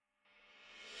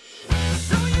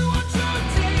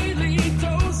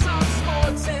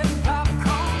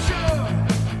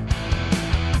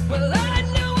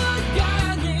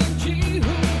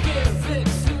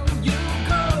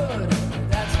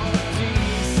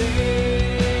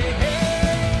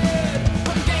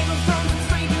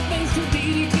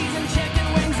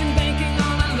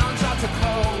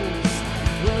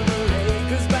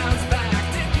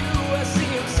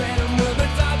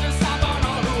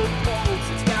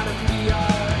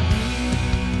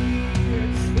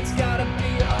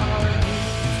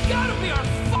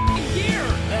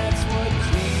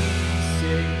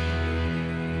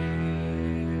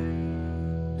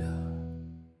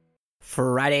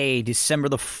Friday, December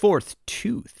the 4th,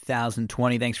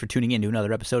 2020. Thanks for tuning in to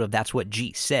another episode of That's What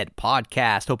G Said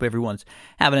podcast. Hope everyone's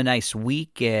having a nice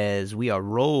week as we are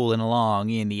rolling along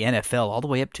in the NFL all the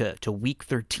way up to week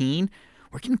 13.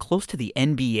 We're getting close to the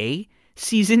NBA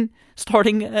season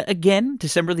starting again,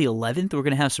 December the 11th. We're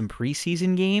going to have some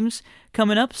preseason games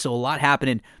coming up, so a lot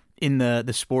happening in the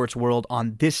sports world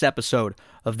on this episode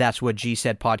of That's What G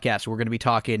Said podcast. We're going to be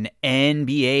talking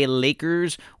NBA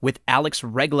Lakers with Alex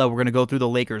Regla. We're going to go through the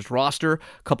Lakers roster,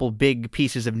 a couple big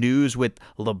pieces of news with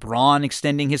LeBron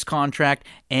extending his contract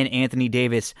and Anthony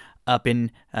Davis up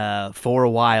in for a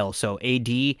while. So AD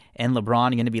and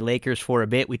LeBron are going to be Lakers for a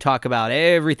bit. We talk about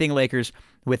everything Lakers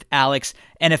with Alex.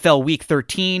 NFL Week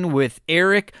 13 with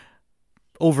Eric.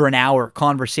 Over an hour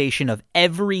conversation of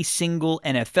every single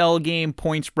NFL game,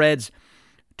 point spreads,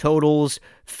 totals,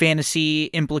 fantasy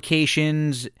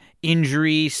implications,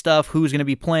 injury stuff, who's going to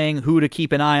be playing, who to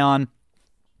keep an eye on,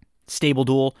 Stable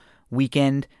Duel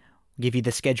weekend. Give you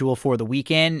the schedule for the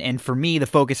weekend, and for me, the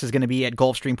focus is going to be at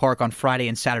Gulfstream Park on Friday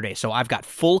and Saturday. So I've got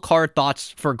full card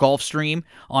thoughts for Gulfstream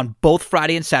on both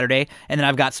Friday and Saturday, and then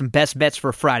I've got some best bets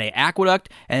for Friday Aqueduct,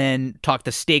 and then talk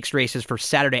the stakes races for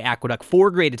Saturday Aqueduct.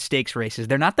 4 graded stakes races.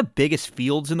 They're not the biggest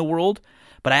fields in the world,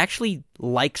 but I actually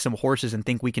like some horses and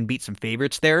think we can beat some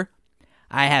favorites there.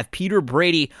 I have Peter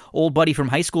Brady, old buddy from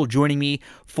high school, joining me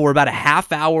for about a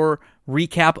half-hour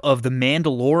recap of The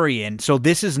Mandalorian. So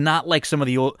this is not like some of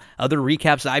the other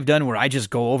recaps I've done where I just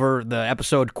go over the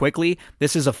episode quickly.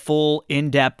 This is a full,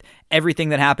 in-depth, everything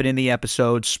that happened in the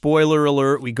episode. Spoiler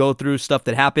alert, we go through stuff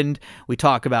that happened. We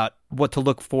talk about what to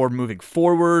look for moving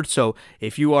forward. So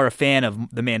if you are a fan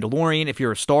of The Mandalorian, if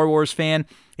you're a Star Wars fan,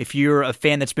 if you're a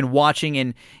fan that's been watching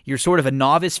and you're sort of a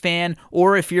novice fan,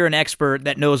 or if you're an expert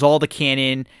that knows all the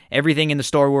canon, everything in the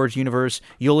Star Wars universe,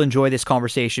 you'll enjoy this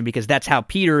conversation because that's how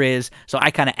Peter is. So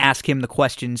I kind of ask him the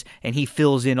questions and he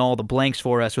fills in all the blanks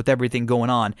for us with everything going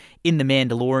on in The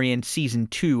Mandalorian Season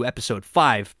 2, Episode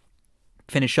 5.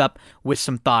 Finish up with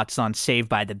some thoughts on Saved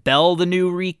by the Bell, the new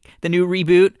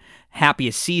reboot,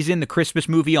 Happiest Season, the Christmas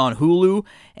movie on Hulu,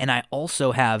 and I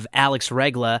also have Alex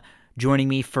Regla joining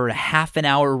me for a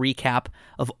half-an-hour recap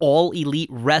of All Elite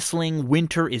Wrestling.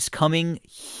 Winter is coming.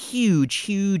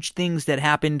 Huge things that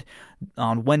happened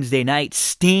on Wednesday night.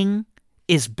 Sting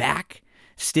is back.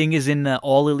 Sting is in the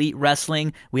All Elite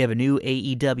Wrestling. We have a new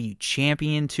AEW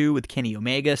champion, too, with Kenny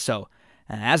Omega. So,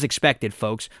 as expected,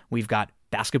 folks, we've got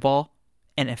basketball,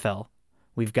 NFL.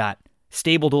 We've got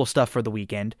Stable Duel stuff for the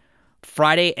weekend.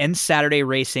 Friday and Saturday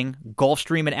racing,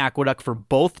 Gulfstream and Aqueduct for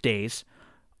both days.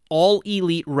 All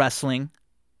Elite Wrestling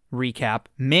recap,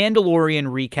 Mandalorian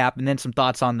recap, and then some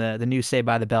thoughts on the new Saved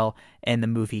by the Bell and the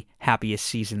movie Happiest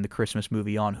Season, the Christmas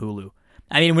movie on Hulu.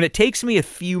 I mean, when it takes me a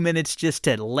few minutes just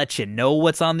to let you know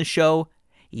what's on the show,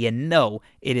 you know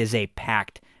it is a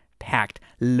packed,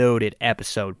 loaded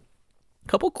episode. A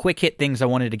couple quick hit things I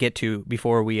wanted to get to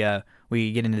before we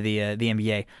get into the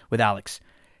NBA with Alex.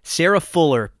 Sarah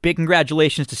Fuller, big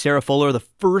congratulations to Sarah Fuller, the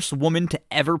first woman to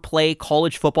ever play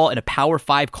college football in a Power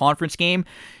 5 conference game.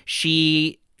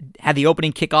 She had the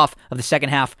opening kickoff of the second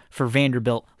half for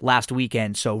Vanderbilt last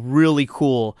weekend, so really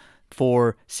cool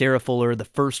for Sarah Fuller, the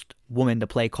first woman to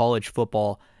play college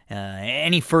football.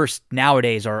 Any first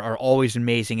nowadays are always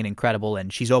amazing and incredible,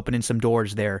 and she's opening some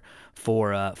doors there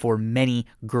for many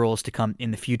girls to come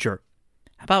in the future.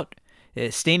 How about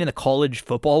staying in the college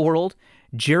football world?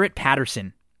 Jarrett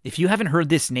Patterson. If you haven't heard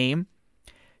this name,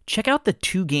 check out the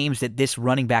 2 games that this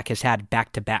running back has had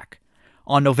back-to-back.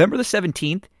 On November the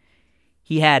 17th,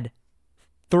 he had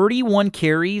 31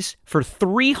 carries for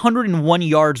 301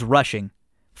 yards rushing,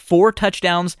 4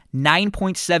 touchdowns,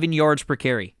 9.7 yards per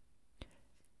carry.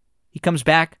 He comes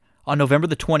back on November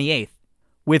the 28th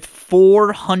with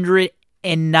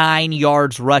 409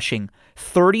 yards rushing,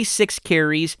 36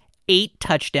 carries, 8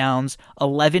 touchdowns,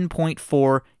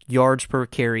 11.4 yards per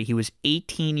carry. He was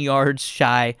 18 yards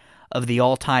shy of the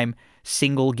all-time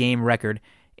single game record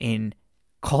in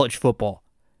college football.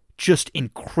 Just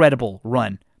incredible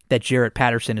run that Jarrett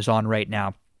Patterson is on right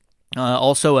now.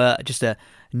 Also, just a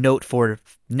note for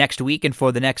next week and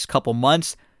for the next couple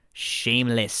months,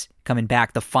 Shameless coming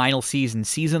back, the final season,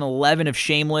 season 11 of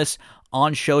Shameless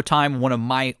on Showtime, one of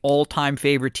my all-time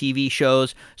favorite TV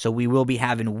shows. So we will be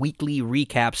having weekly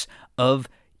recaps of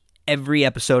every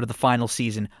episode of the final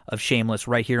season of Shameless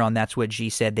right here on That's What G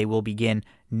Said. They will begin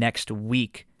next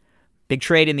week. Big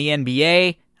trade in the NBA.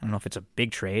 I don't know if it's a big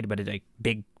trade, but it's a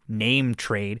big name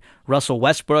trade. Russell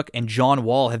Westbrook and John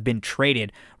Wall have been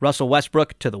traded. Russell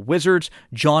Westbrook to the Wizards,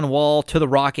 John Wall to the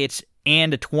Rockets,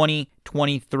 and a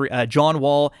 2023 John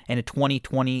Wall and a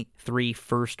 2023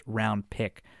 first round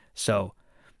pick. So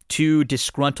two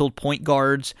disgruntled point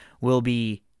guards will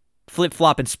be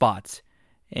flip-flopping spots.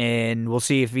 And we'll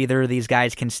see if either of these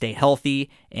guys can stay healthy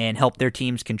and help their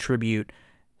teams contribute.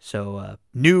 So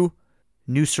new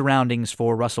surroundings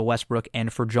for Russell Westbrook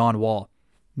and for John Wall.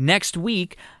 Next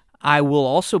week, I will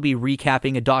also be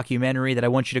recapping a documentary that I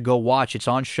want you to go watch. It's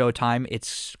on Showtime.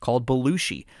 It's called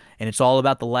Belushi, and it's all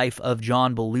about the life of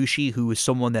John Belushi, who is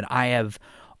someone that I have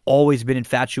always been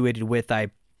infatuated with.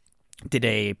 I did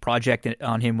a project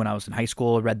on him when I was in high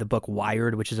school. I read the book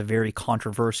Wired, which is a very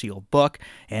controversial book,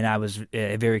 and I was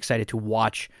very excited to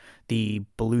watch the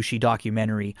Belushi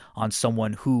documentary on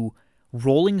someone who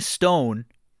Rolling Stone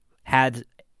had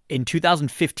in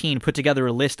 2015 put together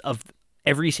a list of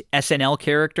every SNL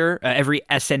character, every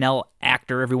SNL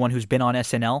actor, everyone who's been on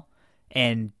SNL,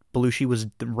 and Belushi was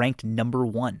ranked number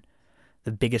 1.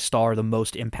 The biggest star, the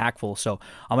most impactful. So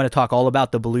I'm going to talk all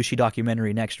about the Belushi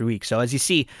documentary next week. So as you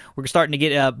see, we're starting to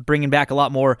get bringing back a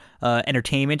lot more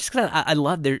entertainment. Just because I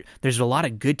love there's a lot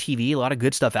of good TV, a lot of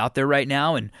good stuff out there right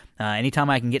now. And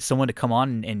anytime I can get someone to come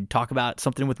on and talk about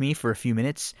something with me for a few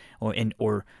minutes,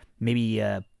 or maybe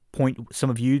point some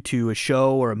of you to a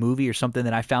show or a movie or something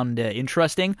that I found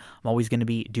interesting, I'm always going to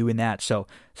be doing that. So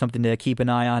something to keep an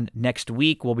eye on next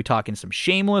week. We'll be talking some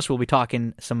Shameless. We'll be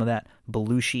talking some of that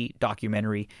Belushi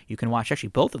documentary. You can watch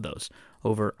actually both of those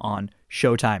over on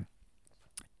Showtime.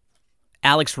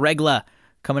 Alex Regla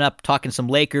coming up, talking some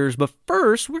Lakers. But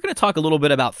first, we're going to talk a little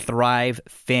bit about Thrive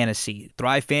Fantasy.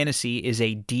 Thrive Fantasy is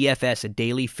a DFS, a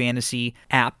daily fantasy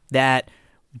app that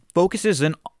focuses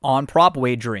on prop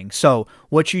wagering. So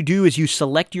what you do is you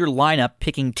select your lineup,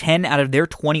 picking 10 out of their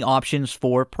 20 options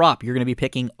for prop. You're going to be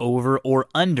picking over or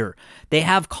under. They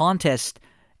have contests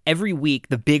every week,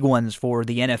 the big ones for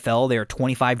the NFL. They are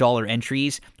 $25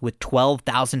 entries with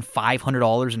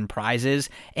 $12,500 in prizes,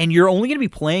 and you're only going to be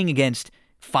playing against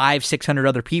 500-600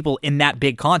 other people in that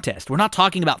big contest. We're not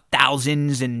talking about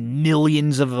thousands and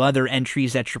millions of other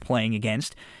entries that you're playing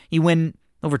against. You win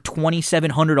over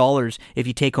 $2,700 if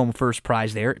you take home first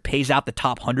prize there. It pays out the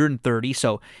top 130,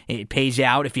 so it pays you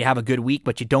out if you have a good week,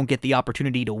 but you don't get the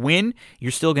opportunity to win. You're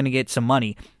still going to get some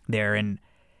money there. And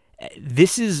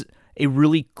this is a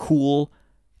really cool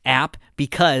app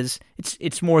because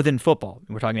it's more than football.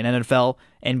 We're talking NFL,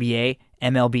 NBA,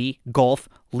 MLB, golf,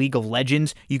 League of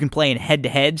Legends. You can play in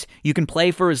head-to-heads. You can play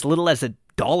for as little as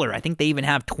 $1. I think they even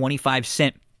have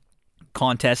 25-cent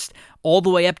contests all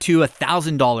the way up to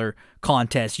 $1,000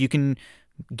 contests. You can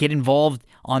get involved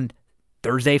on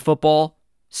Thursday football,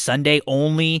 Sunday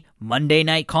only, Monday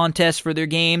night contests for their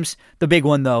games. The big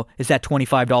one, though, is that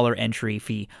 $25 entry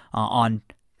fee on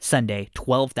Sunday,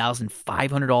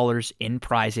 $12,500 in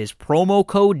prizes. Promo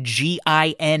code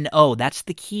GINO. That's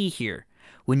the key here.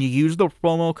 When you use the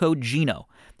promo code GINO,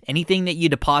 anything that you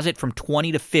deposit from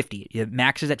 20 to 50, it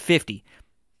maxes at 50.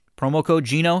 Promo code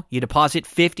GINO, you deposit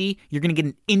 50, you're going to get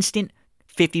an instant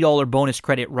 $50 bonus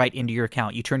credit right into your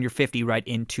account. You turn your 50 right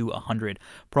into 100.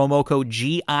 Promo code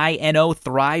GINO,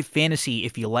 Thrive Fantasy.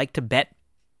 If you like to bet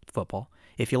football,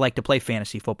 if you like to play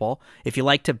fantasy football, if you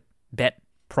like to bet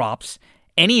props,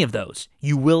 any of those,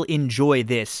 you will enjoy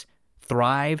this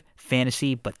Thrive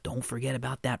Fantasy. But don't forget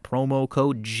about that promo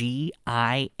code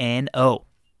GINO.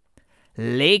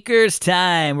 Lakers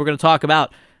time. We're going to talk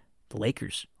about the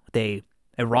Lakers.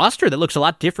 A roster that looks a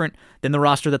lot different than the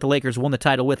roster that the Lakers won the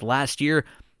title with last year.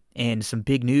 And some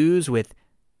big news with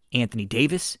Anthony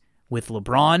Davis, with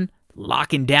LeBron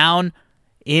locking down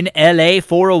in LA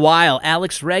for a while.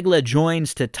 Alex Regla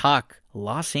joins to talk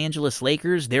Los Angeles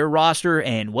Lakers, their roster,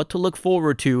 and what to look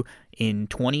forward to in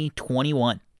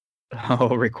 2021.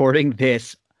 Oh, recording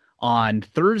this on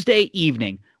Thursday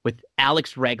evening with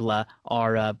Alex Regla,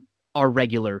 our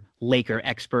regular Laker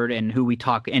expert and who we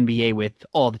talk NBA with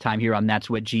all the time here on That's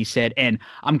What G Said. And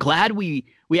I'm glad we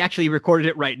actually recorded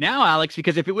it right now, Alex,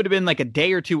 because if it would have been like a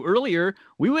day or two earlier,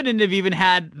 we wouldn't have even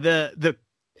had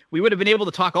we would have been able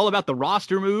to talk all about the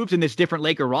roster moves and this different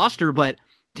Laker roster. But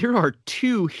there are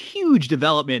two huge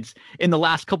developments in the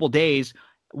last couple days.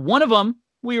 One of them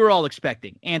we were all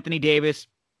expecting. Anthony Davis,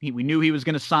 we knew he was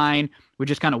going to sign. We're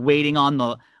just kind of waiting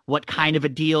on what kind of a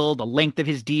deal, the length of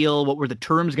his deal, what were the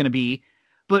terms going to be.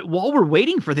 But while we're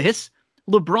waiting for this,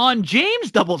 LeBron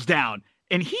James doubles down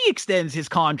and he extends his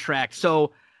contract.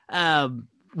 So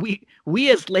we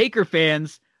as Laker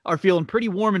fans are feeling pretty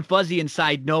warm and fuzzy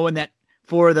inside, knowing that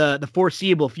for the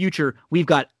foreseeable future, we've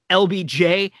got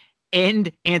LBJ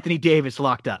and Anthony Davis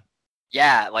locked up.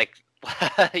 Yeah, like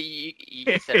you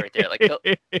said it right there. Like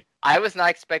I was not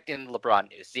expecting LeBron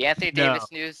news. The Anthony Davis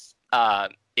news,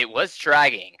 it was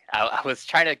dragging. I was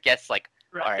trying to guess like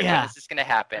all right, when Yeah. is this going to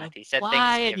happen? He said Why?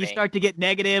 Thanksgiving. And you start to get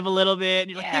negative a little bit.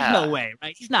 And you're like, there's no way,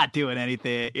 right? He's not doing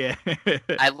anything. Yeah.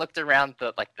 I looked around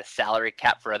the salary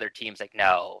cap for other teams. Like,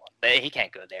 no, he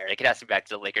can't go there. He could have to be back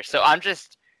to the Lakers. So I'm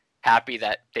just happy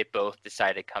that they both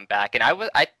decided to come back. And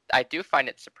I do find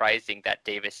it surprising that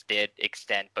Davis did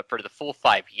extend, but for the full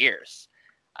 5 years.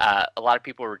 A lot of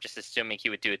people were just assuming he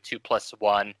would do a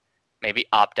 2+1, maybe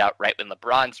opt out right when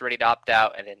LeBron's ready to opt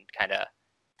out, and then kind of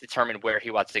determine where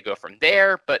he wants to go from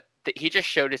there. But he just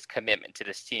showed his commitment to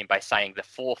this team by signing the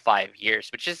full 5 years,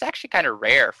 which is actually kind of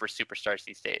rare for superstars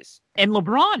these days. And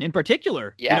LeBron in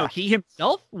particular, yeah. He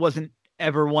himself wasn't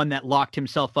ever one that locked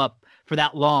himself up for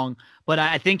that long. But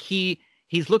I think he's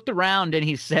looked around and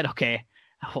he's said, okay,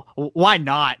 why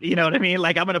not? You know what I mean?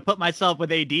 Like, I'm going to put myself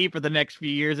with AD for the next few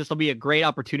years. This will be a great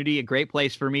opportunity, a great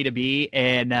place for me to be.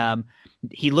 And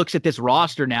he looks at this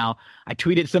roster now. I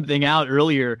tweeted something out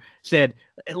earlier, said,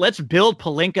 let's build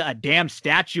Pelinka a damn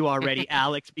statue already,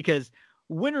 Alex, because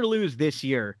win or lose this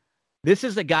year, this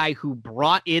is a guy who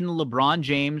brought in LeBron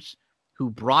James, who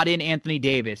brought in Anthony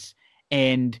Davis.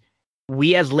 And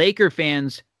we as Laker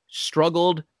fans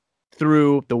struggled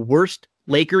through the worst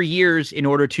Laker years in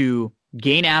order to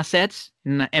gain assets,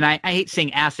 and I hate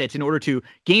saying assets, in order to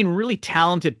gain really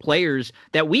talented players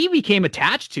that we became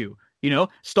attached to,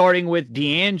 starting with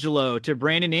D'Angelo to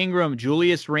Brandon Ingram,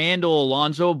 Julius Randle,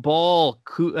 Lonzo Ball,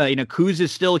 Kuz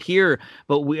is still here,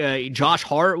 but Josh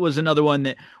Hart was another one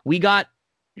that we got,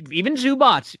 even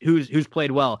Zubats, who's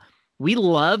played well. We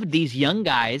loved these young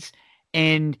guys,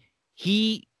 and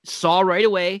he saw right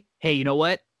away, hey, you know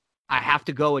what? I have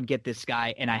to go and get this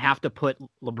guy, and I have to put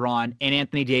LeBron and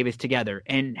Anthony Davis together.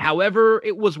 And however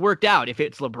it was worked out, if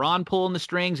it's LeBron pulling the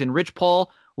strings and Rich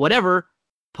Paul, whatever,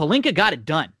 Pelinka got it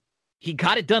done. He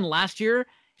got it done last year.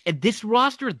 And this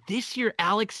roster this year,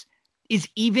 Alex, is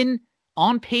even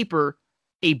on paper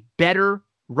a better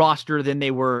roster than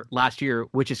they were last year,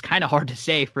 which is kind of hard to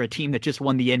say for a team that just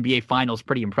won the NBA Finals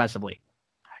pretty impressively.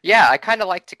 Yeah, I kind of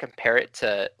like to compare it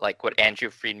to like what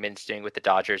Andrew Friedman's doing with the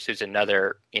Dodgers, who's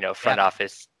another, front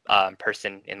office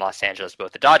person in Los Angeles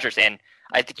with the Dodgers. And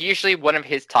I think usually one of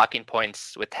his talking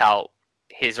points with how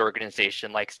his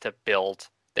organization likes to build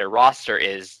their roster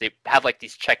is they have like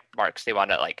these check marks they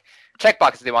want to check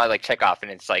boxes they want to check off.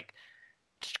 And it's like,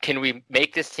 can we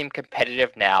make this team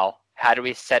competitive now? How do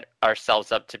we set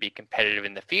ourselves up to be competitive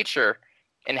in the future?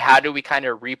 And how do we kind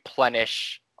of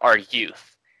replenish our youth?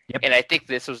 Yep. And I think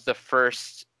this was the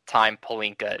first time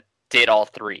Pelinka did all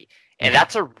three. And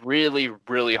that's a really,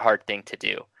 really hard thing to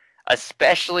do,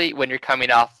 especially when you're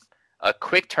coming off a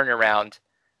quick turnaround,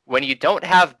 when you don't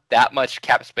have that much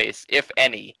cap space, if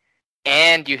any,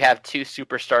 and you have two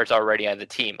superstars already on the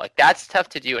team. Like, that's tough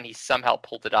to do, and he somehow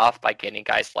pulled it off by getting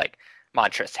guys like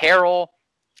Montrezl Harrell,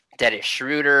 Dennis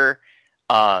Schroeder,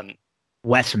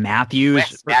 Wes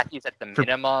Matthews at the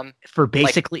minimum. For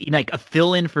basically like a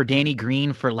fill-in for Danny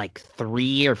Green for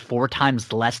 3 or 4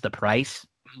 times less the price.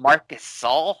 Marc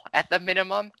Gasol at the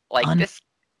minimum. Pelinka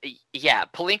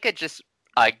just,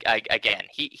 again,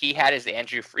 he had his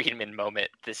Andrew Friedman moment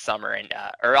this summer and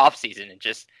or offseason, and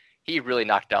just he really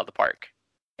knocked it out of the park.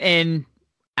 And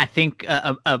I think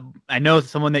I know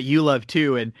someone that you love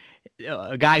too, and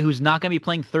a guy who's not going to be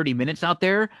playing 30 minutes out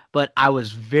there, but I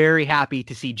was very happy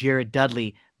to see Jared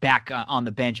Dudley back on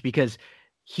the bench, because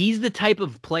he's the type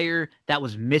of player that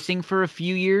was missing for a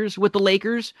few years with the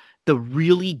Lakers, the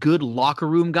really good locker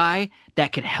room guy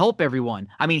that can help everyone.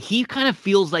 I mean, he kind of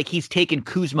feels like he's taken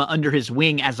Kuzma under his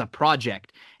wing as a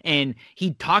project, and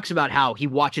he talks about how he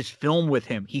watches film with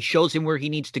him. He shows him where he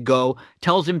needs to go,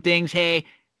 tells him things, hey,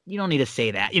 you don't need to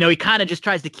say that. He kind of just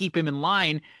tries to keep him in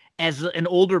line as an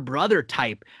older brother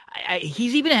type.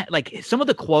 He's even some of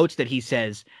the quotes that he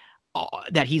says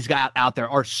that he's got out there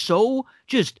are so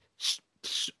just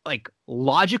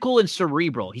logical and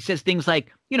cerebral. He says things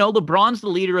like, LeBron's the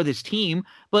leader of this team,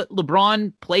 but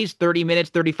LeBron plays 30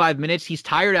 minutes, 35 minutes. He's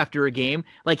tired after a game.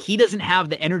 He doesn't have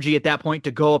the energy at that point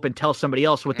to go up and tell somebody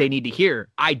else what they need to hear.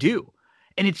 I do.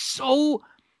 And it's so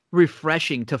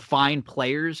refreshing to find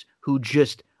players who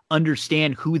just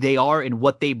understand who they are and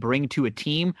what they bring to a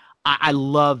team. I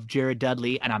love Jared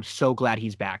Dudley, and I'm so glad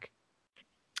he's back.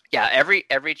 Yeah,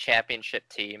 every championship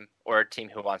team or a team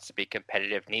who wants to be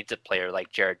competitive needs a player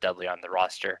like Jared Dudley on the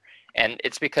roster. And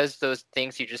it's because those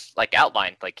things you just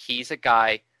outlined. He's a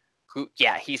guy who,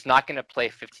 he's not going to play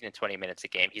 15 to 20 minutes a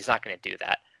game. He's not going to do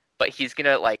that. But he's going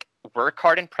to work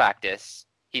hard in practice.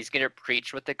 He's going to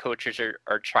preach what the coaches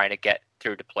are trying to get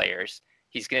through to players.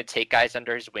 He's going to take guys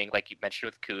under his wing, like you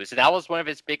mentioned with Kuz. And that was one of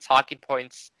his big talking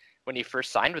points when he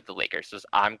first signed with the Lakers, was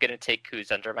I'm going to take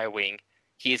Kuz under my wing.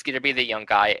 he's going to be the young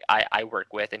guy I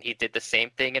work with. And he did the same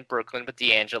thing in Brooklyn with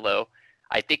D'Angelo.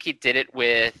 I think he did it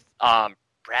with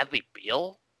Bradley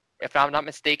Beal, if I'm not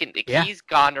mistaken. Like, Yeah. he's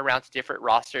gone around to different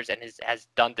rosters and has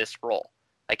done this role.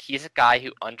 Like, he's a guy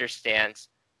who understands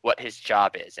what his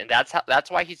job is. And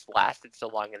that's why he's lasted so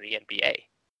long in the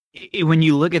NBA. When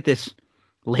you look at this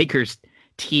Lakers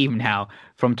team now,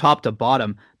 from top to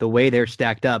bottom, the way they're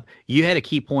stacked up, you had a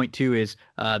key point too, is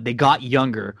they got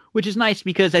younger, which is nice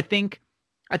because I think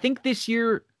this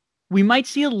year we might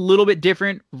see a little bit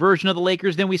different version of the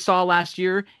Lakers than we saw last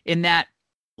year, in that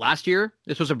last year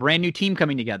this was a brand new team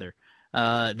coming together.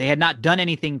 They had not done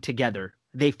anything together.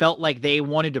 They felt like they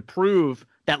wanted to prove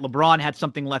that LeBron had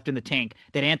something left in the tank,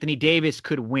 that Anthony Davis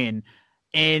could win,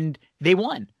 and they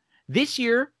won. This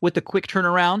year, with the quick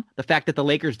turnaround, the fact that the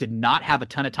Lakers did not have a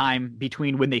ton of time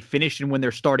between when they finished and when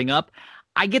they're starting up,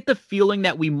 I get the feeling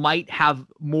that we might have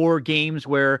more games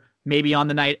where maybe on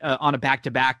the night, on a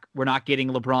back-to-back, we're not getting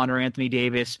LeBron or Anthony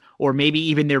Davis, or maybe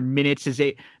even their minutes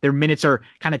are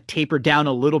kind of tapered down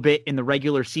a little bit in the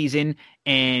regular season,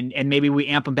 and maybe we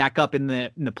amp them back up in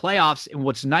the playoffs. And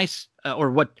what's nice,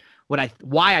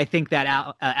 why I think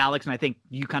that, Alex, and I think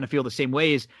you kind of feel the same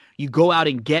way, is you go out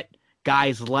and get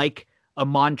guys like a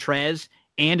Montrez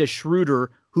and a Schroeder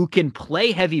who can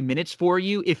play heavy minutes for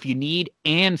you if you need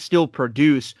and still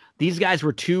produce. These guys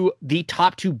were the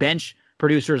top two bench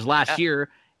producers last year,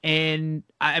 and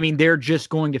I mean, they're just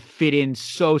going to fit in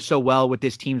so well with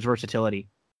this team's versatility.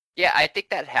 Yeah, I think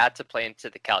that had to play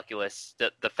into the calculus,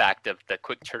 the fact of the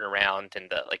quick turnaround,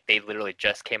 and they literally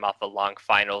just came off a long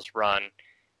finals run,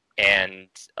 and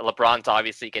LeBron's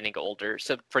obviously getting older,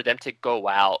 so for them to go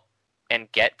out and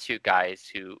get two guys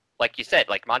who, like you said,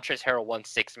 like Montrezl Harrell won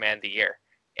Sixth Man of the Year,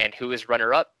 and who is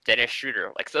runner-up? Dennis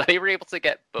Schroeder. So they were able to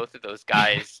get both of those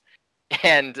guys.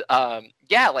 And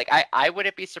I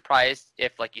wouldn't be surprised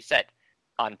if, like you said,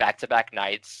 on back-to-back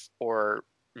nights, or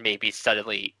maybe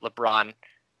suddenly LeBron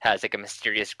has like a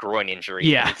mysterious groin injury.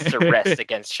 Yeah. And needs to rest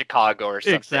against Chicago or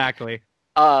something. Exactly.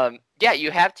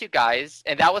 You have two guys,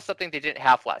 and that was something they didn't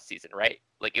have last season, right?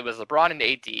 Like, it was LeBron and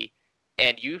AD,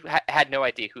 and you had no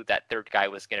idea who that third guy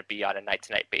was going to be on a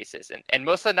night-to-night basis. And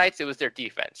most of the nights, it was their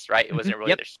defense, right? It wasn't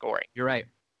really their scoring. You're right.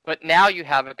 But now you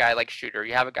have a guy like Shooter,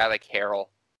 you have a guy like Harrell,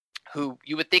 who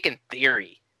you would think in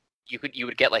theory you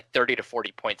would get like 30 to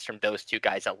 40 points from those two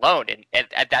guys alone. And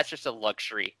that's just a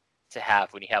luxury to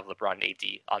have when you have LeBron and AD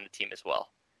on the team as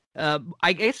well.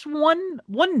 I guess one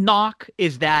knock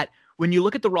is that when you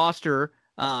look at the roster,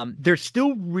 there's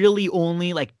still really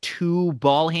only like two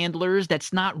ball handlers.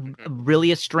 That's not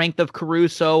really a strength of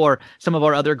Caruso or some of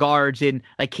our other guards in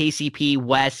like KCP,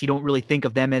 West. You don't really think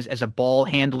of them as a ball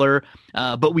handler.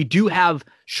 But we do have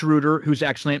Schroeder, who's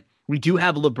excellent. We do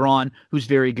have LeBron, who's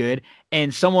very good,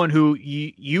 and someone who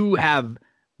you have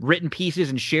written pieces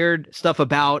and shared stuff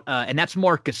about, and that's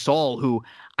Marc Gasol, who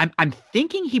I'm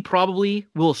thinking he probably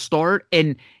will start,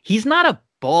 and he's not a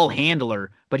ball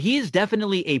handler, but he is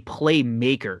definitely a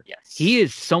playmaker. Yes. He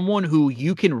is someone who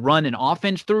you can run an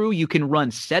offense through, you can run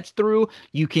sets through,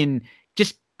 you can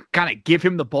just kind of give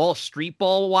him the ball street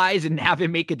ball wise and have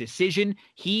him make a decision.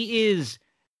 He is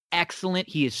excellent.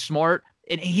 He is smart.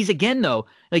 And he's, again, though,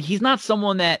 like, he's not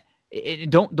someone that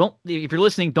don't if you're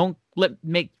listening, don't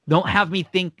have me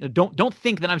think don't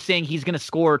think that I'm saying he's going to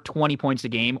score 20 points a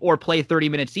game or play 30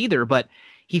 minutes either, but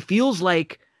he feels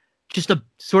like just a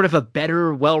sort of a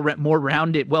better, more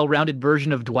well-rounded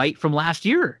version of Dwight from last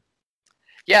year.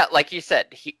 Yeah, like you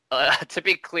said, he to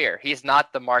be clear, he's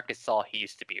not the Marc Gasol he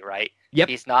used to be, right? Yep.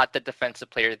 He's not the Defensive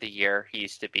Player of the Year he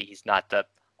used to be. He's not the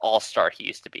All-Star he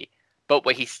used to be. But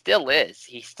what he still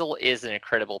is an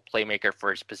incredible playmaker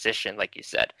for his position, like you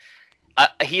said.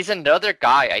 He's another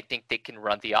guy I think they can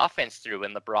run the offense through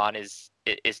when LeBron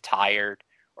is tired,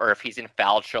 or if he's in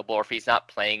foul trouble, or if he's not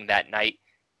playing that night.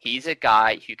 He's a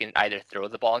guy who can either throw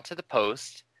the ball into the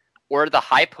post or the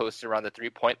high post around the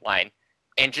three-point line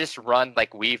and just run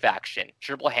like weave action,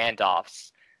 dribble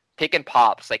handoffs, pick and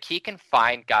pops. Like, he can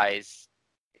find guys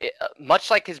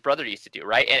much like his brother used to do,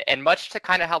 right? And much to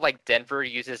kind of how like Denver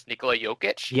uses Nikola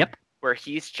Jokic. Yep. Where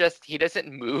he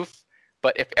doesn't move,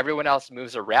 but if everyone else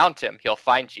moves around him, he'll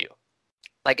find you.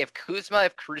 Like, if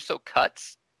Caruso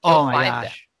cuts, he'll find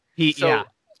them.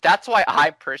 That's why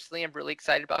I personally am really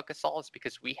excited about Gasol, is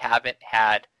because we haven't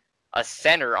had a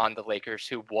center on the Lakers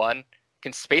who, one,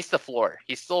 can space the floor.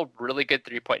 He's still a really good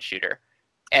three-point shooter.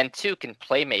 And two, can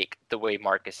play make the way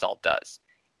Marc Gasol does.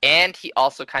 And he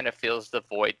also kind of fills the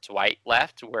void Dwight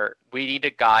left, where we need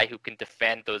a guy who can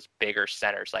defend those bigger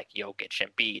centers like Jokic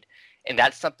and Embiid. And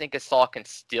that's something Gasol can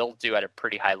still do at a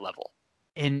pretty high level.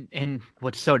 And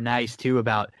what's so nice too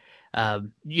about,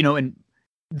 and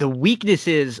the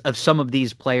weaknesses of some of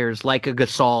these players, like a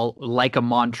Gasol, like a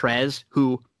Montrez,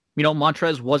 who,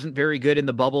 Montrez wasn't very good in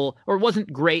the bubble, or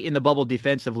wasn't great in the bubble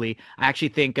defensively. I actually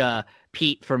think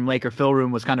Pete from Laker Film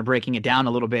Room was kind of breaking it down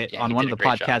a little bit on one of the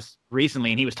podcasts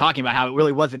recently, and he was talking about how it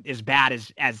really wasn't as bad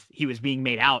as he was being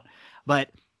made out.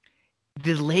 But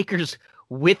the Lakers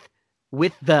with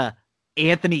the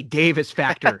Anthony Davis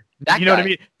factor, what I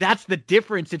mean? That's the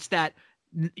difference. It's that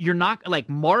you're not like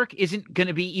Mark isn't going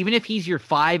to be, even if he's your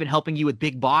 5 and helping you with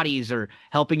big bodies or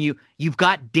helping you, you've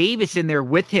got Davis in there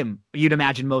with him, you'd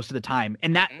imagine, most of the time.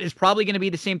 And that is probably going to be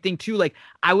the same thing too. Like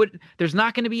there's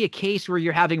not going to be a case where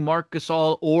you're having Marc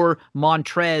Gasol or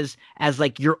Montrez as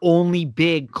like your only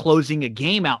big closing a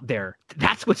game out there.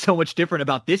 That's what's so much different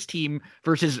about this team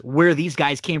versus where these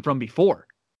guys came from before.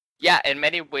 Yeah. In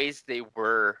many ways they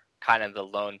were kind of the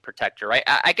lone protector, right?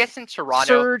 I guess in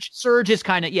Toronto, Serge is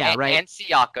kind of, right, and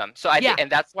Siakam. So I think, and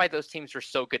that's why those teams were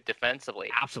so good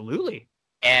defensively. Absolutely.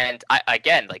 And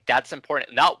again, like that's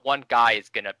important. Not one guy is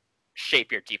going to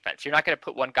shape your defense. You're not going to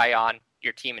put one guy on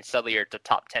your team and suddenly you're the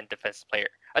top 10 defensive player,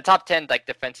 a top 10 like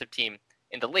defensive team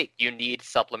in the league. You need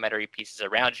supplementary pieces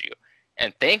around you.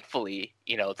 And thankfully,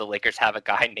 the Lakers have a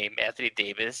guy named Anthony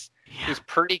Davis who's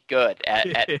pretty good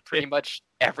at pretty much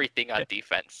everything on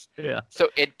defense. Yeah. So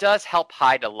it does help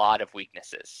hide a lot of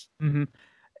weaknesses. Mm-hmm.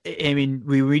 I mean,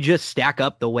 we just stack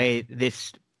up the way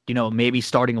this, maybe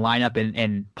starting lineup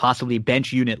and possibly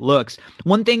bench unit looks.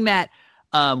 One thing that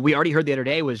we already heard the other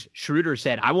day was Schroeder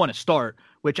said, I want to start,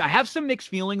 which I have some mixed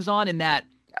feelings on in that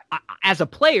as a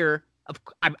player,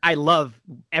 I love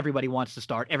everybody wants to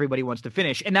start, everybody wants to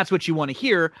finish, and that's what you want to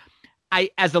hear.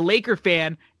 As a Laker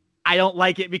fan, I don't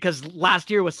like it because last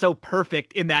year was so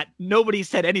perfect in that nobody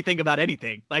said anything about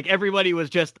anything. Like everybody was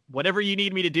just, whatever you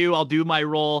need me to do, I'll do my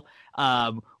role.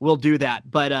 We'll do that.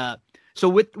 But so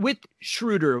with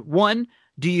Schroeder, 1,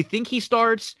 do you think he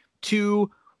starts? 2,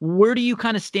 where do you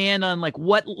kind of stand on like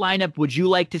what lineup would you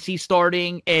like to see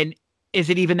starting? And is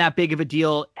it even that big of a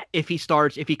deal if he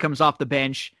starts, if he comes off the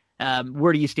bench?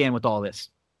 Where do you stand with all this?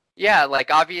 Yeah, like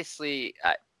obviously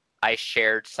I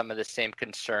shared some of the same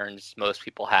concerns most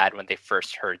people had when they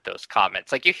first heard those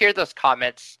comments. Like you hear those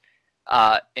comments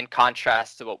in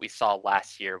contrast to what we saw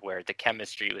last year where the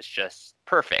chemistry was just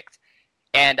perfect.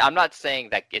 And I'm not saying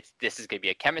that this is going to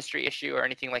be a chemistry issue or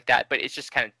anything like that, but it's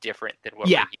just kind of different than what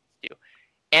we're used to.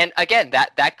 And again,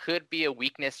 that could be a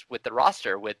weakness with the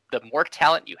roster. With the more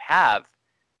talent you have,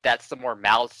 that's the more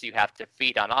mouths you have to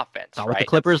feed on offense. With the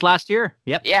Clippers last year.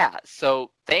 Yep. Yeah.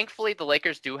 So thankfully the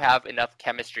Lakers do have enough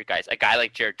chemistry guys. A guy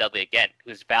like Jared Dudley, again,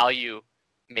 whose value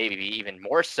maybe even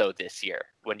more so this year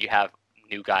when you have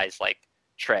new guys like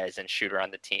Trez and Shooter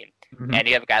on the team. Mm-hmm. And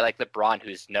you have a guy like LeBron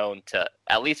who's known to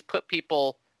at least put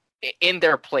people in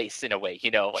their place in a way,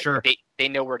 sure. They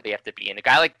know where they have to be. And a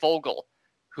guy like Vogel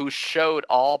who showed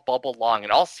all bubble long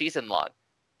and all season long,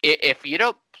 if you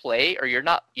don't play or you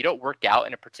don't work out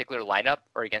in a particular lineup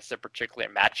or against a particular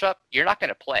matchup, you're not going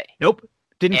to play. Nope.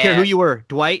 Didn't care who you were.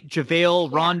 Dwight,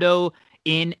 JaVale, Rondo,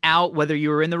 in, out, whether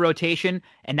you were in the rotation.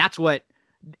 And that's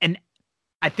and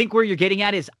I think where you're getting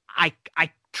at is I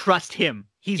trust him.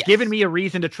 He's given me a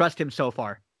reason to trust him so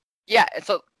far. Yeah. And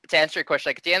so to answer your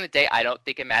question, like at the end of the day, I don't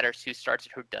think it matters who starts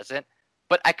and who doesn't,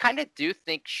 but I kind of do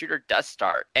think Shooter does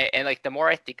start. And like the more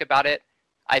I think about it,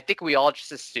 I think we all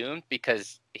just assumed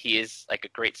because he is like a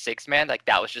great 6-man, like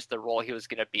that was just the role he was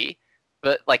going to be.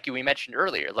 But like we mentioned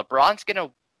earlier, LeBron's going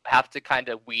to have to kind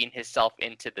of wean himself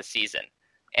into the season.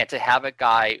 And to have a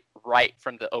guy right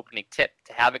from the opening tip,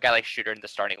 to have a guy like Shooter in the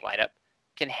starting lineup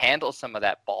can handle some of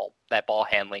that ball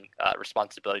handling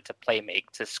responsibility to play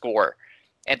make, to score.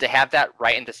 And to have that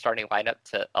right in the starting lineup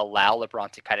to allow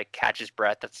LeBron to kind of catch his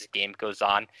breath as the game goes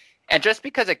on. And just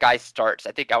because a guy starts,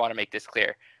 I think I want to make this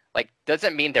clear, like,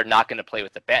 doesn't mean they're not going to play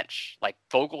with the bench. Like,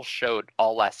 Vogel showed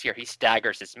all last year, he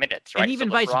staggers his minutes, right? And even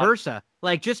vice versa.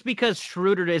 Like, just because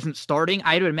Schroeder isn't starting,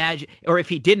 I would imagine, or if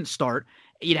he didn't start,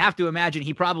 you'd have to imagine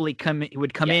he probably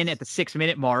would come in at the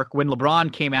 6-minute mark when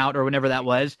LeBron came out or whenever that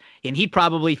was, and he'd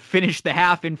probably finish the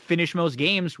half and finish most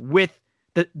games with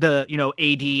the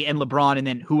AD and LeBron and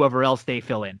then whoever else they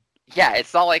fill in. Yeah,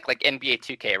 it's not like NBA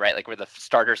 2K, right? Like where the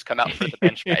starters come out for the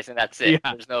bench guys and that's it.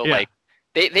 There's no like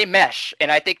they mesh,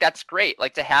 and I think that's great.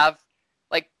 Like to have,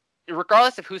 like,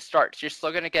 regardless of who starts, you're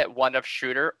still going to get one of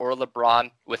Schroeder or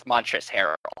LeBron with Montrezl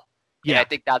Harrell. Yeah, and I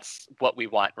think that's what we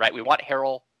want, right? We want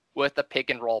Harrell with a pick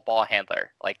and roll ball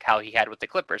handler, like how he had with the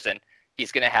Clippers, and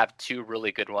he's going to have two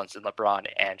really good ones in LeBron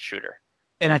and Schroeder.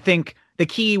 And I think the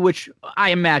key, which I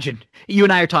imagine you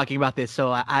and I are talking about this,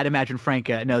 so I'd imagine Frank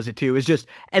knows it too, is just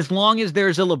as long as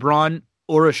there's a LeBron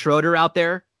or a Schroeder out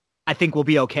there, I think will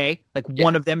be okay. Like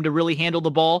one of them to really handle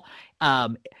the ball.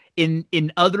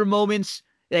 In other moments,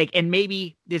 like, and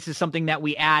maybe this is something that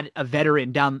we add a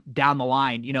veteran down the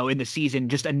line, in the season,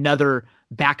 just another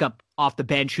backup off the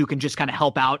bench who can just kind of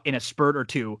help out in a spurt or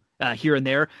two here and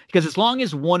there. Because as long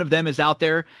as one of them is out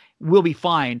there, we'll be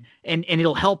fine, and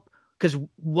it'll help. Because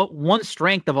one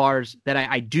strength of ours that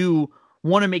I do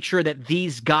want to make sure that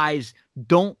these guys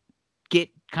don't get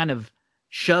kind of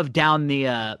shoved down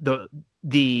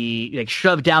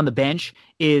shoved down the bench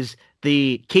is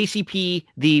the KCP,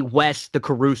 the West, the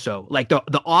Caruso, like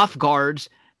the off guards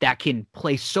that can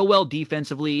play so well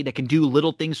defensively, that can do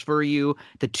little things for you.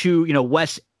 The two,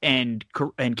 West and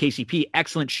KCP,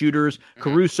 excellent shooters.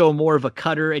 Caruso, more of a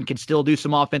cutter and can still do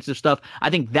some offensive stuff. I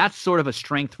think that's sort of a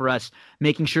strength for us,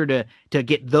 making sure to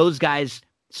get those guys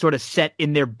sort of set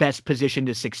in their best position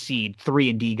to succeed.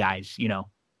 3-and-D guys,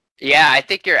 Yeah, I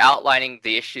think you're outlining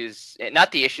the issues,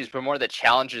 not the issues, but more the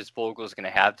challenges Vogel's going to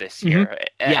have this year.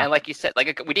 And like you said,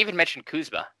 like we'd even mentioned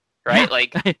Kuzma, right?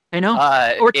 Like I know,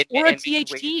 or a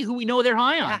THT who we know they're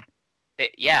high on.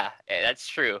 Yeah, that's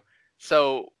true.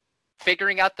 So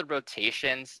figuring out the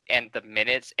rotations and the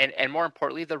minutes, and more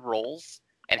importantly, the roles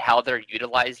and how they're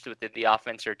utilized within the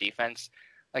offense or defense,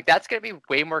 like that's going to be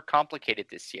way more complicated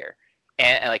this year.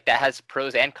 And like that has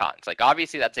pros and cons. Like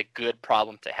obviously that's a good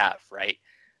problem to have, right?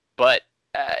 But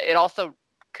it also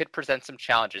could present some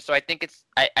challenges. So I think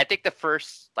I think the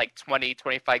first like 20,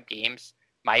 25 games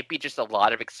might be just a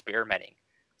lot of experimenting.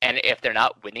 And if they're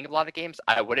not winning a lot of games,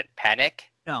 I wouldn't panic.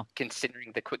 No.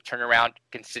 Considering the quick turnaround,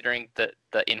 considering the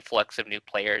influx of new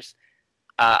players.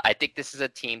 I think this is a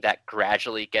team that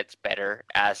gradually gets better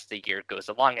as the year goes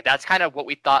along. And that's kind of what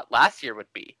we thought last year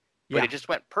would be. But it just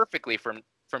went perfectly from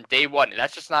day one. And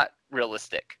that's just not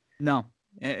realistic. No.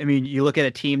 I mean, you look at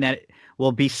a team that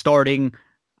will be starting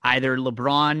either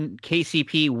LeBron,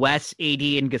 KCP, West, AD,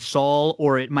 and Gasol,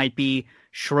 or it might be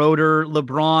Schroeder,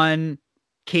 LeBron,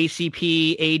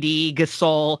 KCP, AD,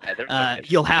 Gasol.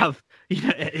 You'll have,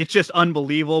 it's just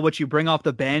unbelievable what you bring off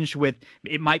the bench with.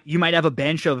 You might have a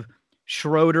bench of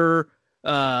Schroeder,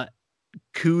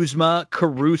 Kuzma,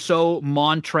 Caruso,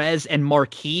 Montrez, and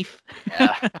Markieff.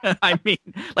 Yeah. I mean,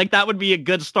 like that would be a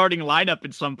good starting lineup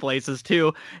in some places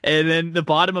too. And then the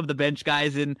bottom of the bench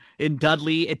guys in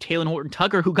Dudley and Talen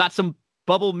Horton-Tucker, who got some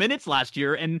bubble minutes last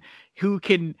year and who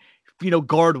can,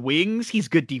 guard wings. He's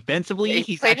good defensively.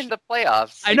 He's played in the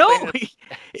playoffs. I know.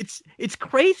 It's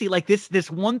crazy. Like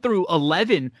this 1 through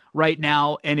 11 right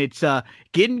now, and it's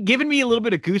giving me a little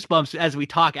bit of goosebumps as we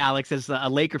talk, Alex, as a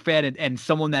Laker fan and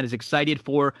someone that is excited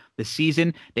for the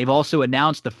season. They've also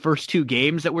announced the first 2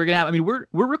 games that we're gonna have. I mean, we're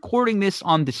recording this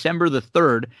on December the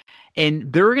 3rd,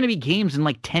 and there are gonna be games in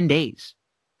like 10 days.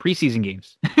 Preseason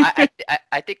games.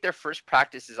 I think their first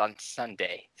practice is on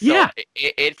Sunday. So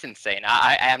it's insane.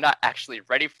 I am not actually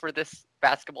ready for this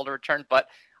basketball to return, but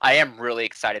I am really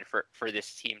excited for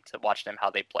this team to watch them how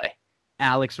they play.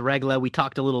 Alex Regla, we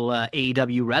talked a little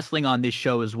AEW wrestling on this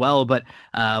show as well, but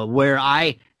where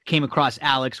I came across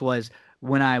Alex was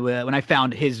when I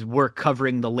found his work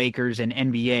covering the Lakers and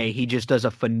NBA. He just does a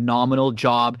phenomenal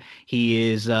job.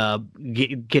 He is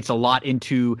gets a lot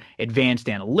into advanced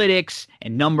analytics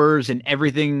and numbers, and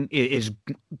everything is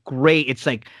great. It's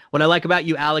like what I like about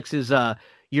you, Alex, is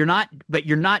you're not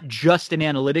just an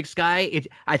analytics guy.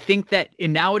 I think that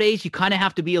nowadays you kind of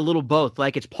have to be a little both.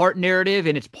 Like it's part narrative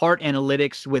and it's part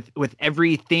analytics with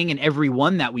everything and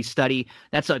everyone that we study.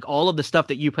 That's like all of the stuff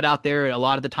that you put out there a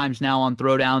lot of the times now on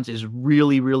Throwdowns is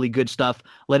really, really good stuff.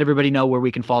 Let everybody know where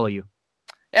we can follow you.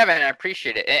 Yeah, man, I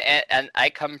appreciate it. And I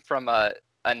come from a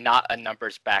not a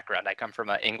numbers background. I come from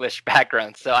an English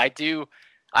background. So I do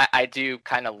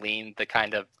kind of lean the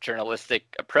kind of journalistic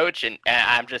approach, and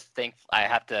I'm just thankful I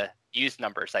have to use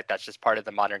numbers. Like that's just part of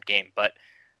the modern game. But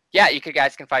yeah, you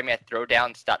guys can find me at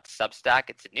throwdowns.substack.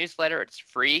 It's a newsletter. It's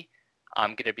free.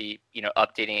 I'm going to be,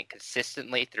 updating it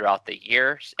consistently throughout the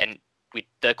year. And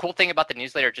the cool thing about the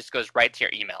newsletter just goes right to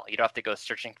your email. You don't have to go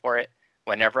searching for it.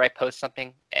 Whenever I post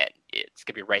something, and it's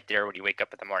going to be right there when you wake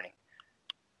up in the morning.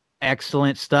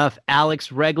 Excellent stuff.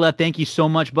 Alex Regla, thank you so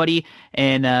much, buddy.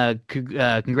 And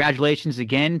congratulations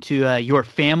again to your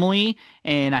family.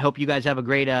 And I hope you guys have a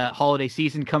great holiday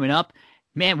season coming up.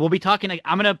 Man, we'll be talking.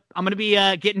 I'm gonna be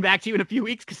getting back to you in a few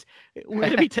weeks because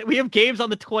we have games on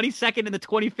the 22nd and the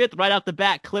 25th right out the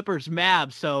bat. Clippers,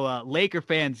 Mavs. So Laker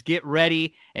fans, get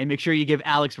ready and make sure you give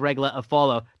Alex Regla a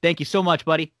follow. Thank you so much,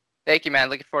 buddy. Thank you, man.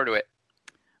 Looking forward to it.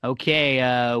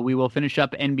 Okay, we will finish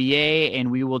up NBA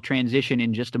and we will transition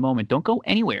in just a moment. Don't go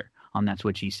anywhere on That's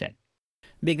What She Said.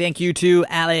 Big thank you to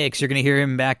Alex. You're going to hear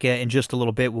him back in just a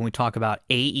little bit when we talk about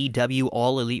AEW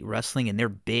All Elite Wrestling and their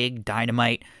big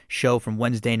Dynamite show from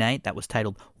Wednesday night that was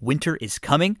titled Winter is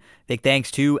Coming. Big thanks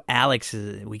to Alex.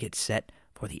 We get set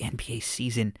for the NBA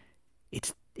season.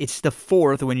 It's the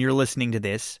 4th when you're listening to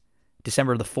this,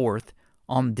 December the 4th.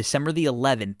 On December the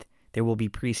 11th, there will be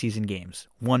preseason games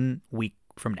 1 week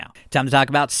from now. Time to talk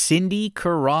about Cindy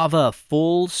Carava,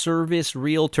 full-service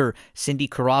realtor. Cindy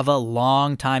Carava,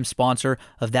 longtime sponsor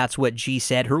of That's What G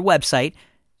Said. Her website,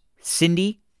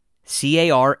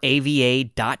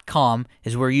 CindyCarava.com,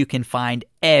 is where you can find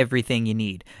everything you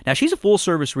need. Now, she's a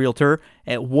full-service realtor.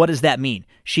 What does that mean?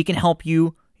 She can help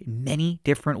you in many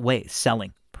different ways: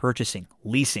 selling, purchasing,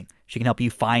 leasing. She can help you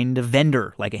find a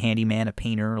vendor like a handyman, a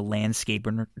painter, a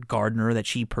landscaper, gardener that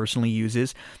she personally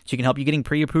uses. She can help you getting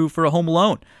pre-approved for a home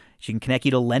loan. She can connect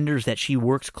you to lenders that she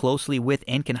works closely with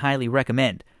and can highly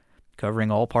recommend.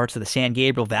 Covering all parts of the San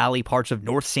Gabriel Valley, parts of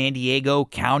North San Diego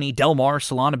County, Del Mar,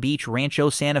 Solana Beach, Rancho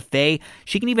Santa Fe.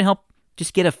 She can even help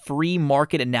just get a free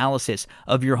market analysis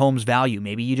of your home's value.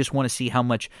 Maybe you just want to see how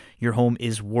much your home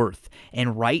is worth.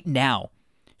 And right now,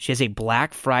 she has a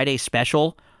Black Friday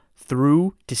special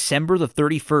through December the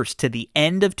 31st to the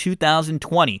end of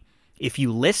 2020. If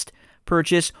you list,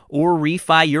 purchase, or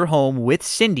refi your home with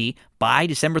Cindy by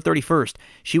December 31st,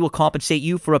 she will compensate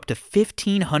you for up to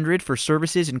 $1,500 for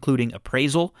services including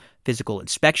appraisal, physical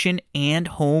inspection, and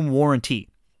home warranty.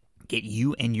 Get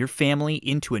you and your family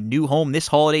into a new home this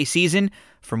holiday season.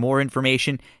 For more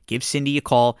information, give Cindy a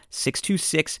call,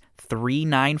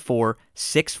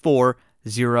 626-394-6400.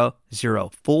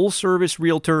 Full service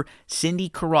realtor Cindy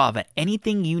Carava.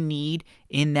 Anything you need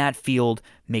in that field,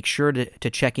 make sure to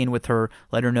check in with her.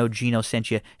 Let her know Gino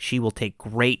sent you. She will take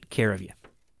great care of you.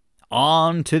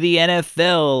 On to the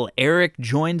NFL. Eric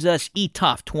joins us,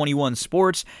 ETOF 21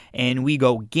 Sports, and we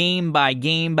go game by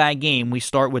game by game. We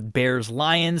start with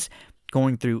Bears-Lions,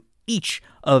 going through each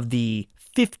of the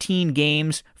 15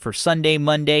 games for Sunday,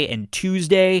 Monday, and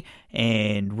Tuesday,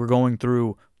 and we're going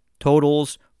through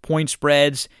totals, point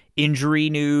spreads, injury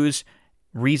news,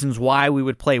 reasons why we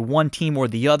would play one team or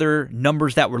the other,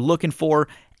 numbers that we're looking for,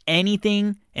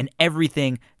 anything and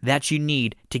everything that you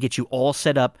need to get you all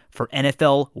set up for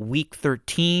NFL Week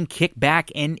 13. Kick back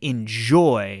and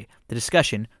enjoy the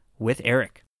discussion with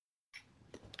Eric.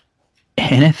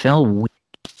 NFL Week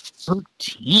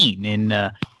 13, and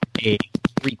a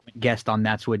frequent guest on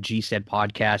That's What G Said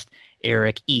podcast,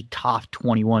 Eric, ETOF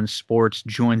 21 Sports,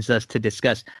 joins us to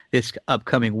discuss this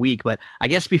upcoming week. But I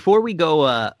guess before we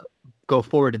go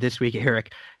forward to this week,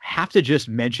 Eric, have to just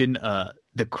mention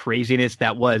the craziness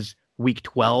that was Week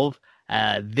 12.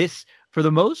 This, for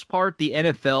the most part, the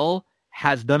NFL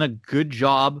has done a good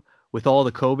job with all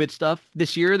the COVID stuff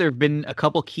this year. There have been a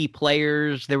couple key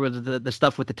players. There was the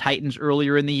stuff with the Titans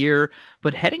earlier in the year.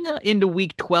 But heading into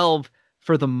Week 12,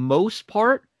 for the most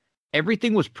part,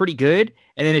 everything was pretty good.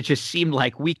 And then it just seemed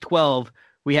like Week 12,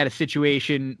 we had a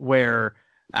situation where,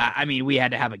 we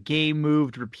had to have a game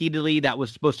moved repeatedly. That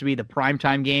was supposed to be the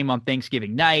primetime game on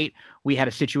Thanksgiving night. We had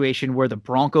a situation where the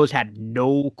Broncos had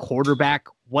no quarterback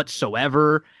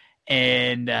whatsoever.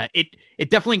 And it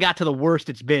definitely got to the worst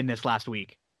it's been this last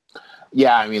week.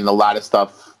 Yeah, a lot of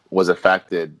stuff was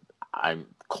affected.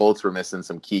 Colts were missing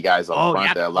some key guys up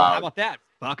front. Yeah. How about that?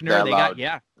 Buckner, they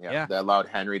allowed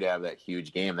Henry to have that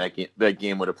huge game. That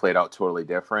game would have played out totally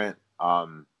different.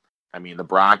 The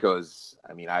Broncos,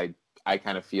 I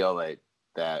kind of feel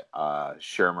that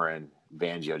Shermer and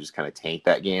Fangio just kind of tanked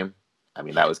that game. I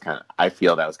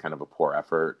feel that was kind of a poor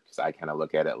effort, because I kind of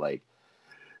look at it like,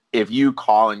 if you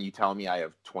call and you tell me I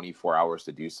have 24 hours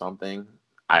to do something,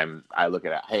 I look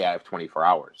at it, hey, I have 24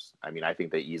 hours. I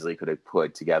think they easily could have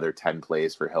put together 10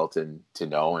 plays for Hilton to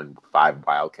know and 5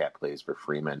 Wildcat plays for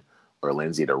Freeman or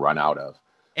Lindsey to run out of.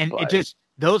 And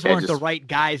those weren't the right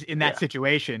guys in that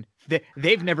situation.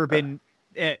 They've never been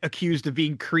accused of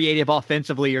being creative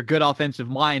offensively or good offensive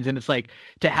minds. And it's like,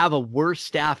 to have a worse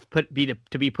staff to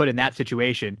be put in that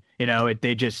situation,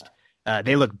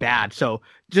 they look bad. So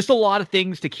just a lot of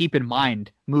things to keep in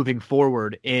mind moving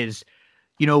forward is,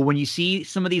 when you see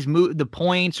some of these the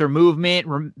points or movement,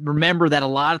 remember that a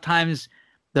lot of times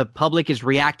the public is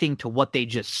reacting to what they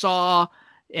just saw,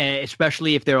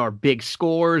 especially if there are big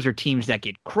scores or teams that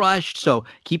get crushed. So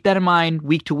keep that in mind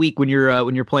week to week when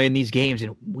you're playing these games.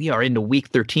 And we are into Week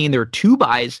 13. There are 2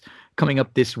 buys coming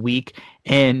up this week,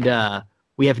 and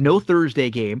we have no Thursday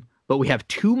game, but we have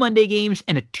 2 Monday games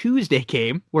and a Tuesday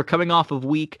game. We're coming off of a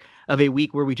week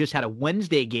where we just had a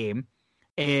Wednesday game.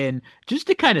 And just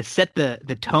to kind of set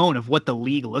the tone of what the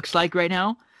league looks like right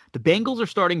now, The Bengals are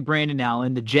starting Brandon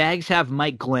Allen. The Jags have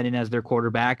Mike Glennon as their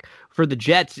quarterback. For the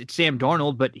Jets, it's Sam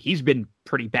Darnold, but he's been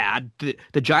pretty bad.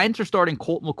 The Giants are starting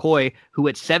Colt McCoy, who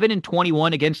at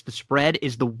 7-21 against the spread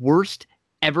is the worst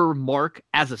ever mark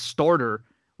as a starter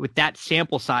with that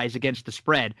sample size against the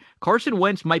spread. Carson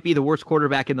Wentz might be the worst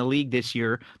quarterback in the league this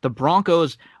year. The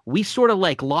Broncos, we sort of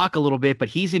like Lock a little bit, but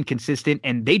he's inconsistent,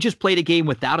 and they just played a game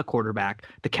without a quarterback.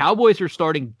 The Cowboys are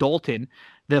starting Dalton.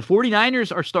 The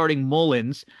 49ers are starting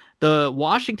Mullins. The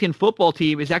Washington football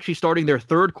team is actually starting their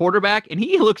third quarterback, and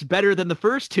he looks better than the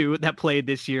first two that played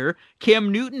this year.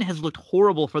 Cam Newton has looked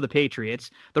horrible for the Patriots.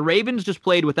 The Ravens just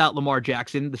played without Lamar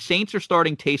Jackson. The Saints are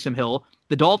starting Taysom Hill.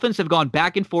 The Dolphins have gone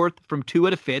back and forth from Tua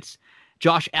to Fitz.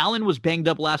 Josh Allen was banged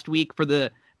up last week for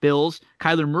the Bills.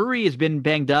 Kyler Murray has been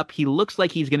banged up. He looks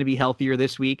like he's going to be healthier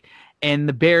this week. And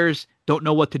the Bears don't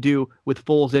know what to do with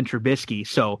Foles and Trubisky.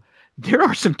 So there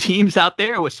are some teams out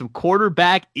there with some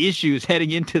quarterback issues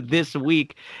heading into this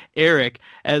week, Eric,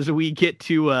 as we get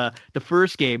to the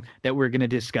first game that we're going to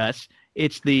discuss.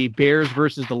 It's the Bears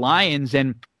versus the Lions.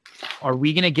 And are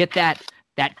we going to get that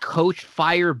coach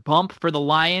fire bump for the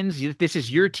Lions? This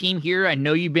is your team here. I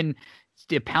know you've been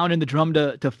pounding the drum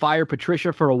to fire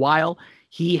Patricia for a while.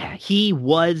 He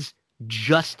was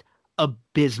just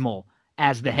abysmal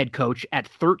as the head coach at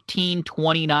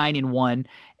 13-29-1.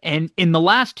 And in the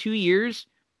last 2 years,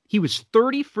 he was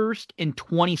 31st and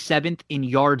 27th in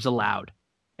yards allowed.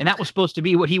 And that was supposed to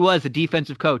be what he was, a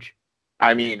defensive coach.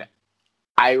 I mean,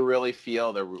 I really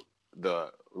feel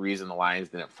the reason the Lions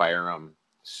didn't fire him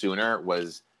sooner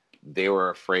was they were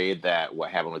afraid that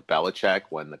what happened with Belichick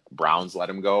when the Browns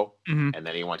let him go, and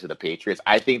then he went to the Patriots.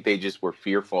 I think they just were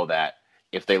fearful that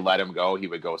if they let him go, he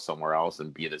would go somewhere else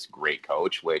and be this great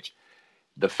coach, which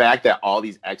the fact that all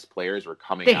these ex-players were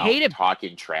coming out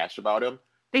talking trash about him,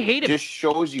 they hate him, just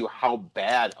shows you how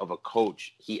bad of a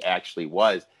coach he actually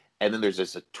was. And then there's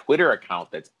this a Twitter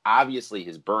account that's obviously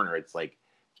his burner. It's like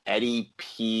Eddie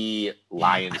P.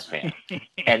 Lions fan.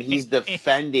 And he's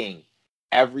defending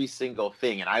every single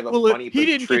thing. And I have a funny... He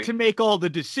didn't get to make all the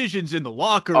decisions in the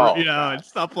locker room, and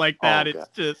stuff like that. It's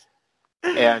just...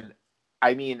 And,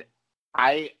 I mean,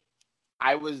 I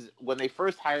was... When they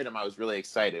first hired him, I was really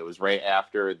excited. It was right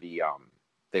after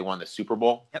they won the Super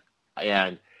Bowl. Yep.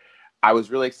 And I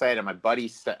was really excited. And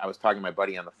I was talking to my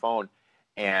buddy on the phone,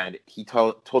 and he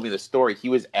told me the story. He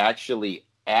was actually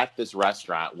at this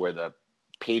restaurant where the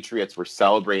Patriots were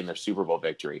celebrating their Super Bowl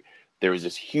victory. There was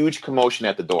this huge commotion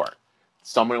at the door.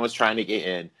 Someone was trying to get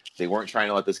in. They weren't trying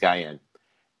to let this guy in.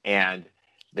 And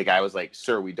the guy was like,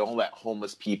 "Sir, we don't let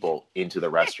homeless people into the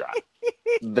restaurant."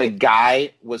 The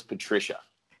guy was Patricia.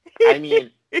 I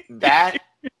mean, that,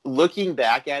 looking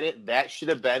back at it, that should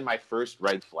have been my first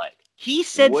red flag. He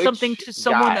said something to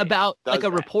someone about, like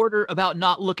a reporter, about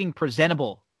not looking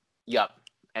presentable. Yep.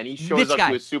 And he shows up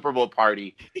to a Super Bowl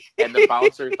party, and the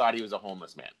bouncer thought he was a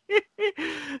homeless man.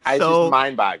 It's just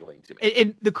mind-boggling to me.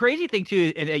 And the crazy thing,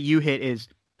 too, that you hit is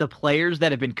the players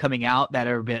that have been coming out that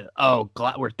have been,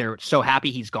 they're so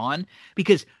happy he's gone.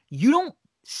 Because you don't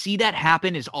see that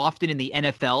happen as often in the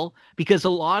NFL, because a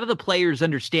lot of the players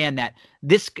understand that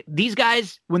these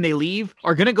guys, when they leave,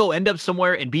 are going to go end up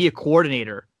somewhere and be a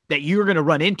coordinator that you're going to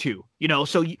run into.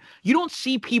 So you don't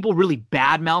see people really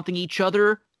bad-mouthing each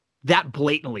other that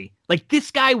blatantly. Like,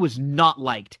 this guy was not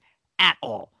liked at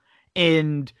all.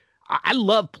 And I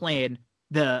love playing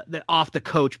the off the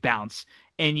coach bounce.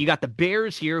 And you got the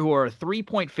Bears here, who are a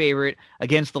 3-point favorite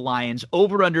against the Lions.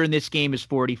 Over under in this game is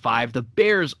 45. The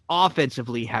Bears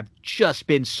offensively have just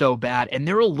been so bad, and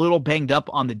they're a little banged up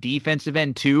on the defensive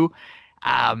end too.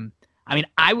 I'm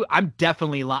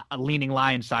definitely leaning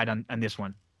Lions side on this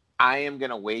one. I am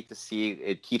going to wait to see.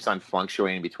 It keeps on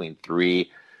fluctuating between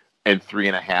 3 and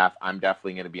 3.5. I'm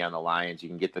definitely going to be on the Lions. You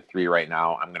can get the 3 right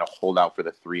now. I'm going to hold out for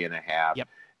the 3.5. Yep.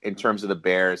 In terms of the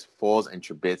Bears, Foles and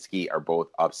Trubisky are both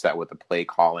upset with the play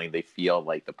calling. They feel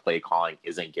like the play calling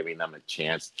isn't giving them a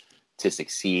chance to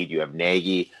succeed. You have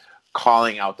Nagy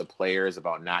calling out the players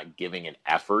about not giving an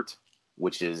effort,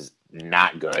 which is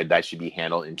not good. That should be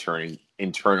handled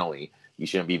internally. You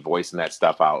shouldn't be voicing that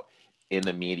stuff out in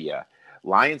the media.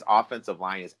 Lions' offensive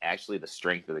line is actually the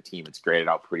strength of the team. It's graded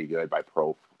out pretty good by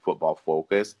Pro Football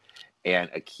Focus.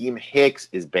 And Akeem Hicks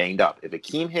is banged up. If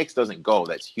Akeem Hicks doesn't go,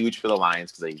 that's huge for the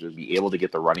Lions, because they would be able to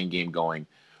get the running game going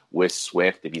with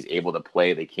Swift if he's able to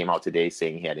play. They came out today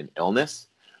saying he had an illness.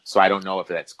 So I don't know if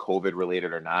that's COVID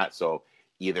related or not. So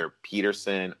either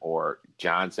Peterson or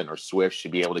Johnson or Swift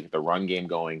should be able to get the run game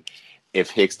going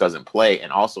if Hicks doesn't play.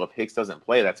 And also, if Hicks doesn't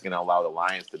play, that's going to allow the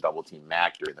Lions to double team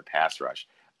Mack during the pass rush.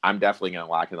 I'm definitely going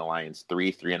to lock in the Lions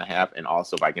 3.5, and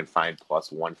also if I can find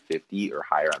plus 150 or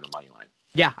higher on the money line.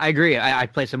 Yeah, I agree. I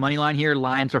place a money line here.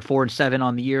 Lions are 4-7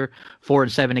 on the year,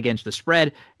 4-7 against the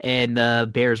spread, and the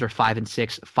Bears are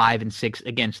 5-6, 5-6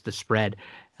 against the spread.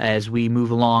 As we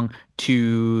move along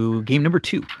to game number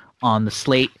 2 on the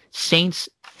slate, Saints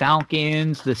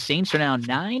Falcons. The Saints are now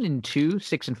 9-2,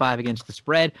 6-5 against the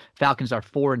spread. Falcons are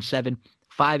 4-7,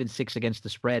 5-6 against the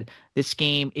spread. This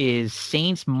game is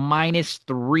Saints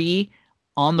 -3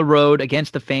 on the road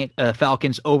against the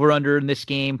Falcons. Over under in this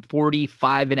game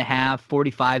 45.5.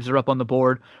 45s are up on the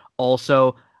board.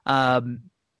 Also, I'm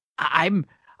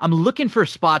looking for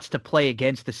spots to play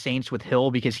against the Saints with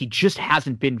Hill because he just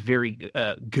hasn't been very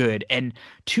good. And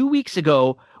 2 weeks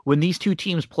ago, when these two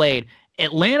teams played,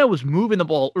 Atlanta was moving the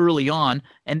ball early on,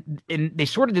 and they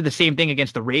sort of did the same thing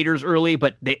against the Raiders early,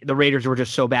 but the Raiders were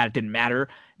just so bad it didn't matter.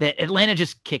 That Atlanta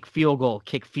just kick field goal,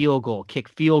 kick field goal, kick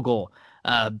field goal.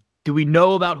 Do we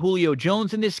know about Julio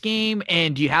Jones in this game?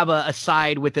 And do you have a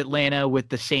side with Atlanta with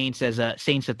the Saints as a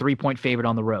 3-point favorite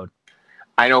on the road?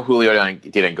 I know Julio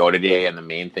didn't go today, and the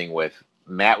main thing with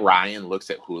Matt Ryan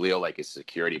looks at Julio like a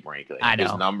security blanket. I know.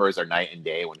 His numbers are night and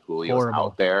day when Julio's Horrible.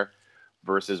 out there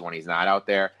versus when he's not out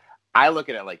there. I look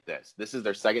at it like this. This is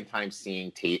their second time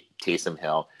seeing Taysom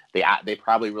Hill. They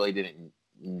probably really didn't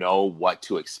know what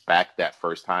to expect that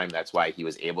first time. That's why he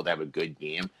was able to have a good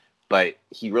game. But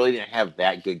he really didn't have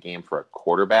that good game for a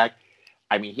quarterback.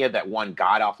 I mean, he had that one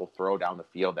god-awful throw down the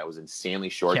field that was insanely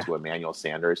short to Emmanuel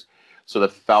Sanders. So the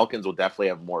Falcons will definitely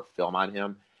have more film on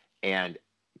him. And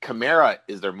Kamara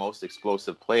is their most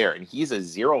explosive player, and he's a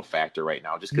zero factor right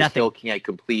now just because Hill can't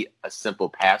complete a simple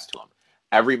pass to him.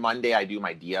 Every Monday I do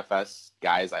my DFS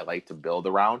guys I like to build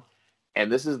around,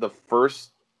 and this is the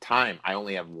first time I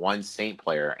only have one Saint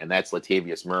player, and that's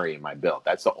Latavius Murray in my build.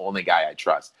 That's the only guy I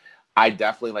trust. I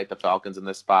definitely like the Falcons in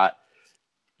this spot.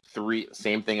 3,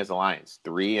 same thing as the Lions.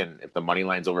 3, and if the money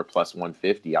line's over plus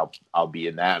 150, I'll be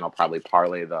in that, and I'll probably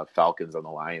parlay the Falcons and the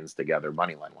Lions together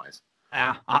money line wise.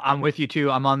 Yeah, I'm with you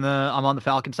too. I'm on the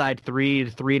Falcon side, 3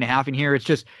 to 3.5 in here. It's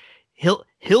just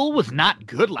Hill was not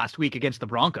good last week against the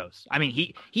Broncos. I mean,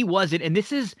 he wasn't, and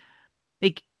this is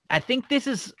like, I think this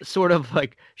is sort of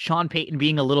like Sean Payton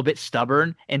being a little bit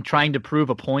stubborn and trying to prove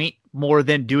a point more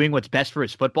than doing what's best for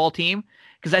his football team.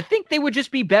 Because I think they would just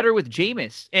be better with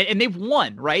Jameis. And they've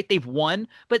won, right? They've won,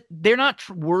 but they're not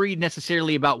worried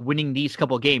necessarily about winning these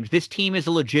couple of games. This team is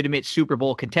a legitimate Super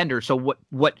Bowl contender. So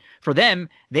what for them,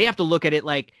 they have to look at it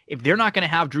like, if they're not going to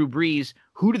have Drew Brees,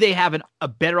 who do they have a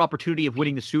better opportunity of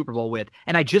winning the Super Bowl with?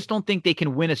 And I just don't think they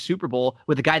can win a Super Bowl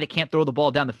with a guy that can't throw the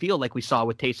ball down the field like we saw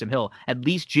with Taysom Hill. At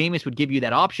least Jameis would give you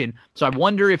that option. So I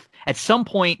wonder if at some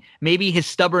point, maybe his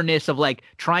stubbornness of like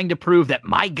trying to prove that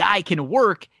my guy can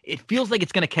work, it feels like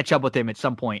it's going to catch up with him at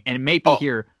some point, and it may be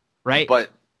here, right? But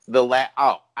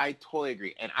I totally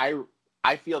agree. And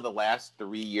I feel the last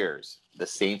 3 years, the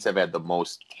Saints have had the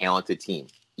most talented team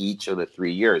each of the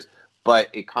 3 years. But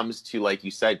it comes to, like you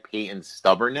said, Peyton's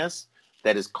stubbornness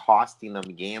that is costing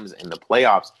them games in the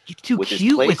playoffs. He's too with cute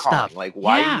his play with calling. stuff. Like,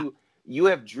 why you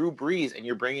have Drew Brees and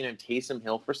you're bringing in Taysom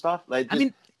Hill for stuff? Like,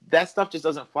 that stuff just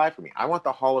doesn't fly for me. I want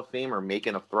the Hall of Famer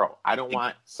making a throw. I don't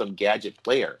want some gadget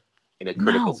player in a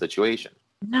critical situation.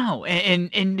 No, and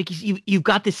you've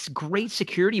got this great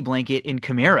security blanket in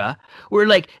Kamara where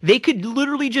like they could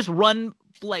literally just run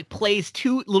like plays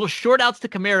 2 little short outs to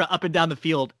Kamara up and down the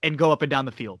field and go up and down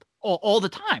the field all the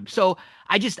time. So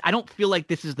I don't feel like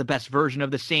this is the best version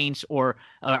of the Saints, or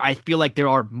I feel like there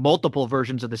are multiple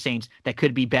versions of the Saints that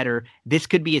could be better. This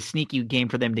could be a sneaky game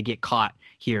for them to get caught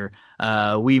here.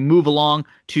 We move along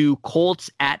to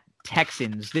Colts at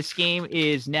Texans. This game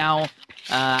is now,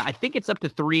 I think it's up to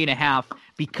 3.5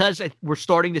 because we're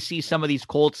starting to see some of these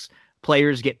Colts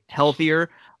players get healthier.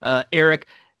 Eric,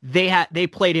 they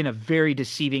played in a very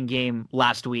deceiving game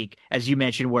last week, as you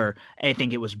mentioned, where I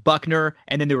think it was Buckner,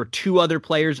 and then there were 2 other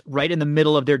players right in the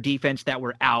middle of their defense that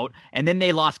were out, and then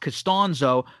they lost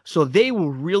Costanzo, so they were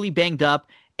really banged up,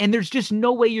 and there's just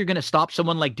no way you're going to stop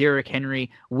someone like Derrick Henry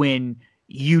when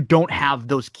you don't have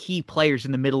those key players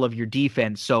in the middle of your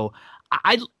defense. So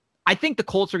I think the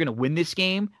Colts are going to win this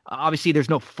game. Obviously, there's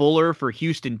no Fuller for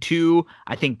Houston too.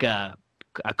 I think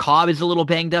Cobb is a little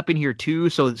banged up in here too,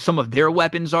 so some of their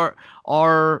weapons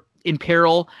are in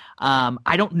peril.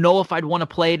 I don't know if I'd want to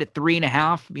play it at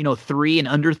 3.5. 3 and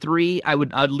under 3,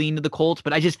 I'd lean to the Colts,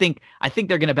 but I think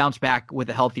they're going to bounce back with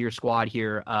a healthier squad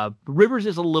here. Rivers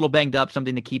is a little banged up,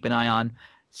 something to keep an eye on.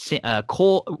 We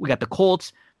got the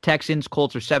Colts. Texans.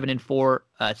 Colts are 7-4,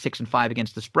 6-5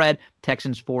 against the spread.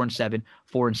 Texans 4-7,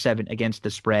 4-7 against the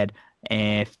spread.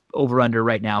 And over under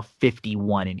right now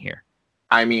 51 in here.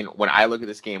 I mean, when I look at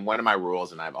this game, one of my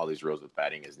rules, and I have all these rules with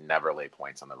betting, is never lay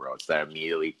points on the road. So that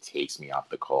immediately takes me off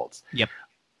the Colts. Yep.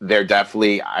 They're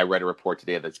definitely, I read a report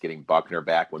today that's getting Buckner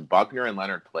back. When Buckner and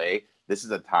Leonard play, this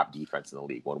is a top defense in the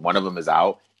league. When one of them is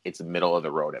out, it's middle of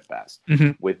the road at best.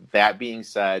 Mm-hmm. With that being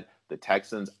said, the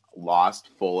Texans lost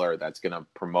Fuller. That's going to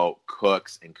promote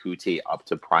Cooks and Kuti up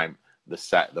to prime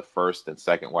the first and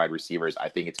second wide receivers. I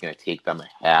think it's going to take them a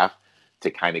half to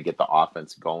kind of get the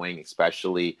offense going,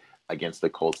 especially against the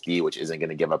Colts D, which isn't going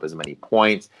to give up as many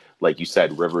points. Like you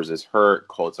said, Rivers is hurt.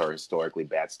 Colts are historically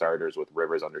bad starters with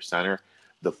Rivers under center.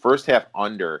 The first half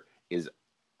under is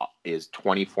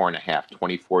 24.5.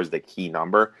 24 is the key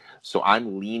number. So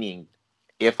I'm leaning,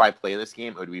 if I play this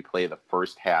game, it would be play the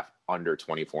first half under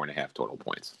 24.5 total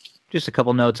points. Just a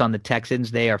couple notes on the Texans.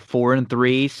 They are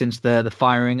 4-3 since the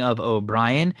firing of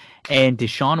O'Brien. And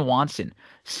Deshaun Watson,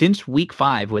 since week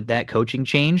 5 with that coaching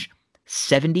change,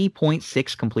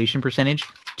 70.6 completion percentage,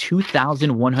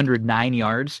 2,109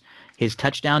 yards. His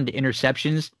touchdown to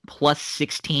interceptions plus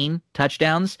 16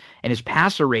 touchdowns, and his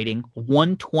passer rating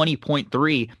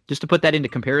 120.3. Just to put that into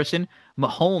comparison,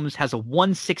 Mahomes has a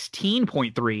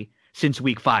 116.3 since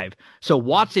week 5. So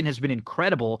Watson has been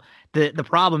incredible. The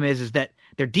problem is that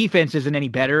their defense isn't any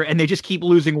better, and they just keep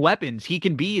losing weapons. He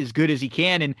can be as good as he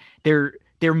can, and they're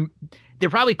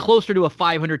probably closer to a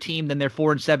 500 team than their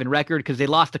 4-7 record because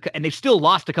they still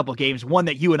lost a couple of games. One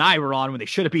that you and I were on when they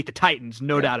should have beat the Titans,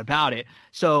 no doubt about it.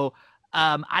 So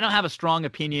I don't have a strong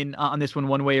opinion on this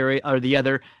one way or the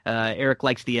other. Eric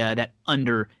likes that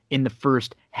under in the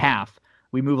first half.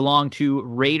 We move along to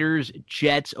Raiders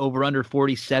Jets over under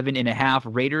 47.5.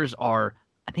 Raiders are,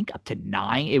 I think, up to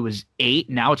 9. It was 8.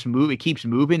 Now it keeps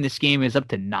moving. This game is up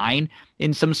to 9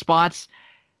 in some spots.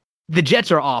 The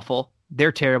Jets are awful.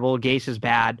 They're terrible. Gase is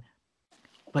bad.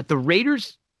 But the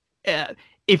Raiders,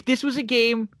 if this was a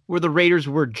game where the Raiders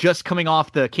were just coming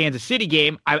off the Kansas City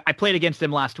game, I played against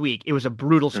them last week. It was a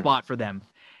brutal spot for them.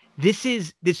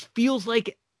 This feels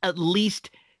like at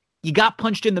least you got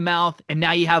punched in the mouth, and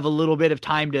now you have a little bit of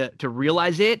time to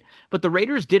realize it. But the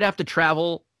Raiders did have to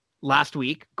travel last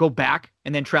week, go back,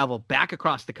 and then travel back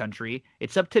across the country.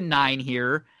 It's up to 9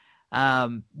 here.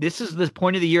 This is the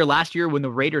point of the year last year when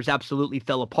the Raiders absolutely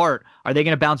fell apart. Are they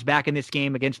going to bounce back in this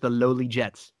game against the lowly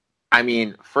Jets? I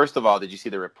mean, first of all, did you see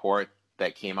the report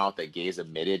that came out that Gase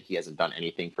admitted he hasn't done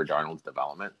anything for Darnold's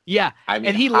development? Yeah. I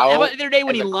mean, and the other day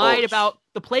when he lied about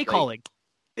the play calling,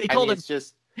 they told him it's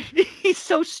just he's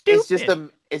so stupid.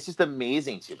 It's just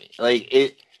amazing to me.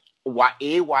 Like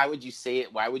why would you say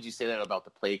it? Why would you say that about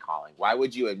the play calling? Why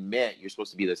would you admit you're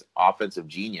supposed to be this offensive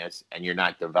genius and you're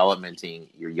not developmenting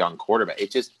your young quarterback? It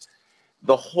just,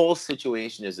 the whole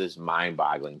situation is just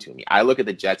mind-boggling to me. I look at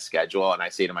the Jets schedule and I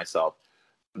say to myself,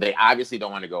 they obviously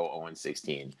don't want to go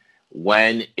 0-16.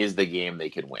 When is the game they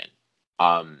could win?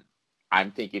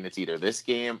 I'm thinking it's either this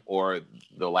game or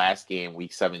the last game,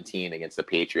 week 17 against the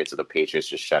Patriots, so the Patriots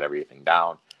just shut everything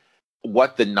down.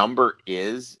 What the number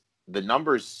is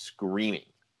screaming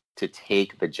to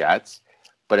take the Jets.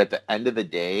 But at the end of the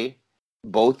day,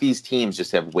 both these teams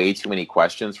just have way too many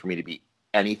questions for me to be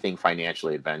anything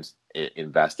financially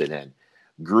invested in.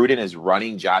 Gruden is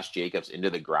running Josh Jacobs into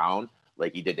the ground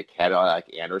like he did to Cadillac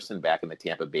Anderson back in the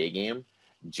Tampa Bay game.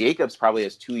 Jacobs probably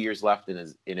has 2 years left in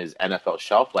his NFL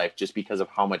shelf life just because of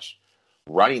how much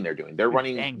running they're doing. They're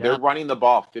running the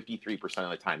ball 53%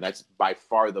 of the time. That's by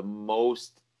far the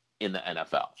most in the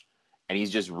NFL. And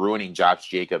he's just ruining Josh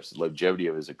Jacobs' longevity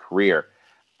of his career.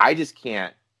 I just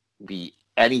can't be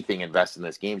anything invested in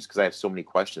this game because I have so many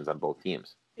questions on both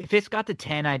teams. If it's got to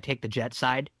 10, I'd take the Jets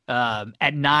side.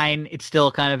 At 9, it's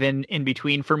still kind of in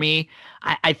between for me.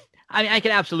 I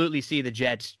can absolutely see the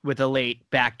Jets with a late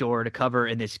backdoor to cover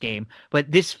in this game.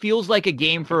 But this feels like a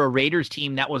game for a Raiders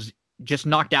team that was just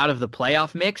knocked out of the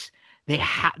playoff mix.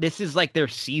 This is like their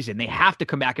season. They have to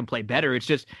come back and play better.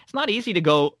 It's not easy to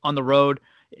go on the road,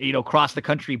 cross the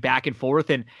country back and forth.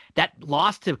 And that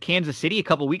loss to Kansas City a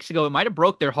couple weeks ago, it might have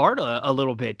broke their heart a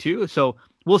little bit too. So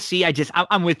we'll see.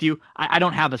 I'm with you. I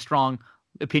don't have a strong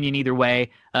opinion either way.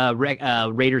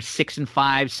 Raiders 6-5,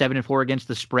 7-4 against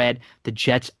the spread. The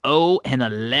Jets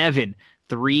 0-11,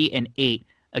 3-8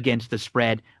 against the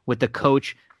spread with the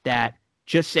coach that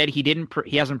just said he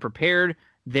hasn't prepared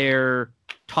their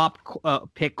top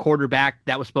pick quarterback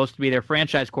that was supposed to be their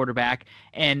franchise quarterback,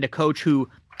 and a coach who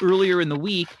earlier in the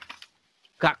week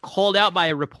got called out by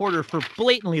a reporter for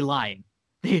blatantly lying.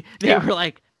 They were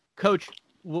like, "Coach,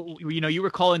 you were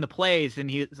calling the plays," and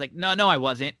he was like, no, I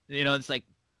wasn't. It's like,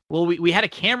 well, we had a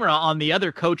camera on the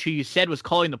other coach who you said was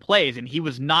calling the plays, and he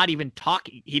was not even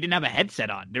talking. He didn't have a headset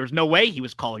on. There was no way he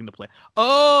was calling the play.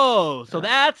 Oh, so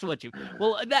that's what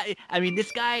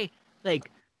this guy,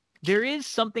 there is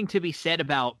something to be said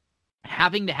about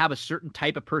having to have a certain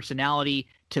type of personality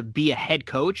to be a head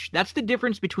coach. That's the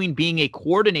difference between being a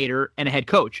coordinator and a head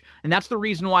coach. And that's the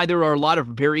reason why there are a lot of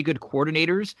very good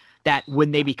coordinators that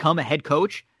when they become a head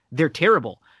coach, they're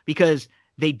terrible because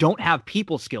they don't have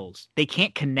people skills. They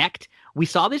can't connect. We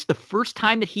saw this the first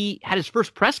time that he had his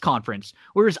first press conference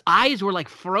where his eyes were like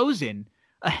frozen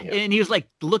and he was like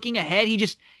looking ahead. He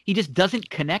just doesn't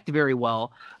connect very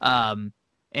well. And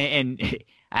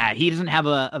he doesn't have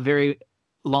a very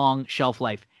long shelf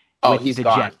life. He's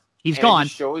gone. Jets. He's and gone. It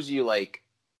shows you like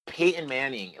Peyton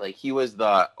Manning, like he was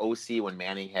the OC when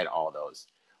Manning had all those.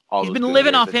 He's been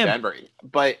living off him. Denver.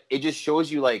 But it just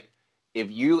shows you like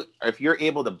if you're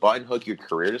able to button hook your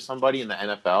career to somebody in the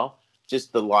NFL,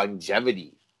 just the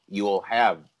longevity you will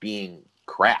have being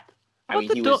crap. I mean,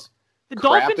 the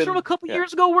Dolphins from a couple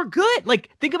years ago were good. Like,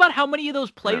 think about how many of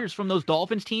those players from those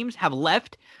Dolphins teams have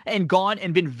left and gone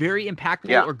and been very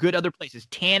impactful or good other places.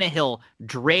 Tannehill,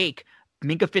 Drake,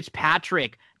 Minkah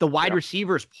Fitzpatrick, the wide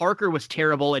receivers. Parker was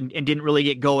terrible and didn't really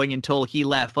get going until he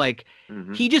left. Like,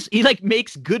 he like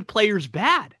makes good players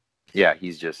bad. Yeah,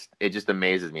 it just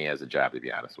amazes me as a job, to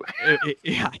be honest with you.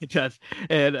 It does.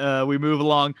 And we move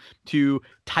along to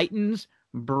Titans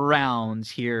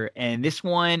Browns here. And this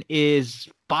one is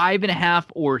 5.5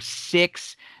 or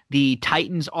 6. The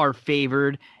Titans are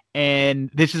favored. And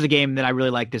this is a game that I really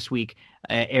like this week,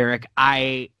 Eric.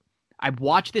 I've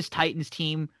watched this Titans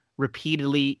team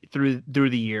repeatedly through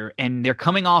the year, and they're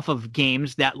coming off of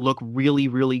games that look really,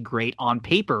 really great on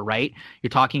paper, right? You're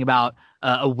talking about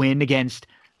a win against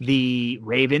the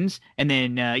Ravens, and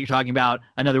then you're talking about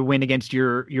another win against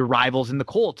your rivals in the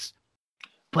Colts.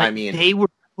 But I mean, they were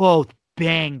both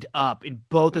banged up in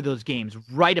both of those games,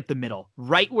 right up the middle,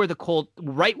 right where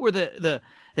the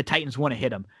Titans want to hit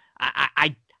them.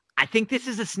 I think this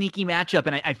is a sneaky matchup,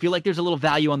 and I feel like there's a little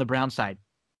value on the Brown side.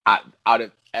 Out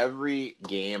of every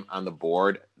game on the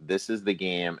board, this is the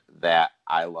game that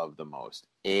I love the most.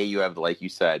 You have, like you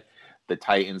said, the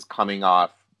Titans coming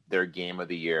off their game of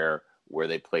the year where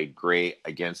they played great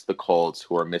against the Colts,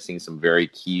 who are missing some very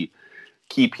key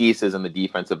pieces in the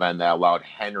defensive end that allowed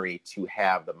Henry to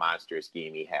have the monstrous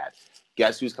game he had.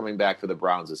 Guess who's coming back for the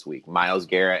Browns this week? Myles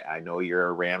Garrett. I know you're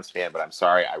a Rams fan, but I'm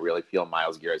sorry. I really feel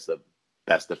Myles Garrett's the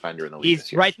best defender in the league.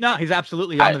 He's right now. He's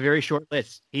absolutely on the very short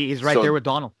list. He's right there with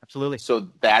Donald. Absolutely. So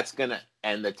that's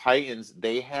and the Titans,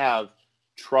 they have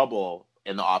trouble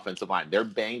in the offensive line. They're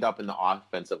banged up in the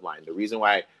offensive line. The reason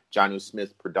why Jonnu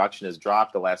Smith's production has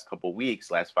dropped the last 5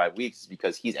 weeks is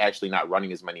because he's actually not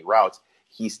running as many routes.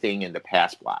 He's staying in the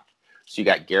pass block. So you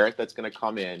got Garrett that's going to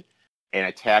come in and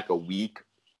attack a weak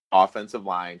offensive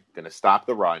line, going to stop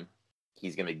the run.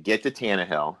 He's going to get to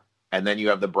Tannehill. And then you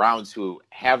have the Browns, who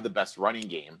have the best running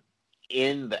game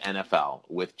in the NFL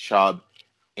with Chubb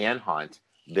and Hunt.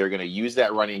 They're going to use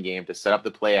that running game to set up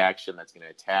the play action that's going to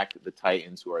attack the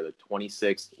Titans, who are the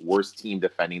 26th worst team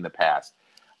defending the pass.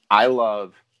 I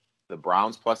love the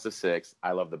Browns plus the 6.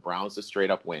 I love the Browns to straight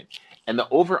up win. And the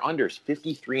over-under is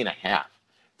 53.5.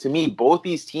 To me, both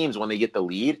these teams, when they get the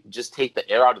lead, just take the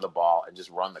air out of the ball and just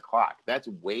run the clock. That's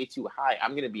way too high.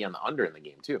 I'm going to be on the under in the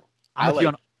game, too. I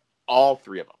like all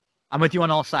three of them. I'm with you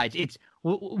on all sides. It's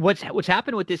what's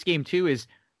happened with this game too is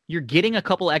you're getting a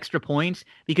couple extra points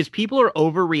because people are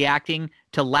overreacting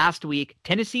to last week,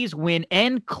 Tennessee's win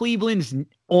and Cleveland's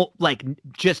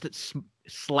just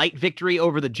slight victory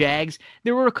over the Jags.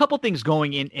 There were a couple things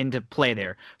going into play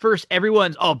there. First,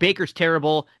 everyone's, Baker's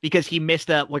terrible because he missed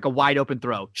a wide open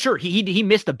throw. Sure, he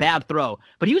missed a bad throw,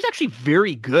 but he was actually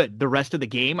very good the rest of the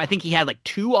game. I think he had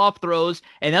 2 off throws,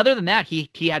 and other than that, he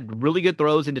had really good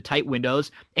throws into tight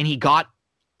windows, and he got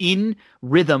in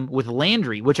rhythm with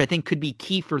Landry, which I think could be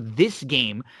key for this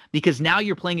game because now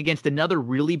you're playing against another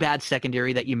really bad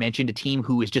secondary that you mentioned, a team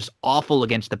who is just awful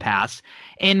against the pass.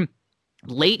 And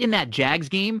late in that Jags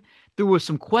game, there was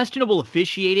some questionable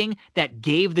officiating that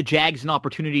gave the Jags an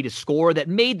opportunity to score that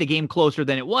made the game closer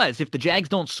than it was. If the Jags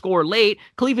don't score late,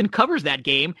 Cleveland covers that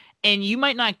game, and we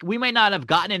might not have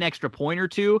gotten an extra point or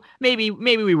two. Maybe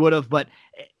we would have, but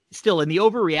still, in the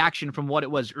overreaction from what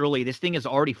it was early, this thing has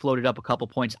already floated up a couple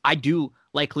points. I do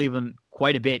like Cleveland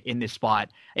quite a bit in this spot,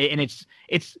 and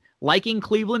it's liking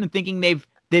Cleveland and thinking they've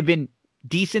been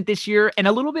decent this year and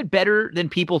a little bit better than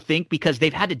people think because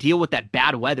they've had to deal with that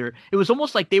bad weather. It was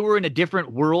almost like they were in a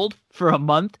different world for a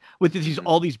month with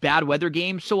all these bad weather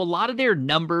games. So a lot of their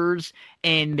numbers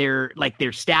and their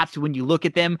stats, when you look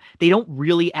at them, they don't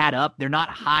really add up. They're not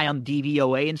high on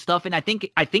DVOA and stuff. And I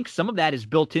think some of that is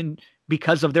built in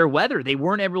because of their weather. They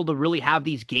weren't able to really have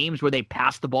these games where they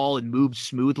passed the ball and moved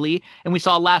smoothly. And we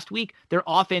saw last week, their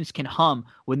offense can hum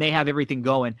when they have everything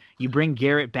going. You bring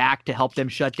Garrett back to help them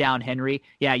shut down Henry.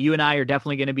 Yeah, you and I are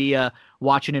definitely going to be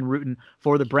watching and rooting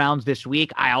for the Browns this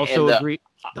week. I also agree.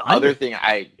 The other thing,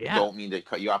 don't mean to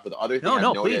cut you off, but the other thing I've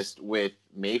noticed with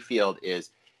Mayfield is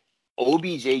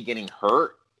OBJ getting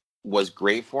hurt was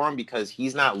great for him because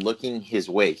he's not looking his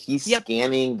way. He's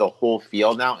scanning the whole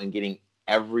field now and getting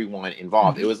everyone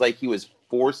involved. It was like he was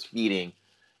force feeding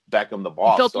Beckham the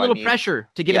ball. He felt a little pressure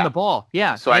to get him the ball.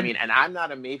 Yeah. So and I'm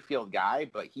not a Mayfield guy,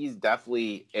 but he's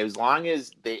definitely, as long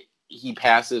as he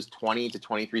passes 20 to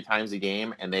 23 times a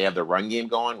game and they have the run game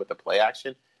going with the play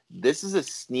action, this is a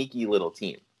sneaky little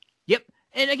team. Yep.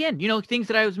 And again, things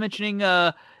that I was mentioning,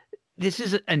 this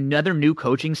is another new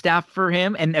coaching staff for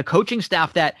him, and a coaching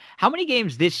staff that, how many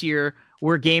games this year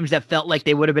were games that felt like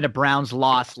they would have been a Browns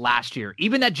loss last year?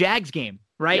 Even that Jags game,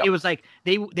 right? Yep. It was like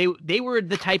they were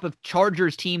the type of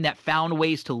Chargers team that found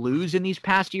ways to lose in these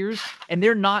past years, and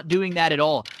they're not doing that at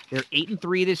all. They're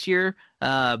 8-3 this year,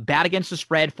 bad against the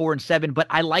spread, 4-7, but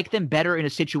I like them better in a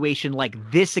situation like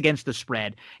this against the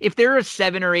spread. If they're a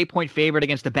 7 or 8 point favorite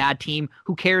against a bad team,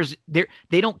 who cares?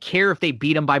 They don't care if they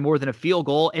beat them by more than a field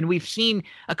goal, and we've seen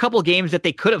a couple of games that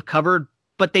they could have covered,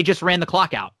 but they just ran the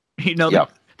clock out.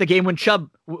 The game when Chubb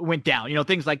went down,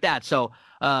 things like that. So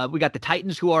we got the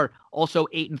Titans, who are also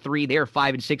 8-3. They are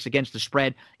 5-6 against the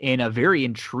spread in a very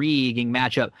intriguing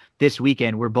matchup this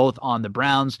weekend. We're both on the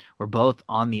Browns. We're both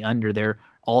on the under there.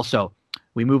 Also,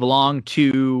 we move along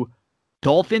to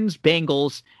Dolphins,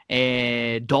 Bengals,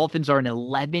 and Dolphins are an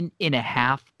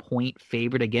 11.5 point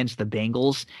favorite against the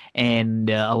Bengals.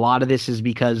 And a lot of this is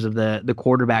because of the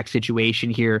quarterback situation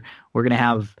here. We're going to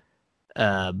have,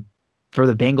 for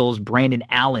the Bengals, Brandon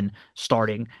Allen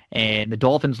starting, and the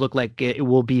Dolphins look like it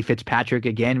will be Fitzpatrick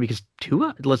again because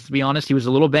Tua, let's be honest, he was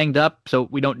a little banged up, so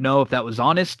we don't know if that was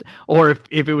honest or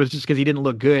if it was just because he didn't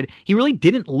look good. He really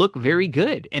didn't look very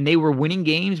good, and they were winning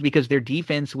games because their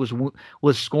defense was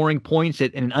scoring points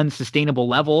at an unsustainable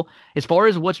level. As far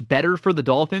as what's better for the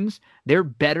Dolphins, they're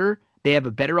better. They have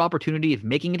a better opportunity of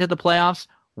making it to the playoffs,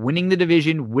 winning the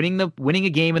division, winning a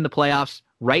game in the playoffs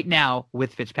right now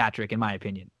with Fitzpatrick, in my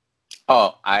opinion.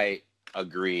 Oh, I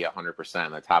agree 100%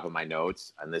 on the top of my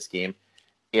notes on this game.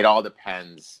 It all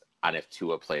depends on if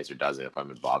Tua plays or doesn't, if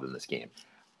I'm involved in this game.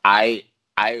 I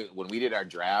when we did our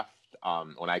draft,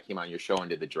 when I came on your show and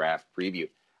did the draft preview,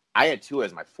 I had Tua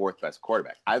as my fourth best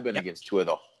quarterback. I've been against Tua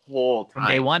the whole time. From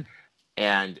day one.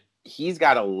 And he's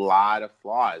got a lot of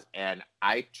flaws. And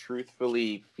I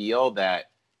truthfully feel that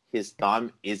his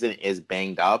thumb isn't as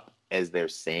banged up as they're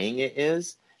saying it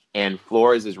is. And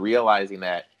Flores is realizing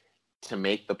that to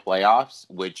make the playoffs,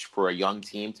 which for a young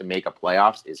team to make a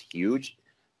playoffs is huge,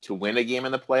 to win a game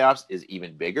in the playoffs is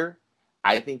even bigger.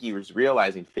 I think he was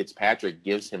realizing Fitzpatrick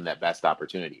gives him that best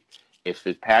opportunity. If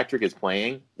Fitzpatrick is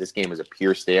playing, this game is a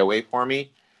pure stay away for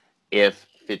me. If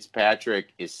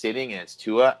Fitzpatrick is sitting and it's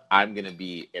Tua, I'm going to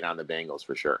be in on the Bengals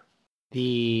for sure.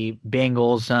 The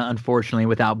Bengals, unfortunately,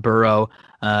 without Burrow,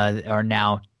 are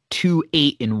now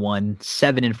 2-8-1,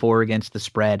 7-4 against the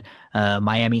spread.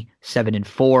 Miami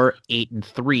 7-4,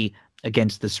 8-3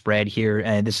 against the spread here.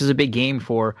 And this is a big game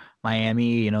for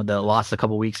Miami. The loss a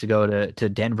couple weeks ago to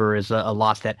Denver is a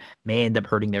loss that may end up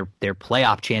hurting their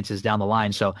playoff chances down the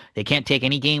line. So they can't take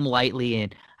any game lightly.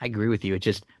 And I agree with you.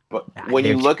 But when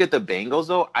you look at the Bengals,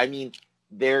 though, I mean,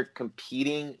 they're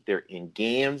competing. They're in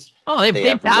games. Oh,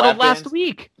 they battled last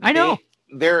week. I know.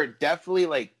 They're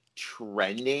definitely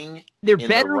trending they're in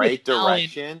better the right with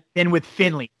direction than with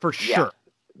Finley for sure.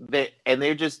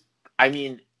 They're just, I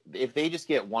mean, if they just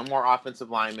get one more offensive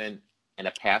lineman and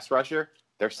a pass rusher,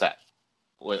 they're set.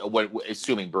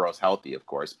 Assuming Burrow's healthy, of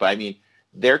course. But I mean,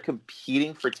 they're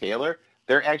competing for Taylor.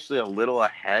 They're actually a little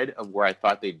ahead of where I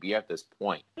thought they'd be at this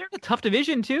point. They're in a tough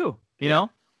division too.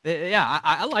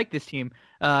 I like this team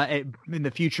in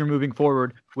the future moving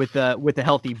forward with a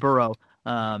healthy Burrow.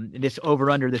 This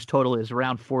over-under, this total is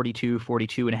around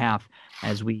 42.5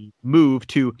 as we move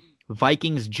to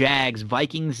Vikings-Jags.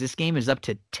 Vikings, this game is up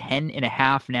to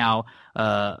 10.5 now.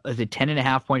 Is a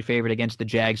 10.5 point favorite against the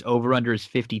Jags. Over-under is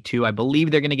 52. I believe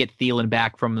they're going to get Thielen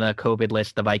back from the COVID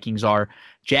list. The Vikings are.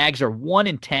 Jags are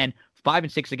 1-10,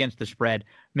 5-6 against the spread.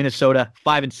 Minnesota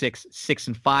 5-6,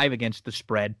 6-5 against the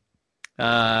spread.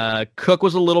 Cook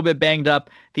was a little bit banged up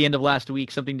at the end of last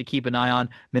week, something to keep an eye on.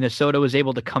 Minnesota was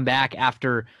able to come back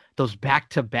after those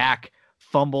back-to-back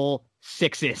fumble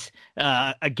sixes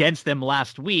against them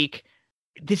last week.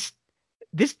 This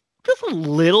feels a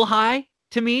little high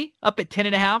to me, up at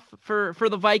 10.5 for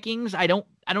the Vikings. I don't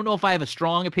I don't know if I have a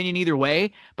strong opinion either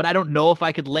way, but I don't know if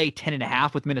I could lay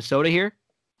 10.5 with Minnesota here.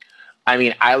 I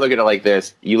mean, I look at it like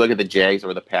this. You look at the Jags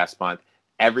over the past month,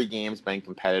 every game's been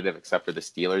competitive except for the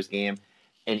Steelers game.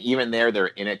 And even there, they're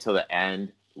in it till the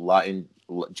end.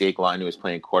 Jake Luton, who was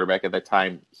playing quarterback at that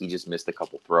time, he just missed a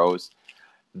couple throws.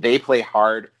 They play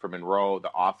hard for Monroe.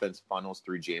 The offense funnels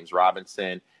through James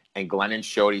Robinson. And Glennon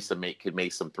showed he could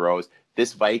make some throws.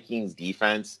 This Vikings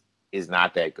defense is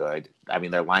not that good. I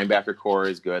mean, their linebacker core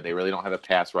is good. They really don't have a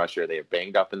pass rusher. They are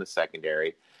banged up in the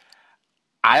secondary.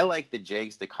 I like the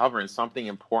Jags to cover, and something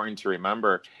important to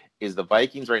remember is the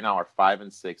Vikings right now are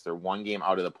 5-6. They're one game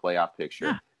out of the playoff picture.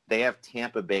 Yeah. They have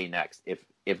Tampa Bay next.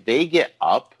 If they get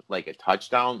up like a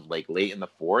touchdown, like late in the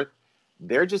fourth,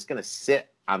 they're just going to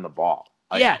sit on the ball.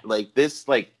 Like this,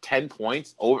 like 10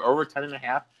 points, over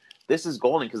 10.5. This is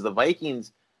golden because the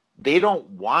Vikings, they don't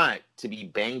want to be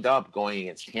banged up going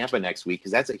against Tampa next week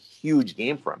because that's a huge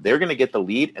game for them. They're going to get the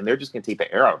lead, and they're just going to take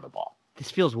the air out of the ball. This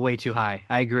feels way too high.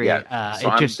 I agree. Yeah, so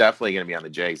I'm definitely going to be on the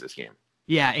Jags this game.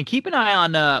 Yeah, and keep an eye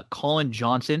on Colin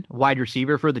Johnson, wide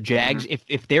receiver for the Jags. Mm-hmm.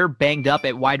 If they're banged up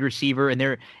at wide receiver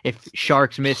and if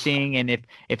Shark's missing and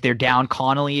if they're down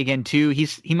Connolly again too,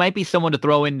 he might be someone to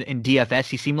throw in DFS.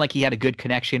 He seemed like he had a good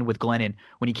connection with Glennon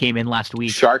when he came in last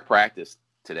week. Shark practiced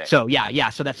today. So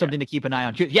so that's something to keep an eye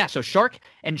on too. Yeah, so Shark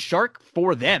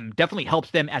for them definitely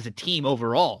helps them as a team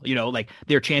overall. You know, like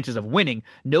their chances of winning.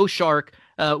 No Shark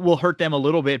will hurt them a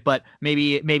little bit, but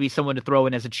maybe someone to throw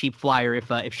in as a cheap flyer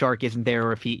if Shark isn't there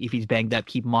or if he's banged up.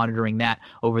 Keep monitoring that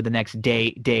over the next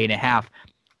day and a half.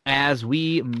 As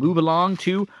we move along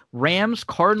to Rams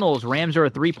Cardinals. Rams are a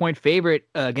 3-point favorite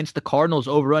against the Cardinals.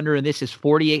 Over under, and this is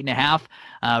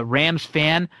 48.5. Rams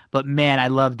fan, but man, I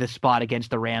love this spot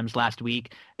against the Rams last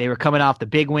week. They were coming off the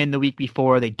big win the week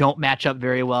before. They don't match up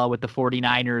very well with the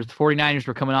 49ers. The 49ers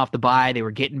were coming off the bye. They were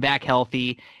getting back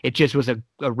healthy. It just was a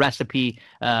recipe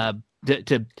to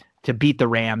beat the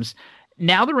Rams.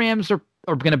 Now the Rams are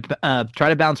going to try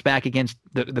to bounce back against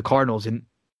the Cardinals, and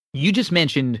you just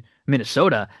mentioned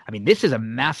Minnesota. I mean, this is a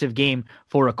massive game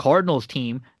for a Cardinals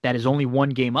team that is only one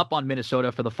game up on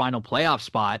Minnesota for the final playoff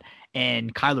spot.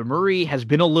 And Kyler Murray has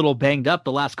been a little banged up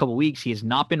the last couple of weeks. He has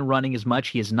not been running as much.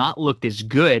 He has not looked as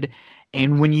good.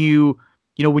 And when you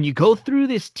go through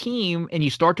this team and you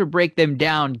start to break them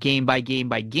down game by game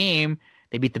by game,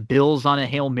 they beat the Bills on a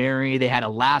Hail Mary. They had a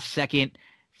last-second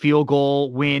field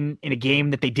goal win in a game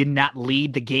that they did not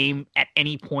lead the game at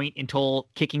any point until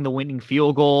kicking the winning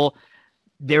field goal.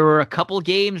 There were a couple of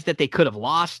games that they could have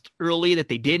lost early that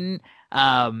they didn't.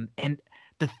 I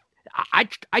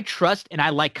trust and I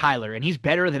like Kyler, and he's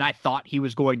better than I thought he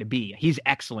was going to be. He's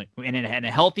excellent. And a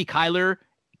healthy Kyler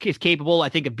is capable, I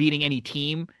think, of beating any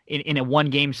team in a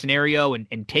one-game scenario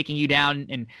and taking you down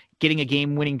and getting a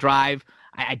game-winning drive.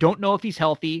 I don't know if he's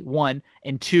healthy, one.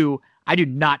 And two, I do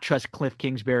not trust Cliff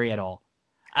Kingsbury at all.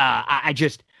 I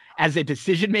just, as a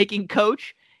decision-making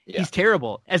coach, he's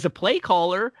terrible. As a play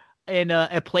caller and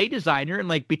a play designer, and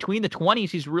like between the 20s,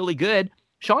 he's really good.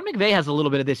 Sean McVay has a little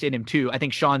bit of this in him too. I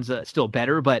think Sean's still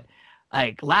better, but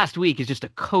like last week is just a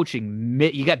coaching.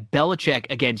 You got Belichick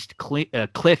against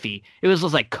Cliffy. It was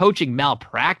just like coaching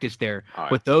malpractice there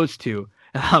with those two.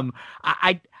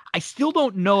 I still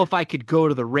don't know if I could go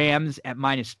to the Rams at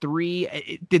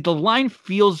 -3. Did the line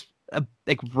feels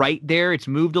like right there? It's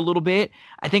moved a little bit.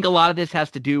 I think a lot of this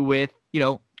has to do with,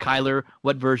 Kyler.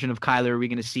 What version of Kyler are we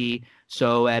going to see?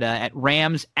 So at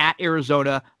Rams at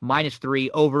Arizona -3,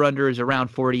 over under is around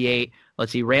 48.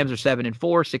 Let's see. Rams are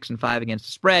 7-4, 6-5 against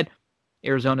the spread.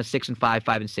 Arizona 6-5,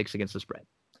 5-6 against the spread.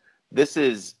 This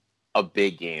is a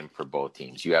big game for both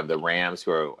teams. You have the Rams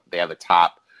they have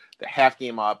the half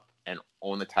game up and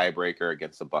own the tiebreaker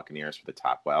against the Buccaneers for the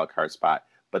top wild card spot.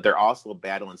 But they're also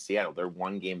battling Seattle. They're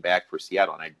one game back for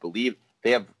Seattle, and I believe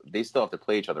they still have to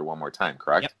play each other one more time,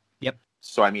 correct? Yep.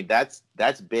 So, I mean, that's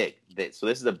big. So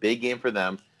this is a big game for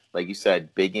them. Like you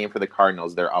said, big game for the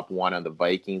Cardinals. They're up 1 on the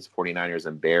Vikings, 49ers,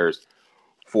 and Bears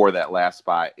for that last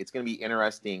spot. It's going to be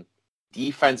interesting.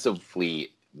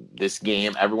 Defensively, this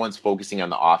game, everyone's focusing on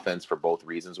the offense for both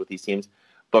reasons with these teams.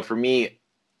 But for me,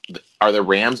 are the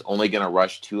Rams only going to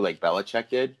rush 2 like Belichick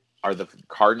did? Are the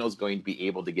Cardinals going to be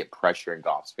able to get pressure in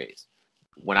Goff's face?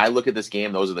 When I look at this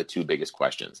game, those are the 2 biggest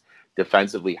questions.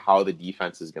 Defensively, how the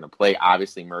defense is going to play.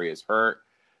 Obviously, Murray is hurt.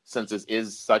 Since this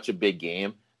is such a big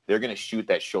game, they're going to shoot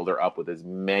that shoulder up with as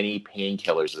many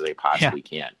painkillers as they possibly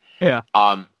can. Yeah.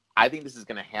 I think this is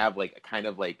going to have like a kind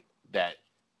of like that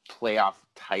playoff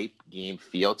type game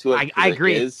feel to it. I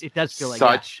agree. It does feel like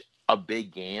such a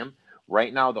big game.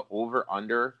 Right now, the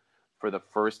over-under for the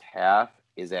first half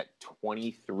is at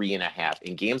 23.5.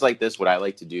 In games like this, what I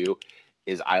like to do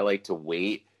is I like to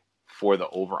wait for the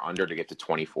over-under to get to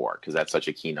 24 because that's such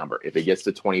a key number. If it gets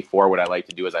to 24, what I like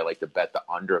to do is I like to bet the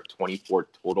under of 24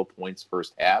 total points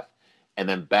first half, and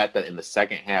then bet that in the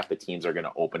second half the teams are going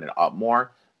to open it up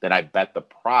more. Then I bet the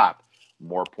prop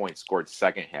more points scored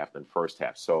second half than first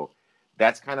half. So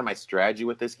that's kind of my strategy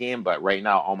with this game. But right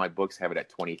now, all my books have it at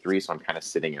 23, so I'm kind of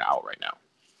sitting it out right now.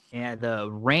 And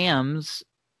the Rams,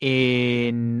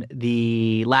 in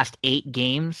the last 8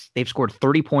 games, they've scored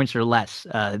 30 points or less.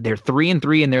 They're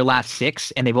 3-3 in their last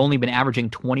 6, and they've only been averaging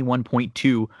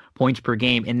 21.2 points per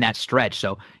game in that stretch.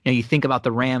 So, you think about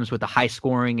the Rams with a high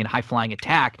scoring and high flying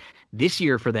attack. This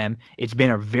year for them, it's been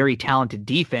a very talented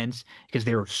defense because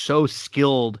they were so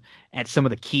skilled at some of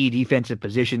the key defensive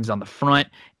positions on the front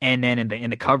and then in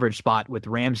the coverage spot with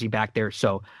Ramsey back there.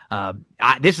 So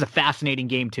this is a fascinating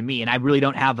game to me, and I really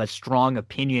don't have a strong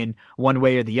opinion one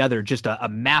way or the other. Just a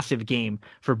massive game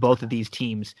for both of these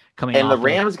teams coming. And the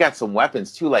Rams got some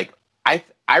weapons too. Like I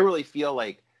really feel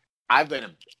like I've been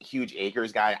a huge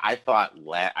Akers guy. I thought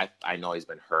I know he's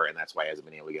been hurt, and that's why he hasn't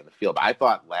been able to get in the field. But I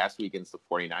thought last week against the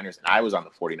 49ers, and I was on the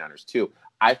 49ers too,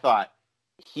 I thought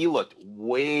he looked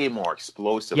way more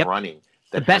explosive running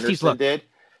than Henderson did.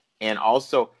 And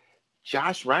also,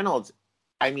 Josh Reynolds,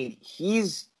 I mean, he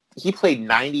played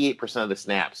 98% of the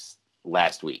snaps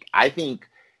last week. I think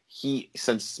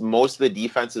since most of the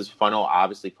defenses funnel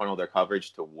their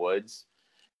coverage to Woods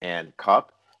and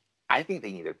Kupp, I think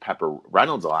they need to pepper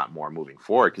Reynolds a lot more moving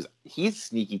forward because he's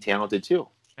sneaky talented too.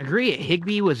 Agree.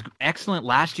 Higbee was excellent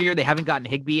last year. They haven't gotten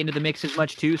Higbee into the mix as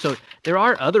much too. So there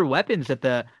are other weapons that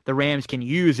the Rams can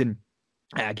use. And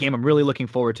a game I'm really looking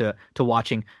forward to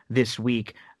watching this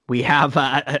week. We have,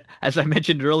 as I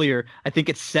mentioned earlier, I think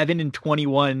it's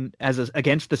 7-21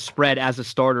 against the spread as a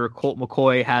starter. Colt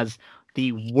McCoy has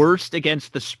the worst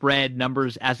against the spread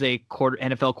numbers as a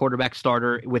NFL quarterback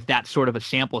starter with that sort of a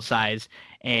sample size.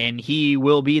 And he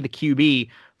will be the QB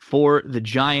for the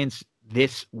Giants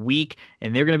this week.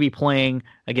 And they're going to be playing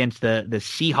against the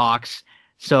Seahawks.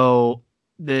 So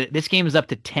this game is up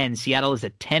to 10. Seattle is a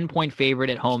 10-point favorite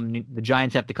at home. The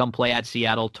Giants have to come play at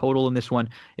Seattle. Total in this one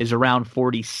is around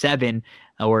 47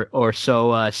 or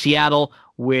so. Seattle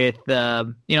with,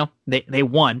 they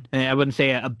won. I wouldn't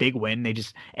say a big win. They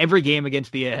just, every game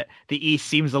against the East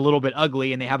seems a little bit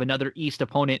ugly, and they have another East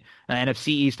opponent, NFC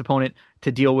East opponent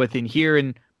to deal with in here.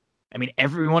 And I mean,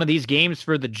 every one of these games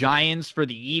for the Giants, for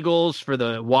the Eagles, for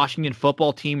the Washington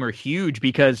football team are huge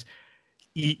because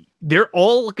they're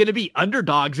all going to be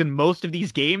underdogs in most of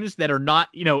these games that are not,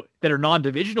 that are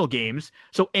non-divisional games.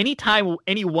 So anytime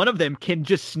any one of them can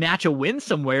just snatch a win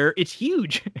somewhere, it's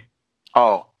huge.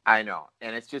 Oh, I know.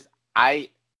 And it's just,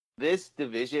 this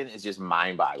division is just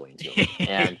mind-boggling to me.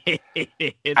 And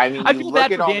I mean, I feel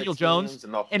bad for Daniel Jones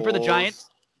and for the Giants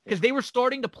because they were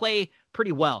starting to play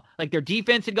pretty well. Like their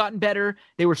defense had gotten better.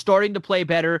 They were starting to play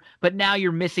better, but now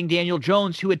you're missing Daniel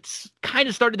Jones, who had kind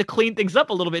of started to clean things up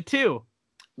a little bit too.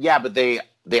 Yeah, but they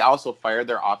also fired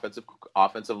their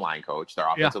offensive line coach. Their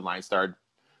offensive line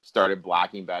started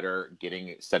blocking better,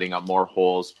 setting up more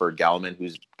holes for Gelman,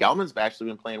 Gelman's actually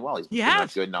been playing well. He's putting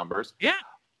up good numbers. Yeah.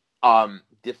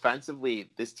 Defensively,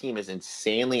 this team is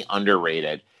insanely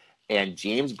underrated, and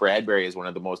James Bradbury is one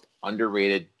of the most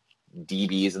underrated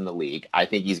DBs in the league. I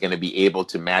think he's going to be able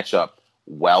to match up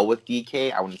well with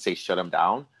DK. I wouldn't say shut him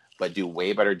down, but do a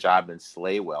way better job than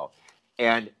Slay will.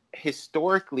 And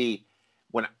historically,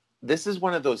 this is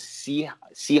one of those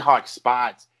Seahawks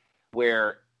spots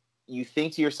where you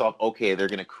think to yourself, okay, they're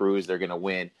going to cruise, they're going to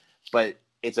win, but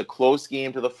it's a close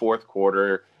game to the fourth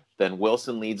quarter. Then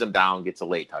Wilson leads them down, gets a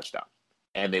late touchdown,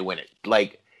 and they win it.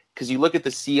 Like, because you look at the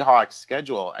Seahawks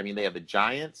schedule, I mean, they have the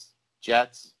Giants,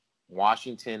 Jets,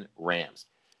 Washington, Rams.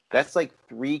 That's like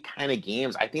 3 kind of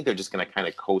games. I think they're just going to kind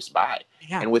of coast by.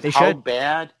 Yeah, and with how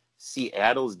bad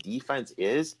Seattle's defense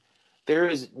is, there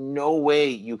is no way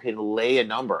you can lay a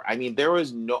number. I mean, there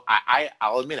was no.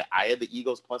 I'll admit it. I had the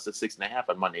Eagles plus the 6.5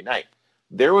 on Monday night.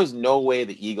 There was no way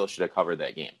the Eagles should have covered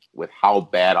that game with how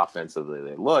bad offensively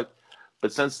they looked.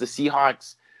 But since the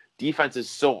Seahawks defense is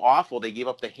so awful, they gave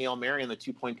up the Hail Mary and the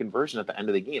 2-point conversion at the end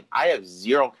of the game. I have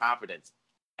zero confidence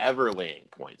ever laying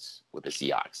points with the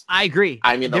Seahawks. I agree.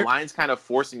 I mean, the line's kind of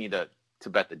forcing me to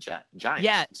bet the Giants.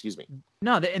 Yeah. Excuse me.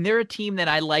 No, and they're a team that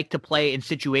I like to play in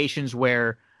situations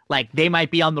where, like, they might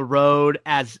be on the road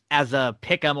as a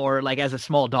pick'em or like as a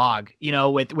small dog,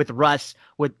 with Russ,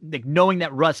 with like, knowing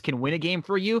that Russ can win a game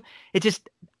for you. It just,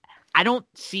 I don't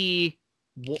see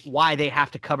why they have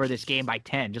to cover this game by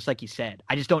 10, just like you said.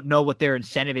 I just don't know what their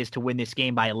incentive is to win this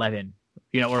game by 11.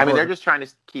 They're just trying to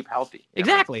keep healthy.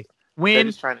 Exactly.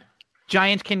 When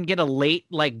Giants can get a late,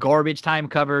 like, garbage time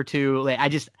cover to, like,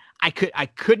 I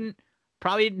couldn't,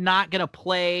 probably not going to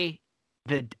play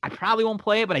I probably won't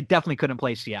play it, but I definitely couldn't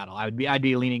play Seattle. I'd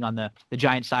be leaning on the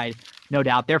Giants side, no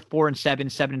doubt. They're 4-7,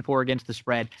 7-4 against the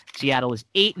spread. Seattle is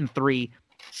 8-3,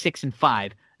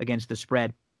 6-5 against the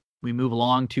spread. We move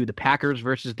along to the Packers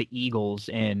versus the Eagles,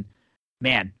 and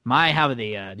man, how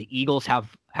the Eagles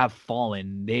have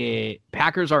fallen. The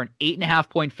Packers are an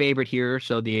 8.5-point favorite here,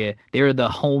 so they're the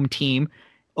home team.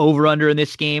 Over under in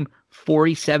this game,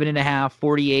 47.5,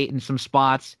 48 in some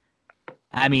spots.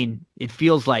 I mean, it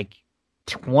feels like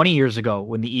 20 years ago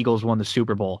when the Eagles won the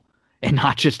Super Bowl, and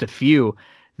not just a few.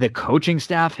 The coaching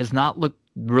staff has not looked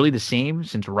really the same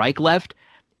since Reich left.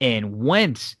 And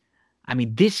Wentz, I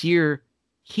mean, this year,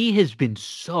 he has been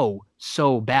so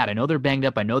bad. I know they're banged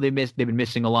up. I know they've been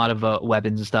missing a lot of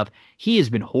weapons and stuff. He has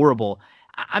been horrible.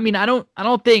 I mean, I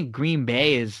don't think Green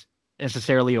Bay is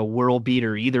necessarily a world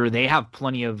beater either. They have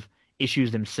plenty of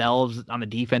issues themselves on the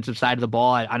defensive side of the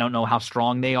ball. I don't know how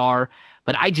strong they are,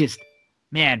 but I just,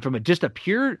 man, from a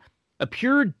pure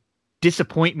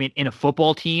disappointment in a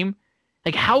football team,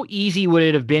 like how easy would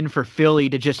it have been for Philly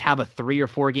to just have a 3 or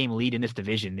 4 game lead in this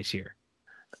division this year?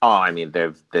 Oh, I mean,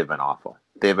 they've been awful.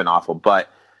 They've been awful. But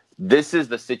this is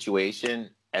the situation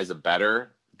as a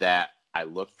bettor that I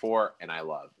look for and I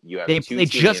love. You have they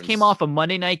just came off a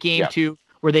Monday night game too,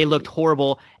 where they looked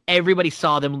horrible. Everybody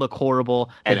saw them look horrible.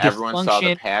 And everyone saw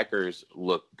the Packers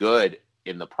look good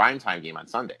in the primetime game on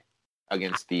Sunday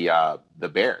against the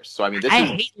Bears. So I mean,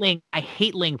 I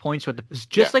hate laying points with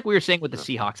like we were saying with the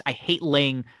Seahawks. I hate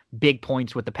laying big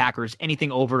points with the Packers.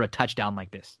 Anything over a touchdown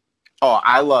like this. Oh,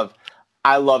 I love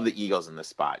the Eagles in this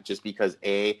spot just because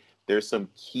there's some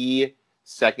key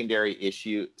secondary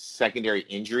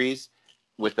injuries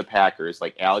with the Packers.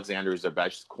 Like Alexander, who's their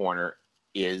best corner,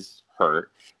 is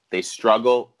hurt. They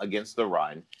struggle against the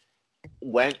run.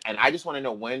 And I just want to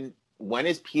know when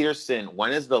is Peterson,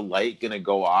 when is the light going to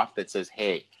go off that says,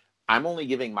 hey, I'm only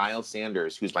giving Miles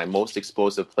Sanders, who's my most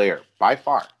explosive player by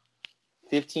far,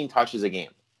 15 touches a game.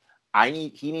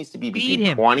 He needs to be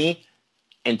between 20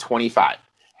 and 25.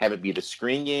 Have it be the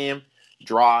screen game,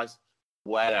 draws,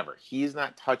 whatever. He's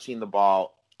not touching the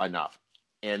ball enough.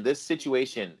 And this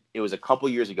situation, it was a couple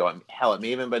years ago. Hell, it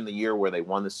may have even been the year where they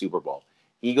won the Super Bowl.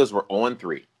 Eagles were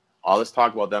 0-3. All this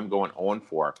talk about them going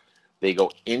 0-4. They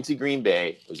go into Green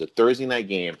Bay. It was a Thursday night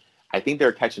game. I think they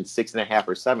were catching 6.5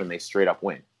 or 7. They straight up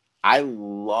win. I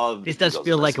love this. Does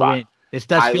feel like a win. This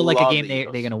does feel like a game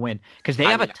they're going to win because they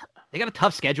got a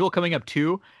tough schedule coming up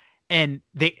too, and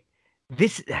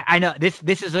I know this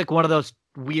is like one of those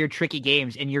weird tricky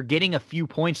games, and you're getting a few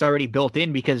points already built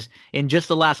in because in just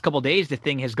the last couple of days the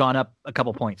thing has gone up a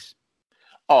couple points.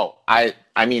 Oh, I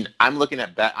mean, I'm looking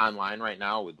at Bet Online right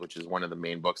now, which is one of the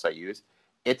main books I use.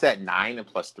 It's at 9 and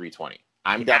plus 320.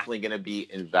 I'm definitely going to be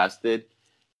invested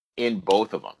in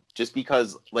both of them just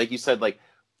because, like you said, like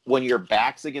when your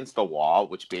back's against the wall,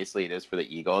 which basically it is for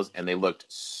the Eagles, and they looked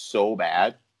so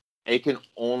bad, it can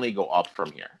only go up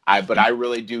from here. But I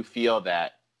really do feel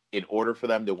that in order for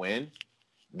them to win,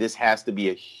 this has to be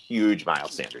a huge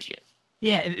Miles Sanders game.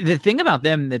 Yeah, the thing about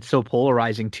them that's so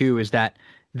polarizing too is that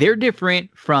they're different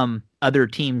from other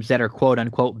teams that are quote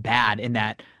unquote bad in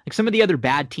that like some of the other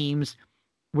bad teams,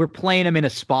 we're playing them in a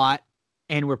spot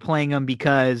and we're playing them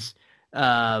because,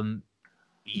 the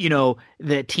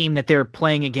team that they're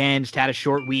playing against had a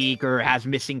short week or has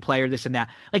missing player, this and that.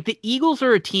 Like the Eagles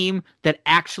are a team that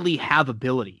actually have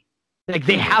ability. Like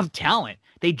they have talent.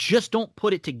 They just don't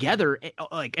put it together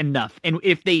like enough. And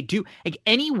if they do, like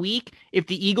any week, if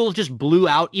the Eagles just blew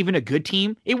out even a good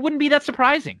team, it wouldn't be that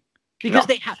surprising. Because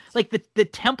they have like the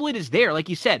template is there. Like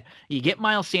you said, you get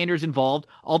Miles Sanders involved.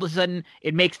 All of a sudden,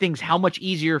 it makes things how much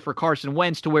easier for Carson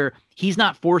Wentz to where he's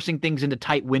not forcing things into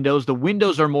tight windows. The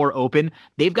windows are more open.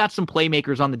 They've got some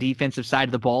playmakers on the defensive side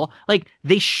of the ball. Like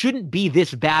they shouldn't be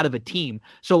this bad of a team.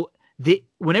 So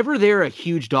whenever they're a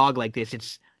huge dog like this,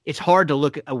 it's hard to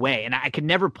look away. And I could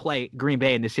never play Green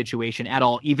Bay in this situation at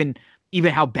all. Even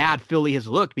how bad Philly has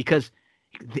looked because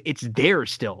it's there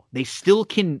still. They still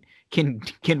can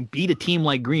beat a team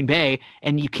like Green Bay,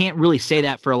 and you can't really say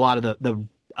that for a lot of the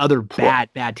other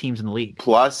bad teams in the league.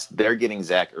 Plus, they're getting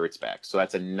Zach Ertz back, so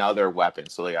that's another weapon.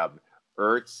 So they have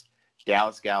Ertz,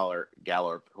 Dallas Gallagher,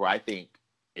 who I think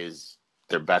is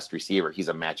their best receiver. He's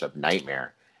a matchup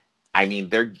nightmare. I mean,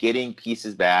 they're getting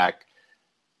pieces back.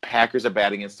 Packers are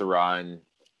bad against the run,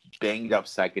 banged up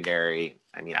secondary.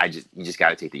 I mean, you just got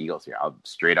to take the Eagles here. I'll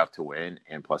straight up to win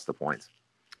and plus the points.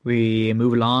 We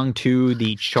move along to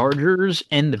the Chargers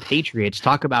and the Patriots.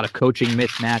 Talk about a coaching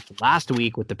mismatch last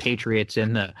week with the Patriots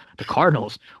and the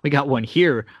Cardinals. We got one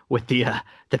here with the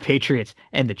Patriots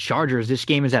and the Chargers. This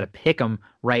game is at a pick'em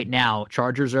right now.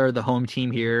 Chargers are the home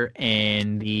team here,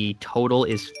 and the total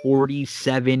is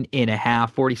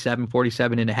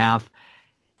 47.5.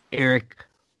 Eric,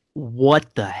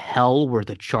 what the hell were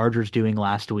the Chargers doing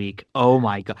last week? Oh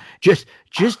my God.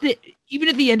 Even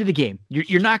at the end of the game,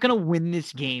 you're not going to win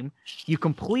this game. You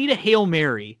complete a Hail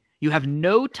Mary. You have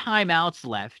no timeouts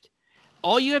left.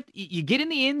 All you get in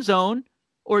the end zone,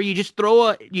 or you just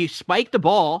you spike the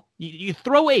ball. You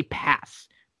throw a pass,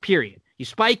 period. You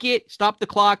spike it, stop the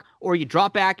clock, or you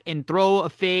drop back and throw a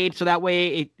fade. So that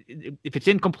way, if it's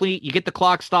incomplete, you get the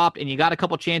clock stopped, and you got a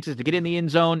couple chances to get in the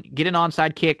end zone, get an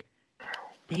onside kick.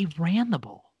 They ran the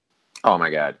ball. Oh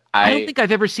my God! I don't think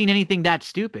I've ever seen anything that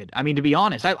stupid. I mean, to be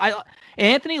honest,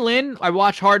 Anthony Lynn. I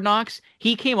watched Hard Knocks.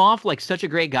 He came off like such a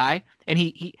great guy, and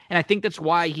and I think that's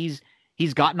why he's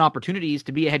gotten opportunities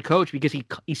to be a head coach, because he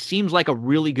seems like a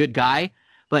really good guy.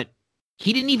 But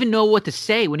he didn't even know what to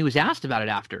say when he was asked about it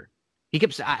after. He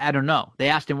kept saying, I don't know. They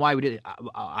asked him why we did it.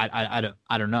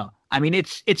 I don't know. I mean,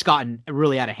 it's gotten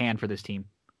really out of hand for this team.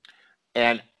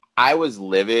 And I was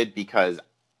livid because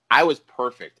I was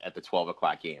perfect at the 12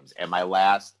 o'clock games. And my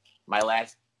last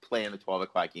play in the 12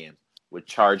 o'clock games with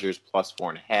Chargers plus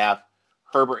 4.5.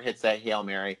 Herbert hits that Hail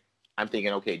Mary. I'm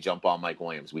thinking, okay, jump ball Mike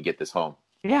Williams. We get this home.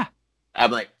 Yeah.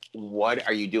 I'm like, what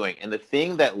are you doing? And the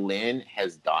thing that Lynn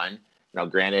has done, now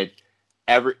granted,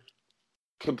 every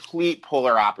complete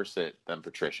polar opposite than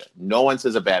Patricia. No one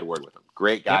says a bad word with him.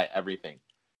 Great guy, everything.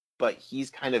 But he's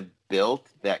kind of built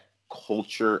that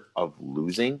culture of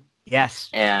losing. Yes.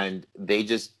 And they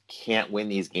just can't win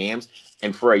these games.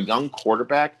 And for a young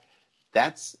quarterback,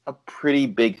 that's a pretty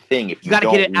big thing if you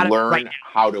don't learn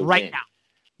how to win. Right now.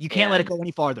 You can't let it go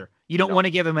any farther. You don't want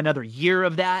to give him another year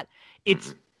of that.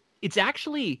 It's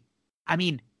actually, I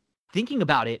mean, thinking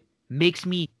about it makes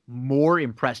me more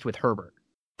impressed with Herbert,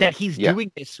 that he's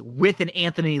doing this with an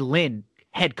Anthony Lynn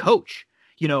head coach,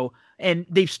 and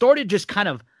they've started just kind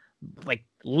of like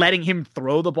letting him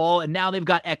throw the ball. And now they've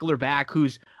got Eckler back,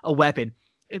 who's a weapon.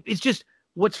 It's just,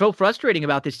 what's so frustrating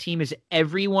about this team is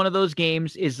every one of those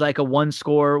games is like a one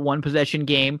possession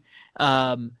game.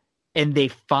 And they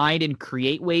find and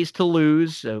create ways to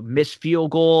lose, a missed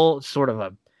field goal, sort of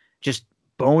a just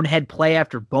bonehead play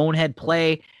after bonehead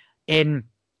play. And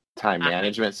time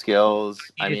management skills.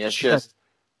 I mean, it's just,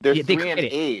 they're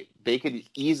 3-8. They could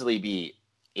easily be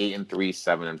 8-3,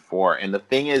 7-4. And the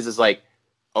thing is like,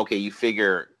 okay, you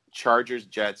figure Chargers,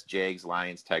 Jets, Jags,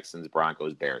 Lions, Texans,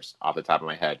 Broncos, Bears, off the top of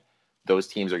my head. Those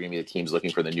teams are going to be the teams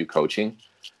looking for the new coaching.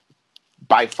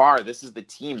 By far, this is the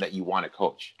team that you want to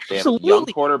coach. They have a young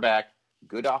quarterback,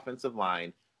 good offensive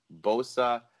line,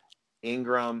 Bosa,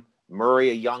 Ingram, Murray,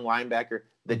 a young linebacker.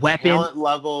 The talent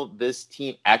level, this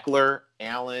team, Eckler,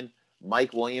 Allen,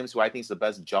 Mike Williams, who I think is the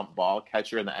best jump ball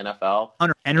catcher in the NFL.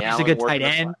 Hunter Henry's a good tight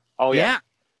end. Oh, yeah.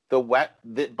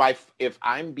 If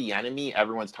I'm the enemy,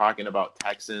 everyone's talking about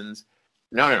Texans.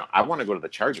 No. I want to go to the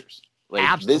Chargers. Like,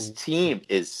 absolutely. This team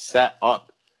is set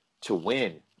up to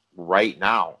win right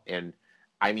now. And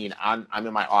I mean, I'm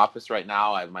in my office right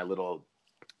now. I have my little,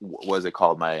 what is it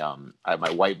called? I have my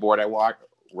whiteboard I walk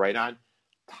right on.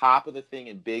 Top of the thing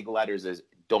in big letters is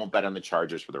don't bet on the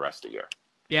Chargers for the rest of the year.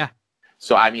 Yeah.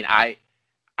 So, I mean, I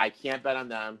can't bet on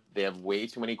them. They have way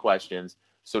too many questions.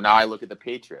 So now I look at the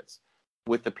Patriots.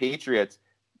 With the Patriots,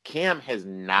 Cam has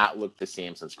not looked the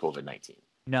same since COVID-19.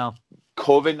 No.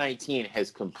 COVID-19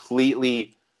 has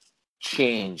completely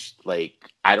changed. Like,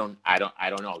 I don't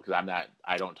know, because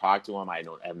I don't talk to him. I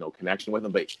have no connection with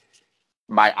him, but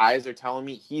my eyes are telling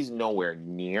me he's nowhere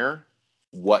near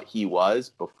what he was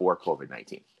before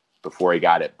COVID-19, before he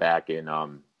got it back in.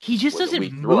 He just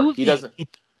doesn't move. He doesn't.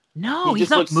 No, he's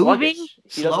not moving,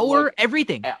 slower,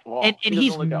 everything. And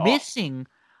he's missing,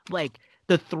 like,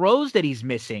 the throws that he's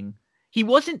missing. He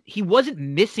wasn't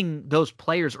missing those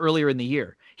players earlier in the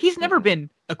year. He's never been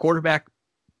a quarterback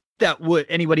that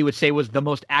anybody would say was the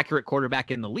most accurate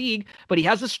quarterback in the league, but he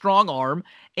has a strong arm.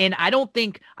 And I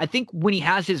think when he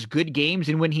has his good games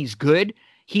and when he's good,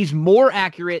 he's more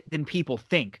accurate than people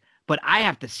think. But I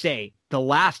have to say, the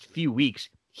last few weeks,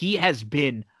 he has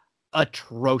been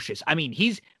atrocious. I mean,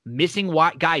 he's missing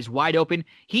guys wide open.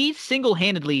 He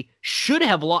single-handedly should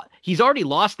have lost. He's already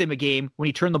lost them a game when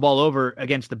he turned the ball over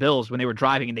against the Bills when they were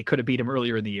driving and they could have beat him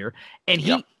earlier in the year.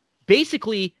 And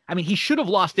basically, I mean, he should have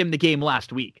lost them the game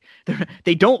last week.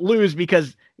 They don't lose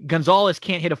because Gonzalez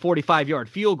can't hit a 45-yard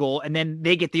field goal, and then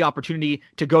they get the opportunity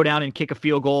to go down and kick a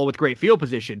field goal with great field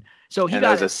position. So and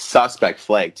there's a suspect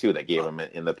flag too that gave him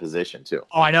in the position too.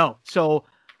 Oh, I know. So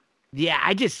yeah,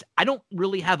 I don't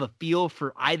really have a feel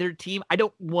for either team. I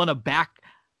don't want to back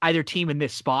either team in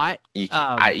this spot. You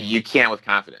can't with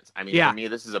confidence. I mean, for me,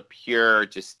 this is a pure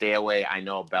just stay away. I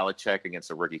know Belichick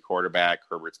against a rookie quarterback,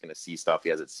 Herbert's going to see stuff he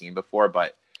hasn't seen before,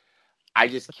 but I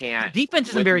just can't. The defense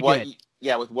isn't very good.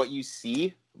 With what you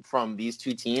see from these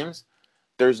two teams,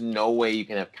 there's no way you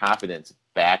can have confidence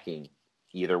backing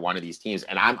either one of these teams.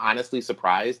 And I'm honestly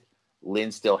surprised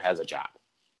Lynn still has a job.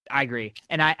 I agree.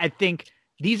 And I think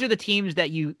these are the teams that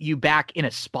you back in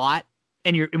a spot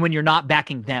and when you're not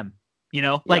backing them.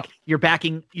 Like you're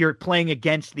playing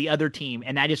against the other team.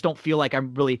 And I just don't feel like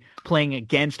I'm really playing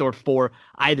against or for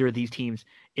either of these teams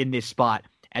in this spot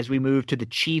as we move to the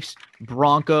Chiefs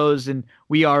Broncos. And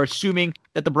we are assuming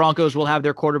that the Broncos will have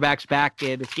their quarterbacks back.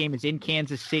 This game is in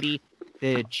Kansas City.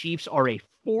 The Chiefs are a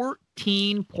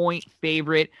 14-point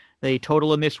favorite. The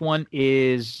total in this one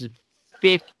is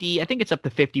 50. I think it's up to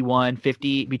 51,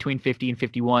 between 50 and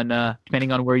 51,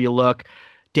 depending on where you look.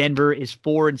 Denver is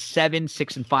 4-7,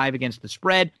 6-5 against the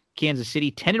spread. Kansas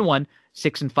City 10-1,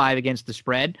 6-5 against the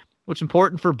spread. What's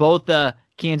important for both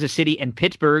Kansas City and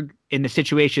Pittsburgh in the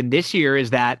situation this year is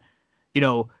that,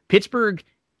 Pittsburgh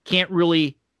can't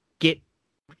really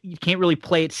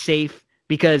play it safe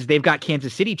because they've got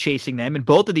Kansas City chasing them, and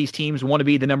both of these teams want to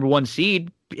be the number one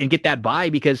seed and get that bye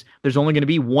because there's only going to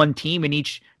be one team in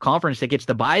each conference that gets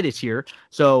the bye this year.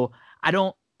 So I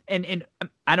don't. And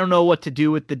I don't know what to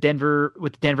do with Denver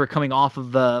coming off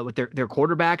of with their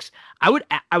quarterbacks. I would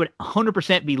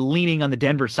 100% be leaning on the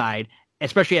Denver side,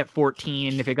 especially at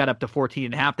 14. If it got up to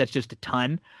 14.5, that's just a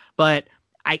ton. But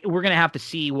we're gonna have to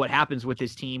see what happens with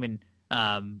this team.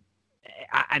 And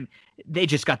they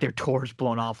just got their doors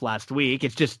blown off last week.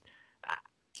 It's just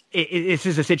this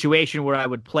is a situation where I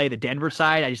would play the Denver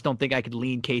side. I just don't think I could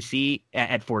lean KC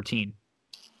at 14.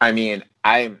 I mean,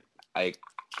 I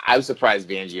was surprised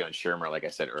Fangio and Shurmur, like I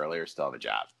said earlier, still have a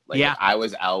job. If I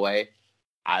was Elway,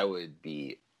 I would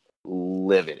be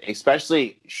livid.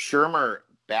 Especially Shurmur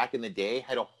back in the day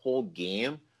had a whole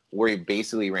game where he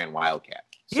basically ran Wildcat.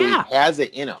 So he has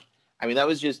it in him. I mean, that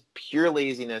was just pure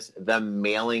laziness, them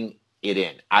mailing it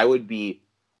in. I would be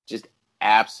just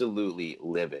absolutely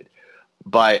livid.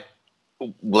 But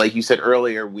like you said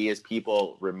earlier, we as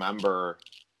people remember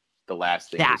the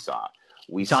last thing we saw.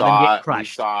 We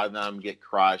saw them get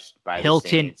crushed by Hilton, the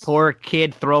Saints. Poor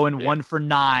kid throwing 1 for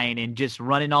 9 and just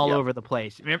running all over the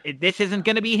place. Remember, this isn't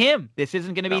going to be him. This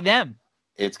isn't going to be them.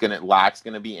 Locke's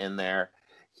going to be in there.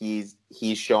 He's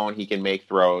shown he can make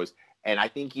throws, and I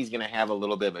think he's going to have a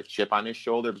little bit of a chip on his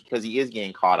shoulder because he is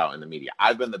getting caught out in the media.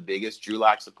 I've been the biggest Drew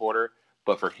Lock supporter,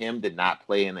 but for him to not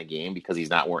play in the game because he's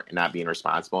not being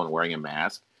responsible and wearing a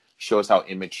mask shows how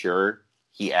immature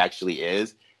he actually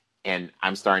is. And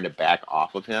I'm starting to back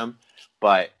off of him.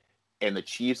 And the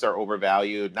Chiefs are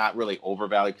overvalued, not really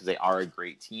overvalued because they are a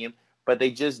great team, but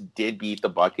they just did beat the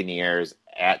Buccaneers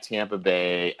at Tampa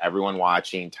Bay. Everyone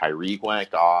watching, Tyreek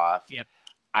went off. Yep.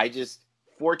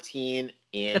 14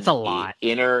 in that's a lot.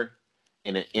 In an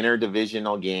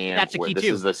interdivisional game. That's a key this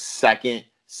too. Is the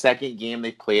second game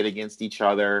they played against each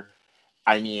other.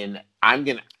 I mean,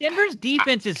 Denver's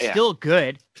defense is still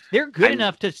good. They're good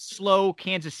enough to slow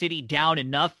Kansas City down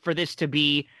enough for this to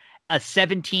be a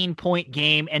 17-point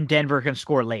game and Denver can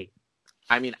score late.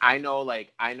 I mean, I know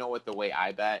what the way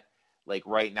I bet. Like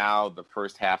right now, the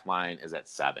first half line is at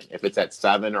 7. If it's at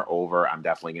 7 or over, I'm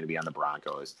definitely going to be on the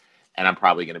Broncos. And I'm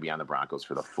probably going to be on the Broncos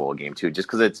for the full game too, just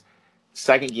because it's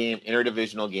second game,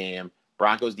 interdivisional game.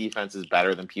 Broncos defense is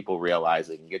better than people realize.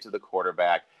 They can get to the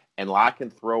quarterback. And Locke can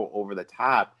throw over the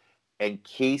top. And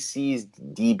KC's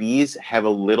DBs have a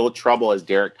little trouble, as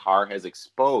Derek Carr has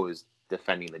exposed,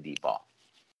 defending the deep ball.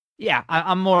 Yeah,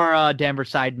 I'm more Denver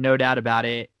side, no doubt about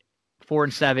it.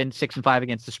 4-7, 6-5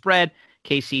 against the spread.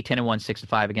 KC 10-1,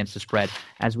 6-5 against the spread.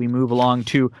 As we move along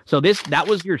that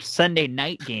was your Sunday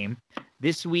night game.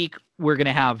 This week we're going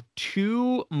to have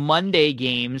 2 Monday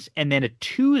games and then a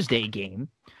Tuesday game.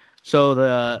 So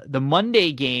the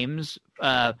Monday games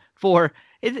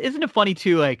isn't it funny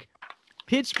too? Like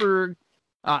Pittsburgh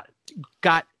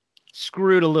got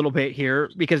screwed a little bit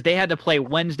here because they had to play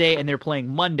Wednesday and they're playing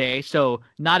Monday, so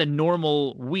not a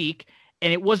normal week.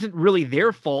 And it wasn't really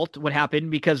their fault what happened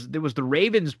because it was the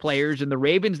Ravens players and the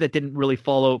Ravens that didn't really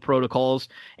follow protocols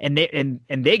and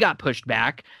they got pushed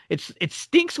back. It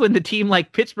stinks when the team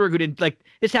like Pittsburgh, who didn't, like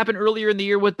this happened earlier in the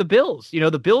year with the Bills.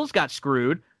 The Bills got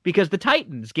screwed because the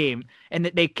Titans game,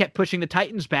 and they kept pushing the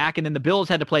Titans back, and then the Bills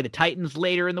had to play the Titans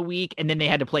later in the week, and then they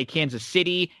had to play Kansas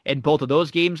City, and both of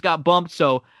those games got bumped.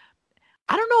 So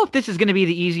I don't know if this is going to be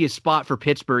the easiest spot for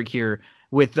Pittsburgh here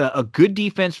with a good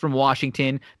defense from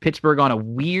Washington. Pittsburgh on a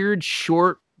weird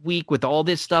short week with all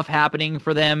this stuff happening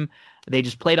for them. They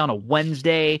just played on a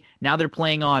Wednesday. Now they're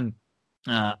playing on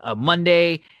a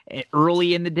Monday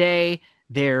early in the day.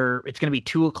 It's going to be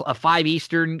a 5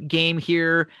 Eastern game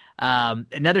here.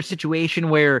 Another situation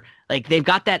where like they've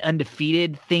got that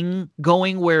undefeated thing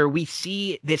going where we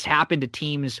see this happen to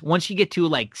teams once you get to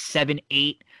like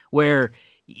 7-8 where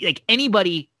like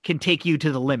anybody can take you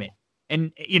to the limit.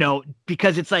 And,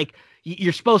 because it's like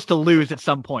you're supposed to lose at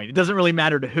some point. It doesn't really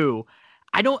matter to who.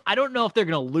 I don't know if they're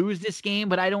going to lose this game,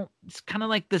 but it's kind of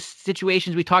like the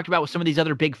situations we talked about with some of these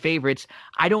other big favorites.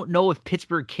 I don't know if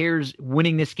Pittsburgh cares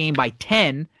winning this game by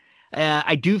 10.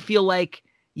 I do feel like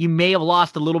you may have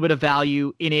lost a little bit of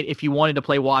value in it if you wanted to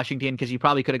play Washington, because you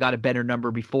probably could have got a better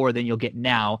number before than you'll get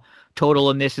now.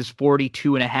 Total in this is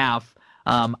 42.5.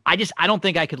 I don't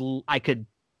think I could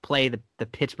play the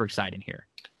Pittsburgh side in here.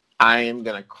 I am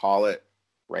going to call it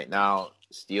right now.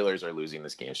 Steelers are losing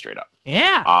this game straight up.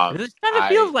 Yeah, it kind of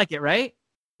feels like it, right?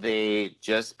 They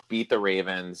just beat the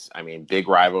Ravens. I mean, big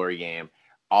rivalry game.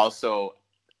 Also,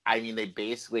 I mean, they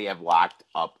basically have locked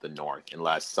up the North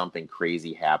unless something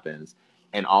crazy happens.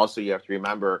 And also, you have to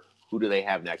remember, who do they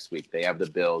have next week? They have the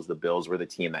Bills. The Bills were the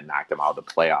team that knocked them out of the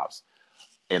playoffs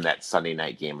in that Sunday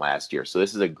night game last year. So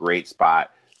this is a great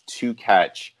spot to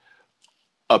catch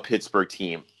a Pittsburgh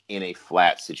team in a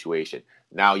flat situation.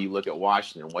 Now you look at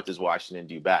Washington. What does Washington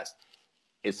do best?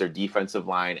 It's their defensive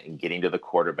line and getting to the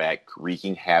quarterback,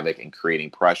 wreaking havoc and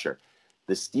creating pressure.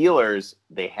 The Steelers,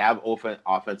 they have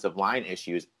offensive line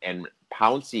issues, and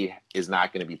Pouncey is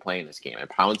not going to be playing this game. And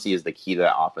Pouncey is the key to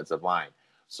that offensive line.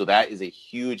 So that is a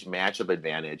huge matchup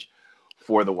advantage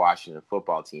for the Washington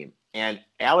football team. And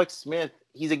Alex Smith,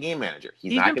 he's a game manager.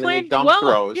 He's not going to make dumb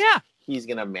throws. Yeah. He's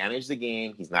going to manage the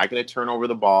game. He's not going to turn over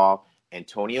the ball.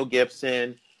 Antonio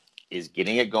Gibson is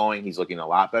getting it going. He's looking a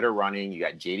lot better running. You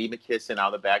got J.D. McKisson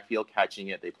out of the backfield catching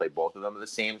it. They play both of them at the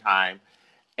same time.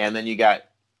 And then you got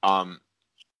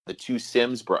the two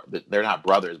Sims, they're not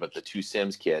brothers, but the two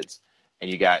Sims kids. And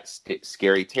you got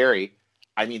Scary Terry.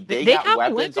 I mean, they got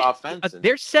weapons offense.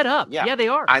 They're set up. Yeah, they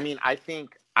are. I mean, I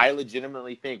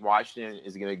legitimately think Washington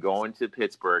is going to go into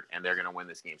Pittsburgh and they're going to win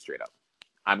this game straight up.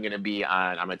 I'm going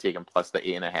to take them plus the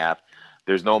 8.5.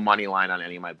 There's no money line on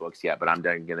any of my books yet, but I'm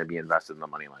going to be invested in the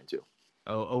money line too.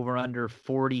 Oh, over under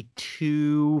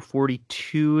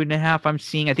 42.5 I'm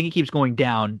seeing. I think it keeps going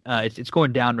down. It's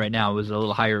going down right now. It was a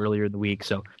little higher earlier in the week.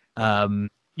 So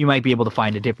you might be able to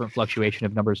find a different fluctuation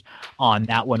of numbers on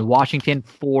that one. Washington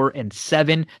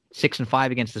 4-7,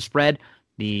 6-5 against the spread.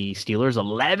 The Steelers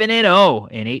 11-0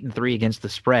 and 8-3 against the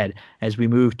spread as we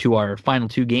move to our final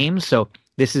two games. So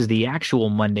this is the actual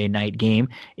Monday night game.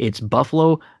 It's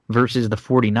Buffalo versus the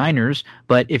 49ers.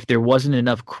 But if there wasn't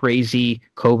enough crazy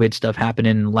COVID stuff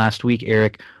happening last week,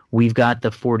 Eric, we've got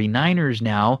the 49ers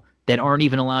now that aren't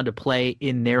even allowed to play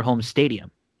in their home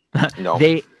stadium. No.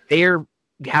 They're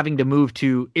having to move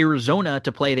to Arizona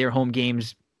to play their home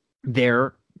games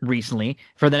there recently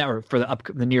for the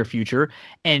near future.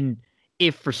 And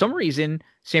if for some reason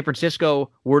San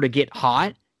Francisco were to get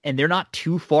hot and they're not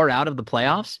too far out of the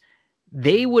playoffs,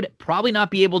 they would probably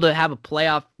not be able to have a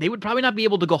playoff. They would probably not be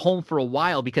able to go home for a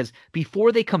while because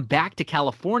before they come back to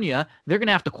California, they're going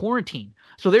to have to quarantine.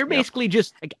 So they're basically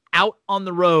just like out on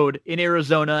the road in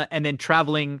Arizona and then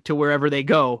traveling to wherever they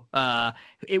go.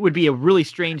 It would be a really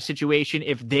strange situation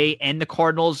if they and the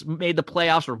Cardinals made the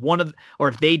playoffs or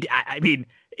if they, I mean,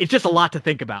 it's just a lot to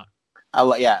think about.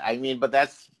 Yeah. I mean, but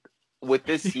that's with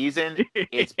this season,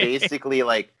 it's basically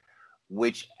like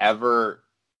whichever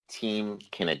team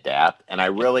can adapt. And I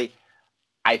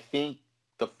think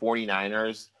the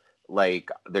 49ers,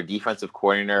 like their defensive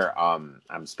coordinator, I'm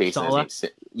spacing his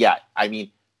name. Yeah, I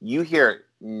mean, you hear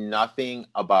nothing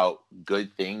about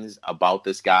good things about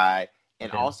this guy.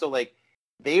 And also, like,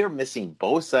 they are missing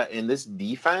Bosa, and this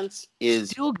defense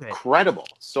is incredible.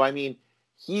 So, I mean,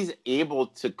 he's able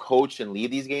to coach and lead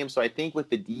these games. So I think with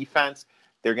the defense,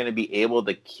 they're going to be able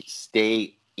to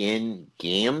stay in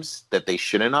games that they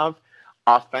shouldn't have.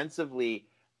 Offensively,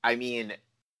 I mean,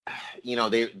 you know,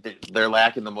 they're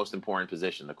lacking the most important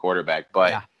position, the quarterback.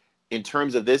 But in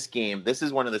terms of this game, this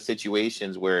is one of the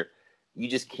situations where you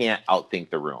just can't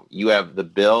outthink the room. You have the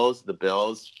Bills. The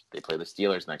Bills, they play the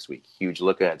Steelers next week. Huge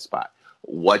look-ahead spot.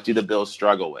 What do the Bills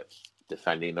struggle with?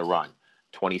 Defending the run.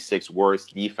 26th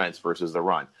worst defense versus the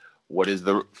run. What is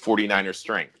the 49ers'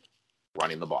 strength?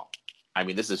 Running the ball. I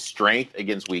mean, this is strength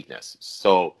against weakness.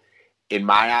 So in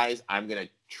my eyes, I'm going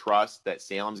to trust that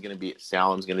Salem's going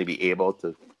to be able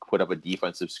to put up a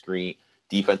defensive scheme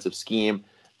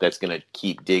that's going to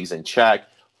keep Diggs in check,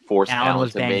 force Allen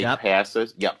to make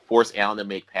passes. Yeah, force Allen to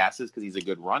make passes because he's a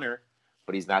good runner,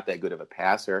 but he's not that good of a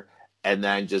passer. And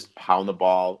then just pound the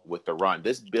ball with the run.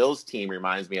 This Bills team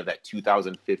reminds me of that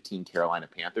 2015 Carolina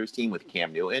Panthers team with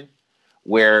Cam Newton,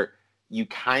 where you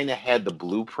kind of had the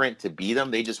blueprint to beat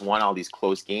them. They just won all these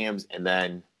close games, and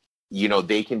then,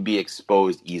 they can be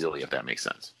exposed easily, if that makes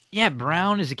sense. Yeah,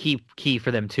 Brown is a key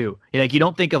for them too. Like, you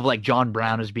don't think of like John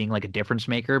Brown as being like a difference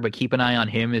maker, but keep an eye on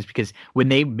him is because when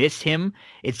they miss him,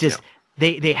 it's just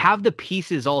they have the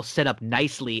pieces all set up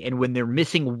nicely, and when they're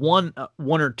missing one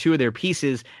or two of their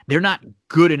pieces, they're not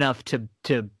good enough to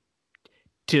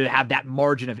have that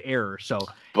margin of error. So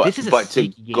this is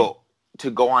to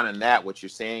go on that, what you're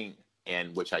saying,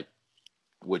 and which I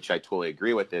totally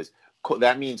agree with, is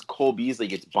that means Cole Beasley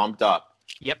gets bumped up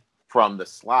from the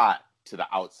slot to the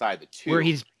outside, the two, where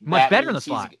he's much better in the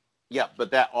slot. Yeah, but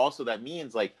that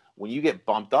means, like, when you get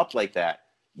bumped up like that,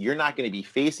 you're not going to be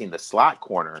facing the slot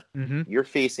corner. Mm-hmm. You're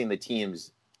facing the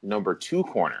team's number 2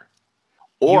 corner.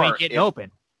 Or you ain't getting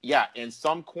open. Yeah, and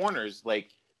some corners, like,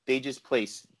 they just play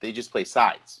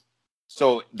sides.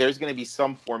 So there's going to be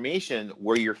some formation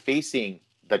where you're facing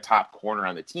the top corner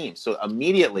on the team. So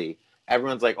immediately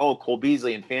everyone's like, "Oh, Cole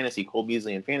Beasley in fantasy."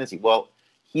 Well,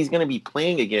 he's going to be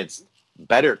playing against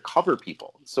better cover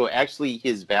people. So actually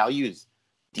his value is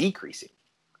decreasing.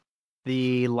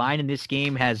 The line in this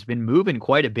game has been moving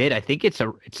quite a bit. I think it's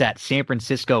at San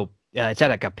Francisco. It's at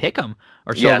like a pick'em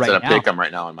or so right now. Yeah, it's at a pick'em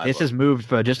right now in my book. This has moved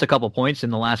for just a couple points in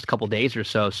the last couple days or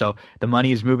so. So the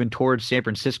money is moving towards San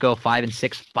Francisco,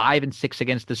 5-6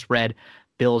 against the spread.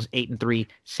 Bills 8-3,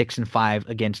 6-5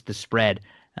 against the spread.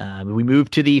 We move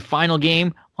to the final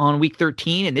game on week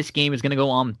 13, and this game is going to go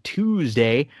on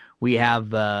Tuesday. We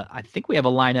have, I think we have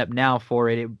a lineup now for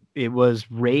it. It was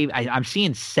I'm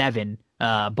seeing 7.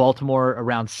 Baltimore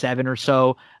around 7 or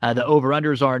so. The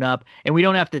over-unders aren't up, and we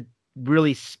don't have to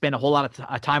really spend a whole lot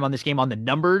of time on this game on the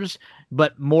numbers,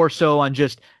 but more so on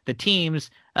just the teams.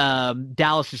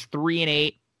 Dallas is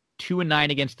 3-8,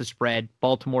 2-9 against the spread.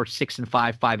 Baltimore 6-5,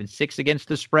 5-6 against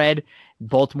the spread.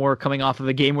 Baltimore coming off of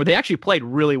a game where they actually played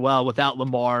really well without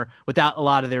Lamar, without a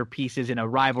lot of their pieces in a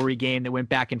rivalry game that went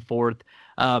back and forth.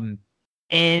 And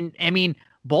I mean,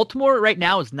 Baltimore right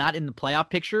now is not in the playoff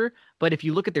picture, but if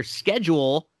you look at their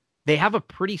schedule, they have a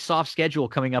pretty soft schedule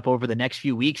coming up over the next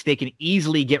few weeks. They can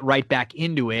easily get right back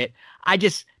into it.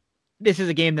 This is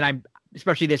a game that I'm,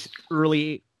 especially this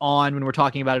early on when we're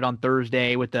talking about it on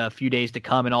Thursday with a few days to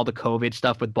come and all the COVID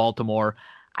stuff with Baltimore,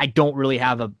 I don't really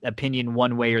have an opinion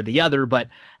one way or the other, but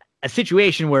a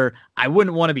situation where I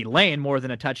wouldn't want to be laying more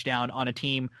than a touchdown on a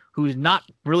team who's not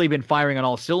really been firing on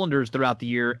all cylinders throughout the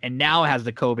year and now has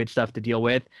the COVID stuff to deal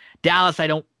with. Dallas, I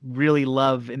don't really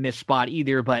love in this spot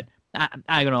either, but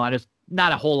I don't know. I just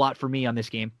not a whole lot for me on this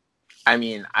game. I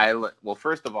mean,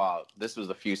 first of all, this was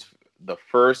the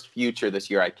first future this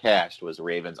year I cashed was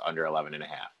Ravens under 11.5.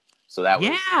 So that was,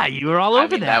 you were all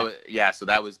over that. So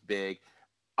that was big.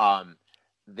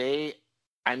 Their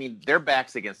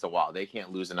back's against the wall. They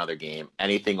can't lose another game.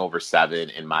 Anything over 7,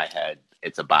 in my head,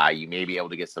 it's a buy. You may be able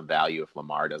to get some value if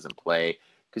Lamar doesn't play,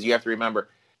 because you have to remember,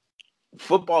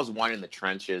 football's won in the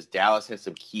trenches. Dallas has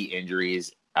some key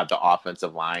injuries at the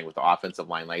offensive line. With the offensive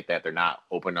line like that, they're not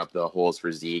opening up the holes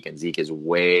for Zeke, and Zeke is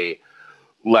way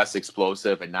less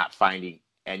explosive and not finding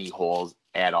any holes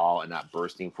at all and not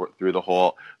bursting through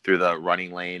the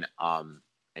running lane.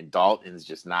 And Dalton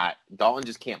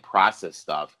just can't process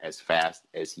stuff as fast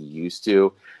as he used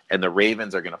to. And the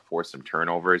Ravens are going to force some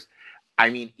turnovers. I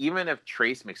mean, even if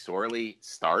Trace McSorley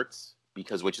starts,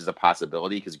 which is a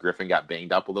possibility because Griffin got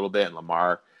banged up a little bit and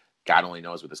Lamar, God only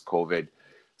knows with this COVID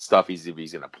stuff if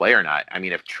he's going to play or not. I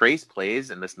mean, if Trace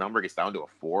plays and this number gets down to a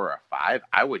 4 or a 5,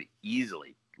 I would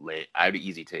easily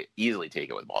take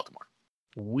it with Baltimore.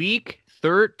 Week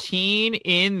 13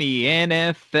 in the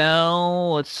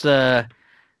NFL. Let's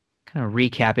kind of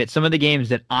recap it. Some of the games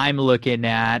that I'm looking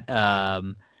at,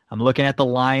 I'm looking at the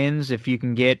Lions. If you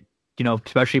can get,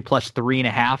 especially plus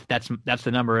 3.5, that's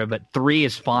the number, but 3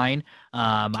 is fine.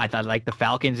 I thought like the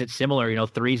Falcons, it's similar.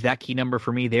 3 is that key number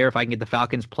for me there. If I can get the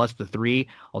Falcons plus the 3,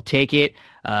 I'll take it.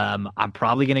 I'm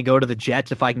probably going to go to the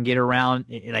Jets if I can get around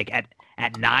like at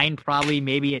 9, probably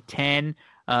maybe at 10.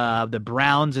 The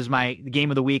Browns is my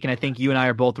game of the week, and I think you and I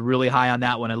are both really high on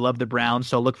that one. I love the Browns,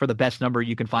 so look for the best number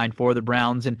you can find for the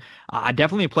Browns, and I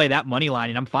definitely play that money line,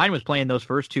 and I'm fine with playing those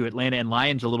first 2, Atlanta and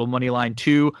Lions, a little money line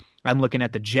too. I'm looking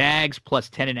at the Jags plus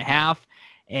 10.5,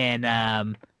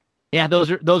 and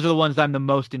those are the ones I'm the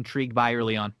most intrigued by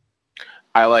early on.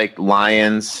 I like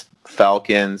Lions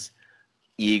Falcons,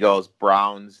 Eagles,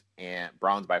 Browns, and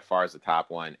Browns by far is the top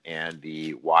one, and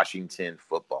the Washington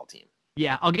football team.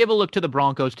 Yeah, I'll give a look to the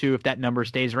Broncos too if that number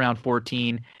stays around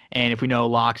 14, and if we know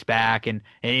Locke's back, and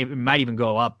it might even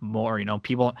go up more.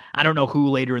 People, I don't know who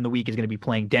later in the week is going to be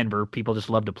playing Denver. People just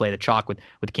love to play the chalk with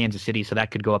Kansas City, so that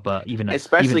could go up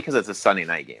especially because it's a Sunday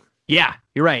night game. Yeah,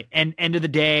 you're right. And end of the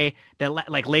day, that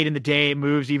like late in the day, it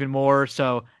moves even more.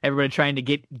 So everybody trying to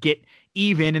get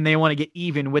even, and they want to get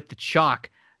even with the chalk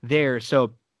there.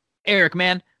 So Eric,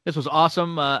 man, this was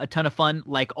awesome. A ton of fun,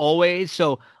 like always.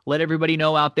 So let everybody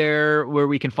know out there where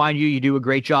we can find you. You do a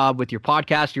great job with your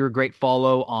podcast. You're a great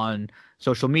follow on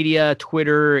social media,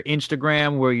 Twitter,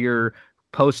 Instagram, where you're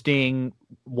posting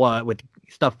with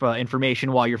stuff,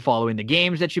 information while you're following the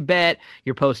games that you bet.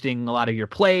 You're posting a lot of your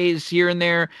plays here and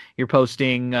there. You're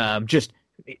posting just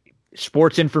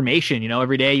sports information.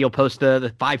 Every day you'll post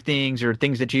the 5 things or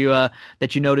things that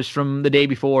you noticed from the day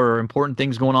before, or important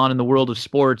things going on in the world of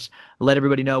sports. Let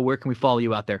everybody know, where can we follow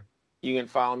you out there? You can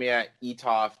follow me at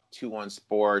etoff21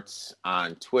 sports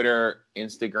on Twitter,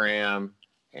 Instagram,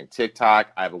 and TikTok.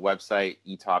 I have a website,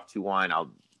 etoff21.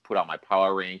 I'll put out my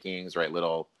power rankings, write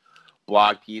little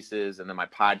blog pieces, and then my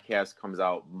podcast comes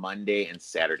out Monday and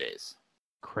Saturdays.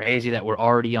 Crazy that we're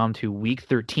already on to week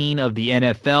 13 of the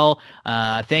NFL.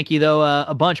 Thank you, though,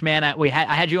 a bunch, man.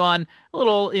 I had you on a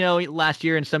little, last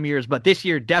year and some years, but this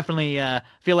year definitely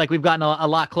feel like we've gotten a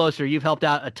lot closer. You've helped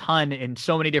out a ton in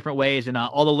so many different ways, and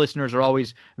all the listeners are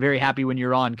always very happy when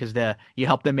you're on because you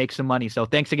help them make some money. So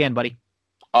thanks again, buddy.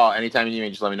 Oh, anytime you need me,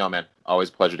 just let me know, man. Always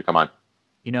a pleasure to come on.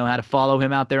 You know how to follow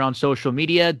him out there on social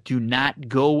media. Do not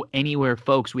go anywhere,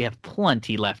 folks. We have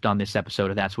plenty left on this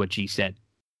episode of That's What G Said.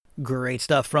 Great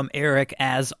stuff from Eric,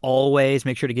 as always.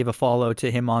 Make sure to give a follow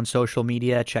to him on social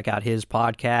media. Check out his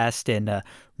podcast, and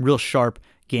real sharp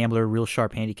gambler, real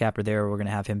sharp handicapper there. We're going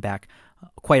to have him back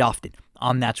quite often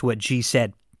on That's What G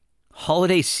Said.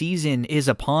 Holiday season is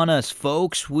upon us,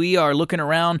 folks. We are looking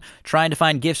around, trying to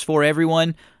find gifts for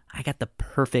everyone. I got the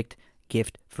perfect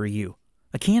gift for you.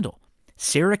 A candle.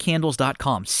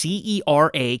 CeraCandles.com,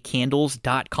 CERA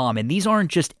candles.com. And these aren't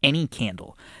just any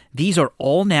candle. These are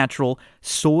all natural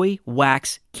soy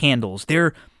wax candles.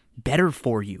 They're better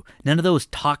for you. None of those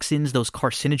toxins, those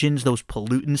carcinogens, those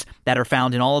pollutants that are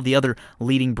found in all of the other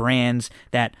leading brands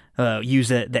that use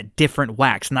that different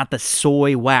wax, not the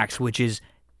soy wax, which is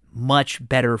much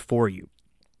better for you.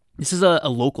 This is a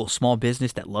local small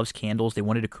business that loves candles. They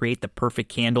wanted to create the perfect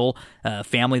candle,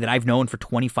 family that I've known for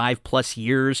 25 plus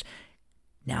years.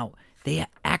 Now, they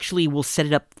actually will set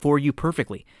it up for you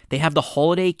perfectly. They have the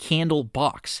holiday candle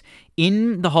box.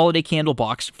 In the holiday candle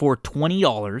box for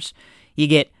 $20, you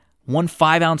get one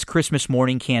 5-ounce Christmas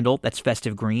morning candle that's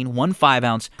festive green, one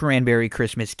 5-ounce cranberry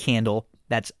Christmas candle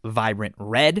that's vibrant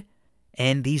red,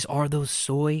 and these are those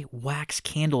soy wax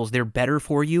candles. They're better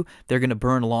for you. They're going to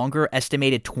burn longer,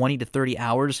 estimated 20 to 30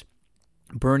 hours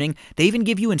burning. They even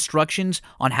give you instructions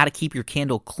on how to keep your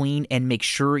candle clean and make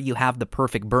sure you have the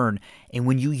perfect burn. And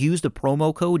when you use the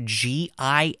promo code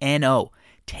GINO,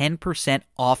 10%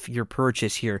 off your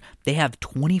purchase here. They have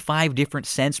 25 different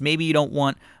scents. Maybe you don't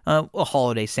want a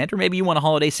holiday scent, or maybe you want a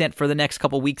holiday scent for the next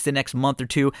couple weeks, the next month or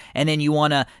two, and then you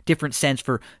want a different scent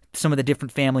for some of the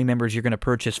different family members you're going to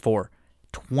purchase for.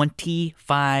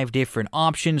 25 different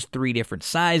options, 3 different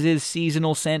sizes,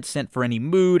 seasonal scent, scent for any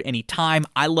mood, any time.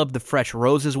 I love the Fresh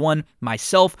Roses one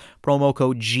myself. Promo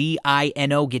code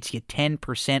GINO gets you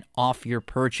 10% off your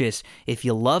purchase. If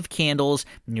you love candles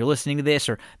and you're listening to this,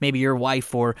 or maybe your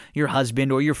wife or your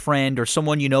husband or your friend or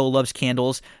someone you know loves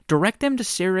candles, direct them to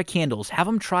Cera Candles. Have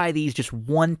them try these just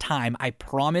one time. I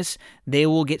promise they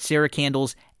will get Cera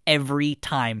Candles every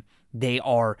time. They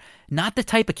are not the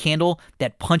type of candle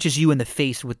that punches you in the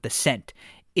face with the scent.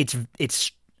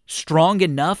 It's strong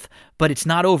enough, but it's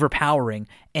not overpowering,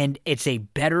 and it's a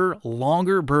better,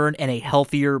 longer burn and a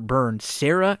healthier burn.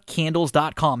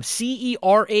 CeraCandles.com,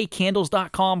 CERA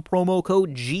Candles.com, promo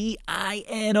code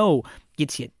GINO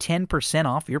gets you 10%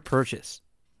 off your purchase.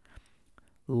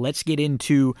 Let's get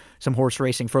into some horse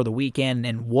racing for the weekend,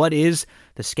 and what is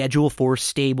the schedule for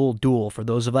Stable Duel. For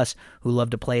those of us who love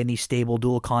to play in these Stable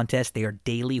Duel contests, they are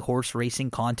daily horse racing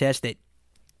contests that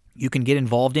you can get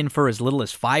involved in for as little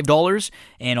as $5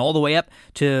 and all the way up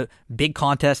to big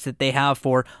contests that they have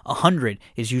for $100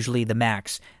 is usually the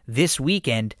max. This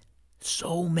weekend,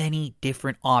 so many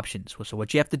different options. So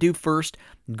what you have to do first,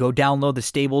 go download the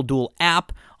Stable Duel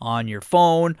app on your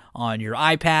phone, on your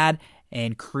iPad,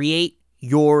 and create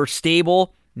your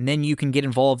stable, and then you can get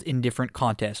involved in different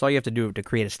contests. All you have to do to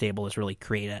create a stable is really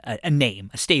create a name,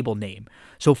 a stable name.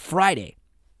 So Friday,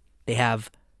 they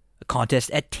have a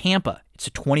contest at Tampa. It's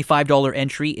a $25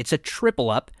 entry. It's a triple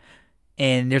up,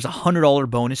 and there's a $100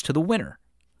 bonus to the winner.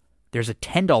 There's a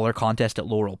 $10 contest at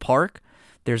Laurel Park.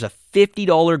 There's a $50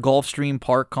 Gulfstream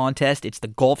Park contest. It's the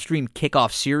Gulfstream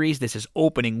Kickoff Series. This is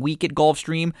opening week at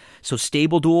Gulfstream. So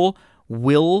Stable Duel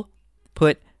will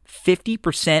put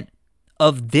 50%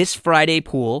 of this Friday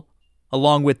pool,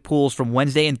 along with pools from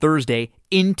Wednesday and Thursday,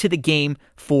 into the game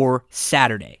for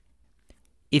Saturday.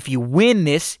 If you win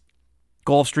this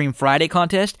Gulfstream Friday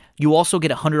contest, you also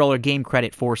get a $100 game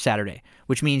credit for Saturday,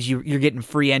 which means you're getting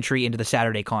free entry into the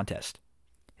Saturday contest.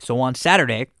 So on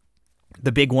Saturday,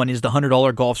 the big one is the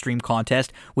 $100 Gulfstream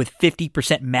contest with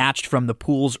 50% matched from the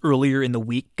pools earlier in the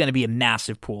week. Going to be a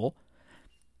massive pool.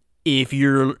 If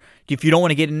you don't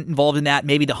want to get involved in that,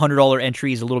 maybe the $100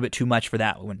 entry is a little bit too much for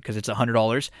that one because it's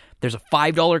 $100. There's a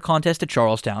 $5 contest at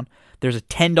Charlestown. There's a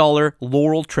 $10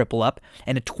 Laurel Triple Up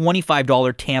and a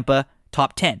 $25 Tampa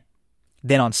Top 10.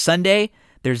 Then on Sunday,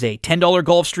 there's a $10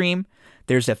 Gulfstream.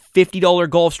 There's a $50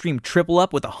 Gulfstream Triple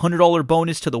Up with a $100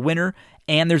 bonus to the winner,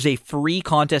 and there's a free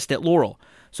contest at Laurel.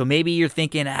 So maybe you're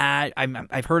thinking,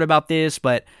 I've heard about this,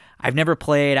 but I've never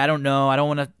played. I don't know. I don't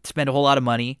want to spend a whole lot of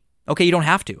money. Okay, you don't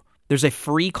have to. There's a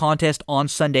free contest on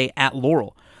Sunday at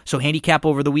Laurel. So handicap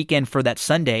over the weekend for that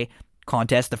Sunday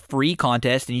contest, the free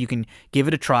contest, and you can give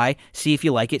it a try, see if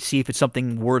you like it, see if it's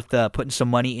something worth putting some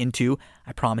money into.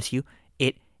 I promise you,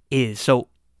 it is. So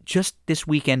just this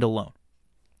weekend alone,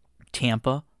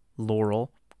 Tampa,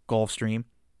 Laurel, Gulfstream,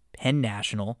 Penn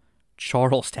National,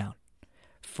 Charlestown.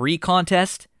 Free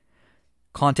contest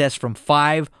from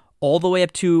 5 all the way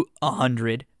up to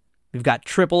 100. We've got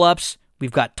triple ups,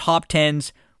 we've got top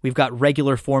 10s, we've got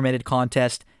regular formatted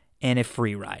contest, and a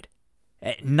free ride.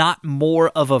 Not more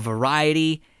of a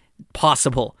variety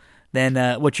possible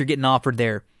than what you're getting offered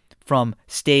there from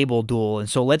Stable Duel. And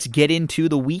so let's get into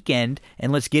the weekend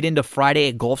and let's get into Friday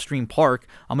at Gulfstream Park.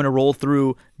 I'm going to roll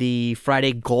through the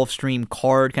Friday Gulfstream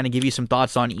card, kind of give you some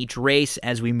thoughts on each race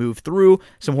as we move through.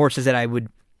 Some horses that I would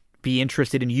be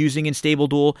interested in using in Stable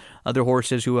Duel, other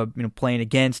horses who I'm playing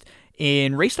against.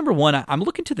 In race number 1, I'm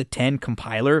looking to the 10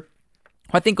 Compiler.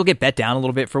 I think he'll get bet down a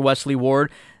little bit for Wesley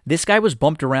Ward. This guy was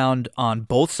bumped around on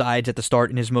both sides at the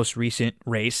start in his most recent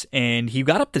race, and he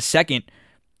got up to second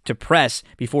to press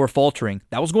before faltering.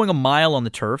 That was going a mile on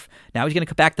the turf. Now he's going to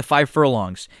come back to 5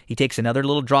 furlongs. He takes another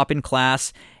little drop in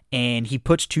class, and he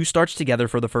puts 2 starts together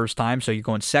for the first time. So you're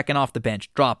going second off the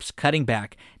bench, drops, cutting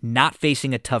back, not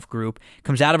facing a tough group.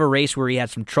 Comes out of a race where he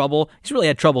had some trouble. He's really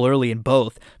had trouble early in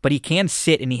both, but he can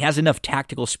sit, and he has enough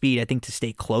tactical speed, I think, to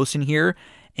stay close in here.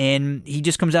 And he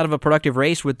just comes out of a productive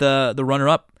race with the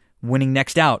runner-up winning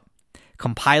next out.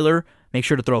 Compiler, make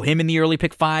sure to throw him in the early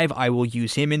pick 5. I will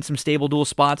use him in some Stable Duel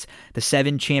spots. The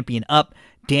 7 Champion Up,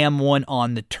 damn one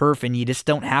on the turf, and you just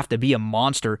don't have to be a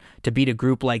monster to beat a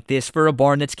group like this for a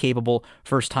barn that's capable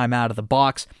first time out of the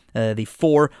box. The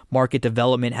 4 Market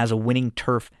Development has a winning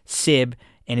turf Sib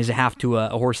and is a half to a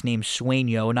horse named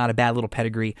Sueño. Not a bad little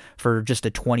pedigree for just a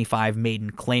 25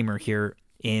 maiden claimer here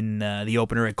in the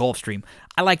opener at Gulfstream.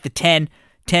 I like the 10,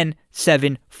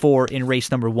 7, 4 in race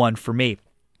number 1 for me.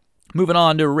 Moving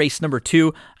on to race number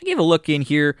 2, I gave a look in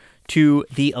here to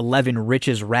the 11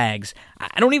 Riches Rags.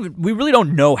 We really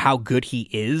don't know how good he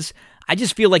is. I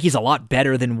just feel like he's a lot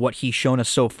better than what he's shown us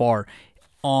so far.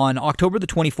 On October the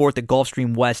 24th at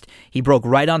Gulfstream West, he broke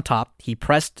right on top. He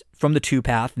pressed from the 2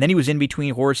 path, and then he was in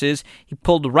between horses. He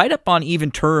pulled right up on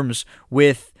even terms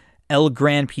with El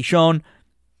Gran Pichon,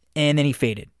 and then he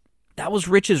faded. That was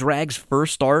Riches Rags'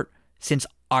 first start since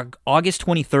August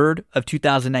 23rd of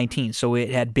 2019, so it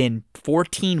had been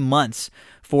 14 months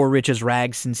for Riches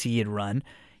Rags since he had run.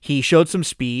 He showed some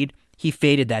speed. He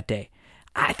faded that day.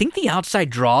 I think the outside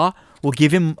draw will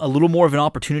give him a little more of an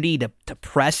opportunity to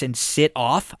press and sit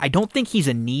off. I don't think he's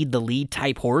a need the lead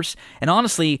type horse, and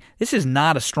honestly, this is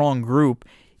not a strong group.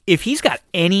 If he's got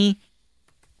any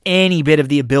bit of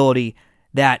the ability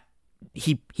that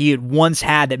he had once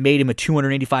had that made him a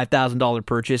 $285,000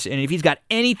 purchase, and if he's got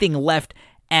anything left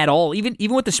at all, even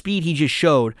with the speed he just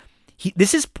showed,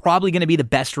 this is probably going to be the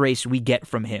best race we get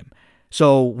from him.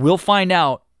 So we'll find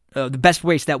out the best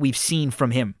race that we've seen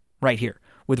from him right here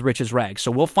with Riches Rags.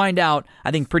 So we'll find out,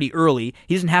 I think, pretty early.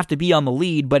 He doesn't have to be on the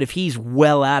lead, but if he's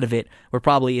well out of it, we're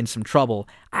probably in some trouble.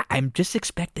 I'm just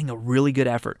expecting a really good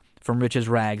effort from Riches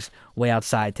Rags way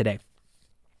outside today.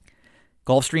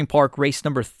 Gulfstream Park, race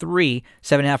number 3,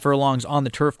 7.5 furlongs on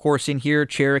the turf course in here.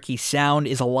 Cherokee Sound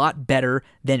is a lot better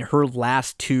than her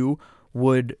last 2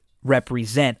 would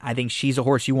represent. I think she's a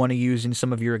horse you want to use in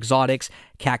some of your exotics.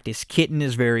 Cactus Kitten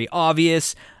is very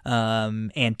obvious.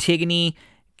 Antigone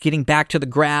getting back to the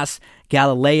grass.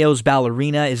 Galileo's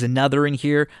Ballerina is another in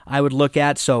here I would look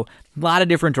at. So a lot of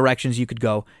different directions you could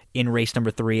go in race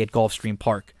number 3 at Gulfstream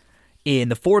Park. In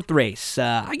the 4th race,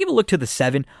 I give a look to the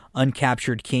 7,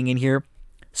 Uncaptured King in here.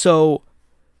 So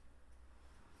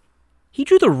he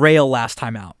drew the rail last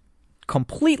time out,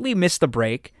 completely missed the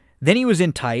break. Then he was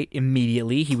in tight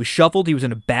immediately. He was shuffled. He was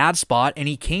in a bad spot, and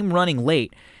he came running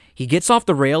late. He gets off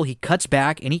the rail. He cuts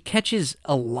back, and he catches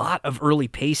a lot of early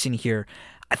pace in here.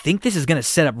 I think this is going to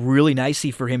set up really nicely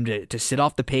for him to sit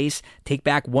off the pace,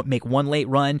 make one late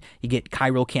run. You get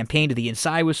Cairo Campaign to the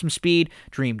inside with some speed.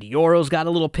 Dream Dioro's got a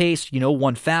little pace.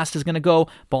 One fast is going to go.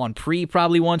 Bon Prix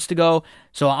probably wants to go.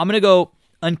 So I'm going to go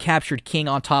Uncaptured King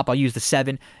on top. I'll use the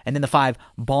 7. And then the 5,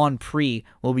 Bon Prix,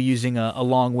 we'll be using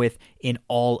along with in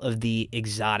all of the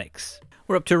exotics.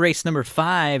 We're up to race number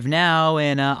 5 now,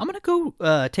 and I'm going to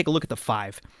go take a look at the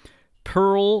 5.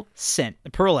 Pearlescent.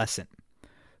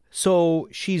 So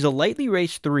she's a lightly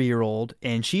raced 3-year-old,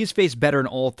 and she has faced better in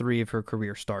all 3 of her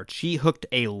career starts. She hooked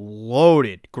a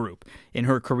loaded group in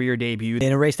her career debut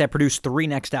in a race that produced 3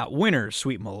 next out winners.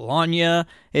 Sweet Melania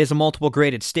is a multiple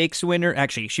graded stakes winner.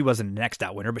 Actually, she wasn't a next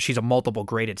out winner, but she's a multiple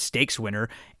graded stakes winner,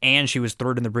 and she was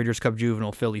 3rd in the Breeders' Cup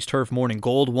Juvenile Fillies Turf. Morning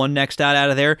Gold won next out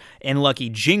of there, and Lucky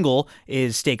Jingle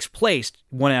is stakes placed,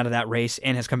 won out of that race,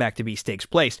 and has come back to be stakes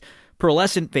placed.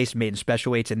 Pearlescent faced maiden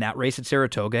special weights in that race at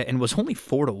Saratoga and was only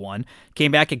 4-1.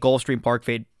 Came back at Gulfstream Park,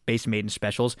 faced maiden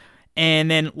specials. And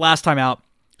then last time out,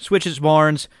 switches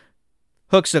barns,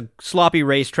 hooks a sloppy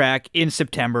racetrack in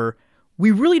September. We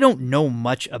really don't know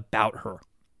much about her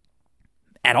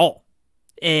at all.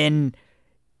 And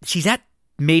she's at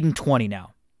maiden 20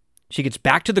 now. She gets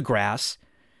back to the grass.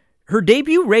 Her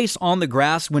debut race on the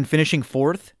grass when finishing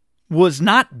 4th was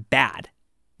not bad.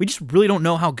 We just really don't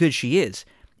know how good she is.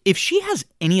 If she has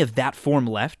any of that form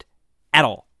left at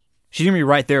all, she's going to be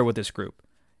right there with this group.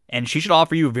 And she should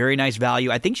offer you a very nice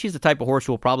value. I think she's the type of horse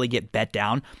who will probably get bet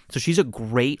down. So she's a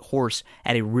great horse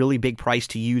at a really big price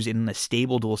to use in a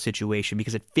stable duel situation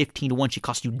because at 15-1, she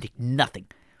costs you nothing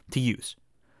to use.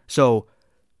 So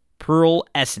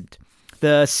Pearlescent.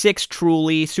 The 6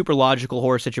 Truly, super logical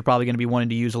horse that you're probably going to be wanting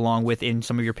to use along with in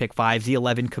some of your pick 5s. The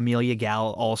 11 Camellia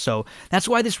Gal also. That's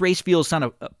why this race feels kind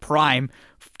of prime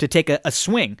to take a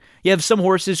swing. You have some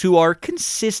horses who are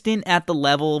consistent at the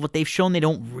level, but they've shown they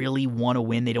don't really want to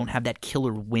win. They don't have that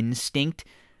killer win instinct.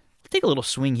 Take a little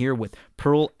swing here with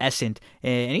Pearlescent.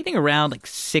 Anything around like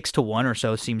 6-1 or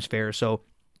so seems fair. So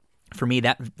for me,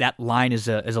 that line is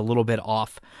a little bit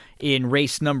off. In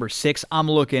race number 6, I'm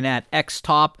looking at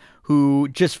X-Top, who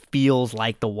just feels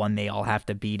like the one they all have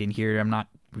to beat in here. I'm not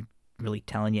really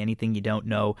telling you anything you don't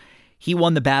know. He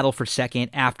won the battle for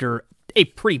second after a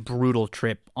pretty brutal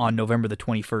trip on November the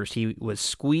 21st. He was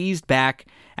squeezed back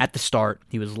at the start.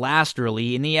 He was last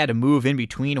early, and he had to move in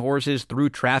between horses through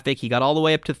traffic. He got all the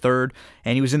way up to 3rd,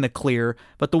 and he was in the clear,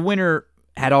 but the winner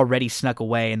had already snuck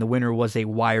away, and the winner was a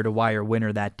wire-to-wire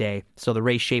winner that day. So the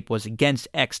race shape was against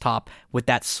X-Top with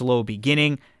that slow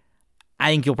beginning. I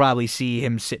think you'll probably see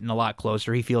him sitting a lot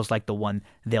closer. He feels like the one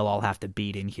they'll all have to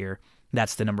beat in here.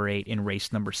 That's the number 8 in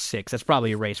race number 6. That's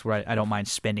probably a race where I don't mind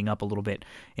spending up a little bit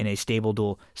in a stable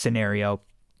duel scenario.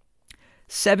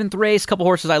 7th race, couple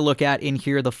horses I look at in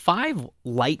here. The 5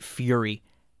 Light Fury.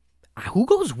 Who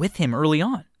goes with him early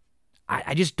on?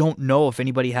 I just don't know if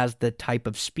anybody has the type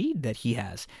of speed that he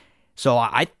has. So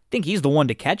I think he's the one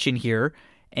to catch in here.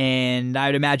 And I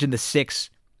would imagine the 6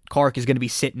 Kark is going to be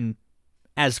sitting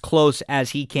as close as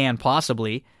he can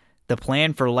possibly. The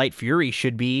plan for Light Fury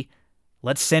should be,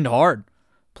 let's send hard.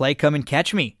 Play come and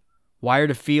catch me. Wire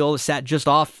to field, sat just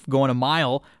off going a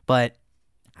mile, but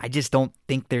I just don't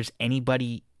think there's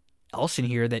anybody else in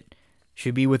here that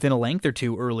should be within a length or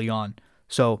two early on.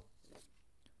 So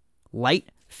Light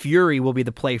Fury will be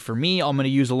the play for me. I'm going to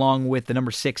use along with the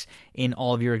number 6 in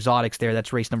all of your exotics there.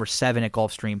 That's race number 7 at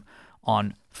Gulfstream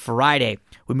on Friday.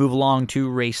 We move along to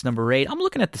race number 8. I'm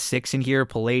looking at the 6 in here,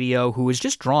 Palladio, who is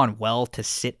just drawn well to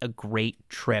sit a great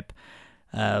trip.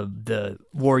 The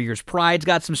Warriors Pride's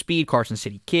got some speed. Carson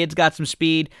City Kid's got some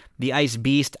speed. The Ice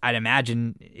Beast, I'd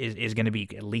imagine, is going to be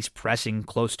at least pressing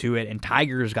close to it. And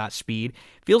Tiger's got speed.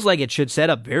 Feels like it should set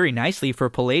up very nicely for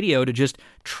Palladio to just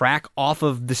track off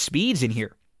of the speeds in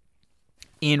here.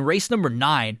 In race number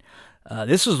 9,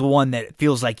 this is the one that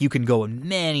feels like you can go in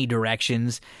many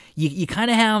directions. You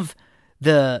kind of have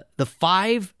the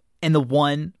 5 and the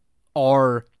 1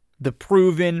 are the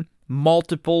proven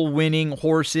multiple winning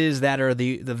horses that are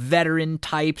the veteran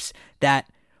types that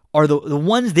are the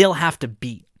ones they'll have to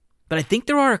beat. But I think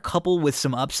there are a couple with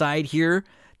some upside here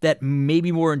that may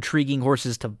be more intriguing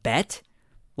horses to bet,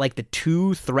 like the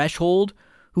 2 Threshold,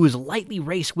 who is lightly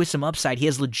raced with some upside. He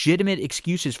has legitimate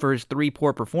excuses for his 3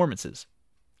 poor performances.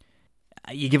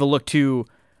 You give a look to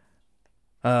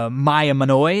Maya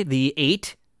Manoy, the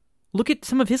 8. Look at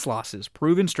some of his losses.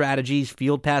 Proven strategies,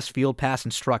 field pass,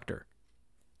 instructor.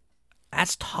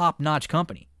 That's top-notch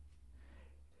company.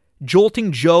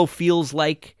 Jolting Joe feels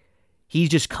like he's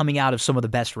just coming out of some of the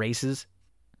best races,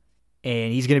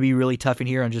 and he's going to be really tough in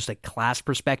here on just a class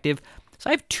perspective. So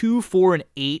I have 2, 4, and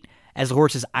 8 as the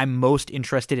horses I'm most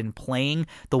interested in playing.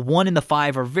 The 1 and the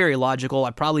 5 are very logical.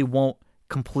 I probably won't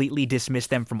completely dismiss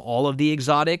them from all of the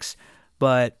exotics,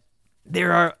 but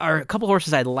there are a couple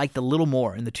horses I liked a little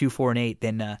more in the 2, 4, and 8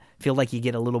 than feel like you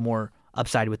get a little more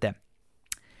upside with them.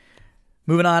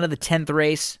 Moving on to the 10th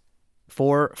race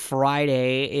for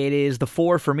Friday, it is the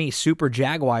 4 for me, Super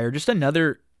Jaguar. Just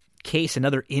another case,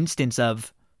 another instance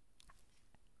of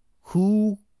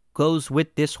who goes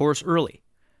with this horse early.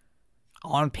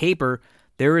 On paper,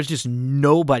 there is just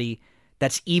nobody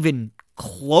that's even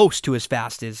close to as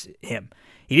fast as him.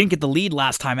 He didn't get the lead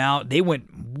last time out. They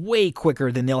went way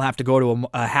quicker than they'll have to go to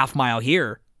a half mile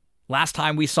here. Last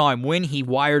time we saw him win, he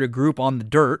wired a group on the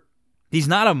dirt. He's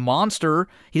not a monster.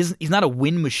 He's not a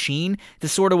win machine.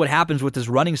 This is sort of what happens with his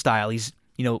running style. He's,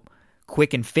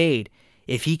 quick and fade.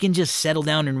 If he can just settle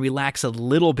down and relax a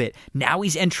little bit. Now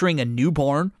he's entering a new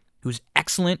barn who's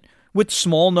excellent with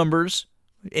small numbers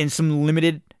and some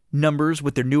limited numbers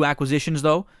with their new acquisitions,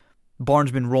 though.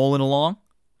 Barn's been rolling along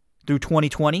through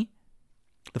 2020.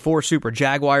 The 4 Super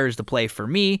Jaguar is the play for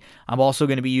me. I'm also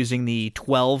going to be using the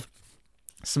 12.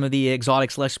 Some of the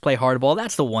exotics, let's play hardball.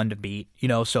 That's the one to beat,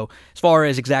 So as far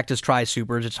as Exactas tries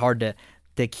supers, it's hard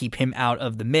to keep him out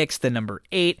of the mix. The number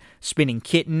 8, Spinning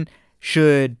Kitten,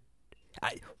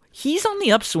 he's on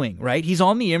the upswing, right? He's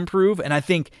on the improve, and I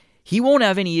think he won't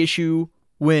have any issue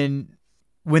when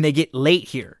they get late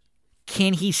here.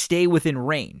 Can he stay within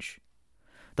range?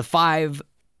 The 5,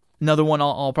 another one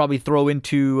I'll probably throw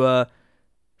into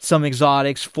some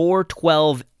exotics. 4,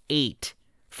 12, 8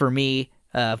 for me.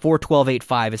 4, 12, 8,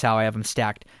 5 is how I have them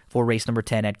stacked for race number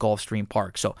 10 at Gulfstream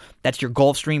Park. So that's your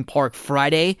Gulfstream Park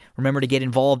Friday. Remember to get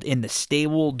involved in the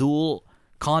Stable Duel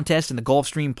contest in the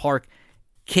Gulfstream Park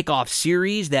Kickoff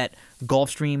Series. That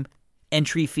Gulfstream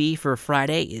entry fee for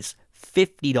Friday is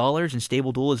 $50, and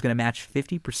Stable Duel is going to match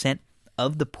 50%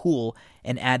 of the pool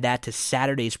and add that to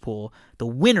Saturday's pool. The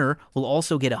winner will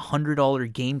also get a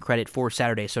 $100 game credit for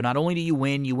Saturday. So not only do you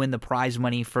win the prize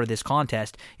money for this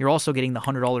contest, you're also getting the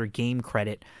 $100 game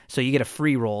credit. So you get a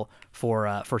free roll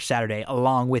for Saturday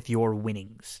along with your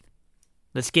winnings.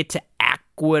 Let's get to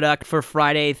Aqueduct for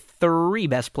Friday. 3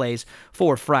 best plays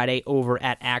for Friday over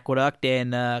at Aqueduct,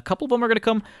 and a couple of them are going to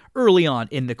come early on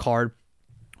in the card.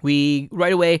 We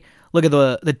right away look at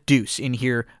the deuce in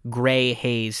here, Gray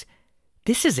Hayes.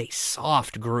 This is a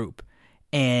soft group,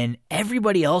 and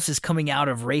everybody else is coming out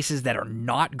of races that are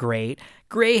not great.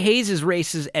 Gray Hayes'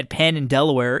 races at Penn and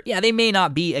Delaware, yeah, they may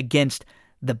not be against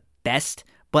the best,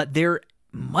 but they're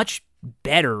much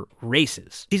better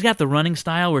races. She's got the running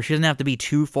style where she doesn't have to be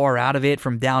too far out of it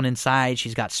from down inside.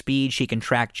 She's got speed. She can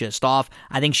track just off.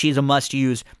 I think she's a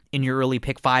must-use in your early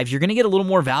pick 5s. You're going to get a little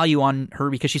more value on her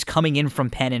because she's coming in from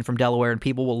Penn and from Delaware, and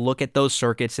people will look at those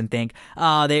circuits and think,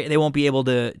 they won't be able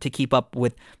to keep up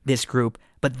with this group.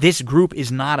 But this group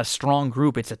is not a strong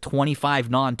group. It's a 25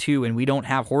 non-2, and we don't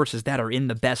have horses that are in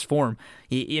the best form.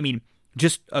 I mean,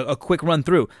 just a quick run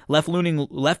through.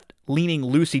 Left-leaning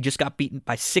Lucy just got beaten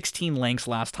by 16 lengths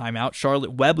last time out.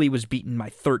 Charlotte Webley was beaten by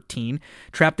 13.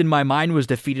 Trapped in My Mind was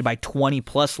defeated by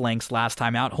 20-plus lengths last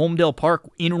time out. Homedale Park,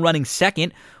 in running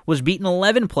second, was beaten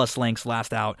 11-plus lengths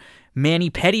last out. Manny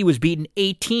Petty was beaten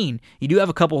 18. You do have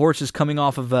a couple horses coming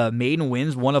off of maiden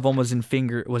wins. One of them was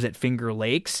at Finger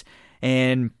Lakes.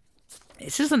 And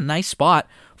this is a nice spot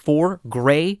for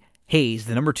Gray Hayes,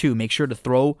 the number 2. Make sure to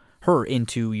throw her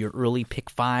into your early pick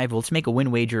 5. Let's make a win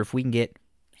wager if we can get,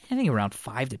 I think, around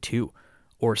 5-2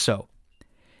 or so.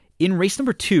 In race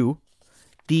number 2,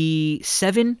 the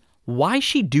 7, Why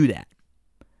She Do That,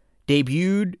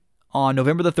 debuted on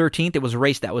November the 13th. It was a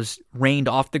race that was rained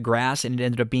off the grass, and it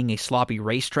ended up being a sloppy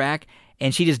racetrack,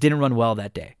 and she just didn't run well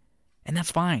that day. And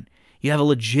that's fine. You have a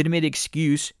legitimate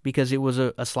excuse because it was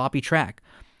a sloppy track.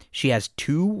 She has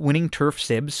 2 winning turf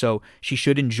sibs, so she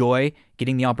should enjoy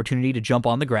getting the opportunity to jump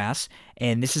on the grass.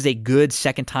 And this is a good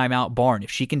second time out barn. If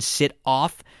she can sit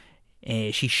off,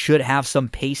 she should have some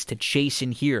pace to chase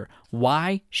in here.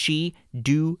 Why She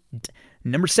Do.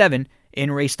 Number 7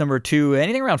 in race number 2,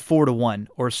 anything around 4-1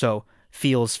 or so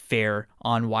feels fair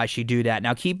on Why She Do That.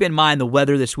 Now, keep in mind the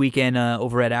weather this weekend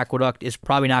over at Aqueduct is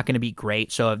probably not going to be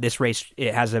great. So if this race,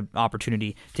 it has an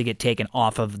opportunity to get taken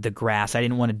off of the grass. I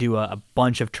didn't want to do a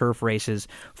bunch of turf races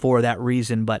for that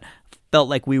reason, but felt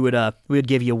like we would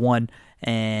give you one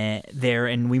there.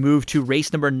 And we move to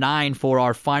race number 9 for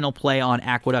our final play on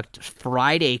Aqueduct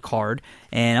Friday card.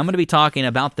 And I'm going to be talking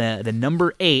about the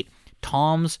number 8,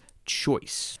 Tom's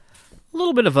Choice. A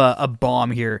little bit of a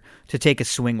bomb here to take a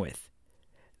swing with.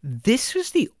 This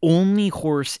was the only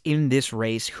horse in this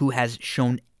race who has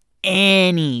shown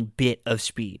any bit of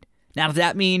speed. Now, does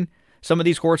that mean some of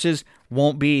these horses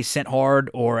won't be sent hard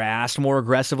or asked more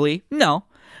aggressively? No.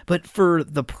 But for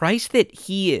the price that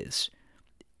he is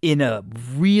in a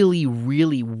really,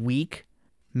 really weak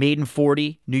maiden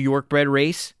 40 New York bred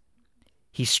race,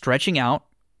 he's stretching out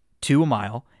to a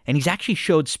mile, and he's actually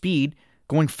showed speed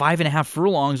going 5.5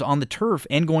 furlongs on the turf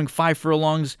and going 5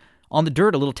 furlongs on the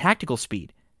dirt, a little tactical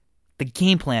speed. The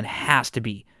game plan has to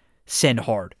be send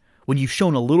hard. When you've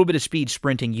shown a little bit of speed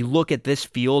sprinting, you look at this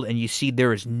field and you see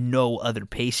there is no other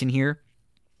pace in here.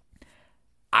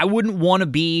 I wouldn't want to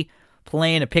be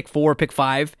playing a pick 4, pick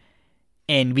 5,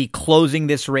 and be closing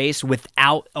this race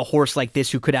without a horse like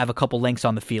this who could have a couple lengths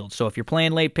on the field. So if you're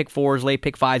playing late pick 4s, late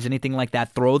pick 5s, anything like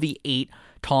that, throw the 8,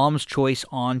 Tom's Choice,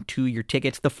 onto your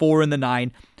tickets. The 4 and the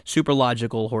 9, super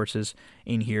logical horses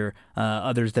in here.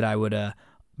 Others that I would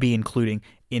be including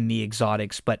in the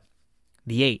exotics. But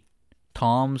the 8,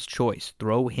 Tom's Choice,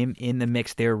 throw him in the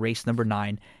mix there, race number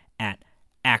 9 at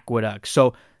Aqueduct.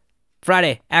 So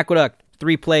Friday, Aqueduct,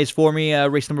 3 plays for me.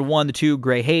 Race number 1, the 2,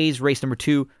 Gray Haze. Race number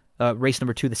 2,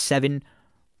 the 7,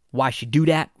 Why She Do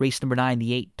That. Race number 9,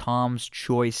 the 8, Tom's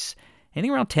Choice.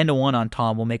 Anything around 10-1 on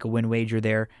Tom, we'll make a win wager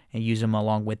there and use him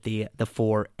along with the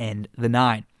 4 and the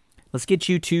 9. Let's get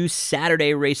you to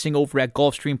Saturday racing over at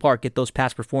Gulfstream Park. Get those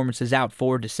past performances out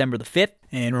for December the 5th.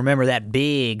 And remember that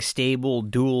big stable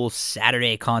dual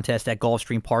Saturday contest at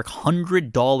Gulfstream Park.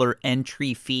 $100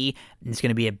 entry fee. And it's going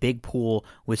to be a big pool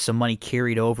with some money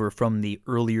carried over from the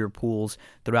earlier pools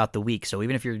throughout the week. So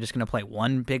even if you're just going to play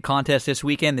one big contest this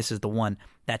weekend, this is the one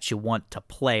that you want to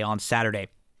play on Saturday.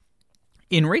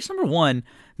 In race number 1,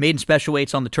 maiden special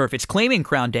weights on the turf, it's Claiming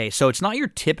Crown Day. So it's not your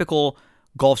typical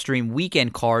Gulfstream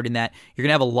weekend card in that you're going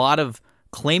to have a lot of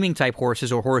claiming type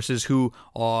horses or horses who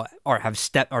are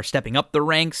stepping up the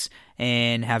ranks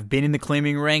and have been in the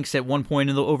claiming ranks at one point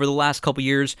over the last couple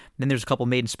years. Then there's a couple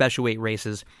maiden special weight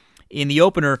races. In the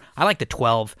opener, I like the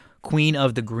 12, Queen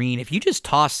of the Green. If you just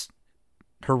toss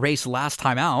her race last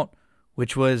time out,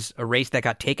 which was a race that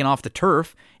got taken off the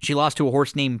turf, she lost to a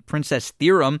horse named Princess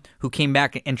Theorem, who came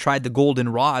back and tried the Golden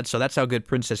Rod, so that's how good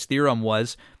Princess Theorem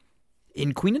was.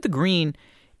 In Queen of the Green,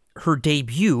 her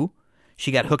debut,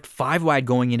 she got hooked 5 wide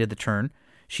going into the turn.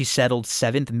 She settled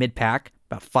 7th mid-pack,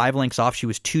 about 5 lengths off. She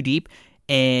was too deep,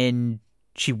 and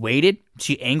she waited.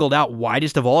 She angled out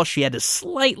widest of all. She had to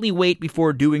slightly wait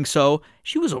before doing so.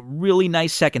 She was a really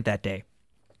nice second that day.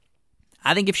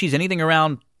 I think if she's anything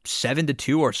around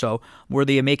 7-2 or so,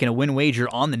 worthy of making a win wager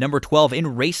on the number 12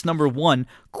 in race number 1,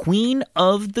 Queen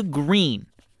of the Green.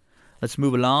 Let's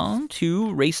move along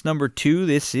to race number 2.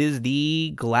 This is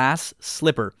the Glass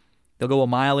Slipper. They'll go a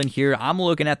mile in here. I'm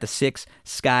looking at the 6,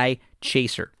 Sky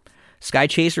Chaser. Sky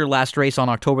Chaser, last race on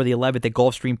October the 11th at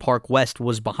Gulfstream Park West,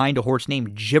 was behind a horse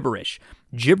named Gibberish.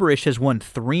 Gibberish has won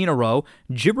 3 in a row.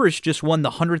 Gibberish just won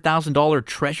the $100,000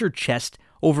 treasure chest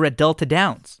over at Delta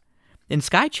Downs. And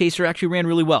Sky Chaser actually ran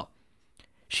really well.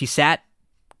 She had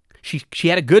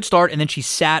a good start, and then she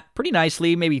sat pretty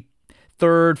nicely, maybe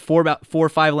third, about 4 or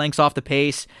 5 lengths off the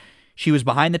pace. She was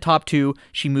behind the top 2.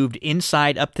 She moved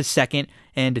inside up to second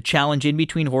and to challenge in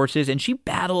between horses, and she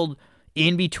battled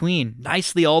in between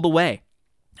nicely all the way.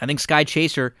 I think Sky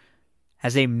Chaser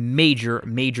has a major,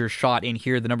 major shot in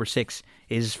here. The number 6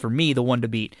 is, for me, the one to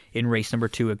beat in race number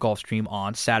 2 at Gulfstream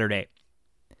on Saturday.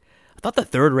 I thought the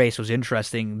third race was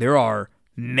interesting. There are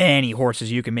many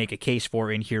horses you can make a case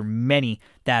for in here, many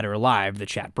that are alive. The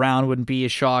Chat Brown wouldn't be a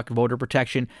shock. Voter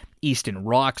Protection, Easton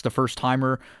Rocks, the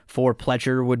first-timer for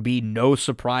Pletcher, would be no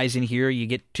surprise in here. You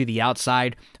get to the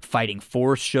outside, Fighting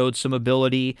Force showed some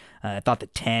ability. I thought the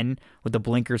 10 with the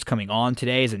blinkers coming on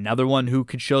today is another one who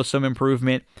could show some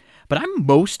improvement. But I'm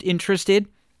most interested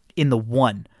in the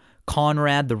 1,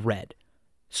 Conrad the Red.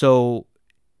 So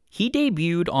he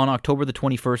debuted on October the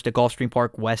 21st at Gulfstream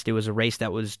Park West. It was a race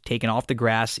that was taken off the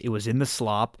grass. It was in the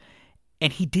slop,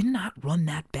 and he did not run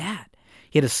that bad.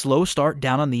 He had a slow start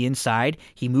down on the inside.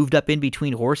 He moved up in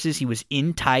between horses. He was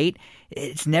in tight.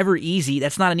 It's never easy.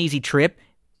 That's not an easy trip,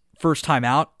 first time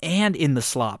out, and in the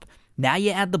slop. Now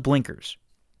you add the blinkers.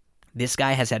 This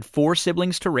guy has had 4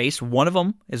 siblings to race. One of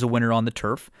them is a winner on the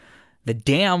turf. The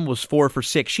Dam was 4 for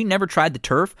 6. She never tried the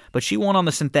turf, but she won on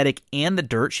the synthetic and the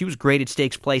dirt. She was graded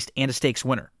stakes placed and a stakes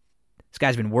winner. This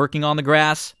guy's been working on the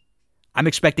grass. I'm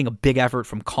expecting a big effort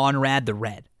from Conrad the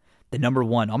Red, the number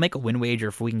 1. I'll make a win wager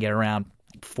if we can get around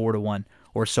 4-1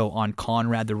 or so on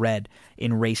Conrad the Red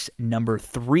in race number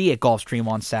 3 at Gulfstream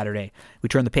on Saturday. We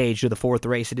turn the page to the 4th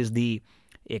race. It is the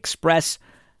Express.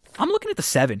 I'm looking at the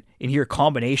 7 in here,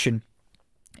 combination.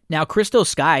 Now, Christo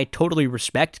Sky, totally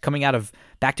respect, coming out of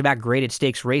back-to-back graded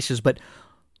stakes races, but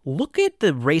look at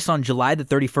the race on July the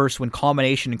 31st when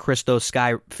Combination and Christo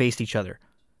Sky faced each other.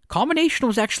 Combination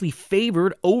was actually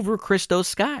favored over Christo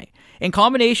Sky. And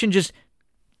Combination just,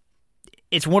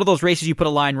 it's one of those races you put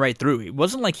a line right through. It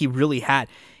wasn't like he had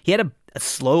a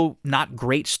slow, not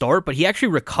great start, but he actually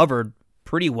recovered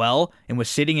pretty well and was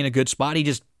sitting in a good spot. He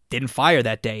just didn't fire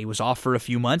that day. He was off for a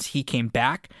few months. He came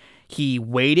back. He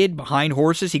waited behind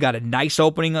horses. He got a nice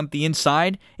opening up the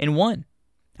inside and won.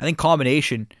 I think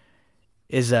Combination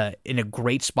is in a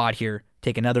great spot here.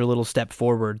 Take another little step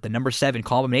forward. The number 7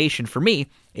 Combination for me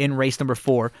in race number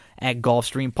 4 at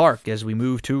Gulfstream Park as we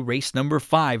move to race number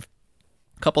 5.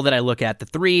 A couple that I look at. The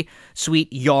 3,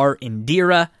 Sweet Yar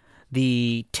Indira.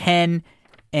 The 10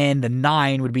 and the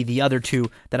 9 would be the other 2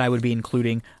 that I would be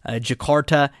including.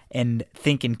 Jakarta and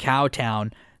Thinkin'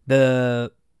 Cowtown.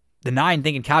 The 9,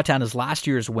 Thinkin' Cowtown, is last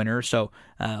year's winner, so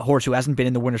a horse who hasn't been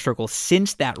in the winner's circle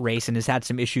since that race and has had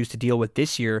some issues to deal with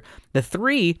this year. The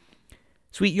 3,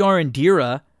 Sweet Yar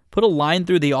Indira, put a line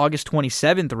through the August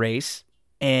 27th race,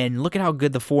 and look at how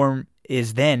good the form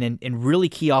is then, and really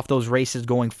key off those races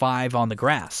going 5 on the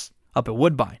grass up at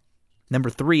Woodbine. Number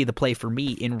 3, the play for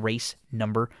me in race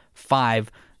number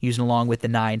 5, using along with the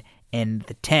 9 and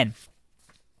the 10.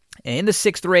 In the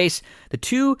 6th race, the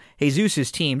 2,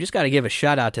 Jesus' Team. Just got to give a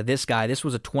shout out to this guy. This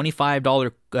was a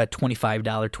 $25,000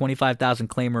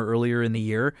 claimer earlier in the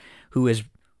year, who has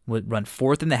run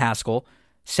 4th in the Haskell,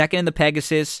 2nd in the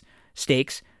Pegasus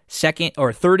Stakes,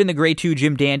 3rd in the Grade 2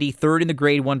 Jim Dandy, 3rd in the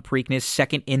Grade 1 Preakness,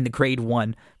 2nd in the Grade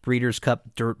 1 Breeders'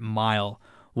 Cup Dirt Mile.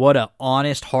 What a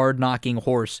honest, hard-knocking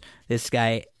horse this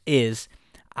guy is.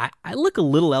 I look a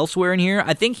little elsewhere in here.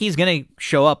 I think he's going to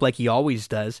show up like he always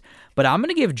does, but I'm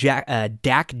going to give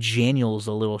Dak Daniels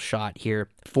a little shot here.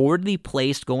 Forwardly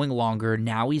placed, going longer.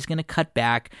 Now he's going to cut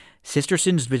back.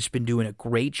 Sisterson's been doing a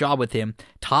great job with him.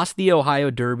 Tossed the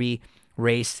Ohio Derby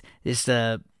race. This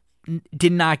did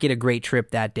not get a great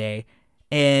trip that day,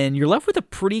 and you're left with a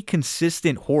pretty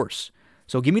consistent horse.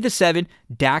 So give me the 7,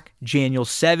 Dak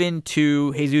Daniels, 7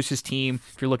 to Jesus' Team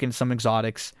if you're looking at some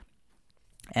exotics.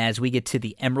 As we get to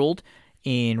the Emerald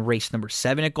in race number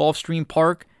 7 at Gulfstream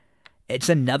Park, it's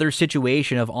another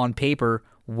situation of, on paper,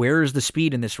 where is the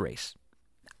speed in this race?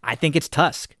 I think it's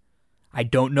Tusk. I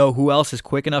don't know who else is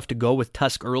quick enough to go with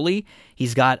Tusk early.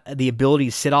 He's got the ability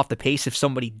to sit off the pace if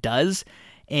somebody does,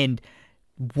 and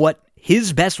what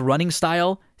his best running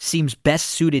style seems best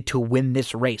suited to win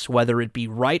this race, whether it be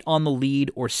right on the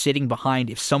lead or sitting behind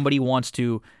if somebody wants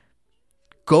to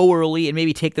go early and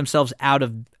maybe take themselves out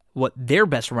of what their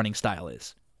best running style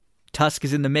is. Tusk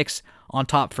is in the mix on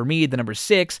top for me, the number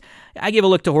 6. I give a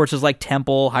look to horses like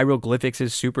Temple. Hieroglyphics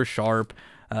is super sharp.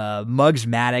 Muggs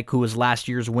Maddock, who was last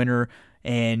year's winner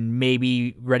and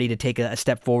maybe ready to take a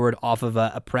step forward off of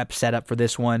a prep setup for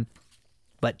this one.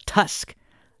 But Tusk,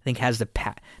 I think, has the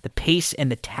pace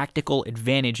and the tactical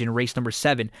advantage in race number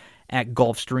 7 at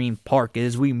Gulfstream Park.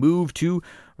 As we move to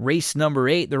race number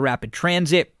 8, the Rapid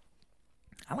Transit,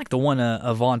 I like the one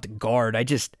Avant Garde. I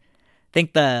just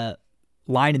think the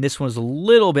line in this one is a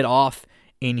little bit off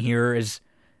in here, as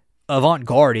Avant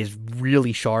Garde is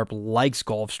really sharp, likes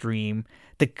Gulfstream.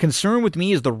 The concern with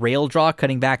me is the rail draw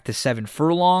cutting back to 7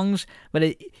 furlongs,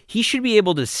 but he should be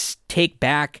able to take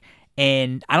back,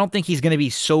 and I don't think he's going to be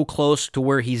so close to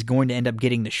where he's going to end up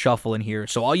getting the shuffle in here.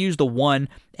 So I'll use the 1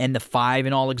 and the 5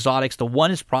 in all exotics. The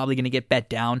 1 is probably going to get bet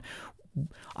down.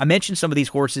 I mentioned some of these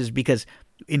horses because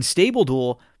in Stable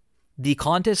Duel, the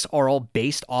contests are all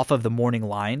based off of the morning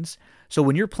lines. So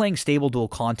when you're playing Stable Duel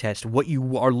contest, what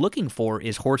you are looking for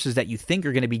is horses that you think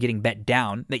are going to be getting bet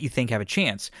down, that you think have a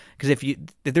chance. Because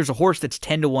if there's a horse that's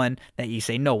 10-1 that you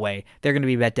say, no way, they're going to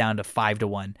be bet down to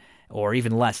 5-1 or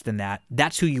even less than that,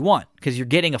 that's who you want, because you're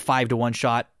getting a 5-1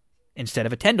 shot instead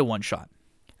of a 10-1 shot.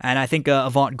 And I think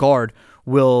Avant Garde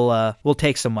will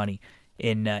take some money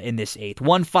in this 8th.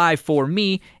 1-5 for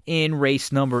me in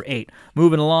race number 8.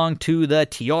 Moving along to the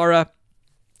Tiara,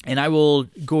 and I will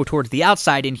go towards the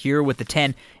outside in here with the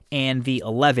 10 and the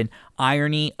 11.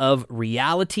 Irony of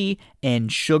Reality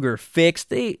and Sugar Fix.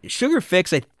 Sugar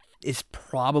Fix is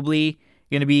probably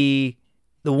going to be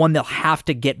the one they'll have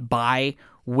to get by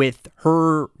with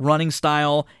her running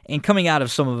style and coming out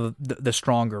of some of the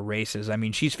stronger races. I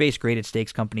mean, she's faced Graded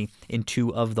Stakes Company in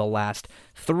 2 of the last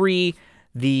 3.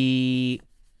 The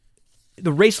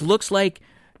race looks like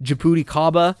Djibouti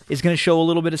Kaba is going to show a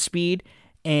little bit of speed,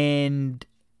 and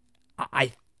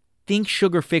I think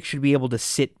Sugar Fix should be able to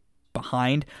sit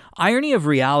behind. Irony of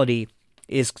Reality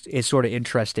is sort of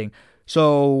interesting.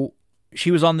 So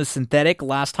she was on the synthetic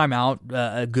last time out,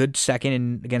 a good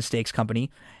second against Stakes Company.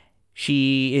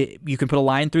 You can put a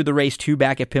line through the race 2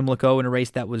 back at Pimlico in a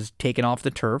race that was taken off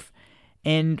the turf,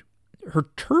 and her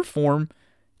turf form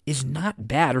is not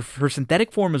bad. Her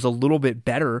synthetic form is a little bit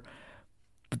better.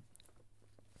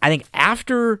 I think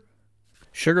after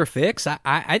Sugar Fix,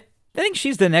 I think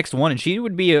she's the next one, and she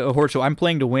would be a horse who I'm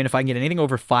playing to win if I can get anything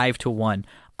over 5-1.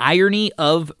 Irony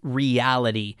of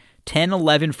Reality,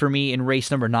 10-11 for me in race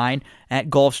number 9 at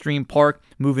Gulfstream Park.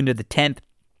 Moving to the 10th.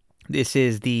 This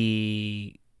is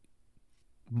the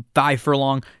 5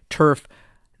 furlong turf.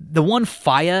 The one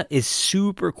Faya is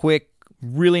super quick,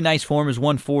 really nice form, has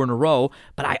won 4 in a row,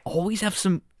 but I always have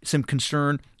some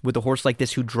concern with a horse like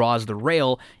this who draws the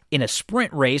rail in a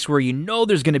sprint race where you know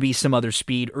there's going to be some other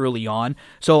speed early on.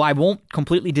 So I won't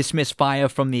completely dismiss Faya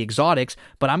from the exotics,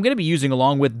 but I'm going to be using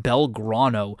along with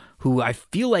Belgrano, who I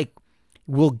feel like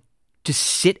will just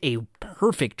sit a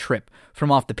perfect trip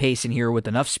from off the pace in here with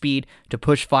enough speed to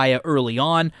push Faya early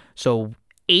on. So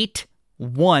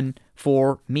 8-1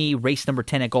 for me, race number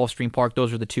 10 at Gulfstream Park.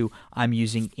 Those are the 2 I'm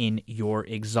using in your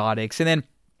exotics. And then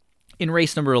in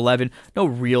race number 11, no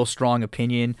real strong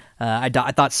opinion. I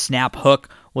thought Snap Hook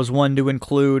was one to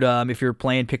include if you're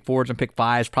playing pick 4s and pick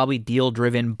 5s. Probably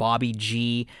deal-driven Bobby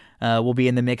G will be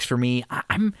in the mix for me.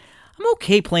 I'm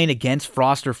okay playing against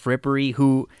Froster Frippery,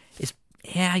 who is,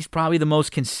 he's probably the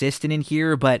most consistent in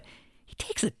here, but he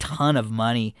takes a ton of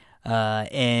money,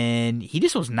 and he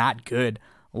just was not good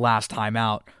last time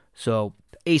out. So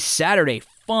a Saturday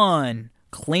fun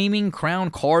Claiming Crown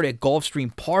card at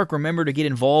Gulfstream Park. Remember to get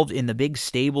involved in the big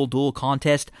stable duel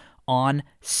contest on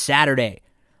Saturday.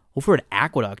 Over at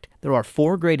Aqueduct, there are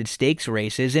 4 graded stakes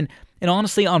races, and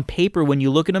honestly, on paper, when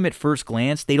you look at them at first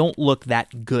glance, they don't look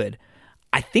that good.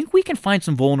 I think we can find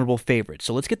some vulnerable favorites,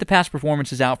 so let's get the past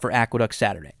performances out for Aqueduct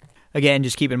Saturday. Again,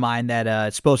 just keep in mind that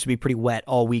it's supposed to be pretty wet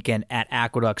all weekend at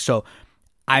Aqueduct, so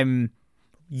I'm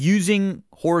using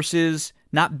horses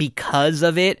not because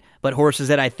of it, but horses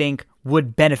that I think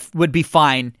would be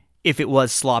fine if it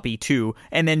was sloppy too.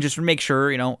 And then just make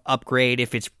sure, upgrade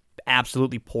if it's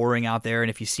absolutely pouring out there, and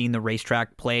if you've seen the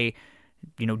racetrack play,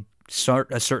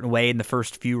 a certain way in the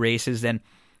first few races, then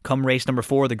come race number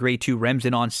 4, the Grade 2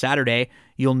 Remsen on Saturday,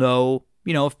 you'll know,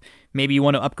 if maybe you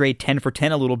want to upgrade 10 for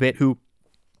 10 a little bit, who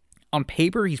on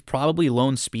paper he's probably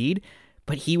lone speed,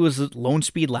 but he was lone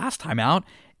speed last time out,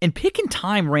 and Pick and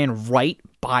Time ran right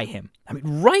by him. I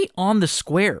mean, right on the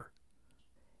square.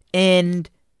 And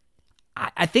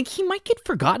I think he might get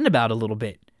forgotten about a little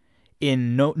bit.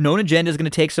 Known Agenda is going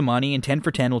to take some money, and 10 for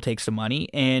 10 will take some money,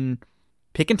 and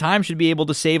Pick and Time should be able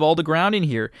to save all the ground in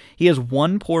here. He has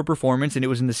one poor performance, and it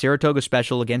was in the Saratoga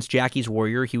Special against Jackie's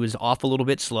Warrior. He was off a little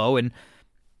bit slow, and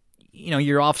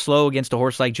you're off slow against a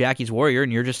horse like Jackie's Warrior,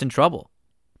 and you're just in trouble.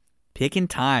 Pick and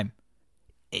Time.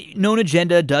 Known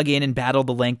Agenda dug in and battled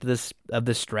the length of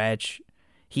the stretch.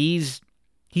 He's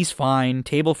fine.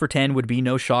 Table for 10 would be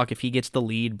no shock if he gets the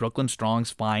lead. Brooklyn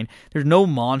Strong's fine. There's no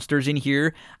monsters in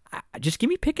here. Just give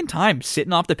me Pick and Time,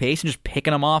 sitting off the pace and just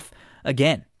picking them off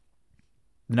again.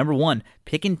 Number 1,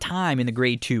 Pick and Time in the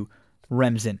Grade 2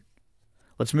 Remsen.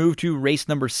 Let's move to race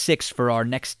number 6 for our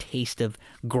next taste of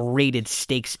graded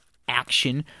stakes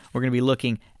action. We're going to be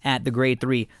looking at the Grade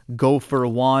 3 Go for a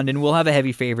Wand, and we'll have a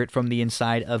heavy favorite from the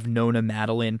inside of Nona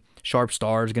Madeline. Sharp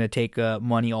Star is going to take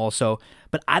money also,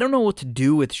 but I don't know what to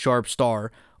do with Sharp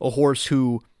Star, a horse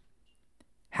who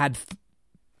had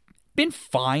been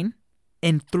fine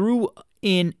and threw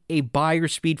in a Beyer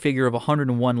speed figure of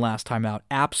 101 last time out.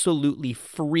 Absolutely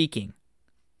freaking.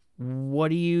 What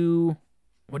do you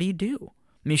do?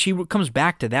 I mean, she comes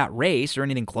back to that race or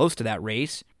anything close to that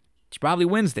race, she probably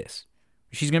wins this.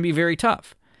 She's going to be very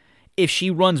tough. If she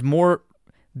runs more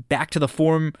back to the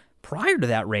form prior to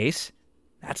that race,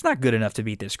 that's not good enough to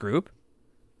beat this group.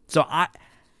 So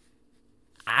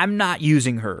I'm not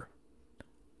using her.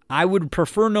 I would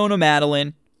prefer Nona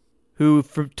Madeline, who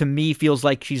to me feels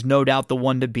like she's no doubt the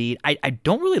one to beat. I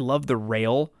don't really love the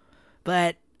rail,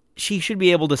 but she should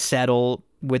be able to settle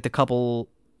with a couple,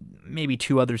 maybe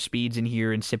 2 other speeds in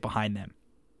here and sit behind them.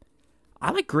 I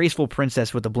like Graceful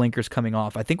Princess with the blinkers coming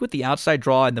off. I think with the outside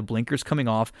draw and the blinkers coming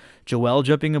off, Joelle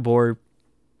jumping aboard,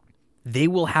 they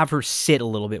will have her sit a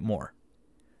little bit more.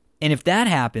 And if that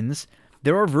happens,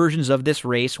 there are versions of this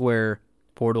race where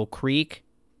Portal Creek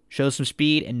shows some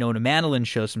speed, and Nona Madeline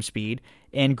shows some speed,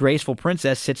 and Graceful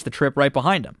Princess sits the trip right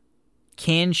behind them.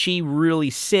 Can she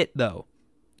really sit, though?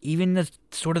 Even the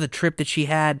sort of the trip that she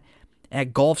had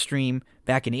at Gulfstream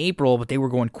back in April, but they were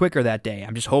going quicker that day.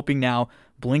 I'm just hoping now,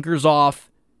 blinkers off,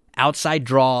 outside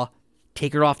draw,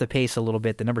 take her off the pace a little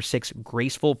bit. The number 6,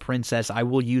 Graceful Princess, I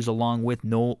will use along with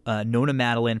Nona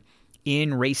Madeline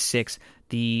in race 6,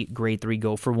 the grade 3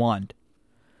 Go for Wand.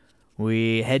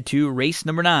 We head to race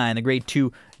number 9, the grade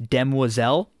 2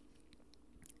 Demoiselle.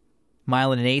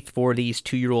 Mile and an eighth for these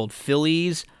 2-year-old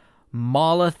fillies.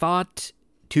 Mala Thought,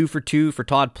 2 for 2 for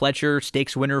Todd Pletcher,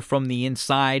 stakes winner from the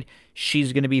inside.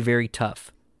 She's going to be very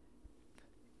tough.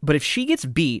 But if she gets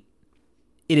beat,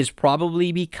 it is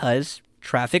probably because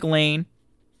Traffic Lane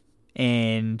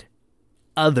and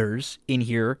others in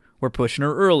here were pushing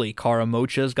her early. Cara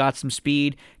Mocha's got some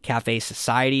speed. Cafe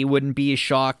Society wouldn't be a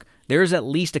shock. There's at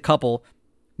least a couple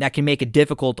that can make it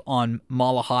difficult on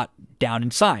Malahat down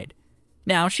inside.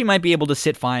 Now, she might be able to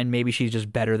sit fine. Maybe she's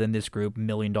just better than this group. $1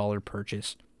 million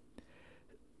purchase.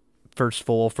 First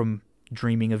foal from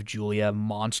Dreaming of Julia.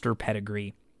 Monster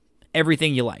pedigree.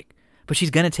 Everything you like. But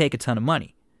she's going to take a ton of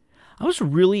money. I was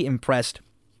really impressed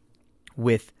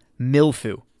with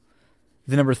Milfu,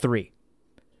 the number 3.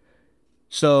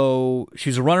 So,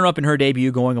 she's a runner-up in her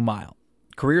debut going a mile.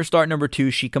 Career start number 2,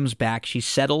 she comes back. She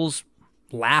settles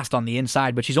last on the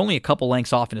inside, but she's only a couple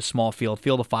lengths off in a small field.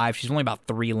 Field of 5, she's only about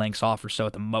 3 lengths off or so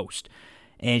at the most.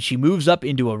 And she moves up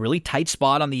into a really tight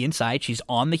spot on the inside. She's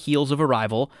on the heels of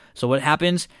Arrival. So what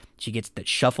happens? She gets that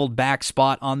shuffled back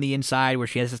spot on the inside where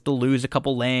she has to lose a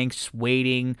couple lengths,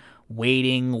 waiting,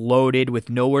 loaded with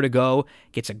nowhere to go.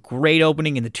 Gets a great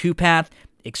opening in the 2-path,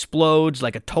 explodes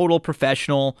like a total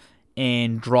professional,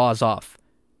 and draws off.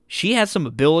 She has some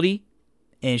ability,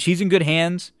 and she's in good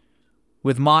hands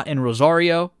with Mott and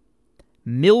Rosario.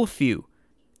 Milfu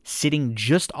sitting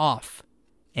just off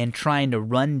and trying to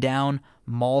run down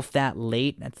Malthat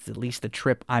late. That's at least the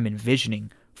trip I'm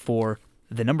envisioning for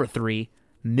the number 3,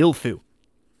 Milfu.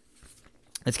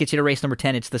 Let's get you to race number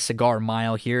 10. It's the Cigar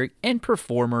Mile here, and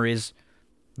Performer is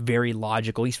very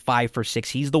logical. He's 5 for 6.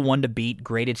 He's the one to beat,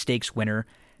 graded stakes winner.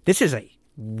 This is a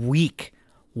weak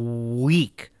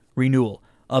renewal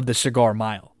of the Cigar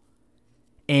Mile.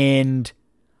 And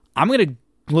I'm going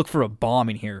to look for a bomb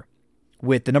in here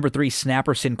with the number 3,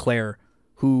 Snapper Sinclair,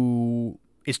 who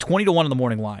is 20-1 on the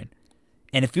morning line.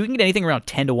 And if you can get anything around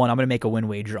 10-1, I'm going to make a win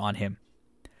wager on him.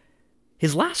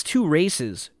 His last 2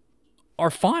 races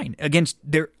are fine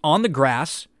they're on the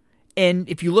grass. And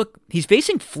if you look, he's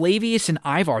facing Flavius and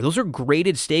Ivar. Those are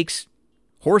graded stakes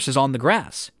horses on the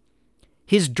grass.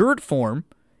 His dirt form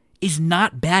is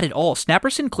not bad at all. Snapper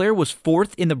Sinclair was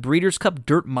 4th in the Breeders' Cup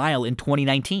Dirt Mile in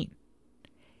 2019.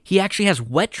 He actually has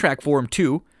wet track for him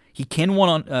too. He can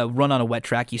run on a wet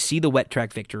track. You see the wet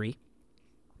track victory.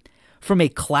 From a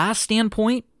class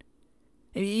standpoint,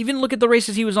 even look at the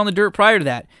races he was on the dirt prior to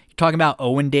that. You're talking about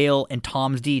Owendale and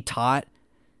Tom's D. Tot.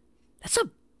 That's a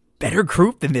better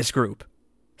group than this group.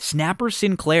 Snapper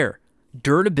Sinclair,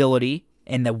 dirt ability,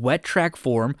 and the wet track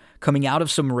form coming out of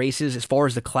some races as far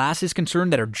as the class is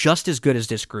concerned that are just as good as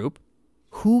this group.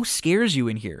 Who scares you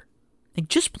in here? Like,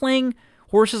 just playing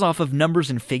horses off of numbers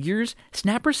and figures,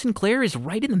 Snapper Sinclair is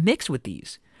right in the mix with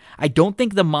these. I don't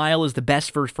think the mile is the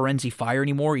best for Firenze Fire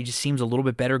anymore. He just seems a little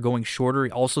bit better going shorter.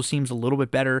 He also seems a little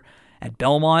bit better at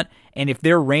Belmont. And if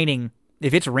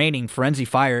it's raining, Firenze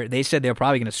Fire, they said they're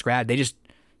probably going to scrap. They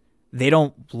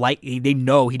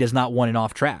know he does not want an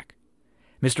off track.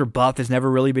 Mr. Buff has never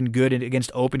really been good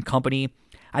against open company.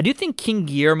 I do think King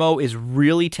Guillermo is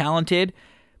really talented,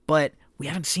 but we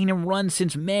haven't seen him run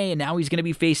since May, and now he's going to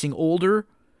be facing older.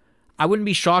 I wouldn't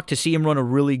be shocked to see him run a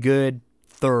really good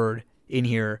 3rd in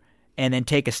here and then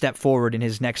take a step forward in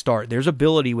his next start. There's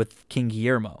ability with King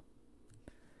Guillermo.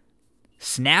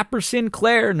 Snapper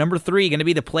Sinclair, number 3, going to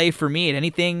be the play for me at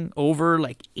anything over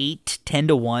like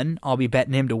 8-10-1. I'll be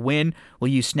betting him to win.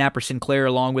 We'll use Snapper Sinclair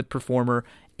along with Performer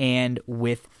and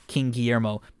with King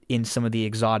Guillermo in some of the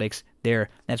exotics there.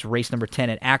 That's race number 10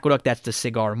 at Aqueduct. That's the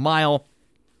Cigar Mile.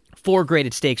 4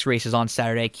 graded stakes races on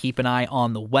Saturday. Keep an eye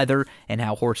on the weather and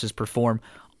how horses perform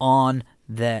on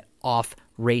the off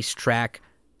racetrack.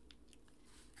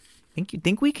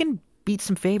 Think we can beat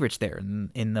some favorites there.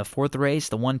 In the 4th race,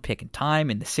 the 1 Pick and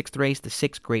Time. In the 6th race, the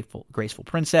 6 Graceful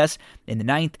Princess. In the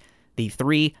 9th, the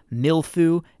 3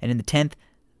 Milfu. And in the 10th,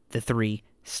 the 3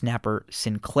 Snapper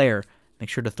Sinclair. Make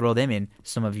sure to throw them in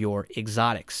some of your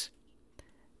exotics.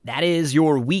 That is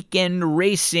your weekend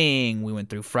racing. We went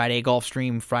through Friday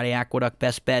Gulfstream, Friday Aqueduct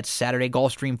Best Bets, Saturday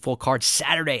Gulfstream Full Card,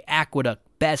 Saturday Aqueduct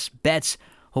Best Bets.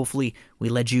 Hopefully, we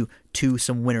led you to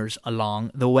some winners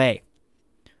along the way.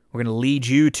 We're going to lead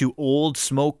you to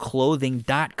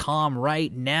oldsmokeclothing.com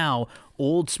right now.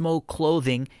 Old Smoke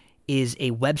Clothing is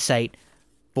a website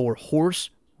for horse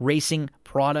racing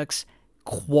products,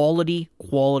 quality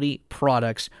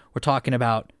products. We're talking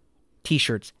about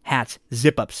t-shirts, hats,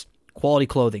 zip-ups, quality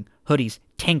clothing, hoodies,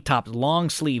 tank tops, long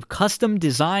sleeve, custom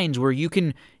designs where you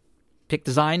can pick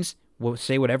designs,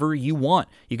 say whatever you want.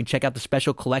 You can check out the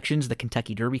special collections, the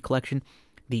Kentucky Derby collection,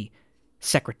 the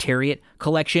Secretariat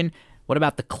collection. What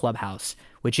about the Clubhouse,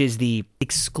 which is the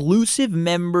exclusive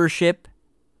membership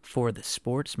for the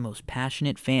sport's most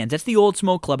passionate fans? That's the Old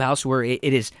Smoke Clubhouse, where it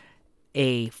is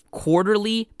a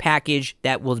quarterly package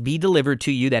that will be delivered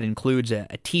to you that includes a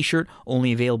t-shirt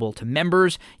only available to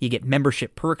members. You get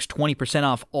membership perks, 20%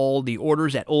 off all the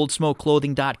orders at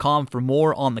oldsmokeclothing.com. For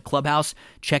more on the Clubhouse,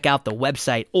 check out the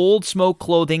website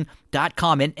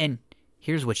oldsmokeclothing.com. And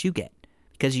here's what you get.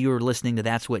 Because you're listening to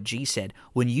That's What G Said.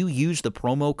 When you use the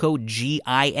promo code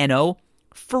GINO,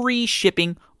 free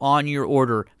shipping on your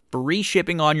order. Free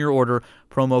shipping on your order.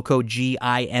 Promo code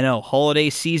GINO. Holiday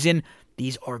season,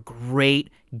 these are great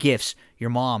gifts.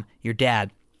 Your mom, your dad,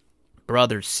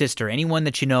 brother, sister, anyone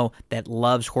that you know that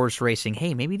loves horse racing.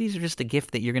 Hey, maybe these are just a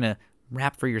gift that you're going to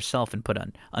wrap for yourself and put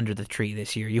under the tree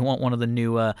this year. You want one of the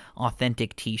new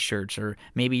authentic t-shirts, or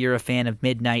maybe you're a fan of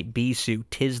Midnight Bisou,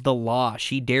 Tis the Law,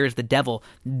 She Dares the Devil.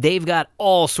 They've got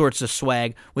all sorts of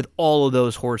swag with all of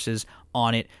those horses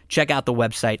on it. Check out the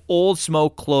website,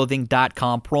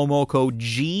 oldsmokeclothing.com. Promo code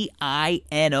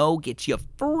GINO gets you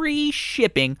free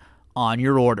shipping on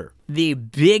your order. The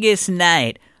biggest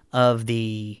night of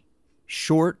the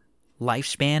short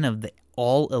lifespan of the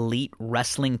All Elite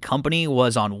Wrestling Company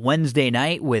was on Wednesday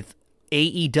night with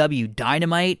AEW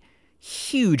Dynamite.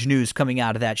 Huge news coming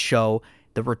out of that show.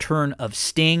 The return of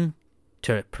Sting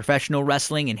to professional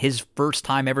wrestling and his first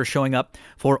time ever showing up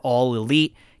for All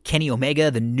Elite. Kenny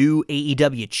Omega, the new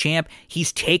AEW champ,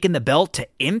 he's taken the belt to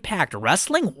Impact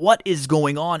Wrestling. What is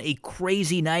going on? A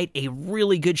crazy night, a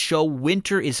really good show.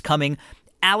 Winter is coming.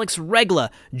 Alex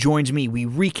Regla joins me. We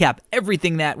recap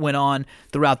everything that went on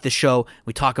throughout the show.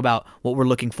 We talk about what we're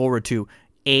looking forward to.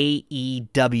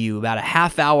 AEW, about a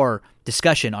half-hour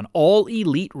discussion on All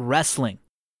Elite Wrestling.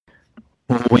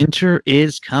 Winter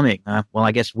is coming. Well,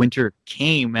 I guess winter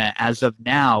came as of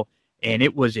now, and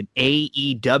it was an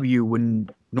AEW when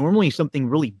normally something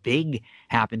really big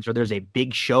happens or there's a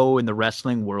big show in the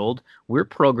wrestling world. We're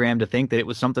programmed to think that it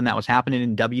was something that was happening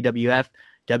in WWF,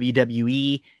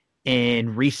 WWE.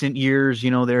 In recent years,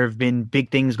 there have been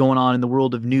big things going on in the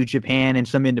world of New Japan and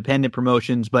some independent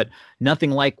promotions, but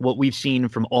nothing like what we've seen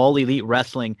from All Elite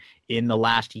Wrestling in the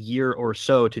last year or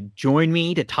so. To join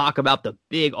me to talk about the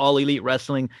big All Elite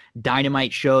Wrestling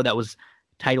Dynamite show that was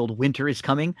titled Winter is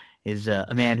Coming is a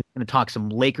man who's going to talk some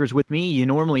Lakers with me. You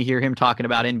normally hear him talking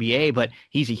about NBA, but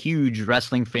he's a huge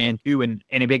wrestling fan too, and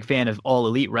a big fan of All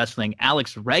Elite Wrestling.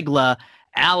 Alex Regla.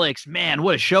 Alex, man,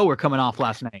 what a show we're coming off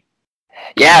last night.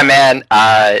 Yeah, man.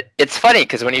 It's funny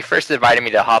because when you first invited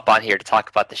me to hop on here to talk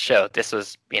about the show, this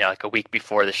was, like a week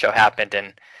before the show happened.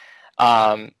 And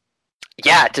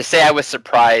to say I was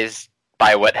surprised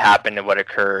by what happened and what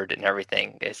occurred and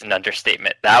everything is an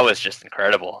understatement. That was just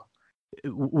incredible.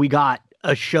 We got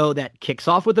a show that kicks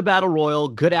off with a battle royal,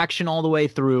 good action all the way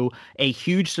through, a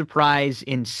huge surprise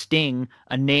in Sting,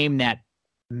 a name that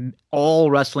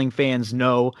all wrestling fans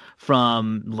know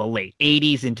from the late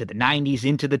 80s into the 90s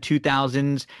into the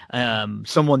 2000s,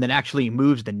 someone that actually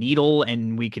moves the needle,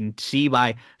 and we can see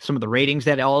by some of the ratings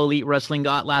that All Elite Wrestling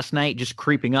got last night just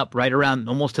creeping up right around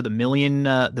almost to the million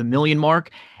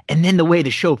mark. And then the way the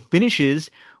show finishes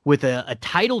with a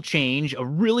title change, a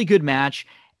really good match,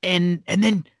 and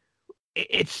then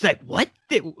it's like, what?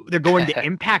 They're going to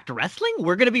Impact Wrestling?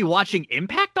 We're going to be watching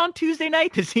Impact on Tuesday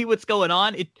night to see what's going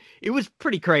on? It was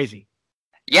pretty crazy.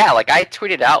 Yeah, I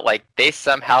tweeted out, they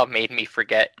somehow made me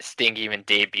forget Sting even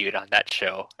debuted on that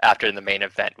show after the main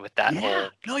event with that whole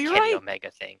Kenny Omega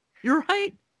thing. You're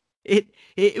right.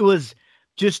 It was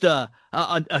just a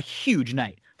huge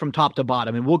night from top to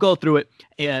bottom, and we'll go through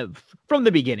it from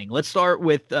the beginning. Let's start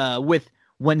with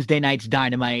Wednesday night's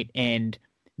Dynamite and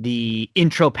the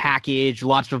intro package,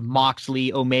 lots of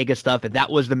Moxley, Omega stuff. And that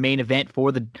was the main event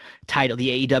for the title,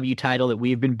 the AEW title that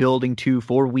we've been building to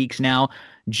for weeks now.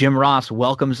 Jim Ross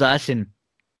welcomes us, and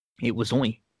it was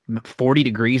only 40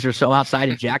 degrees or so outside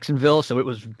in Jacksonville, so it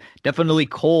was definitely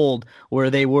cold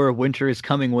where they were. Winter is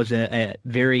Coming was a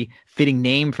very fitting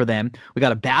name for them. We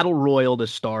got a battle royal to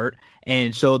start,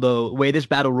 and so the way this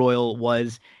battle royal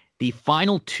was, the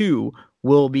final two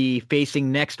will be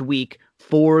facing next week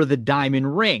for the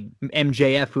Diamond Ring.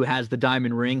 MJF, who has the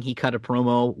Diamond Ring, he cut a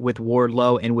promo with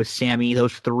Wardlow and with Sammy.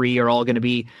 Those three are all going to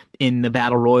be in the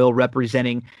Battle Royal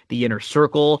representing the Inner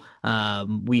Circle.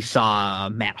 We saw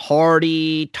Matt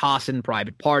Hardy tossing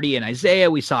Private Party and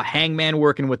Isaiah. We saw Hangman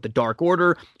working with the Dark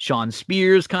Order. Sean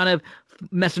Spears kind of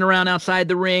messing around outside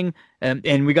the ring.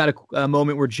 And we got a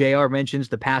moment where JR mentions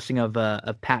the passing of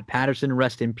Pat Patterson.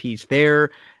 Rest in peace there.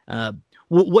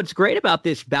 What's great about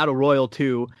this Battle Royal,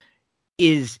 too,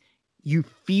 is you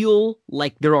feel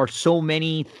like there are so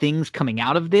many things coming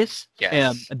out of this.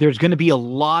 Yes. There's going to be a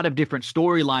lot of different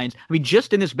storylines. I mean,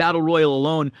 just in this Battle Royal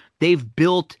alone, they've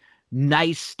built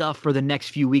nice stuff for the next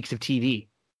few weeks of TV.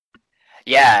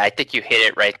 Yeah, I think you hit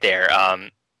it right there.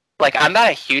 Like, I'm not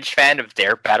a huge fan of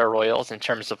their Battle Royals in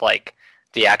terms of, like,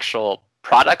 the actual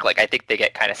product. Like, I think they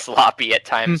get kind of sloppy at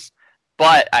times.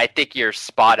 But I think you're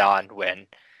spot on when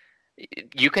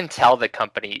you can tell the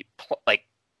company, like,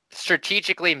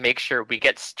 strategically make sure we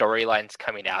get storylines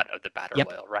coming out of the Battle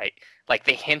Royal, right? Like,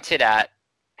 they hinted at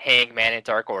Hangman and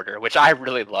Dark Order, which I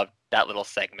really loved that little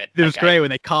segment. It was great when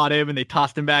they caught him and they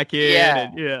tossed him back in.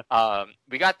 Yeah.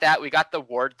 We got that. We got the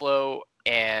Wardlow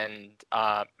and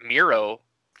Miro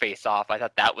face off. I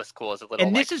thought that was cool as a little.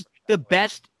 And this is the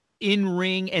best in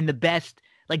ring and the best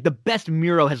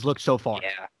Miro has looked so far.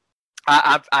 Yeah.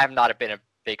 I've not been a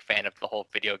big fan of the whole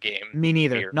video game. Me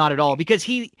neither. Miro. Not at all. Because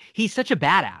he's such a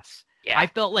badass. Yeah. I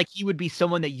felt like he would be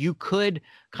someone that you could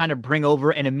kind of bring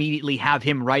over and immediately have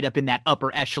him right up in that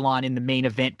upper echelon in the main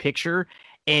event picture.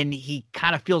 And he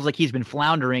kind of feels like he's been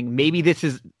floundering. Maybe this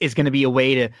is going to be a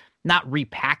way to not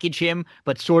repackage him,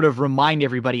 but sort of remind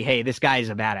everybody, hey, this guy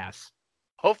is a badass.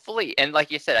 Hopefully. And like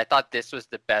you said, I thought this was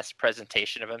the best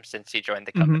presentation of him since he joined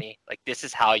the company. Like, this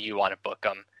is how you want to book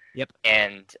him. Yep.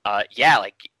 And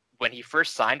like when he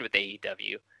first signed with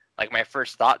AEW, like my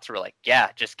first thoughts were like,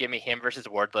 yeah, just give me him versus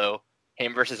Wardlow,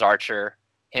 him versus Archer,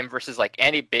 him versus like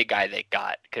any big guy they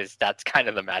got, because that's kind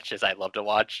of the matches I love to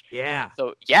watch. Yeah.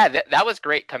 So yeah, that was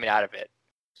great coming out of it.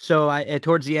 So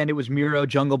towards the end, it was Miro,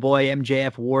 Jungle Boy,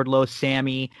 MJF, Wardlow,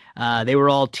 Sammy. They were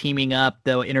all teaming up,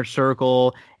 the Inner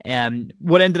Circle. And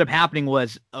what ended up happening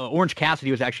was Orange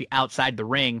Cassidy was actually outside the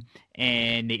ring,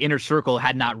 and the Inner Circle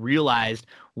had not realized.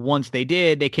 Once they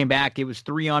did, they came back. It was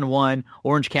 3-on-1.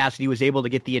 Orange Cassidy was able to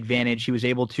get the advantage. He was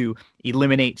able to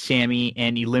eliminate Sammy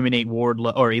and eliminate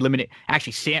Wardlow, or eliminate.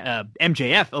 Actually,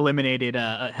 MJF eliminated,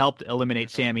 helped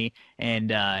eliminate Sammy,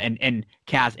 and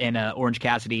Orange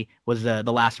Cassidy was the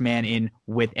last man in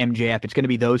with MJF. It's going to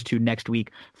be those two next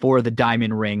week for the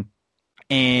Diamond Ring,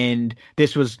 and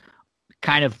this was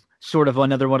kind of sort of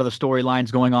another one of the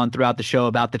storylines going on throughout the show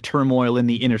about the turmoil in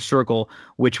the Inner Circle,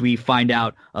 which we find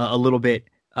out a little bit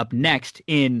up next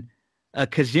in a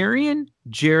Kazarian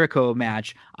Jericho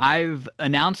match. I've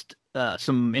announced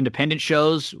some independent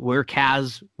shows where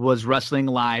Kaz was wrestling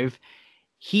live.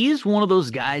 He is one of those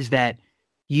guys that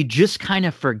you just kind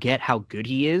of forget how good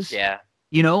he is. Yeah.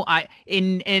 You know,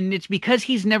 and it's because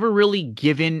he's never really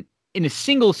given in a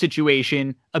single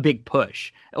situation a big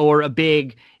push or a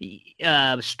big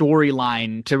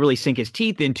storyline to really sink his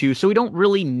teeth into. So we don't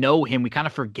really know him. We kind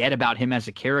of forget about him as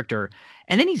a character.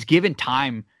 And then he's given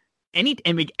time.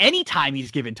 Anytime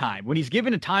he's given time, when he's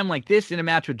given a time like this in a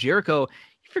match with Jericho,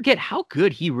 you forget how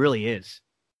good he really is.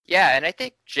 Yeah, and I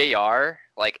think JR,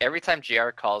 like every time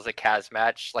JR calls a Kaz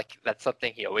match, like that's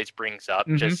something he always brings up,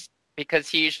 just because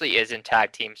he usually is in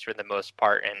tag teams for the most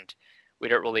part, and we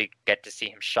don't really get to see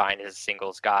him shine as a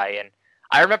singles guy. And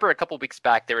I remember a couple weeks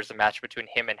back, there was a match between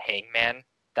him and Hangman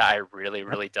that I really,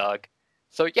 really dug.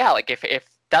 So yeah, like if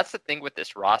that's the thing with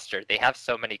this roster, they have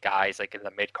so many guys like in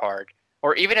the mid card,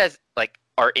 or even as like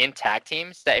are in tag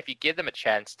teams, that if you give them a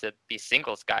chance to be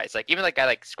singles guys, like even like a guy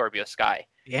like Scorpio Sky,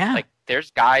 Yeah. like there's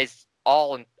guys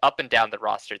up and down the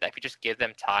roster that if you just give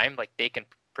them time, like they can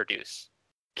produce.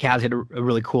 Kaz had a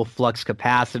really cool flux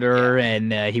capacitor,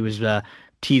 and he was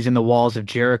teasing the walls of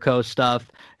Jericho stuff.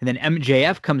 And then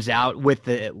MJF comes out with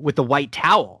the white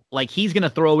towel. Like he's going to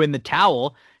throw in the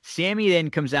towel. Sammy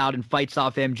then comes out and fights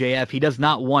off MJF. He does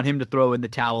not want him to throw in the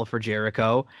towel for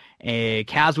Jericho.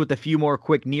 Kaz with a few more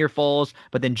quick near falls,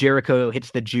 but then Jericho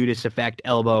hits the Judas Effect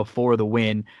elbow for the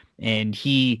win. And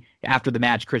after the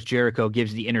match, Chris Jericho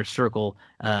gives the Inner Circle,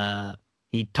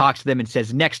 he talks to them and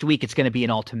says, next week it's going to be an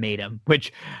ultimatum,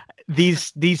 which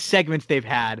these segments they've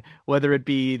had, whether it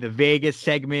be the Vegas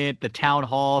segment, the town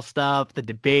hall stuff, the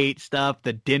debate stuff,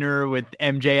 the dinner with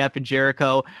MJF and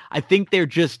Jericho, I think they're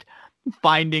just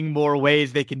finding more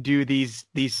ways they can do these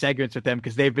segments with them,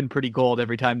 because they've been pretty gold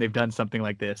every time they've done something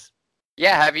like this.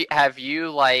 Yeah, have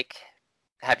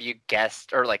you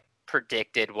guessed or like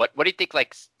predicted, what do you think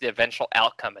like the eventual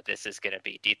outcome of this is going to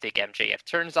be? Do you think MJF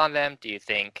turns on them? Do you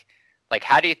think like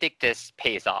how do you think this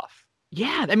pays off?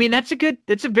 Yeah, I mean that's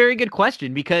a very good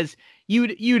question because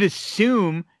you'd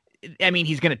assume, I mean,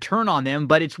 he's going to turn on them,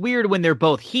 but it's weird when they're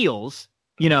both heels,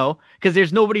 you know, because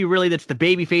there's nobody really that's the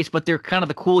babyface, but they're kind of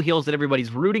the cool heels that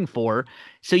everybody's rooting for.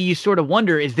 So you sort of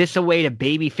wonder, is this a way to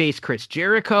babyface Chris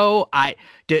Jericho?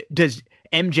 Does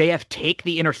MJF take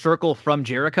the Inner Circle from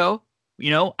Jericho? You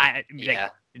know,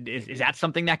 is that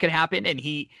something that could happen? And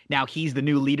he's the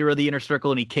new leader of the Inner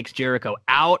Circle and he kicks Jericho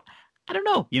out. I don't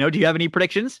know. You know, do you have any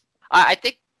predictions? I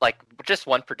think like just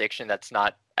one prediction that's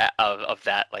not of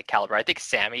that like caliber. I think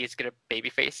Sammy is gonna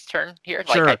babyface turn here.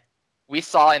 Sure. Like we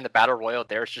saw in the Battle Royal,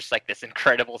 there's just like this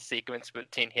incredible sequence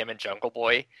between him and Jungle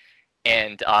Boy,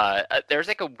 and there's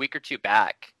like a week or two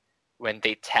back when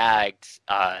they tagged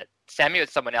Sammy with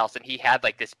someone else, and he had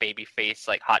like this babyface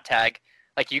like hot tag.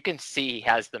 Like you can see he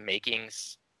has the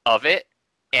makings of it,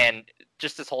 and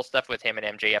just this whole stuff with him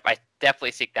and MJF. I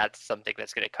definitely think that's something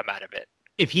that's gonna come out of it.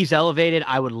 If he's elevated,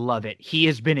 I would love it. He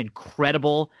has been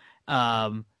incredible.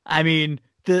 I mean,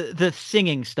 the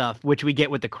singing stuff, which we get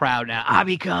with the crowd now. I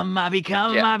become,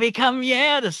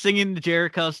 yeah. The singing, the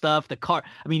Jericho stuff, the car.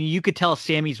 I mean, you could tell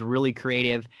Sammy's really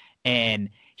creative, and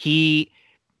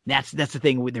that's the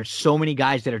thing. There's so many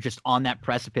guys that are just on that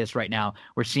precipice right now.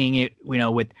 We're seeing it, you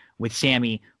know, with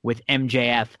Sammy, with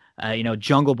MJF, you know,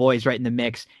 Jungle Boy's right in the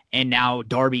mix, and now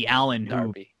Darby Allin,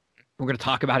 who we're going to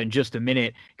talk about in just a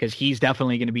minute because he's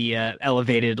definitely going to be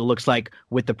elevated, it looks like,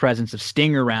 with the presence of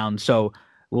Sting around. So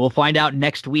we'll find out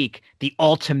next week the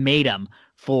ultimatum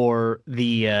for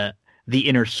the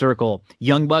Inner Circle.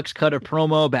 Young Bucks cut a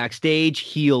promo backstage,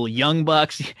 heel Young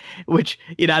Bucks, which,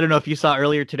 you know, I don't know if you saw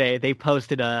earlier today, they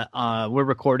posted we're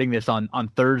recording this on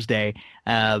Thursday.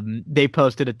 They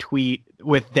posted a tweet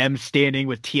with them standing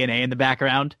with TNA in the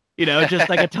background. You know, just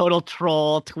like a total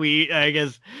troll tweet. I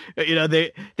guess, you know,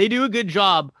 they do a good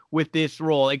job with this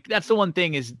role. Like that's the one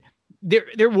thing is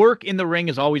their work in the ring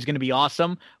is always going to be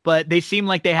awesome, but they seem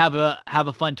like they have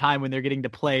a fun time when they're getting to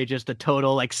play just a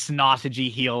total like snossagey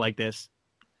heel like this.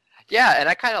 Yeah, and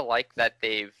I kind of like that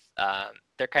they're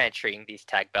kind of treating these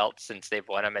tag belts since they've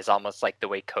won them as almost like the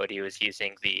way Cody was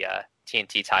using the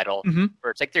TNT title, where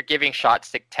it's like they're giving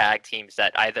shots to tag teams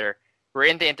that either we're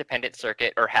in the independent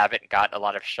circuit or haven't got a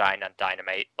lot of shine on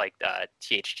Dynamite, like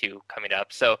TH2 coming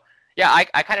up. So, yeah,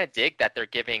 I kind of dig that they're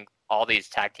giving all these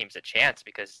tag teams a chance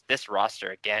because this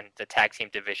roster, again, the tag team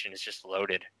division is just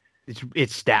loaded.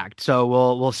 It's stacked. So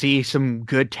we'll see some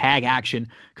good tag action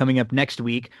coming up next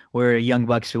week where Young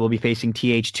Bucks will be facing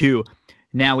TH2.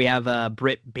 Now we have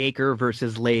Britt Baker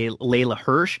versus Layla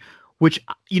Hirsch, which,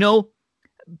 you know,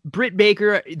 Britt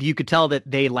Baker, you could tell that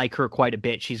they like her quite a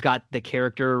bit. She's got the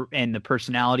character and the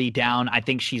personality down. I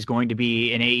think she's going to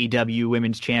be an AEW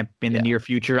women's champ in the near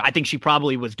future. I think she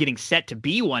probably was getting set to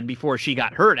be one before she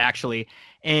got hurt, actually.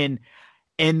 And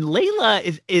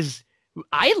Layla is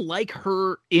I like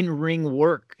her in-ring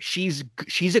work. She's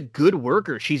a good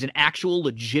worker. She's an actual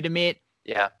legitimate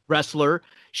wrestler.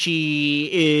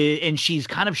 She's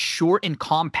kind of short and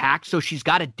compact, so she's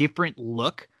got a different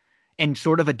look and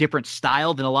sort of a different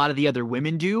style than a lot of the other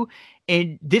women do.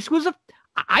 And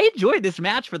I enjoyed this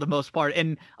match for the most part.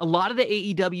 And a lot of the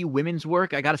AEW women's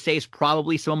work, I got to say, is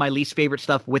probably some of my least favorite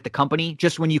stuff with the company.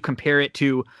 Just when you compare it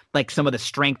to like some of the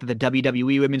strength of the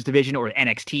WWE women's division or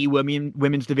NXT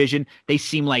women's division, they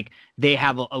seem like they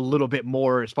have a little bit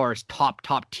more as far as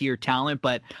top tier talent.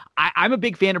 But I'm a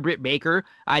big fan of Britt Baker.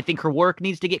 I think her work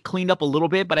needs to get cleaned up a little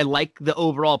bit, but I like the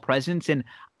overall presence. And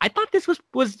I thought this was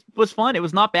fun. It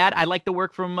was not bad. I like the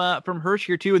work from Hirsch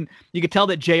here too, and you could tell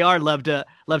that JR loved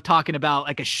talking about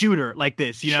like a shooter like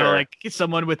this, you know, like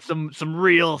someone with some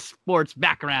real sports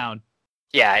background.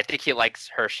 Yeah, I think he likes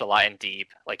Hirsch a lot and Deeb.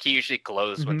 Like he usually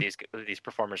glows when these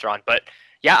performers are on. But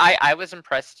yeah, I was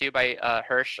impressed too by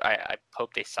Hirsch. I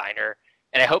hope they sign her,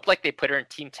 and I hope like they put her in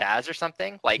Team Taz or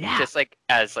something, like just like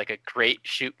as like a great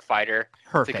shoot fighter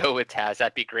to go with Taz.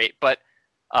 That'd be great. But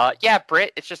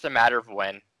Britt, it's just a matter of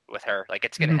when. With her, like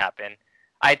it's gonna happen.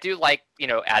 I do like, you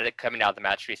know, coming out of the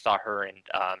match, we saw her and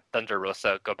Thunder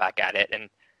Rosa go back at it, and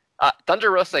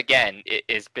Thunder Rosa again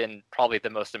has been probably the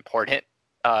most important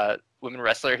women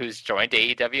wrestler who's joined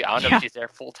AEW. I don't know if she's there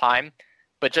full time,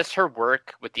 but just her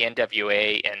work with the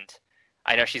NWA, and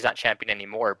I know she's not champion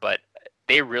anymore, but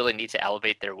they really need to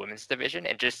elevate their women's division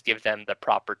and just give them the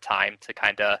proper time to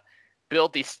kind of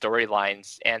build these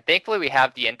storylines. And thankfully, we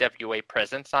have the NWA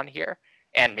presence on here.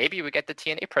 And maybe we get the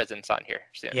TNA presence on here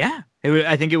soon. Yeah,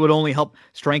 I think it would only help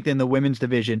strengthen the women's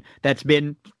division that's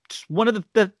been one of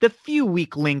the few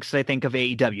weak links, I think, of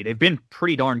AEW. They've been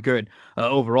pretty darn good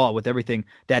overall with everything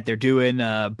that they're doing.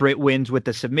 Britt wins with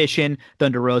the submission.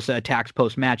 Thunder Rosa attacks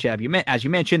post-match. As you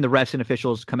mentioned, the refs and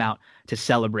officials come out to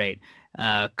celebrate.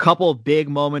 A couple big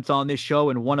moments on this show,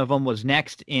 and one of them was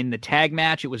next in the tag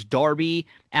match. It was Darby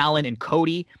Allin and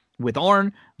Cody with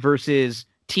Arn versus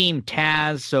Team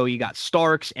Taz. So you got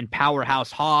Starks and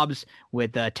Powerhouse Hobbs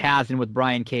with Taz and with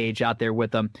Brian Cage out there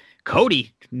with them.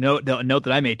 Cody, note that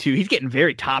I made too, he's getting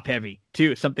very top heavy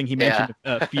too. Something he mentioned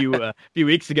a few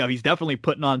weeks ago. He's definitely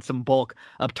putting on some bulk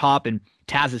up top, and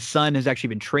Taz's son has actually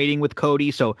been trading with Cody.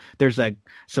 So there's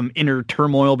some inner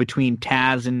turmoil between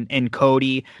Taz and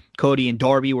Cody. Cody and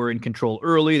Darby were in control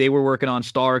early. They were working on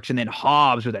Starks, and then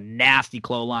Hobbs with a nasty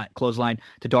clothesline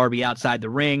to Darby outside the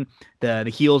ring.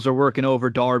 The heels are working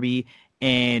over Darby,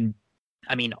 and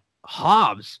I mean,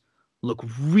 Hobbs look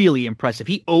really impressive.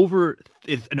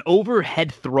 Is an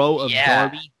overhead throw of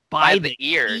Darby by the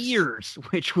ears,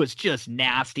 which was just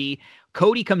nasty.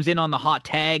 Cody comes in on the hot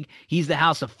tag. He's the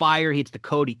House of Fire. He hits the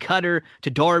Cody Cutter to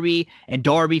Darby, and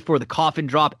Darby for the coffin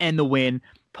drop and the win.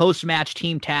 Post-match,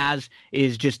 Team Taz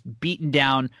is just beating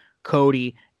down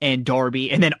Cody and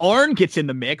Darby, and then Arn gets in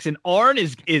the mix, and Arn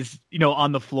is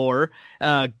on the floor.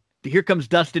 Here comes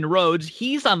Dustin Rhodes.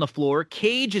 He's on the floor.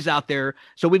 Cage is out there.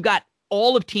 So we've got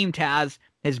all of Team Taz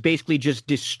has basically just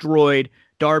destroyed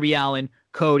Darby Allin,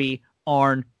 Cody,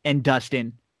 Arn, and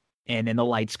Dustin. And then the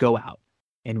lights go out.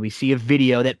 And we see a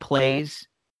video that plays,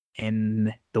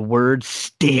 and the word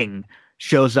Sting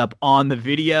shows up on the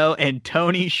video, and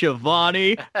Tony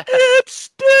Schiavone,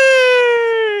 it's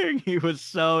Sting! He was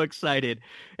so excited.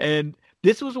 And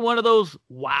this was one of those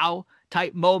wow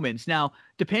type moments. Now,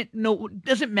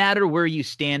 doesn't matter where you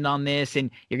stand on this, and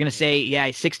you're going to say, yeah,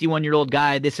 61-year-old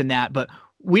guy, this and that, but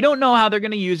we don't know how they're going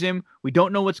to use him. We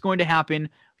don't know what's going to happen.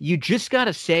 You just got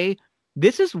to say,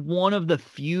 this is one of the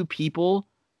few people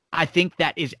I think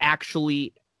that is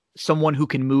actually someone who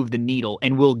can move the needle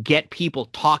and will get people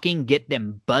talking, get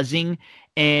them buzzing,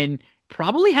 and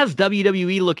probably has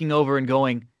WWE looking over and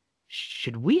going,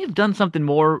 should we have done something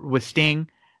more with Sting?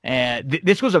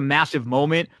 This was a massive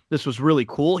moment. This was really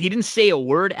cool. He didn't say a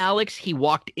word, Alex. He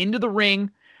walked into the ring,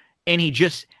 and he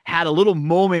just had a little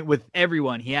moment with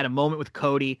everyone. He had a moment with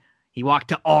Cody. He walked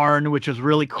to Arn, which was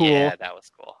really cool. Yeah, that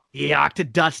was cool. He walked to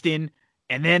Dustin,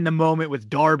 and then the moment with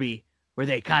Darby, where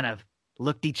they kind of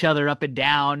looked each other up and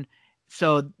down.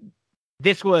 So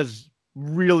this was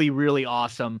really, really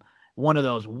awesome. One of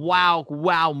those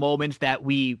wow moments that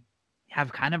we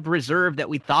have kind of reserved that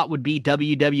we thought would be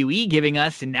WWE giving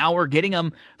us, and now we're getting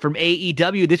them from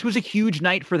AEW. This was a huge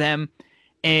night for them,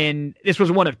 and this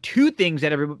was one of two things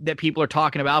that people are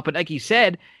talking about. But like you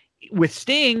said, with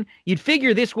Sting, you'd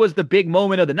figure this was the big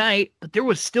moment of the night, but there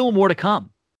was still more to come.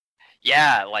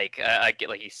 Yeah, like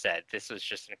you said, this was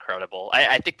just incredible.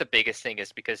 I think the biggest thing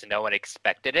is because no one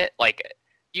expected it. Like,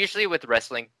 usually with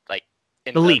wrestling, like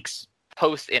in the leaks,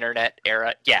 post-internet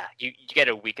era, yeah, you get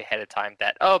a week ahead of time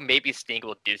that, oh, maybe Sting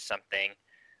will do something.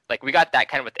 Like, we got that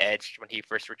kind of with Edge when he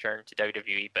first returned to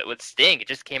WWE, but with Sting, it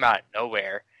just came out of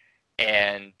nowhere.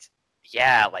 And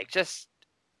yeah, like, just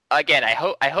again, I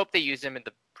hope they use him in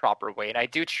the proper way, and I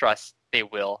do trust they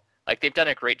will. Like, they've done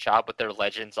a great job with their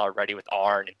legends already with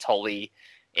Arn and Tully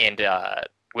and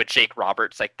with Jake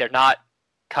Roberts. Like, they're not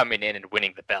coming in and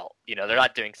winning the belt. You know, they're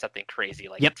not doing something crazy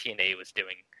like TNA was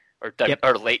doing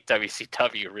or late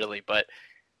WCW, really. But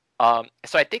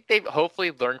so I think they've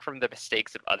hopefully learned from the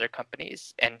mistakes of other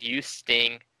companies and use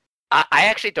Sting. I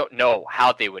actually don't know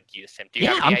how they would use him. Do you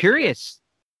have any I'm idea? curious.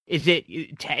 Is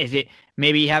it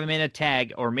maybe you have him in a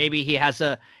tag, or maybe he has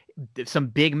some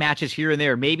big matches here and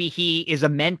there. Maybe he is a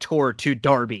mentor to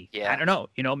Darby. Yeah. I don't know.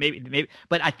 You know, maybe.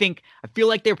 But I feel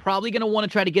like they're probably going to want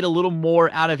to try to get a little more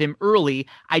out of him early.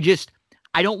 I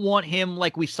don't want him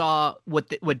like we saw what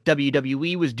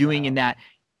WWE was doing in that.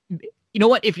 You know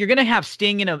what? If you're going to have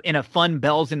Sting in a fun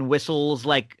bells and whistles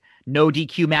like no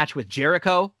DQ match with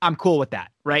Jericho, I'm cool with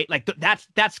that, right? Like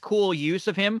that's cool use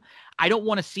of him. I don't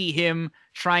want to see him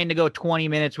trying to go 20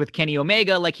 minutes with Kenny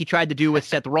Omega like he tried to do with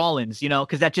Seth Rollins, you know,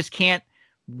 because that just can't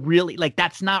really, like,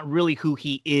 that's not really who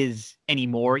he is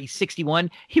anymore. He's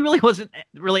 61. He really wasn't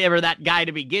really ever that guy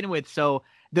to begin with. So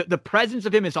the presence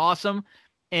of him is awesome.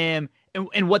 And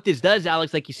what this does,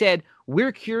 Alex, like you said,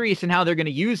 we're curious in how they're going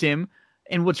to use him.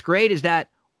 And what's great is that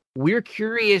we're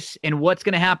curious in what's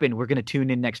going to happen. We're going to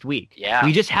tune in next week. Yeah.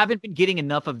 We just haven't been getting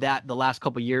enough of that the last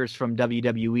couple of years from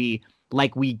WWE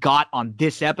like we got on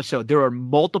this episode. There are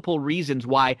multiple reasons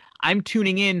why I'm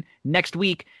tuning in next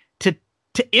week to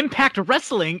to Impact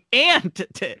Wrestling and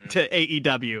to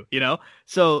AEW, you know?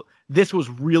 So this was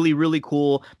really, really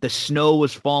cool. The snow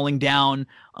was falling down.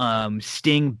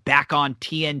 Sting back on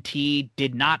TNT,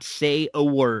 did not say a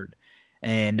word.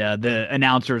 And the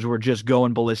announcers were just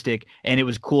going ballistic. And it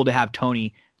was cool to have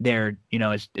Tony there, you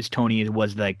know, as Tony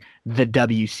was like the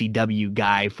WCW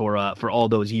guy for all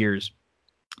those years.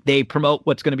 They promote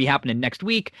what's going to be happening next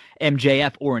week.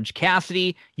 MJF, Orange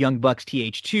Cassidy, Young Bucks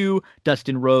TH2,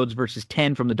 Dustin Rhodes versus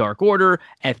 10 from the Dark Order,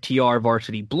 FTR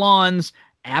Varsity Blondes,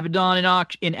 Abaddon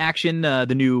in action,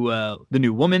 the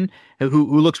new woman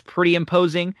who looks pretty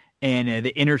imposing, and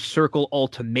the Inner Circle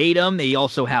Ultimatum. They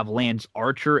also have Lance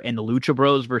Archer and the Lucha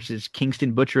Bros versus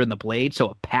Kingston Butcher and the Blade. So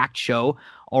a packed show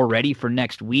already for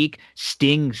next week.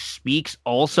 Sting speaks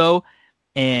also,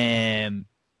 and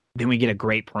then we get a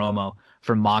great promo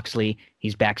from Moxley.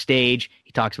 He's backstage.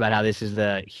 He talks about how this is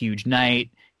the huge night.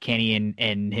 Kenny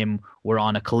and him were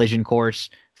on a collision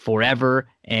course forever,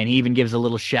 and he even gives a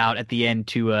little shout at the end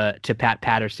to Pat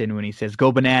Patterson when he says,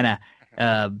 "Go banana."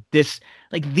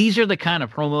 These are the kind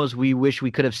of promos we wish we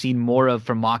could have seen more of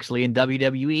from Moxley in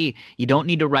WWE. You don't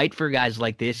need to write for guys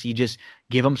like this. You just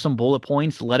give them some bullet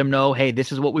points, let them know, hey,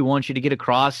 this is what we want you to get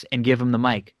across, and give them the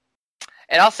mic.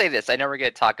 And I'll say this: I know we're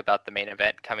going to talk about the main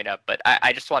event coming up, but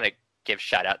I just want to give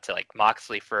shout out to like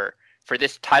Moxley for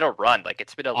this title run. Like,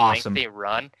 it's been a lengthy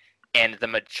run, and the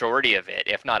majority of it,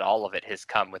 if not all of it, has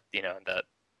come with, you know, the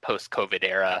post-COVID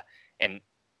era and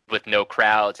with no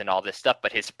crowds and all this stuff.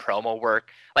 But his promo work,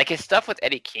 like his stuff with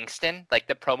Eddie Kingston, like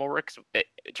the promo work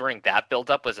during that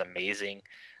build-up was amazing.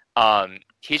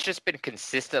 He's just been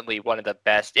consistently one of the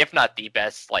best, if not the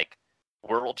best, like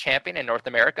world champion in North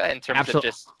America in terms of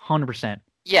just 100%.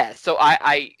 Yeah, so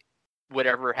I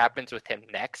whatever happens with him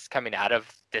next coming out of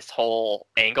this whole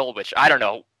angle, which I don't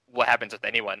know what happens with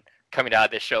anyone coming out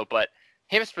of this show, but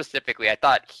him specifically, I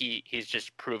thought he's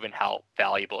just proven how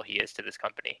valuable he is to this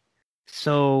company.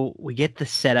 So we get the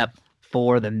setup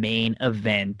for the main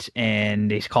event, and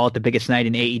they call it the biggest night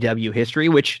in AEW history,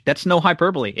 which that's no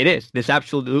hyperbole. It is. This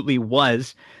absolutely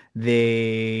was.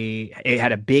 It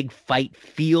had a big fight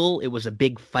feel. It was a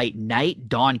big fight night.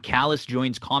 Don Callis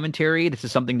joins commentary. This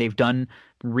is something they've done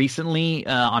recently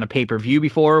on a pay-per-view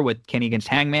before with Kenny against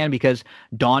Hangman, because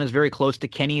Don is very close to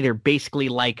Kenny. They're basically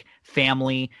like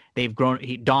family. They've grown.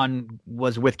 Don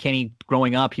was with Kenny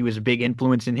growing up. He was a big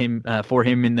influence in him for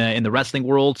him in the wrestling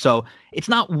world. So it's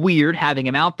not weird having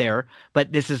him out there,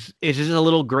 but this is a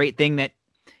little great thing that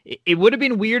it would have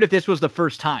been weird if this was the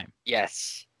first time.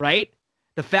 Yes. Right?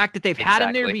 The fact that they've had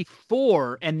him there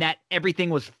before and that everything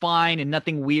was fine and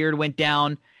nothing weird went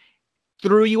down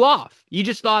threw you off. You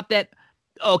just thought that,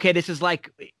 okay, this is like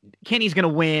Kenny's going to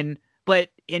win,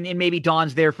 but and maybe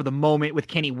Don's there for the moment with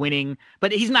Kenny winning,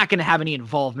 but he's not going to have any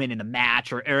involvement in the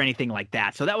match or anything like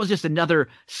that. So that was just another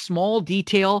small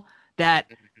detail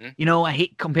that, you know, I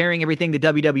hate comparing everything to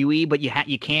WWE, but you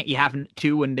have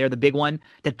to when they're the big one,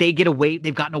 that they've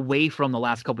gotten away from the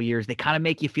last couple of years. They kind of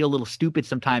make you feel a little stupid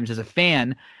sometimes as a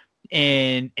fan.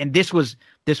 And this was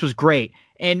great.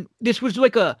 And this was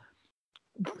like a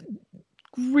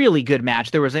really good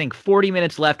match. There was, I think, 40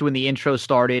 minutes left when the intro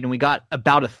started, and we got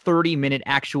about a 30-minute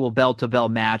actual bell-to-bell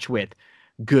match with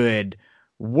good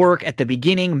work at the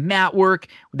beginning, mat work.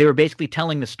 They were basically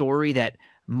telling the story that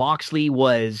Moxley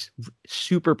was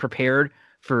super prepared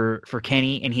for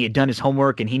Kenny, and he had done his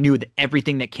homework, and he knew that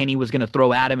everything that Kenny was going to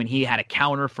throw at him, and he had a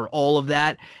counter for all of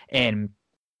that.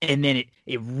 And then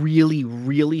it really,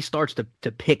 really starts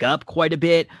to pick up quite a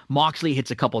bit. Moxley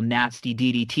hits a couple nasty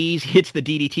DDTs, hits the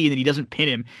DDT, and then he doesn't pin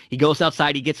him. He goes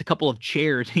outside, he gets a couple of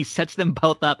chairs, he sets them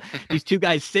both up. These two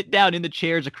guys sit down in the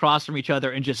chairs across from each other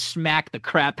and just smack the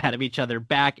crap out of each other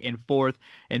back and forth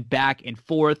and back and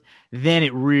forth. Then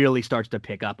it really starts to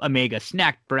pick up. Omega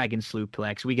snack dragon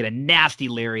suplex. We get a nasty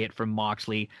lariat from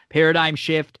Moxley. Paradigm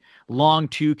shift, long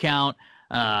 2 count,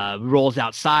 rolls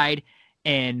outside.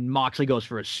 And Moxley goes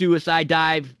for a suicide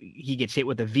dive. He gets hit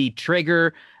with a V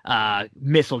trigger,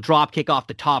 missile drop kick off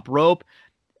the top rope.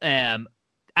 I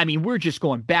mean, we're just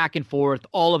going back and forth.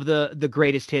 All of the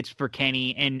greatest hits for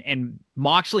Kenny, and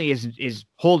Moxley is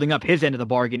holding up his end of the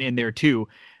bargain in there too.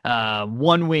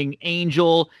 One wing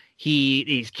angel.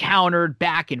 He's countered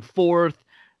back and forth.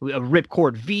 A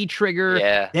ripcord V trigger.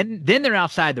 Yeah. Then they're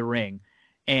outside the ring,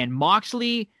 and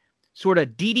Moxley sort of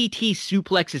DDT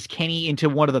suplexes Kenny into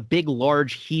one of the big,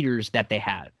 large heaters that they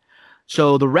had.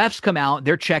 So the refs come out.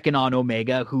 They're checking on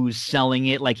Omega, who's selling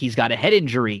it like he's got a head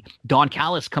injury. Don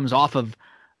Callis comes off of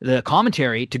the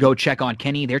commentary to go check on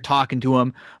Kenny. They're talking to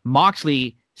him.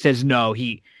 Moxley says no.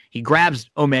 He grabs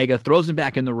Omega, throws him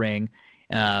back in the ring.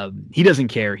 He doesn't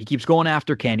care. He keeps going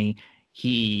after Kenny.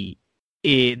 He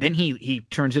Then he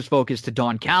turns his focus to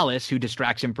Don Callis, who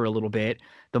distracts him for a little bit.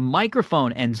 The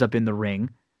microphone ends up in the ring.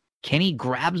 Kenny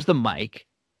grabs the mic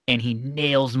and he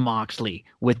nails Moxley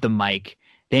with the mic.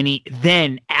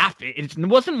 Then after it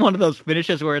wasn't one of those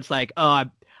finishes where it's like, oh,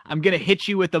 I'm gonna hit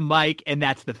you with the mic and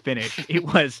that's the finish. It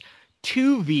was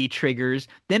 2 V triggers,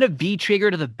 then a V trigger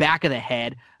to the back of the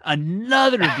head,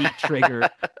 another V trigger.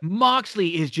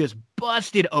 Moxley is just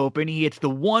busted open. He hits the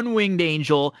one-winged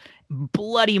angel,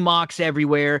 bloody Mox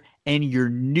everywhere, and your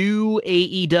new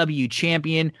AEW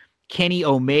champion, Kenny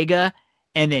Omega.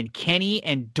 And then Kenny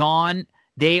and Don,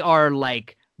 they are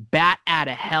like bat out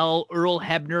of hell. Earl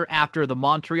Hebner after the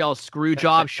Montreal screw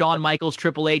job, Shawn Michaels,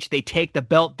 Triple H, they take the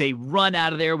belt, they run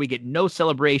out of there. We get no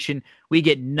celebration. We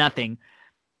get nothing.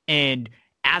 And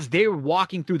as they were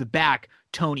walking through the back,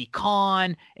 Tony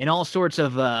Khan and all sorts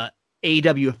of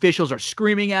AEW officials are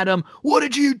screaming at him, "What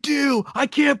did you do? I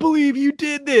can't believe you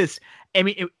did this." I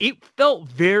mean, it felt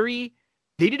they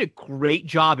did a great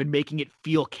job in making it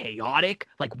feel chaotic.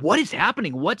 Like, what is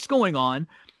happening? What's going on?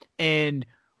 And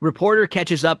reporter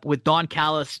catches up with Don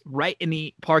Callis right in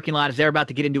the parking lot as they're about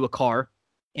to get into a car.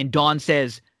 And Don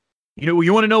says, you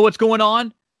want to know what's going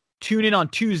on? Tune in on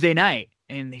Tuesday night.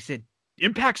 And they said,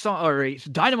 Impact's on, or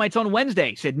Dynamite's on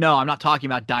Wednesday. He said, no, I'm not talking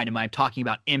about Dynamite. I'm talking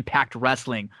about Impact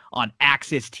Wrestling on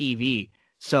Axis TV.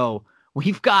 So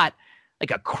we've got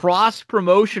like a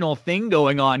cross-promotional thing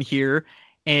going on here.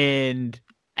 And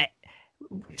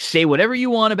say whatever you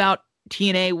want about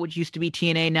TNA, which used to be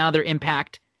TNA, now they're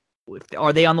Impact.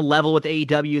 Are they on the level with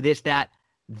AEW, this, that?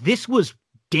 This was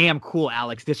damn cool,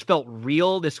 Alex. This felt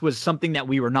real. This was something that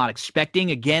we were not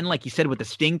expecting. Again, like you said with the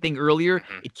Sting thing earlier,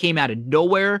 it came out of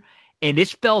nowhere. And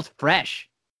this felt fresh.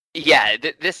 Yeah,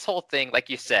 this whole thing, like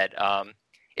you said,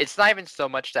 it's not even so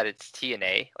much that it's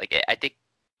TNA. Like, I think,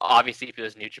 obviously, if it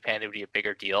was New Japan, it would be a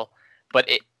bigger deal. But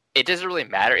it doesn't really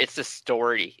matter. It's the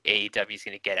story AEW is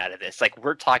going to get out of this. Like,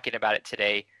 we're talking about it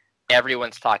today.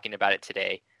 Everyone's talking about it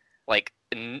today. Like,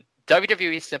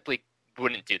 WWE simply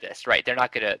wouldn't do this, right? They're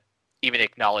not going to even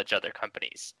acknowledge other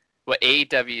companies. What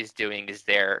AEW is doing is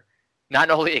they're not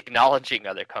only acknowledging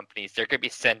other companies, they're going to be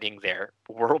sending their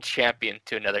world champion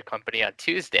to another company on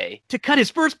Tuesday to cut his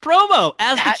first promo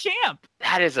as the champ.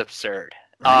 That is absurd.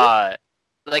 Right?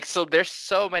 So there's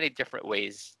so many different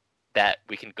ways that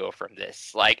we can go from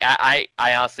this. Like, I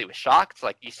honestly was shocked.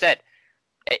 Like you said,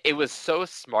 it was so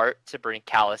smart to bring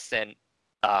Callis in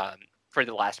for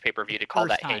the last pay-per-view to call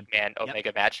that Hangman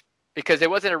Omega match, because it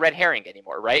wasn't a red herring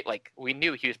anymore, right? Like, we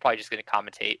knew he was probably just going to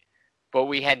commentate, but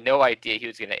we had no idea he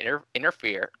was going to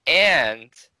interfere and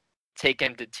take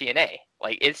him to TNA.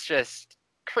 Like, it's just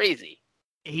crazy.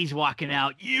 He's walking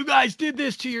out, you guys did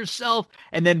this to yourself.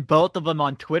 And then both of them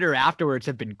on Twitter afterwards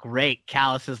have been great.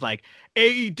 Callis is like,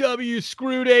 AEW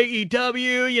screwed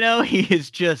AEW. He is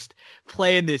just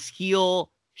playing this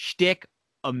heel shtick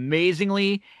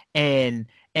amazingly. And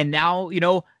now,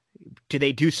 do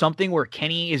they do something where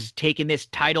Kenny is taking this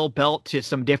title belt to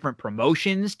some different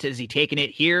promotions? Is he taking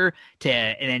it here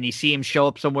and then you see him show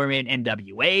up somewhere in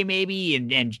NWA maybe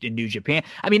and in New Japan?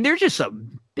 I mean, there's just a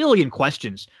billion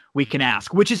questions we can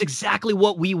ask, which is exactly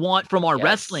what we want from our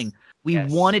wrestling. We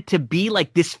want it to be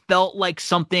like this. Felt like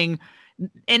something,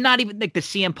 and not even like the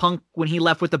CM Punk when he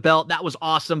left with the belt. That was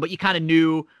awesome, but you kind of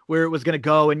knew where it was going to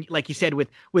go. And like you said, with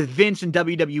Vince and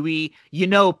WWE,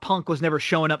 Punk was never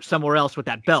showing up somewhere else with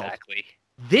that belt. Exactly.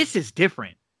 This is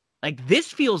different. Like, this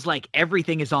feels like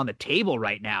everything is on the table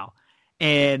right now,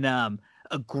 and a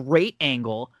great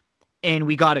angle. And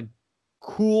we got a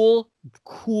cool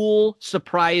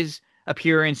surprise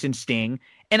appearance in Sting.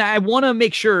 And I want to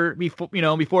make sure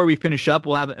before we finish up,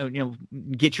 we'll have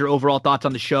get your overall thoughts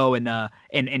on the show and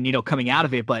coming out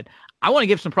of it. But I want to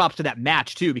give some props to that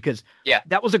match too, because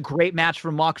that was a great match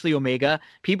for Moxley Omega.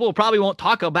 People probably won't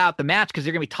talk about the match because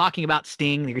they're going to be talking about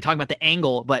Sting. They're talking about the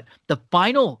angle, but the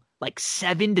final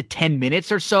 7 to 10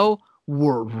 minutes or so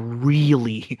were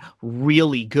really,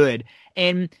 really good.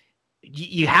 And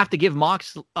you have to give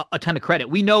Mox a ton of credit.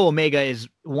 We know Omega is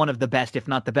one of the best, if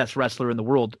not the best wrestler in the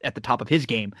world at the top of his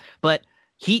game, but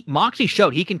Moxie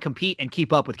showed he can compete and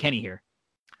keep up with Kenny here.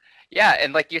 Yeah.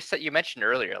 And like you mentioned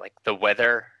earlier, like the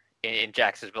weather in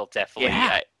Jacksonville, definitely,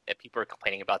 people are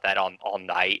complaining about that all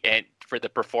night, and for the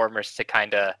performers to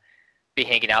kind of be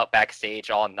hanging out backstage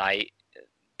all night,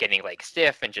 getting like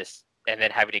stiff and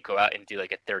then having to go out and do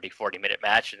like a 30-40 minute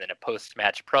match and then a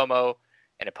post-match promo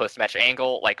and a post-match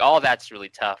angle, like all that's really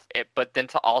tough. But then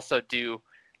to also do,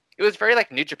 it was very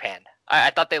like New Japan.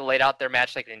 I thought they laid out their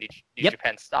match like the New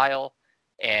Japan style,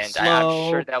 and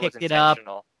I'm sure that was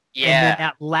intentional. Yeah. And then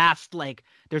at last,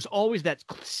 there's always that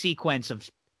sequence of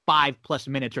 5+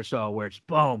 minutes or so where it's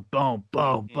boom, boom,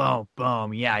 boom, boom,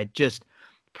 boom. Yeah, it just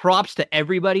props to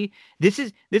everybody. This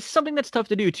is something that's tough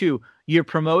to do too. You're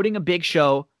promoting a big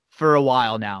show for a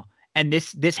while now, and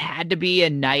this had to be a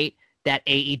night that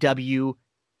AEW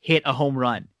hit a home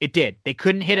run. It did. They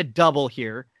couldn't hit a double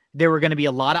here. There were going to be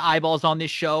a lot of eyeballs on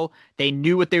this show. They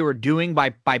knew what they were doing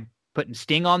by putting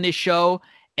Sting on this show.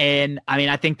 And I mean,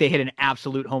 I think they hit an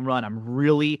absolute home run. I'm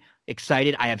really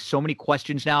excited. I have so many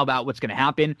questions now about what's going to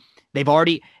happen. They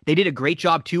did a great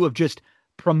job too of just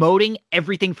promoting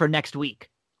everything for next week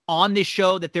on this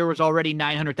show that there was already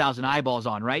 900,000 eyeballs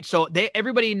on, right? So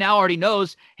everybody now already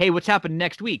knows, hey, what's happening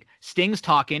next week? Sting's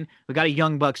talking. We got a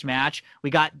Young Bucks match.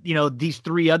 We got, these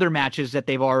 3 other matches that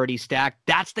they've already stacked.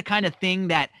 That's the kind of thing,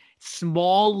 that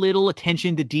small little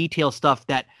attention to detail stuff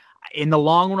that in the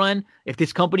long run, if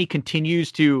this company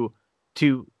continues to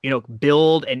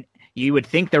build, and you would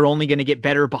think they're only going to get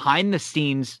better behind the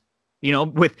scenes,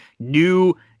 with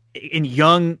new and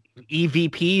young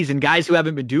EVPs and guys who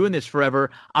haven't been doing this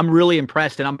forever. I'm really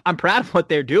impressed, and I'm proud of what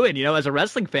they're doing. As a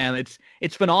wrestling fan,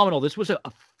 it's phenomenal. This was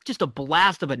just a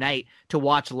blast of a night to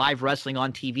watch live wrestling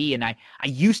on TV, and I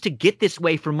used to get this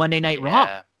way for Monday Night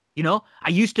Raw. I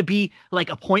used to be like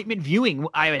appointment viewing.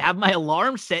 I would have my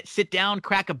alarm set, sit down,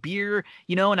 crack a beer,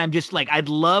 and I'm just like, I'd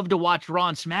love to watch Raw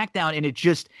and SmackDown, and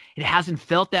it hasn't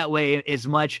felt that way as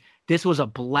much. This was a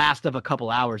blast of a couple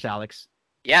hours, Alex.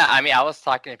 Yeah, I mean, I was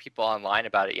talking to people online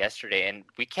about it yesterday, and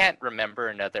we can't remember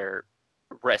another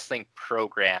wrestling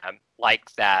program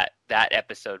like that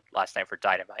episode last night for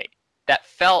Dynamite that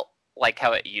felt like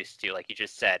how it used to, like you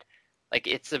just said.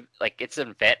 It's an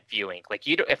event viewing.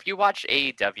 If you watch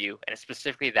AEW and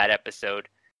specifically that episode,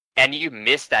 and you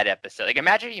miss that episode,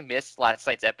 imagine you missed last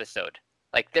night's episode.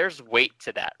 There's weight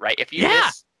to that, right? If you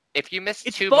miss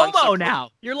it's 2 FOMO months of, now.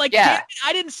 You're like, yeah. Damn it,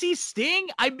 I didn't see Sting.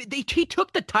 He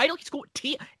took the title. He's going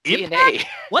TNA. Impact?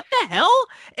 What the hell?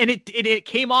 And it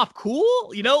came off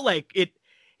cool.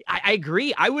 I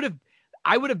agree. I would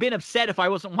have been upset if I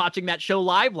wasn't watching that show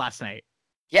live last night.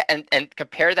 Yeah, and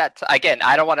compare that to, again,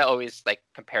 I don't want to always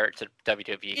compare it to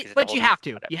WWE. But you have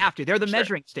to. You have to. They're the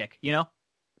measuring stick,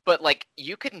 But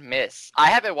you can miss. I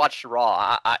haven't watched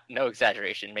Raw. No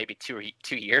exaggeration. Maybe 2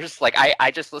 years.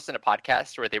 I just listen to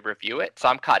podcasts where they review it, so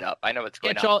I'm caught up. I know what's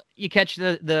going on. You catch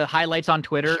the highlights on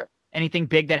Twitter. Sure. Anything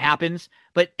big that happens,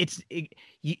 but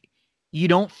you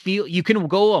don't feel. You can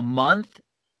go a month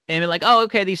and be like, oh,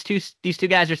 okay, these two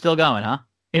guys are still going, huh?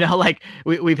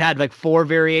 We've had 4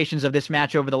 variations of this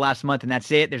match over the last month, and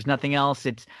that's it. There's nothing else.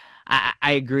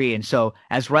 I agree. And so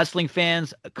as wrestling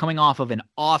fans coming off of an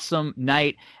awesome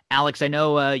night, Alex, I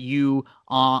know you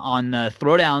on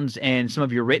Throwdowns and some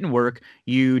of your written work,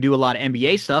 you do a lot of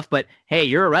NBA stuff, but hey,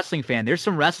 you're a wrestling fan. There's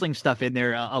some wrestling stuff in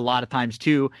there a lot of times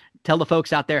too. Tell the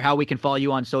folks out there how we can follow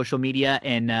you on social media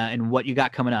and what you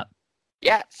got coming up.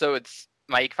 Yeah. So you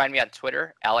can find me on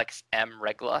Twitter, Alex M.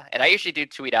 Regla. And I usually do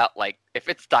tweet out, if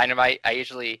it's Dynamite,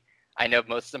 I know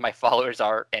most of my followers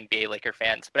are NBA Laker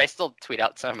fans, but I still tweet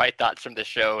out some of my thoughts from the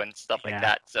show and stuff like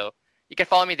that. So you can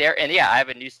follow me there. And yeah, I have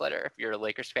a newsletter if you're a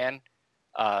Lakers fan.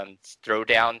 It's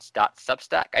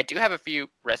throwdowns.substack. I do have a few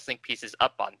wrestling pieces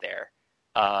up on there.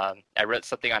 I wrote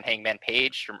something on Hangman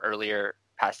Page from earlier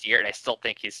past year, and I still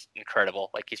think he's incredible.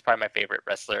 He's probably my favorite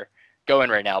wrestler going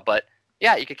right now. But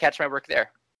yeah, you can catch my work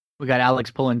there. We got Alex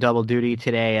pulling double duty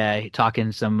today,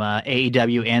 talking some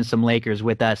AEW and some Lakers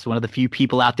with us. One of the few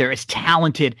people out there is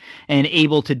talented and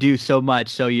able to do so much.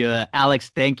 So,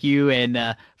 Alex, thank you.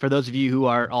 And for those of you who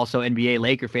are also NBA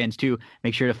Laker fans too,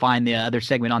 make sure to find the other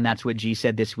segment on That's What G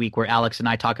Said this week, where Alex and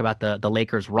I talk about the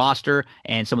Lakers roster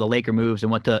and some of the Laker moves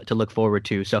and what to look forward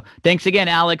to. So thanks again,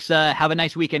 Alex. Have a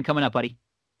nice weekend coming up, buddy.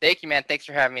 Thank you, man. Thanks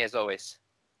for having me as always.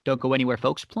 Don't go anywhere,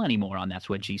 folks. Plenty more on That's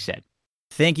What G Said.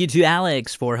 Thank you to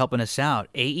Alex for helping us out.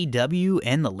 AEW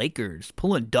and the Lakers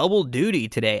pulling double duty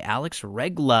today. Alex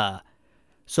Regla.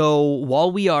 So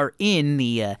while we are in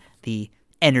the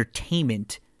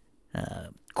entertainment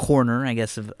corner, I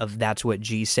guess, of That's What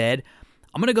G Said,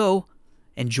 I'm going to go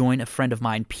and join a friend of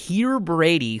mine, Peter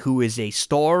Brady, who is a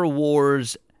Star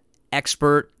Wars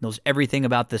expert, knows everything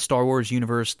about the Star Wars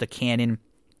universe, the canon,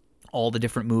 all the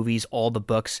different movies, all the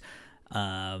books,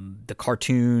 the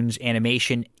cartoons,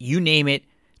 animation, you name it,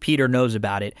 Peter knows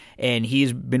about it. And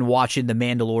he's been watching The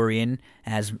Mandalorian,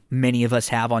 as many of us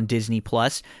have on Disney+.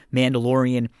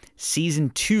 Mandalorian Season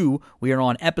 2, we are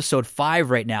on Episode 5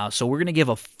 right now, so we're going to give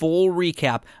a full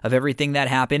recap of everything that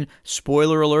happened.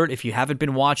 Spoiler alert, if you haven't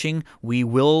been watching, we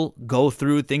will go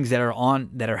through things that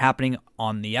are happening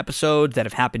on the episodes, that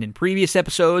have happened in previous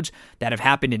episodes, that have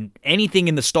happened in anything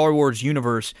in the Star Wars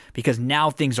universe, because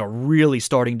now things are really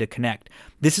starting to connect.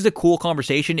 This is a cool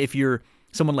conversation if you're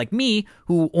someone like me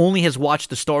who only has watched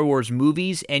the Star Wars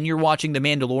movies and you're watching The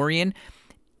Mandalorian,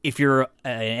 if you're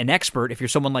an expert, if you're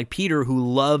someone like Peter who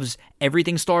loves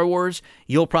everything Star Wars,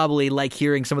 you'll probably like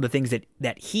hearing some of the things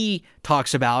that he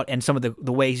talks about and some of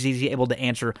the ways he's able to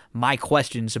answer my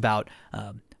questions about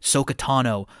Ahsoka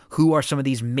Tano. Who are some of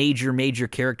these major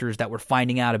characters that we're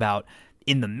finding out about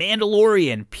in The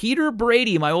Mandalorian? Peter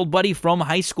Brady, my old buddy from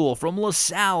high school, from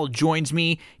LaSalle, joins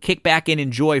me. Kick back and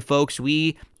enjoy, folks.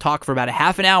 We talk for about a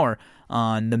half an hour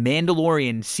on The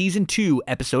Mandalorian Season 2,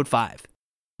 Episode 5.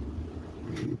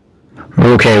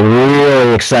 Okay,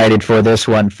 really excited for this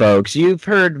one, folks. You've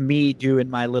heard me doing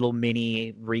my little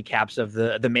mini recaps of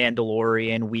the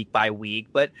Mandalorian week by week,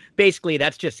 but basically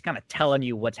that's just kind of telling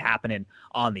you what's happening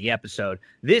on the episode.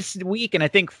 This week, and I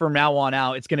think from now on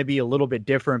out, it's going to be a little bit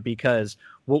different because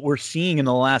what we're seeing in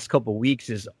the last couple of weeks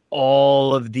is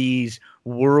all of these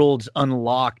worlds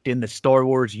unlocked in the Star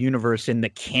Wars universe, in the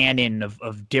canon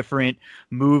of different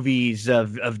movies,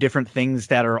 of different things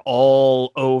that are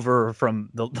all over from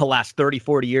the last 30,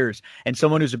 40 years. And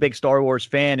someone who's a big Star Wars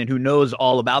fan and who knows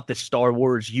all about the Star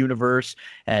Wars universe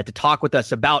to talk with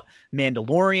us about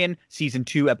Mandalorian Season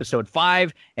 2, Episode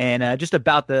 5, and just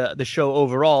about the show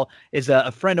overall is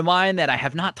a friend of mine that I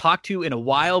have not talked to in a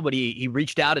while, but he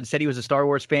reached out and said he was a Star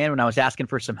Wars fan when I was asking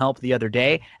for some help the other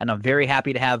day. And I'm very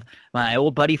happy to have my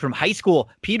old buddy from high school,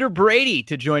 Peter Brady,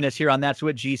 to join us here on That's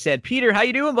What G Said. Peter, how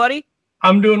you doing, buddy?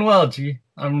 I'm doing well, G.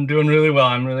 I'm doing really well.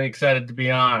 I'm really excited to be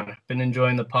on. Been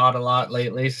enjoying the pod a lot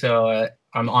lately, so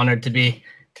I'm honored to be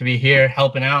here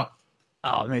helping out.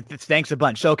 Oh, man, thanks a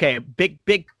bunch. So, okay,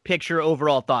 big picture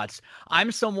overall thoughts.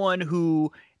 I'm someone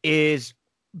who is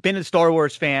been a Star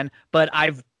Wars fan, but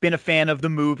I've been a fan of the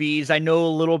movies. I know a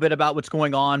little bit about what's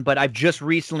going on, but I've just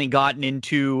recently gotten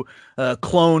into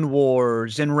Clone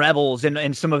Wars and Rebels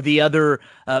and some of the other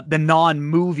the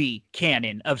non-movie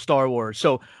canon of Star Wars.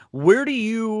 So where do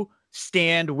you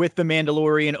stand with The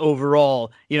Mandalorian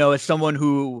overall? You know, as someone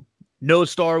who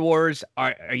knows Star Wars,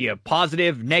 are you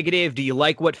positive, negative? Do you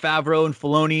like what Favreau and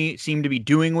Filoni seem to be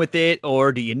doing with it,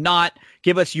 or do you not?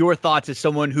 Give us your thoughts as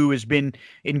someone who has been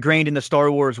ingrained in the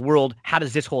Star Wars world. How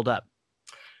does this hold up?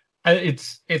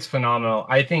 It's phenomenal.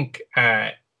 I think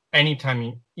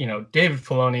anytime, David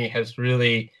Filoni has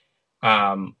really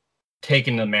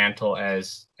taken the mantle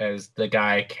as the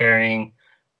guy carrying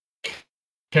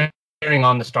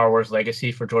on the Star Wars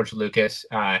legacy for George Lucas,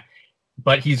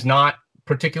 but he's not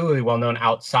particularly well known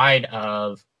outside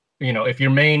of, if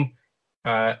your main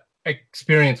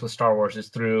experience with Star Wars is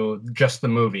through just the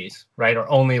movies, right, or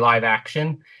only live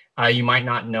action, you might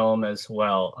not know him as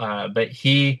well. But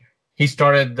he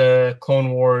started the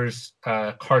Clone Wars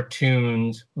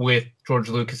cartoons with George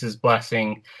Lucas's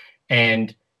blessing,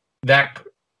 and that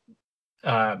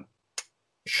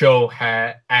show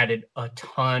had added a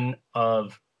ton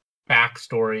of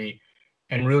backstory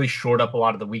and really shored up a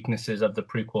lot of the weaknesses of the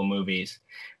prequel movies.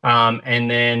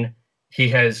 And then he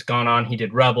has gone on, he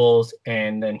did Rebels,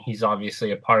 and then he's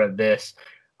obviously a part of this.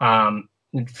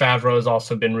 Favreau has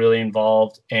also been really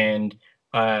involved, and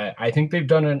I think they've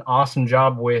done an awesome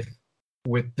job with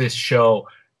this show.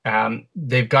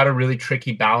 They've got a really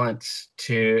tricky balance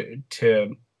to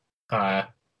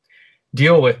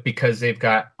deal with, because they've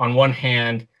got, on one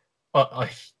hand, a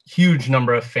huge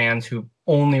number of fans who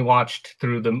only watched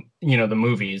through the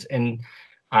movies, and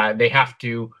they have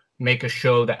to make a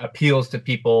show that appeals to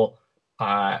people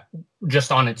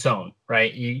just on its own,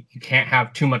 right? You can't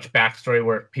have too much backstory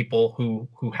where people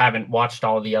who haven't watched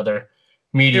all the other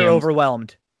mediums, you're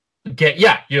overwhelmed.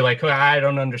 You're like, I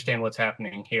don't understand what's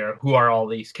happening here. Who are all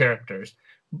these characters?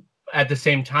 At the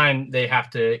same time, they have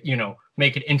to,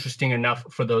 make it interesting enough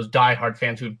for those diehard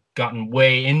fans who've gotten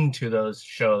way into those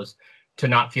shows to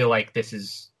not feel like this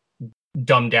is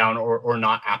dumbed down or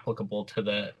not applicable to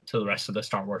the rest of the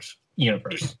Star Wars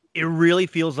universe. It really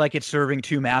feels like it's serving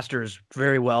two masters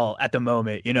very well at the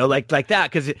moment, like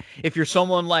that. Because if you're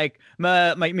someone like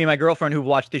my girlfriend who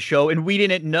watched this show, and we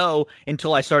didn't know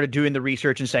until I started doing the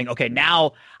research and saying, okay,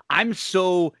 now I'm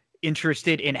so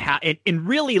interested in in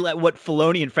really let what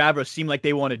Filoni and Favreau seem like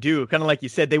they want to do. Kind of like you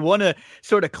said, they want to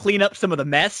sort of clean up some of the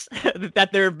mess that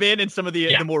there have been in some of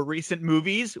the more recent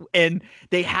movies, and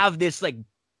they have this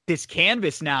this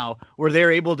canvas now where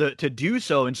they're able to do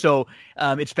so. And so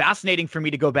it's fascinating for me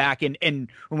to go back and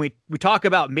when we talk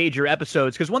about major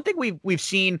episodes, because one thing we've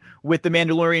seen with The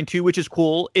Mandalorian 2, which is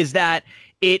cool, is that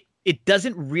it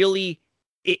doesn't really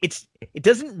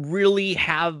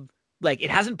have, like,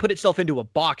 it hasn't put itself into a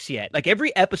box yet. Like,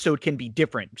 every episode can be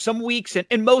different. Some weeks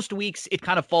and most weeks it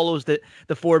kind of follows the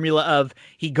formula of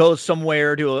he goes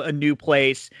somewhere to a new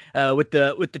place with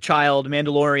the child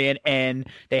Mandalorian, and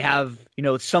they have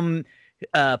some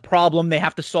problem they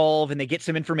have to solve, and they get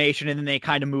some information, and then they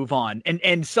kind of move on.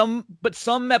 And some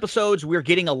episodes we're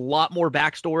getting a lot more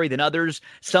backstory than others.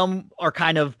 Some are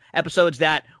kind of episodes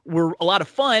that were a lot of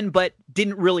fun but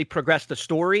didn't really progress the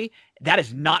story. That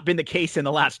has not been the case in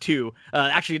the last two.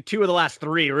 Actually, two of the last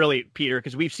three, really, Peter,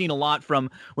 because we've seen a lot from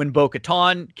when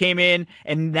Bo-Katan came in,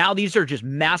 and now these are just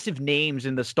massive names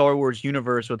in the Star Wars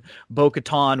universe, with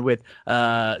Bo-Katan, with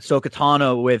Ahsoka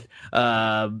Tano, with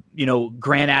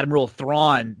Grand Admiral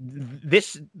Thrawn.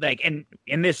 And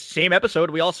in this same episode,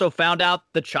 we also found out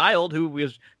the child, who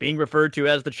was being referred to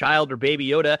as the child or Baby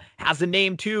Yoda, has a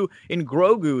name too in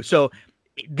Grogu. So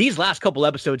these last couple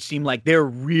episodes seem like they're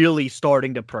really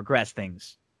starting to progress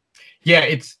things. Yeah,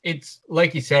 it's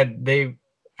like you said, they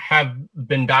have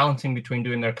been balancing between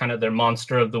doing their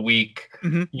monster of the week,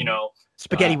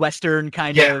 spaghetti western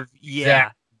kind of.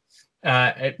 Yeah.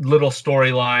 Little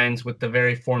storylines with the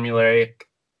very formulaic,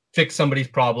 fix somebody's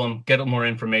problem, get more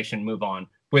information, move on.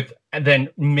 And then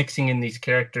mixing in these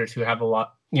characters who have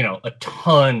a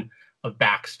ton of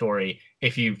backstory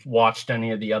if you've watched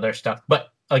any of the other stuff. But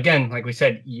again, like we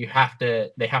said, they have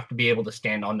to be able to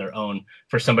stand on their own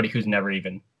for somebody who's never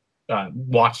even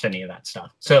watched any of that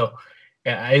stuff. So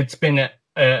it's been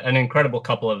an incredible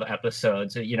couple of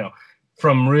episodes,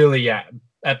 from really,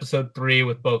 episode 3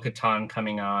 with Bo-Katan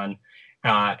coming on,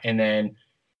 and then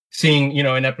seeing,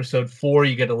 in episode 4,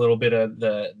 you get a little bit of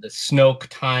the Snoke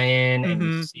tie-in, and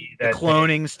you see that the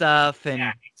cloning stuff. And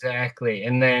yeah, exactly.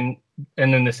 And then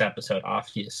this episode,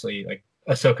 obviously, like,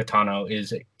 Ahsoka Tano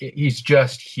he's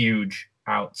just huge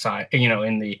outside,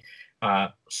 in the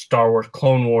Star Wars,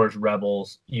 Clone Wars,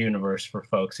 Rebels universe for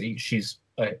folks. She's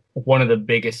one of the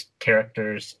biggest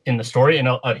characters in the story and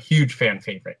a huge fan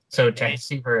favorite. So to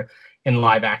see her in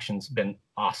live action's been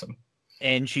awesome.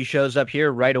 And she shows up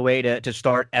here right away to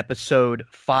start episode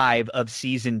 5 of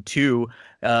season 2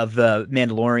 of The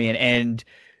Mandalorian. And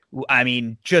I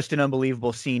mean, just an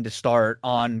unbelievable scene to start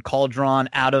on Cauldron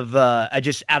out of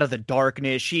the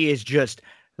darkness. She is just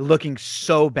looking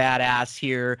so badass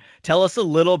here. Tell us a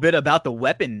little bit about the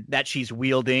weapon that she's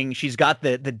wielding. She's got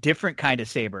the different kind of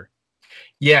saber.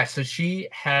 Yeah, so she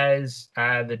has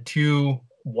the 2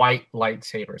 white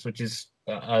lightsabers, which is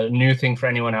a new thing for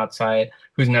anyone outside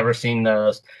who's never seen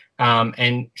those.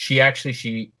 And she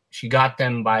got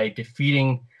them by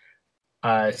defeating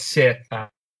Sith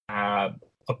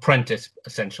apprentice,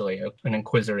 essentially an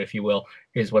inquisitor, if you will,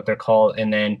 is what they're called,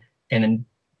 and then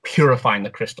purifying the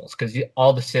crystals, because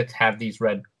all the Sith have these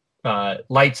red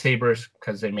lightsabers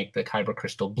because they make the kyber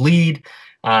crystal bleed,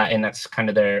 and that's kind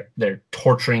of they're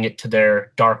torturing it to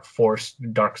their dark force,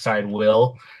 dark side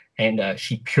will, and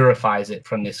she purifies it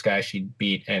from this guy she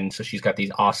beat, and so she's got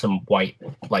these awesome white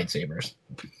lightsabers.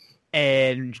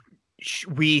 And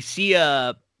we see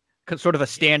a sort of a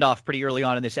standoff pretty early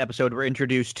on in this episode. We're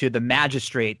introduced to the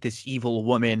magistrate, this evil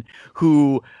woman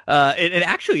who, and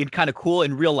actually kind of cool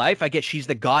in real life, I guess she's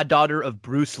the goddaughter of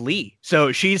Bruce Lee.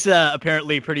 So she's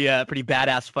apparently pretty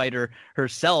badass fighter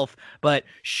herself, but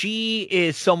she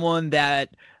is someone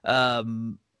that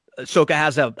Ahsoka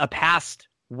has a past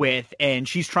with, and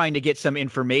she's trying to get some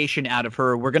information out of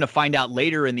her. We're going to find out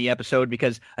later in the episode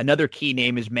because another key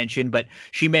name is mentioned, but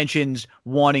she mentions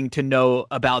wanting to know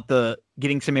about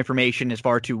getting some information as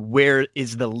far to where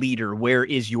is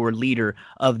your leader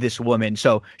of this woman.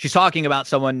 So she's talking about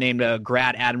someone named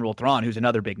Grand Admiral Thrawn, who's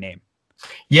another big name.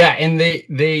 Yeah, and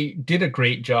they did a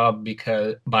great job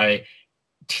by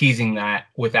teasing that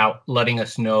without letting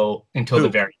us know until the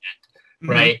very end,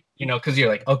 right? Mm-hmm. Because you're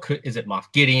like, oh, is it Moff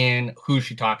Gideon? Who's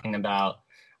she talking about?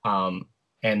 And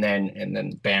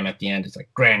then bam, at the end, it's like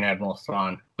Grand Admiral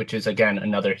Thrawn, which is again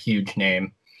another huge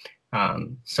name.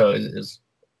 So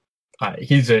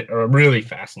he's a really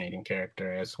fascinating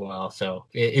character as well. So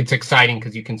it's exciting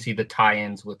because you can see the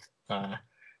tie-ins with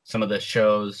some of the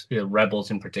shows, Rebels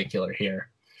in particular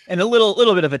here. And a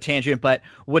little bit of a tangent, but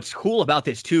what's cool about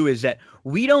this too is that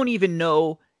we don't even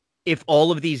know if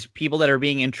all of these people that are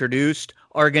being introduced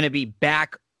are going to be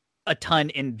back a ton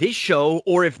in this show,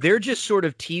 or if they're just sort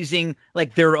of teasing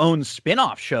like their own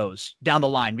spin-off shows down the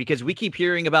line, because we keep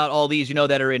hearing about all these,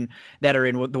 that are in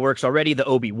the works already. The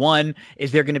Obi-Wan,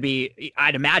 is there going to be,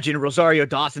 I'd imagine Rosario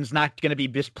Dawson's not going to be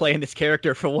just playing this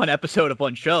character for one episode of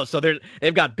one show. So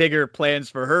they've got bigger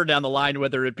plans for her down the line,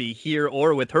 whether it be here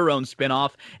or with her own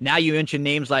spin-off. Now you mention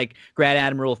names like Grand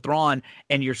Admiral Thrawn,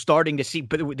 and you're starting to see,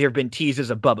 but there have been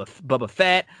teases of Boba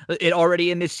Fett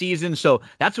already in this season. So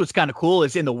that's what's kind of cool,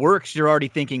 is in the works, you're already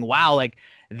thinking, wow, like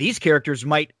these characters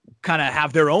might kind of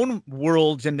have their own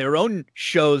worlds and their own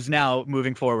shows now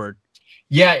moving forward.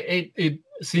 Yeah, it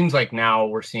seems like now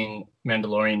we're seeing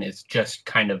Mandalorian is just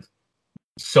kind of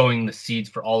sowing the seeds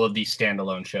for all of these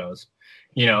standalone shows.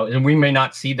 And we may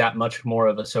not see that much more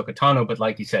of Ahsoka Tano, but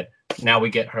like you said, now we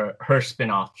get her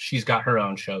spinoff. She's got her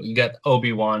own show. You got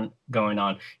Obi-Wan going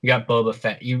on. You got Boba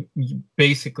Fett. You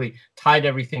basically tied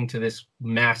everything to this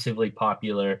massively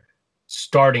popular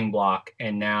starting block,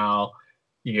 and now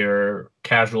your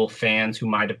casual fans who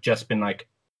might have just been like,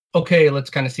 okay, let's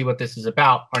kind of see what this is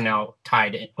about, are now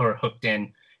tied in or hooked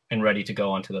in and ready to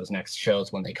go onto those next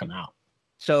shows when they come out.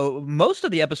 So most of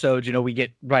the episodes, we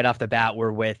get right off the bat,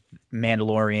 we're with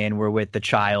Mandalorian, we're with the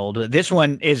child. This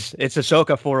one it's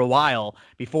Ahsoka for a while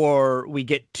before we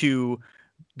get to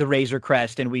the Razor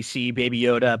Crest and we see Baby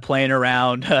Yoda playing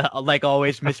around, like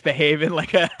always misbehaving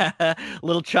like a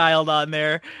little child on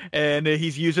there. And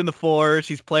he's using the Force.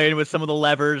 He's playing with some of the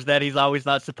levers that he's always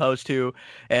not supposed to,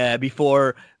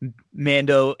 before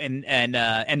Mando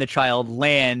and the child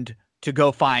land to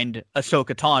go find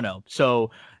Ahsoka Tano. So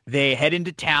they head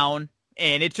into town,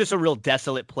 and it's just a real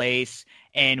desolate place.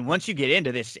 And once you get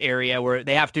into this area where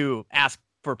they have to ask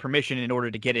for permission in order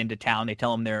to get into town, they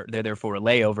tell them they're there for a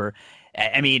layover.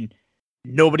 I mean,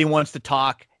 nobody wants to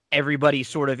talk. Everybody's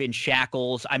sort of in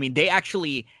shackles. I mean, they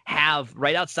actually have,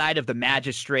 right outside of the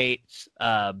magistrate's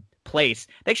place,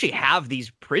 they actually have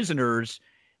these prisoners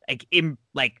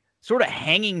sort of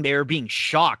hanging there being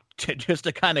shocked, just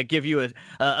to kind of give you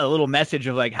a little message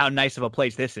of like how nice of a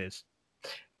place this is.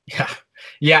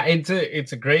 Yeah,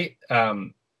 it's a great,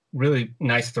 really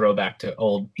nice throwback to the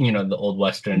old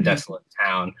Western desolate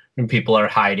town, when people are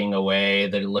hiding away.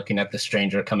 They're looking at the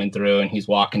stranger coming through, and he's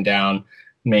walking down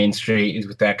Main Street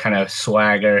with that kind of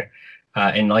swagger.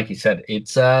 And like you said,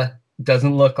 it's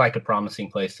doesn't look like a promising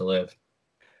place to live.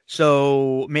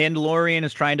 So Mandalorian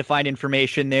is trying to find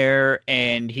information there,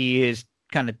 and he is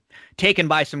kind of taken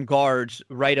by some guards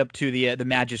right up to the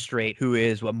magistrate, who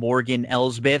is Morgan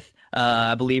Elsbeth,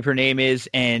 I believe her name is.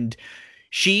 And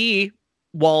she,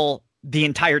 while the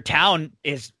entire town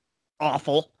is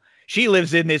awful, she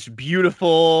lives in this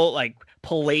beautiful, like,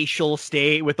 palatial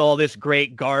state with all this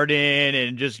great garden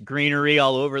and just greenery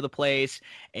all over the place.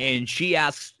 And she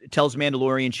tells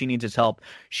Mandalorian she needs his help.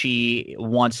 She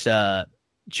wants to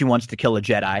kill a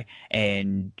Jedi,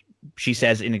 and she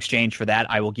says, in exchange for that,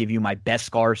 I will give you my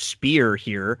Beskar spear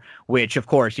here, which, of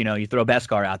course, you throw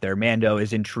Beskar out there. Mando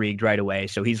is intrigued right away,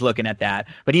 so he's looking at that.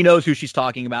 But he knows who she's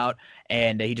talking about,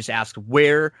 and he just asks,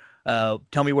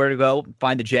 tell me where to go,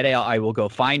 find the Jedi. I will go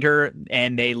find her.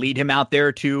 And they lead him out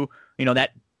there to,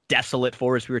 that desolate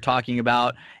forest we were talking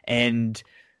about, and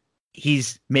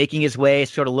he's making his way,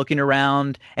 sort of looking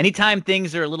around. Anytime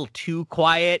things are a little too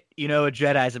quiet, a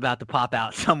Jedi's about to pop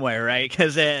out somewhere, right?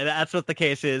 Because that's what the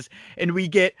case is. And we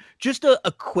get just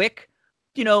a quick,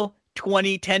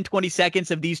 20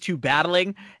 seconds of these two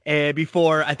battling,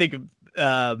 before I think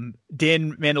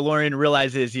Din Mandalorian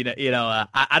realizes,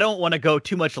 I don't want to go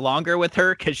too much longer with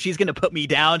her because she's going to put me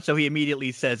down. So he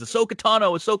immediately says, Ahsoka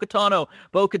Tano,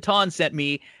 Bo-Katan sent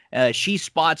me. She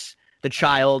spots the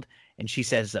child, and she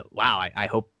says, wow, I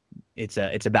hope it's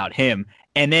about him.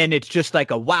 And then it's just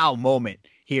like a wow moment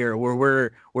here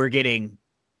where we're getting,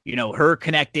 her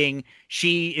connecting.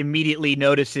 She immediately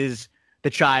notices the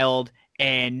child,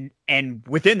 and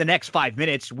within the next 5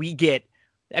 minutes, we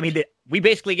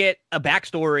basically get a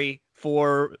backstory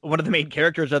for one of the main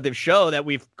characters of the show that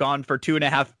we've gone for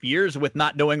 2.5 years with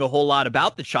not knowing a whole lot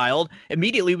about the child.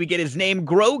 Immediately we get his name,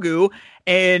 Grogu,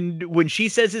 and when she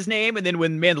says his name, and then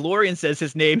when Mandalorian says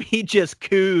his name, he just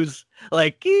coos,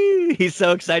 like, he's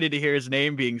so excited to hear his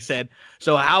name being said.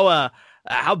 So how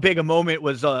big a moment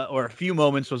was, or a few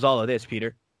moments was all of this,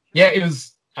 Peter? Yeah, it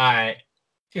was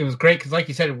great, because like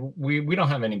you said, we don't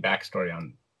have any backstory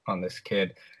on this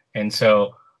kid, and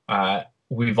so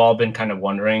we've all been kind of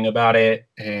wondering about it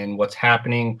and what's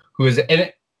happening. Who is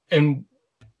it? And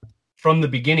from the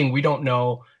beginning, we don't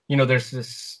know. There's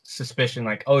this suspicion,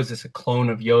 like, oh, is this a clone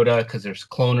of Yoda? Because there's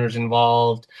cloners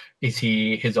involved. Is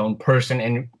he his own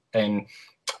person? And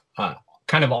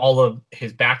kind of all of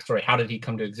his backstory. How did he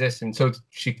come to exist? And so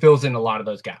she fills in a lot of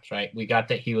those gaps, right? We got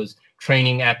that he was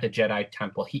training at the Jedi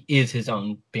Temple. He is his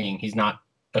own being. He's not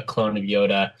a clone of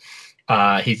Yoda.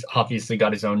 He's obviously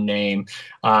got his own name.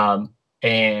 But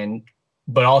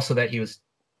also that he was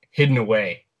hidden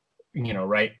away,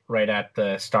 right at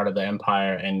the start of the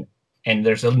Empire, and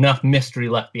there's enough mystery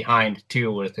left behind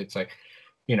too, with it's like,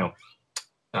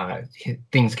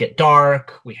 things get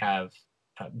dark. We have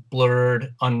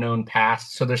blurred, unknown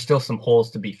past, so there's still some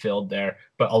holes to be filled there,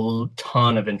 but a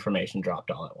ton of information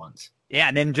dropped all at once. Yeah,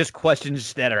 and then just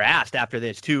questions that are asked after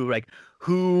this too, like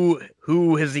who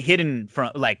has he hidden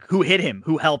from, like who hid him,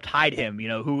 who helped hide him,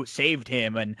 who saved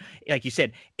him, and like you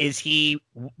said,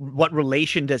 what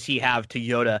relation does he have to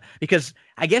Yoda? Because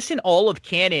I guess in all of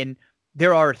canon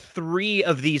there are 3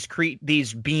 of these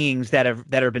beings that have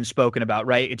been spoken about,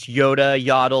 right? It's Yoda,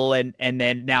 Yaddle, and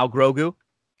then now Grogu.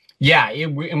 Yeah,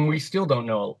 and we still don't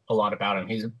know a lot about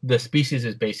him. The species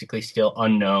is basically still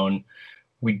unknown.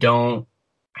 We don't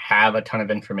have a ton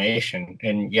of information,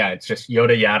 and yeah, it's just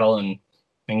Yoda, Yaddle, and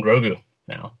Grogu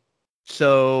now.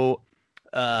 So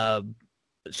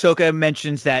Ahsoka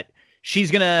mentions that she's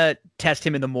gonna test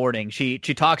him in the morning. She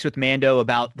talks with Mando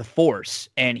about the Force,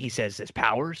 and he says his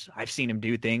powers, I've seen him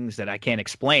do things that I can't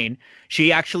explain.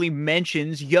 She actually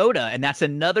mentions Yoda, and that's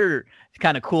another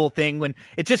kind of cool thing. When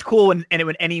it's just cool when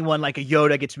anyone like a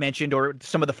Yoda gets mentioned, or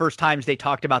some of the first times they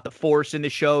talked about the Force in the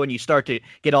show, and you start to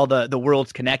get all the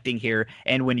worlds connecting here.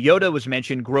 And when Yoda was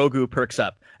mentioned, Grogu perks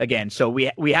up again. So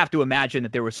we have to imagine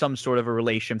that there was some sort of a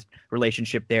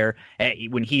relationship there.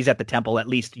 When he's at the temple, at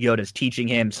least Yoda's teaching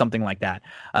him something like that.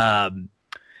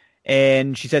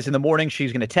 And she says in the morning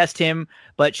she's going to test him,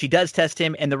 but she does test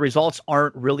him, and the results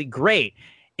aren't really great.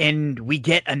 And we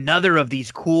get another of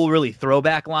these cool, really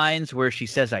throwback lines where she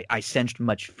says, I sensed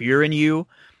much fear in you.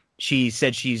 She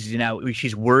said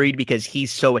she's worried because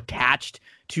he's so attached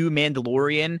to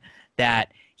Mandalorian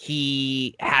that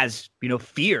he has,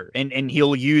 fear, and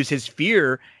he'll use his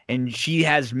fear. And she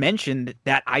has mentioned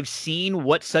that I've seen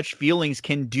what such feelings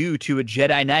can do to a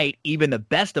Jedi Knight, even the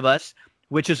best of us,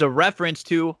 which is a reference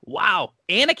to, wow,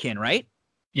 Anakin, right?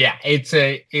 Yeah, it's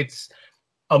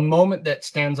a moment that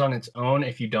stands on its own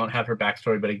if you don't have her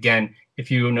backstory. But again, if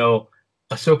you know,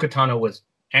 Ahsoka Tano was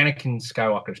Anakin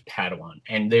Skywalker's Padawan,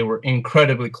 and they were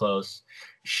incredibly close.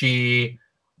 She,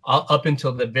 up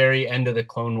until the very end of the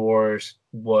Clone Wars,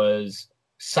 was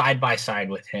side by side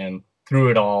with him through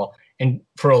it all, and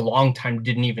for a long time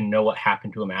didn't even know what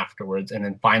happened to him afterwards, and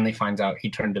then finally finds out he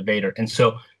turned to Vader. And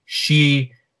so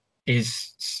she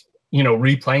is,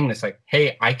 replaying this like,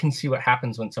 hey, I can see what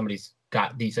happens when somebody's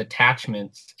got these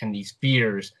attachments and these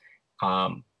fears,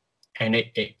 and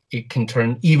it can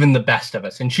turn even the best of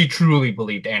us. And she truly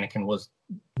believed Anakin was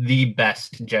the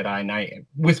best Jedi Knight,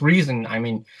 with reason. I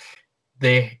mean,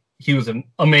 he was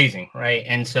amazing, right?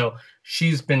 And so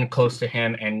she's been close to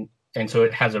him, and so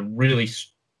it has a really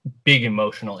big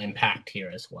emotional impact here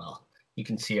as well. You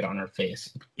can see it on her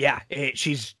face. Yeah,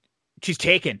 she's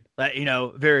taken,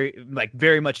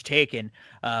 very much taken.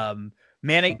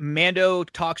 Mando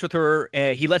talks with her.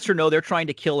 He lets her know they're trying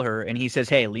to kill her, and he says,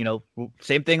 "Hey,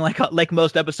 same thing like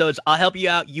most episodes. I'll help you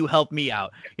out. You help me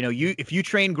out. If you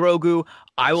train Grogu,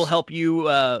 I will help you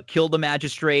kill the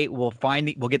magistrate. We'll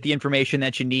get the information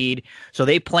that you need." So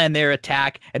they plan their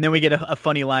attack, and then we get a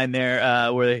funny line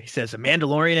there where he says, "A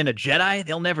Mandalorian and a Jedi,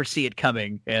 they'll never see it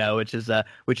coming," which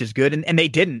is good, and they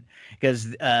didn't,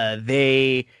 because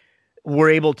they were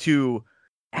able to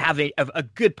have a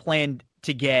good plan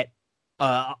to get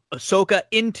Ahsoka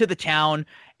into the town,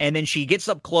 and then she gets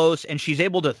up close and she's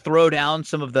able to throw down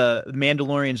some of the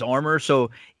Mandalorian's armor.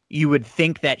 So you would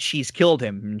think that she's killed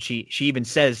him. And she even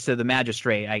says to the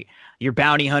magistrate, your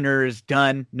bounty hunter is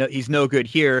done. No, he's no good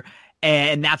here.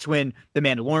 And that's when the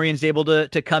Mandalorian's able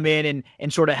to come in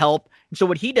and sort of help. And so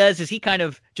what he does is he kind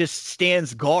of just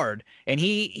stands guard, and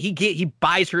he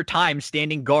buys her time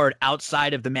standing guard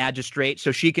outside of the magistrate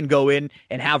so she can go in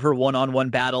and have her one-on-one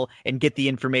battle and get the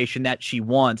information that she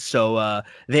wants. So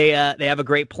they have a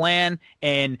great plan,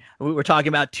 and we were talking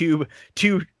about two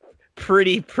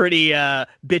pretty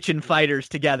bitchin' fighters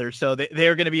together. So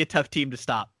they're going to be a tough team to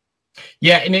stop.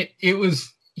 Yeah, and it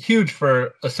was huge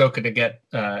for Ahsoka to get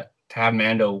to have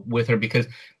Mando with her, because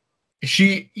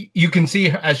you can see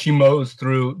as she mows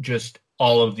through just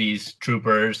all of these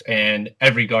troopers and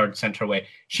every guard sent her way.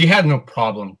 She had no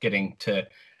problem getting to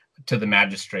the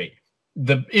magistrate.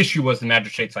 The issue was the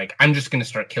magistrate's like, I'm just going to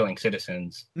start killing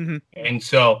citizens. Mm-hmm. And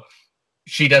so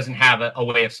she doesn't have a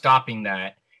way of stopping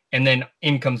that. And then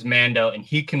in comes Mando, and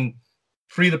he can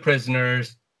free the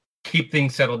prisoners, keep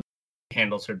things settled,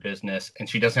 handles her business, and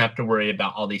she doesn't have to worry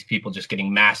about all these people just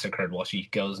getting massacred while she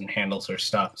goes and handles her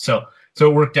stuff. So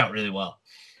it worked out really well.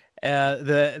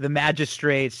 The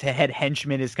magistrate's head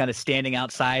henchman is kind of standing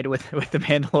outside with the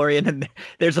Mandalorian, and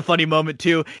there's a funny moment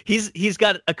too. He's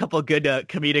got a couple of good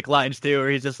comedic lines too, where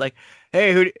he's just like,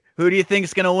 "Hey, who do you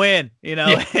think's gonna win?"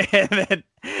 Yeah.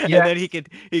 And then he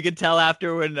could tell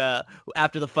after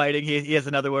the fighting he has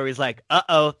another where he's like,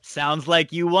 "Uh-oh, sounds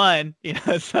like you won."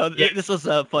 So this was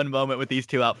a fun moment with these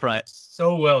two out front.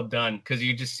 So well done, because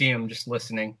you just see him just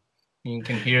listening. You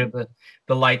can hear the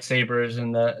lightsabers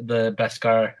and the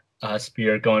Beskar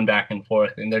spear going back and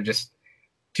forth, and they're just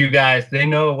two guys. They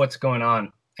know what's going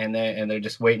on, and they're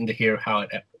just waiting to hear how it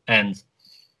ends.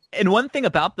 And one thing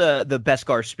about the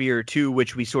Beskar spear too,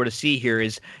 which we sort of see here,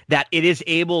 is that it is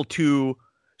able to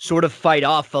sort of fight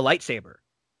off a lightsaber.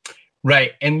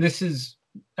 Right, and this is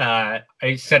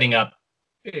setting up,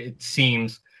 it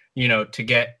seems, to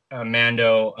get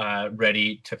Mando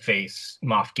ready to face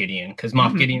Moff Gideon, because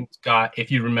Moff Gideon's got, if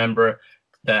you remember,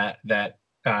 that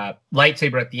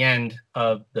lightsaber at the end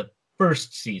of the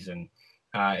first season.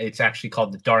 It's actually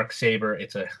called the Dark Saber.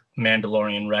 It's a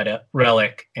Mandalorian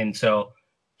relic, and so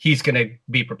he's going to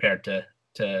be prepared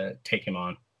to take him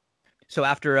on. So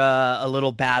after a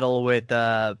little battle with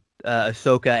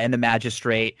Ahsoka and the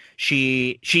Magistrate,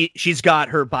 she's got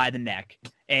her by the neck,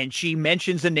 and she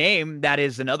mentions a name that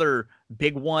is another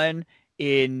big one,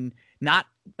 in not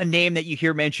a name that you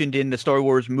hear mentioned in the Star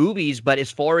Wars movies, but as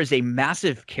far as a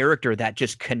massive character that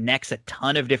just connects a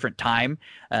ton of different time,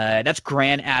 that's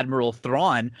Grand Admiral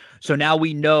Thrawn. So now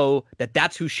we know that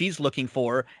that's who she's looking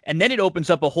for. And then it opens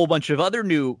up a whole bunch of other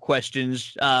new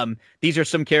questions. These are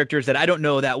some characters that I don't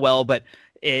know that well, but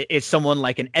is someone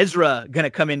like an Ezra going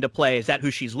to come into play? Is that who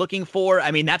she's looking for?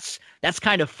 I mean, that's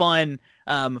kind of fun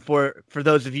for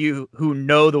those of you who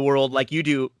know the world like you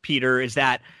do, Peter, is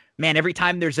that, man, every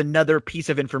time there's another piece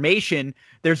of information,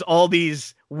 there's all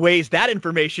these ways that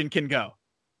information can go.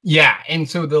 Yeah, and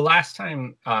so the last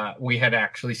time we had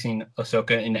actually seen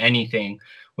Ahsoka in anything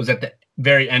was at the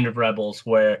very end of Rebels,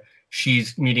 where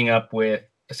she's meeting up with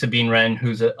Sabine Wren,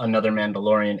 who's another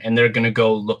Mandalorian, and they're going to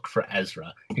go look for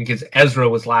Ezra, because Ezra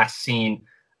was last seen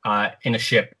in a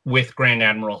ship with Grand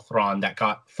Admiral Thrawn that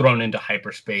got thrown into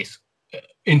hyperspace,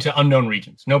 into unknown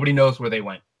regions. Nobody knows where they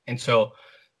went. And so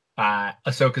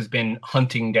Ahsoka's been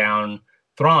hunting down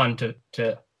Thrawn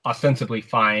to ostensibly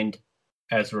find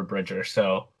Ezra Bridger.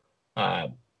 So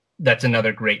that's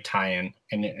another great tie-in.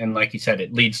 And like you said,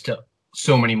 it leads to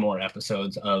so many more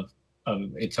episodes of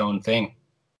its own thing.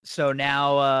 So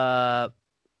now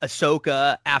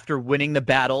Ahsoka, after winning the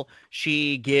battle,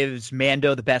 she gives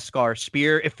Mando the Beskar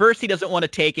spear. At first, he doesn't want to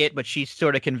take it, but she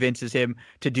sort of convinces him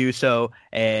to do so.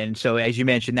 And so, as you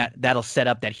mentioned, that'll set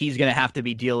up that he's going to have to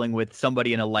be dealing with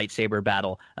somebody in a lightsaber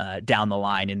battle down the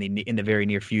line in the very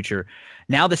near future.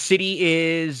 Now the city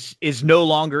is no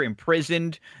longer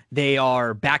imprisoned. They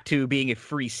are back to being a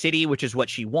free city, which is what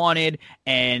she wanted.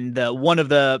 And one of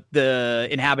the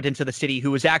inhabitants of the city,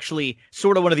 who was actually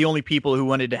sort of one of the only people who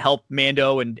wanted to help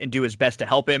Mando and do his best to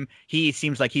help him, he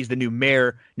seems like he's the new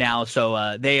mayor now.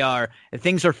 So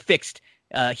things are fixed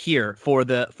here for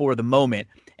the moment.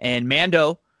 And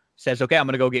Mando says, "Okay, I'm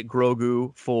going to go get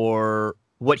Grogu for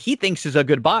what he thinks is a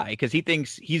goodbye, because he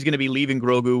thinks he's going to be leaving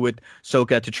Grogu with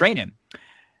Ahsoka to train him."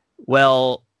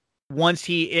 Well,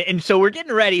 so we're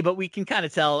getting ready, but we can kind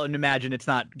of tell and imagine it's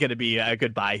not going to be a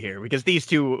goodbye here, because these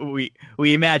two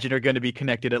we imagine are going to be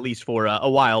connected at least for a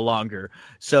while longer.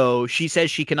 So she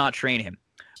says she cannot train him,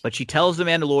 but she tells the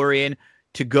Mandalorian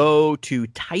to go to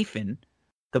Typhon,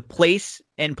 the place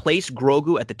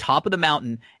Grogu at the top of the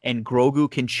mountain, and Grogu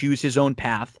can choose his own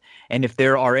path. And if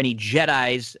there are any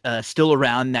Jedis still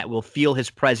around that will feel his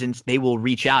presence, they will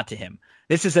reach out to him.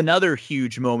 This is another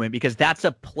huge moment, because that's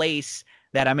a place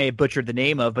that I may have butchered the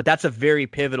name of, but that's a very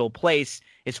pivotal place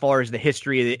as far as the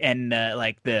history and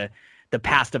the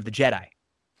past of the Jedi.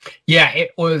 Yeah,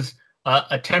 it was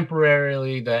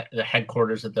temporarily the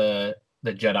headquarters of the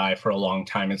Jedi for a long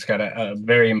time. It's got a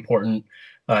very important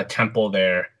temple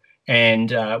there,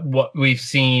 and what we've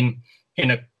seen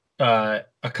in a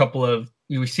couple of,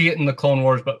 we see it in the Clone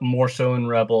Wars, but more so in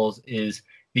Rebels, is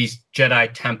these Jedi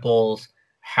temples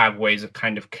have ways of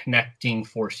kind of connecting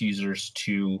Force users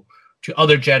to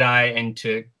other Jedi and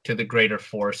to the greater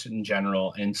Force in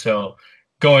general. And so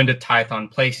going to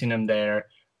Tython, placing him there,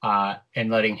 and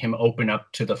letting him open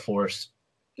up to the Force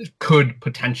could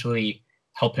potentially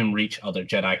help him reach other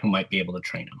Jedi who might be able to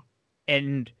train him.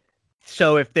 And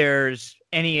so if there's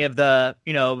any of the,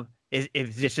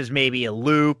 if this is maybe a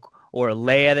Luke or a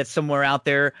Leia that's somewhere out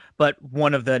there, but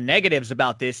one of the negatives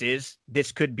about this is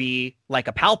this could be like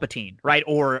a Palpatine, right?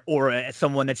 Or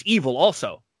someone that's evil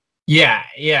also. Yeah.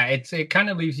 It kind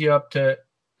of leaves you up to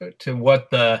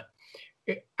what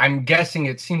I'm guessing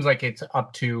it seems like it's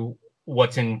up to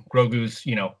what's in Grogu's,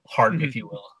 heart, mm-hmm. if you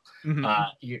will.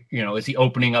 Mm-hmm. Is he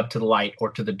opening up to the light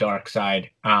or to the dark side?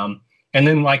 And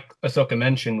then, like Ahsoka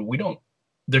mentioned,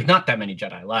 there's not that many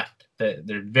Jedi left.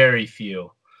 There's very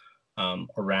few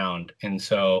around. And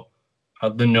so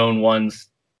the known ones,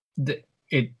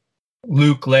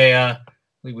 Luke, Leia,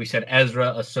 we said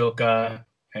Ezra, Ahsoka,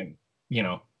 and,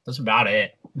 that's about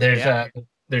it.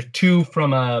 There's two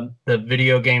from the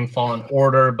video game Fallen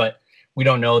Order, but we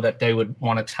don't know that they would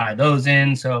want to tie those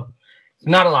in. So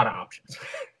not a lot of options.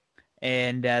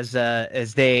 And as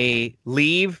they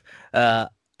leave,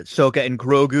 Ahsoka and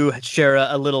Grogu share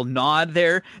a little nod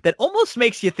there that almost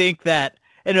makes you think that,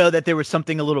 that there was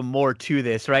something a little more to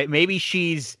this, right? Maybe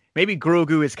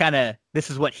Grogu is kind of, this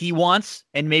is what he wants,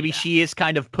 and maybe she is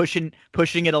kind of pushing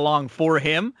it along for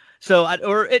him. So,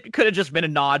 or it could have just been a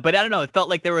nod, but I don't know. It felt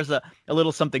like there was a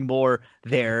little something more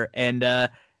there, and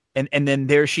then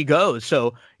there she goes.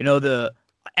 So, the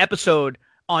episode,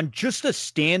 on just a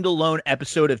standalone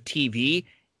episode of TV,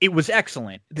 it was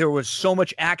excellent. There was so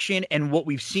much action, and what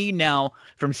we've seen now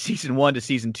from season 1 to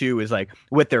season 2 is like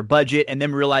with their budget and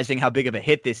them realizing how big of a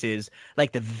hit this is,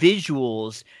 like the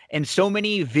visuals and so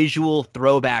many visual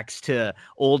throwbacks to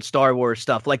old Star Wars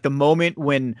stuff. Like the moment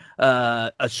when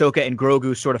Ahsoka and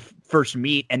Grogu sort of first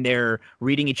meet and they're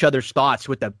reading each other's thoughts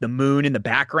with the moon in the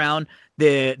background,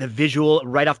 the visual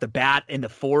right off the bat in the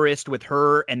forest with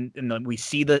her, and then we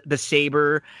see the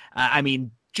saber. I mean,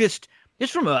 just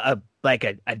from a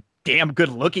damn good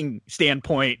looking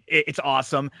standpoint, it's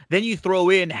awesome. Then you throw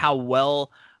in how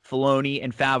well Filoni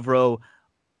and Favreau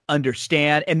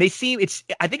understand, and I think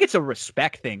it's a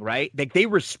respect thing, right? Like they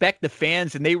respect the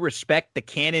fans and they respect the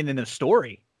canon and the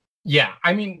story. Yeah,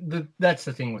 I mean, that's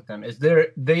the thing with them is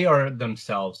they are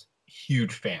themselves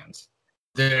huge fans.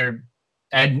 They're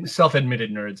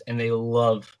self-admitted nerds, and they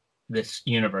love this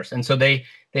universe, and so they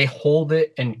hold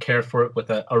it and care for it with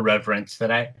a reverence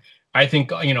that I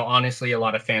think, honestly, a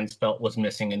lot of fans felt was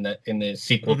missing in the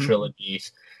sequel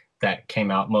trilogies that came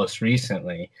out most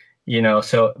recently.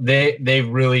 So they've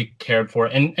really cared for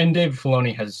it, and Dave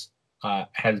Filoni has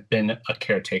been a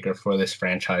caretaker for this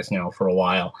franchise now for a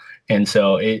while, and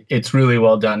so it's really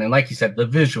well done. And like you said, the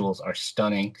visuals are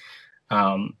stunning.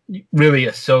 Really,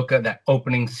 Ahsoka, that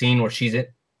opening scene where she's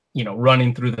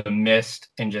running through the mist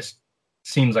and just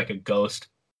seems like a ghost.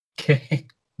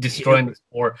 Destroying these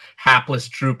 4 hapless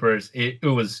troopers. It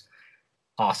was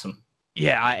awesome.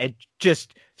 Yeah, I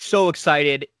just so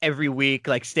excited every week,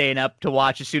 like staying up to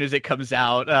watch as soon as it comes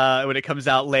out. When it comes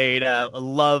out late, I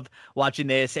love watching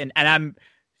this, and I'm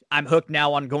hooked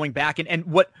now on going back. And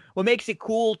what makes it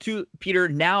cool too, Peter,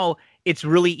 now it's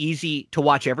really easy to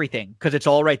watch everything because it's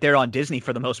all right there on Disney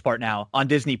for the most part now, on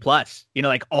Disney Plus.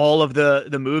 Like all of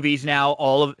the movies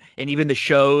now, and even the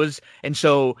shows, and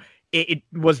so. It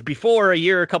was before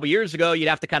a couple years ago, you'd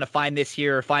have to kind of find this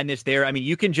here or find this there. I mean,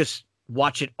 you can just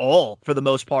watch it all for the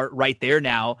most part right there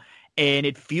now. And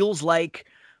it feels like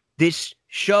this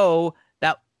show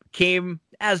that came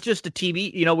as just a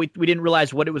TV, we didn't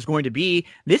realize what it was going to be.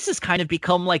 This has kind of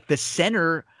become like the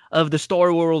center of the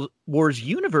Star Wars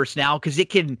universe now, because it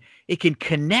can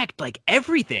connect like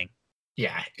everything.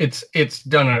 Yeah,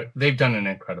 they've done an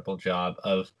incredible job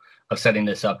of setting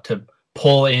this up to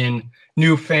pull in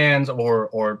new fans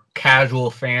or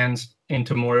casual fans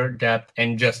into more depth,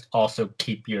 and just also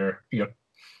keep your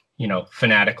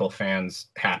fanatical fans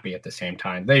happy at the same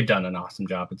time. They've done an awesome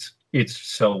job. It's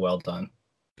so well done.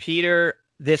 Peter,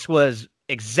 this was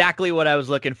exactly what I was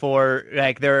looking for.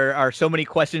 Like, there are so many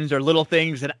questions or little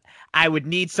things that I would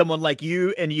need someone like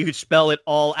you, and you spell it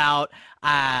all out.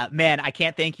 Man, I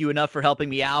can't thank you enough for helping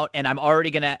me out. And I'm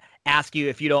already going to ask you,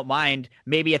 if you don't mind,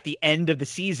 maybe at the end of the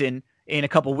season in a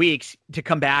couple weeks to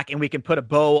come back and we can put a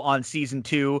bow on season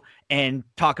 2 and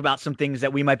talk about some things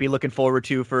that we might be looking forward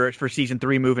to for season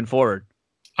 3 moving forward.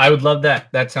 I would love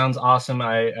that. That sounds awesome.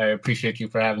 I appreciate you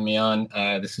for having me on.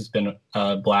 This has been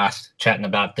a blast chatting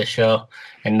about this show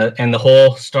and the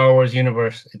whole Star Wars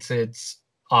universe. It's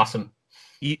awesome.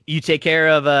 You take care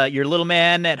of your little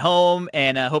man at home,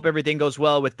 and hope everything goes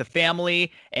well with the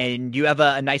family. And you have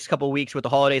a nice couple of weeks with the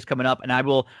holidays coming up. And I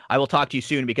will talk to you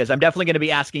soon, because I'm definitely going to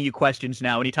be asking you questions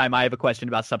now. Anytime I have a question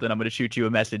about something, I'm going to shoot you a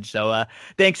message. So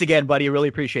thanks again, buddy. I really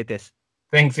appreciate this.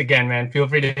 Thanks again, man. Feel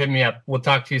free to hit me up. We'll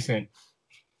talk to you soon.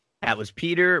 That was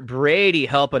Peter Brady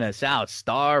helping us out,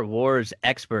 Star Wars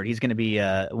expert. He's going to be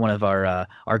one of our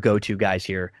go-to guys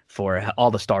here for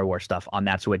all the Star Wars stuff on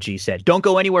That's What G Said. Don't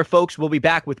go anywhere, folks. We'll be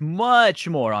back with much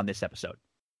more on this episode.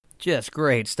 Just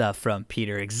great stuff from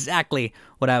Peter. Exactly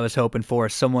what I was hoping for.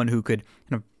 Someone who could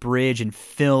kind of bridge and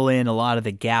fill in a lot of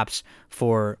the gaps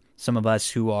for some of us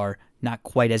who are not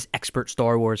quite as expert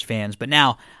Star Wars fans. But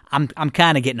now I'm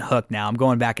kind of getting hooked now. I'm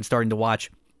going back and starting to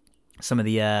watch some of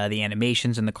the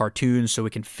animations and the cartoons so we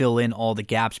can fill in all the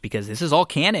gaps, because this is all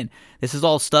canon. This is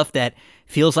all stuff that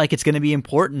feels like it's going to be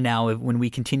important now when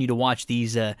we continue to watch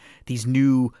these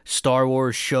new Star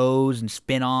Wars shows and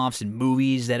spin-offs and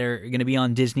movies that are going to be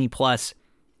on Disney Plus.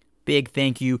 Big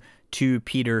thank you to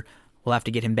Peter. We'll have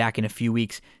to get him back in a few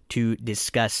weeks to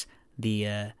discuss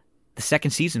the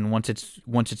second season once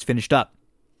it's finished up.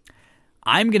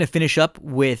 I'm going to finish up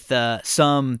with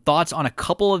some thoughts on a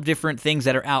couple of different things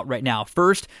that are out right now.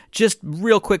 First, just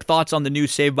real quick thoughts on the new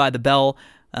Saved by the Bell,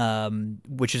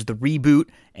 which is the reboot.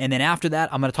 And then after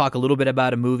that, I'm going to talk a little bit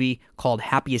about a movie called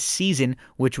Happiest Season,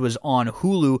 which was on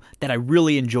Hulu that I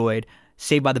really enjoyed.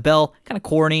 Saved by the Bell, kind of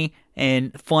corny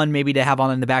and fun maybe to have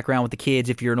on in the background with the kids.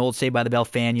 If you're an old Saved by the Bell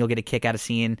fan, you'll get a kick out of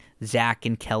seeing Zach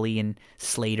and Kelly and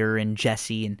Slater and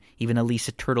Jesse and even a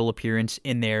Lisa Turtle appearance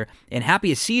in there. And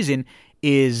Happiest Season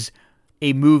is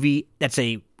a movie that's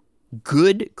a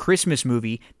good Christmas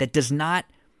movie that does not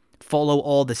follow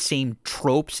all the same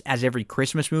tropes as every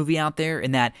Christmas movie out there,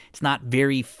 in that it's not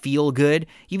very feel good.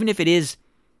 Even if it is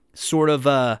sort of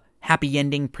a happy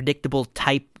ending, predictable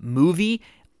type movie,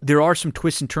 there are some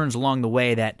twists and turns along the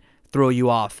way that throw you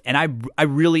off, and I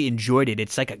really enjoyed it.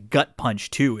 It's like a gut punch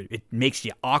too. It makes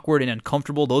you awkward and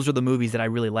uncomfortable. Those are the movies that I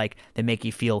really like, that make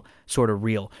you feel sort of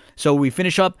real. So we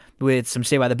finish up with some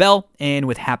Saved by the Bell and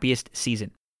with Happiest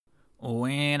Season.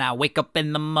 When I wake up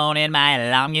in the morning, my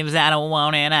alarm gives out a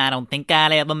warning. I don't think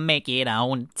I'll ever make it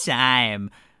on time.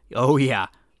 Oh yeah,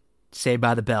 Saved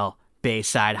by the Bell,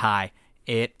 Bayside High.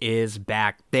 It is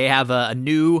back. They have a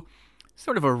new,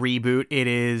 sort of a reboot. It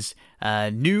is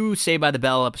new Saved by the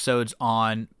Bell episodes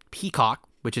on Peacock,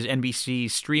 which is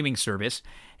NBC's streaming service.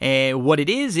 And what it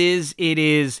is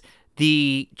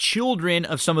the children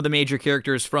of some of the major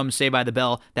characters from Saved by the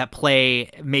Bell that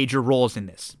play major roles in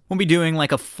this. We'll be doing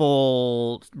like a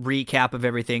full recap of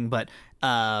everything, but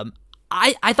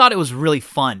I thought it was really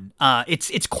fun.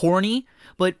 It's corny,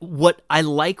 but what I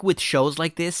like with shows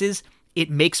like this is it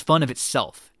makes fun of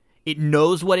itself. It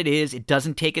knows what it is. It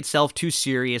doesn't take itself too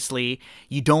seriously.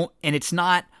 And it's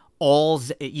not all.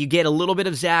 You get a little bit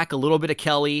of Zach, a little bit of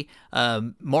Kelly.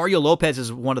 Mario Lopez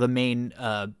is one of the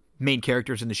main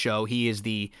characters in the show. He is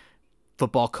the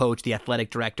football coach, the athletic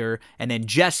director, and then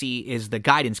Jesse is the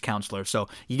guidance counselor. So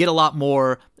you get a lot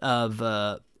more of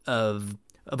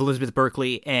Elizabeth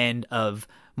Berkley and of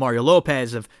Mario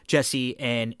Lopez, of Jesse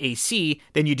and AC,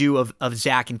 than you do of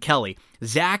Zach and Kelly.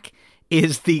 Zach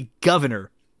is the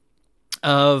governor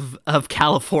of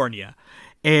California,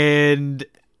 and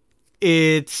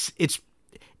it's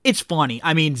funny.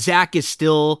 I mean, Zach is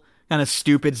still kind of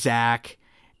stupid Zach,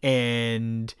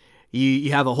 and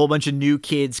you have a whole bunch of new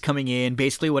kids coming in.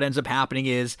 Basically what ends up happening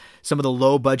is some of the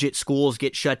low budget schools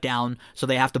get shut down, so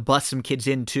they have to bus some kids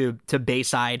into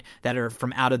Bayside that are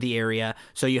from out of the area.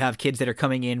 So you have kids that are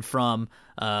coming in from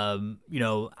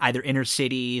either inner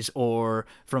cities or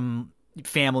from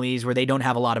families where they don't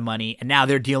have a lot of money, and now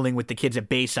they're dealing with the kids at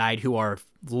Bayside who are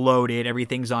loaded.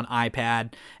 Everything's on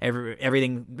iPad.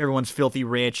 Everyone's filthy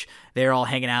rich. They're all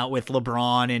hanging out with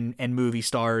LeBron and movie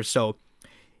stars. So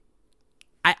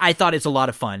I thought it's a lot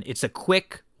of fun. It's a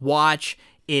quick watch.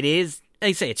 It is, like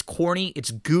I say, it's corny,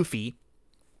 it's goofy,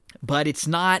 but it's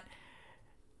not.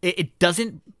 It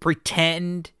doesn't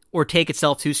pretend or take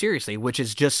itself too seriously, which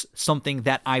is just something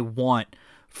that I want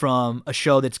from a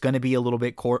show that's going to be a little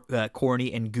bit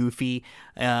corny and goofy.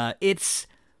 I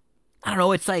don't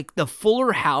know, it's like the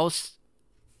Fuller House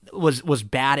was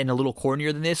bad and a little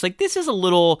cornier than this. Like, this is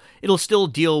it'll still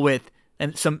deal with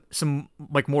and some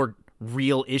like more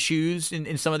real issues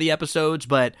in some of the episodes,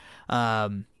 but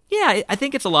I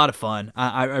think it's a lot of fun.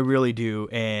 I really do.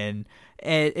 And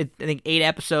I think 8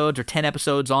 episodes or 10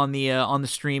 episodes on the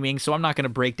streaming, so I'm not going to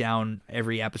break down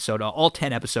every episode, all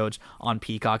 10 episodes on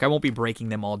Peacock. I won't be breaking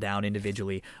them all down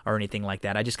individually or anything like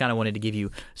that. I just kind of wanted to give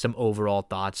you some overall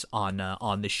thoughts on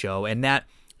the show, and that,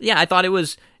 yeah, I thought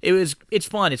it's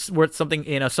fun. It's worth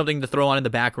something, something to throw on in the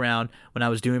background when I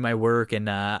was doing my work, and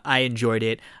I enjoyed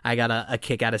it. I got a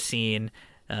kick out of seeing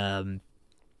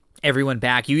everyone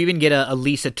back. You even get a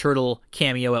Lisa Turtle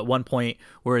cameo at one point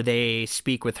where they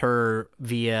speak with her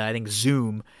via, I think,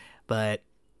 Zoom. But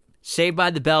Saved by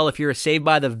the Bell, if you're a Saved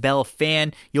by the Bell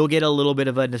fan, you'll get a little bit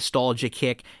of a nostalgia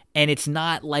kick. And it's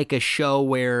not like a show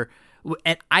where,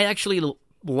 and I actually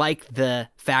like the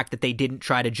fact that they didn't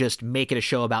try to just make it a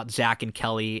show about Zach and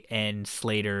Kelly and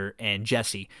Slater and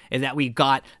Jesse, and that we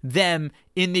got them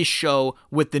in this show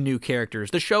with the new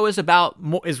characters. The show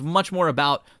is much more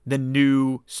about the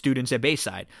new students at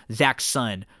Bayside. Zach's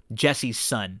son, Jesse's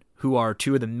son, who are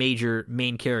two of the major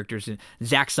main characters. And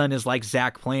Zach's son is like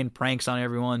Zach, playing pranks on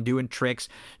everyone, doing tricks.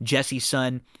 Jesse's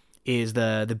son is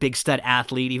the big stud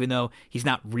athlete, even though he's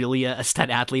not really a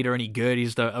stud athlete or any good.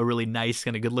 He's a really nice,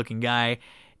 kind of good-looking guy.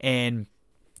 And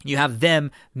you have them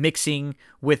mixing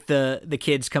with the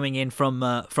kids coming in from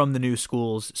the new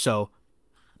schools. So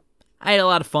I had a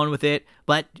lot of fun with it,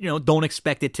 but don't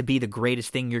expect it to be the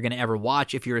greatest thing you're going to ever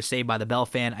watch. If you're a Saved by the Bell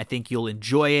fan, I think you'll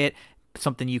enjoy it.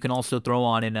 something you can also throw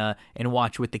on and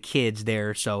watch with the kids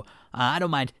there. So I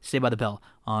don't mind Saved by the Bell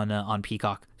on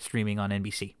Peacock streaming on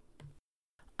NBC.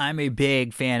 I'm a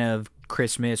big fan of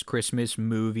Christmas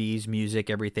movies, music,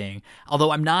 everything.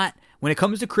 Although I'm not, when it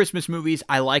comes to Christmas movies,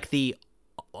 I like the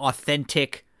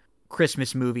authentic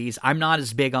Christmas movies. I'm not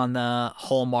as big on the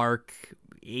Hallmark,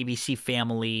 ABC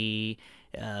Family,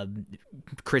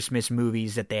 Christmas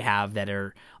movies that they have that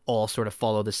are all sort of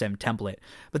follow the same template.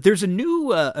 But there's a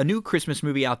new Christmas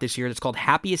movie out this year that's called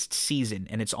Happiest Season,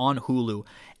 and it's on Hulu.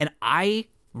 And I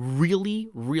really,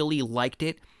 really liked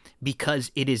it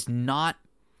because it is not.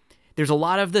 There's a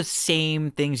lot of the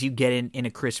same things you get in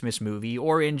a Christmas movie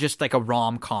or in just like a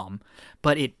rom-com,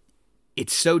 but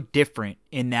it's so different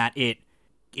in that it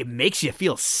makes you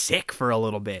feel sick for a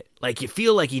little bit. Like you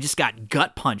feel like you just got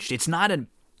gut punched. It's not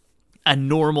a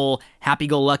normal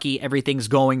happy-go-lucky, everything's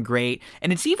going great,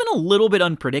 and it's even a little bit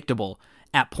unpredictable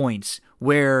at points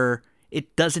where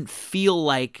it doesn't feel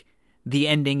like the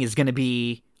ending is going to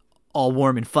be all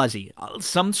warm and fuzzy.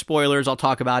 Some spoilers I'll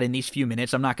talk about in these few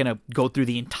minutes. I'm not going to go through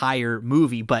the entire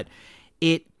movie, but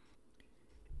it's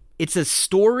a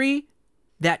story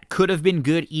that could have been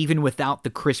good even without the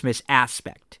Christmas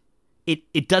aspect.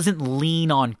 It doesn't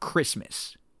lean on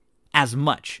Christmas as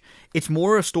much. It's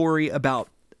more a story about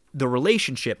the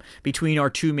relationship between our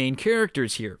two main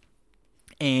characters here.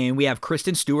 And we have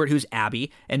Kristen Stewart, who's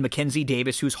Abby, and Mackenzie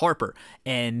Davis, who's Harper.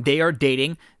 And they are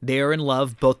dating. They are in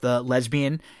love, both the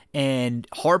lesbian. And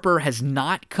Harper has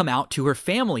not come out to her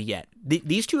family yet.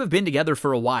 These two have been together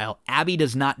for a while. Abby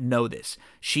does not know this.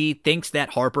 She thinks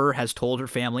that Harper has told her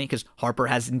family, because Harper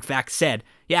has in fact said,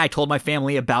 yeah, I told my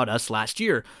family about us last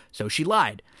year. So she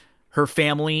lied. Her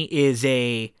family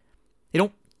they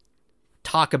don't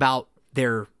talk about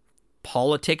their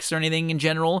politics or anything in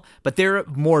general, but they're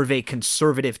more of a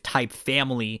conservative type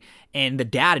family, and the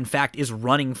dad in fact is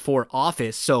running for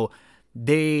office. So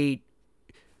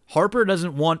Harper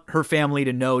doesn't want her family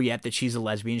to know yet that she's a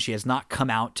lesbian. She has not come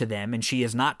out to them, and she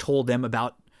has not told them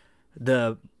about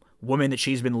the woman that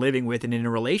she's been living with and in a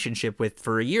relationship with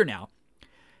for a year now.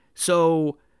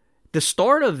 So the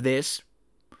start of this,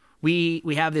 we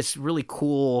have this really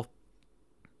cool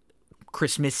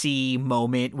Christmassy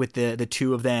moment with the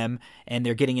two of them, and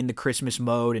they're getting in the Christmas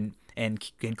mode,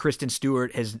 and Kristen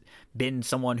Stewart has been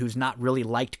someone who's not really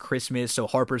liked Christmas, so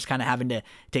Harper's kind of having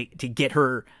to get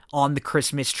her on the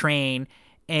Christmas train.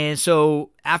 And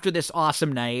so after this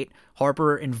awesome night,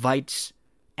 Harper invites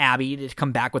Abby to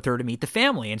come back with her to meet the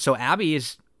family, and so Abby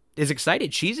is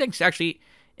excited. She's actually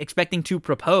expecting to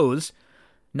propose,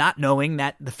 not knowing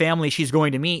that the family she's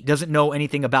going to meet doesn't know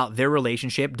anything about their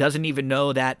relationship, doesn't even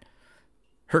know that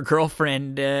her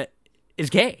girlfriend is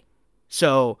gay.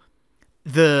 So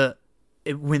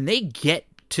when they get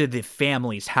to the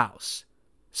family's house,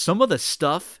 some of the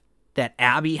stuff that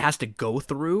Abby has to go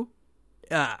through,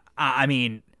 I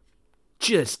mean,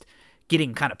 just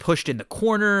getting kind of pushed in the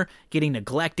corner, getting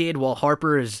neglected while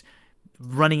Harper is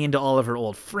running into all of her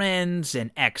old friends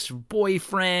and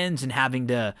ex-boyfriends and having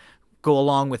to go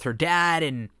along with her dad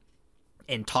and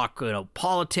talk,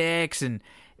 politics. And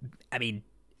I mean,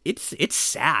 it's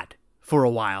sad for a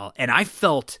while, and I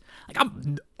felt like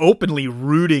I'm openly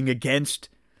rooting against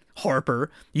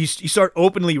Harper. You start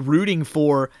openly rooting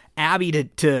for Abby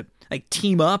to like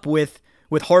team up with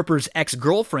Harper's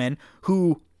ex-girlfriend,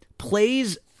 who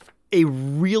plays a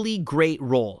really great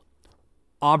role.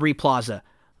 Aubrey Plaza,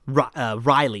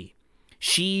 Riley.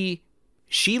 She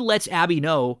lets Abby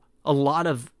know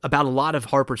about a lot of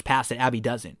Harper's past that Abby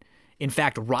doesn't. In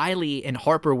fact, Riley and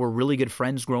Harper were really good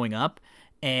friends growing up,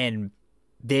 and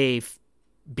they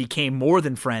became more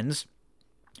than friends.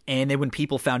 And then when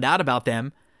people found out about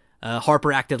them,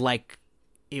 Harper acted like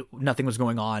nothing was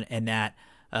going on, and that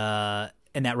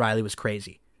Riley was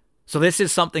crazy. So this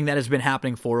is something that has been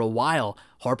happening for a while.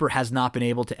 Harper has not been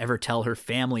able to ever tell her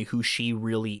family who she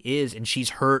really is, and she's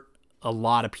hurt a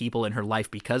lot of people in her life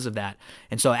because of that.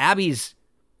 And so Abby's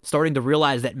starting to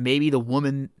realize that maybe the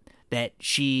woman that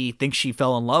she thinks she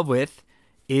fell in love with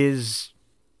is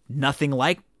nothing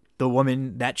like the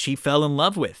woman that she fell in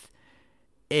love with.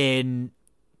 And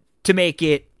to make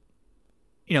it,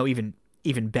 even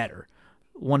better,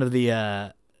 one of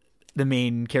the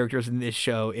main characters in this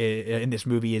show, in this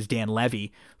movie, is Dan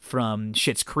Levy from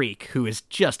Schitt's Creek, who is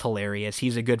just hilarious.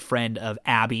 He's a good friend of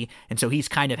Abby, and so he's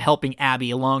kind of helping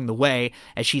Abby along the way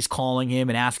as she's calling him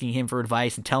and asking him for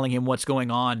advice and telling him what's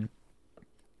going on.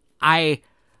 I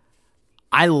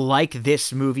like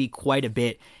this movie quite a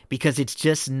bit because it's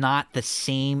just not the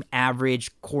same average,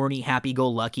 corny,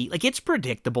 happy-go-lucky. Like, it's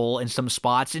predictable in some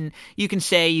spots, and you can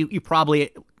say you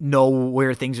probably know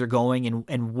where things are going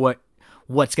and what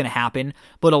what's going to happen.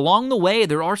 But along the way,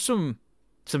 there are some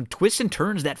twists and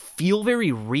turns that feel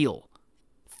very real,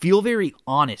 feel very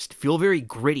honest, feel very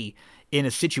gritty in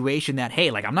a situation that,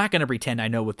 hey, like, I'm not going to pretend I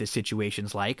know what this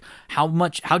situation's like.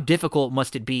 How difficult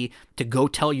must it be to go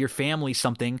tell your family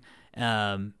something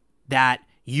that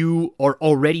you are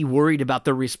already worried about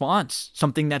the response,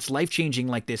 something that's life-changing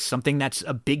like this, something that's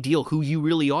a big deal, who you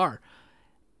really are.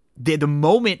 The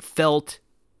moment felt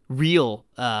real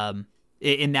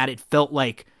in that it felt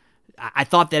like, I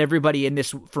thought that everybody in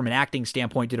this, from an acting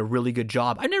standpoint, did a really good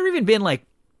job. I've never even been like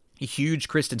a huge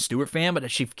Kristen Stewart fan, but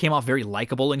she came off very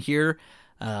likable in here.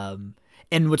 And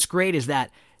what's great is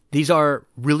that these are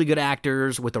really good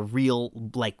actors with a real,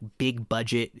 like, big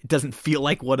budget. It doesn't feel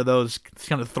like one of those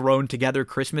kind of thrown together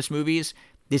Christmas movies.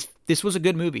 This was a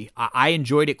good movie. I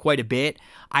enjoyed it quite a bit.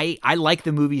 I like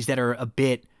the movies that are a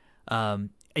bit,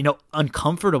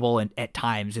 uncomfortable at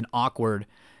times and awkward,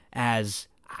 as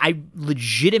I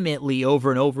legitimately over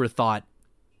and over thought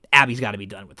Abby's got to be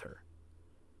done with her.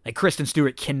 Like, Kristen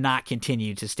Stewart cannot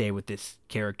continue to stay with this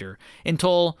character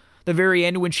until the very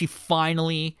end, when she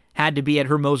finally had to be at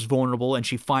her most vulnerable and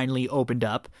she finally opened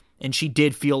up, and she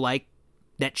did feel like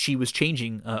that she was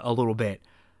changing a little bit.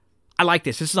 I like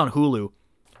this. This is on Hulu.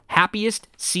 Happiest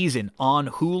Season on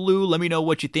Hulu. Let me know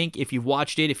what you think, if you've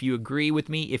watched it, if you agree with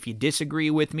me, if you disagree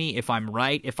with me, if I'm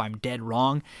right, if I'm dead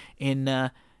wrong in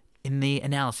the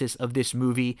analysis of this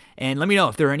movie. And let me know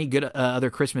if there are any good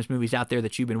other Christmas movies out there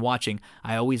that you've been watching.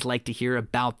 I always like to hear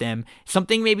about them.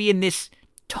 Something maybe in this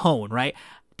tone, right?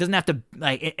 Doesn't have to,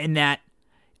 like, in that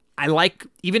I like,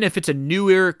 even if it's a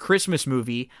newer Christmas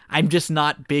movie, I'm just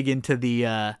not big into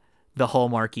the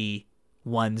Hallmarky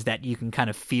ones that you can kind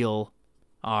of feel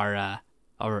are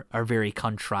very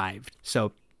contrived.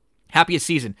 So, Happiest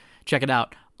Season. Check it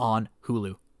out on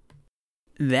Hulu.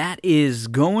 That is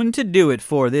going to do it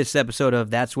for this episode of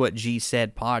That's What G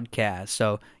Said podcast.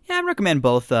 So, yeah, I recommend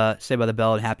both Saved by the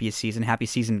Bell and Happiest Season.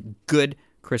 Happiest Season, good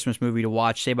Christmas movie to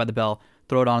watch. Saved by the Bell,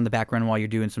 throw it on in the background while you're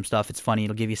doing some stuff. It's funny.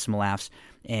 It'll give you some laughs,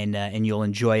 and you'll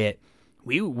enjoy it.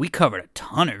 We covered a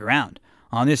ton of ground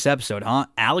on this episode, huh?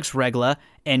 Alex Regla,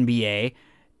 NBA,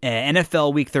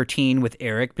 NFL Week 13 with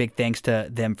Eric. Big thanks to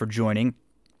them for joining.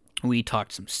 We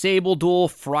talked some Sable Duel,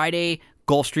 Friday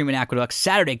Gulfstream and Aqueduct,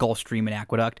 Saturday Gulfstream and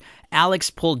Aqueduct. Alex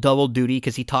pulled double duty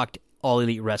because he talked All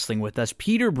Elite Wrestling with us.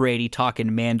 Peter Brady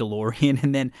talking Mandalorian,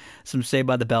 and then some Saved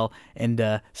by the Bell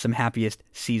and some Happiest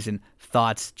Season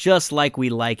thoughts, just like we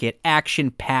like it.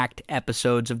 Action-packed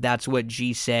episodes of That's What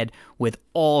G Said with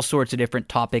all sorts of different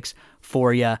topics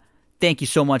for you. Thank you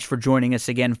so much for joining us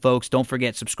again, folks. Don't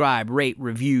forget, subscribe, rate,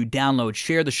 review, download,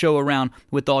 share the show around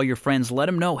with all your friends. Let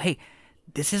them know, hey,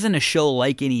 this isn't a show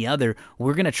like any other.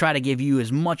 We're going to try to give you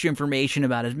as much information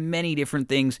about as many different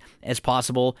things as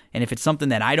possible. And if it's something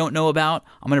that I don't know about,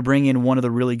 I'm going to bring in one of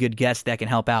the really good guests that can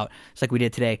help out. It's like we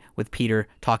did today with Peter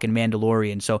talking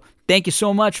Mandalorian. So thank you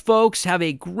so much, folks. Have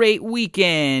a great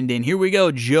weekend. And here we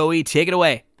go. Joey, take it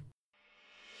away.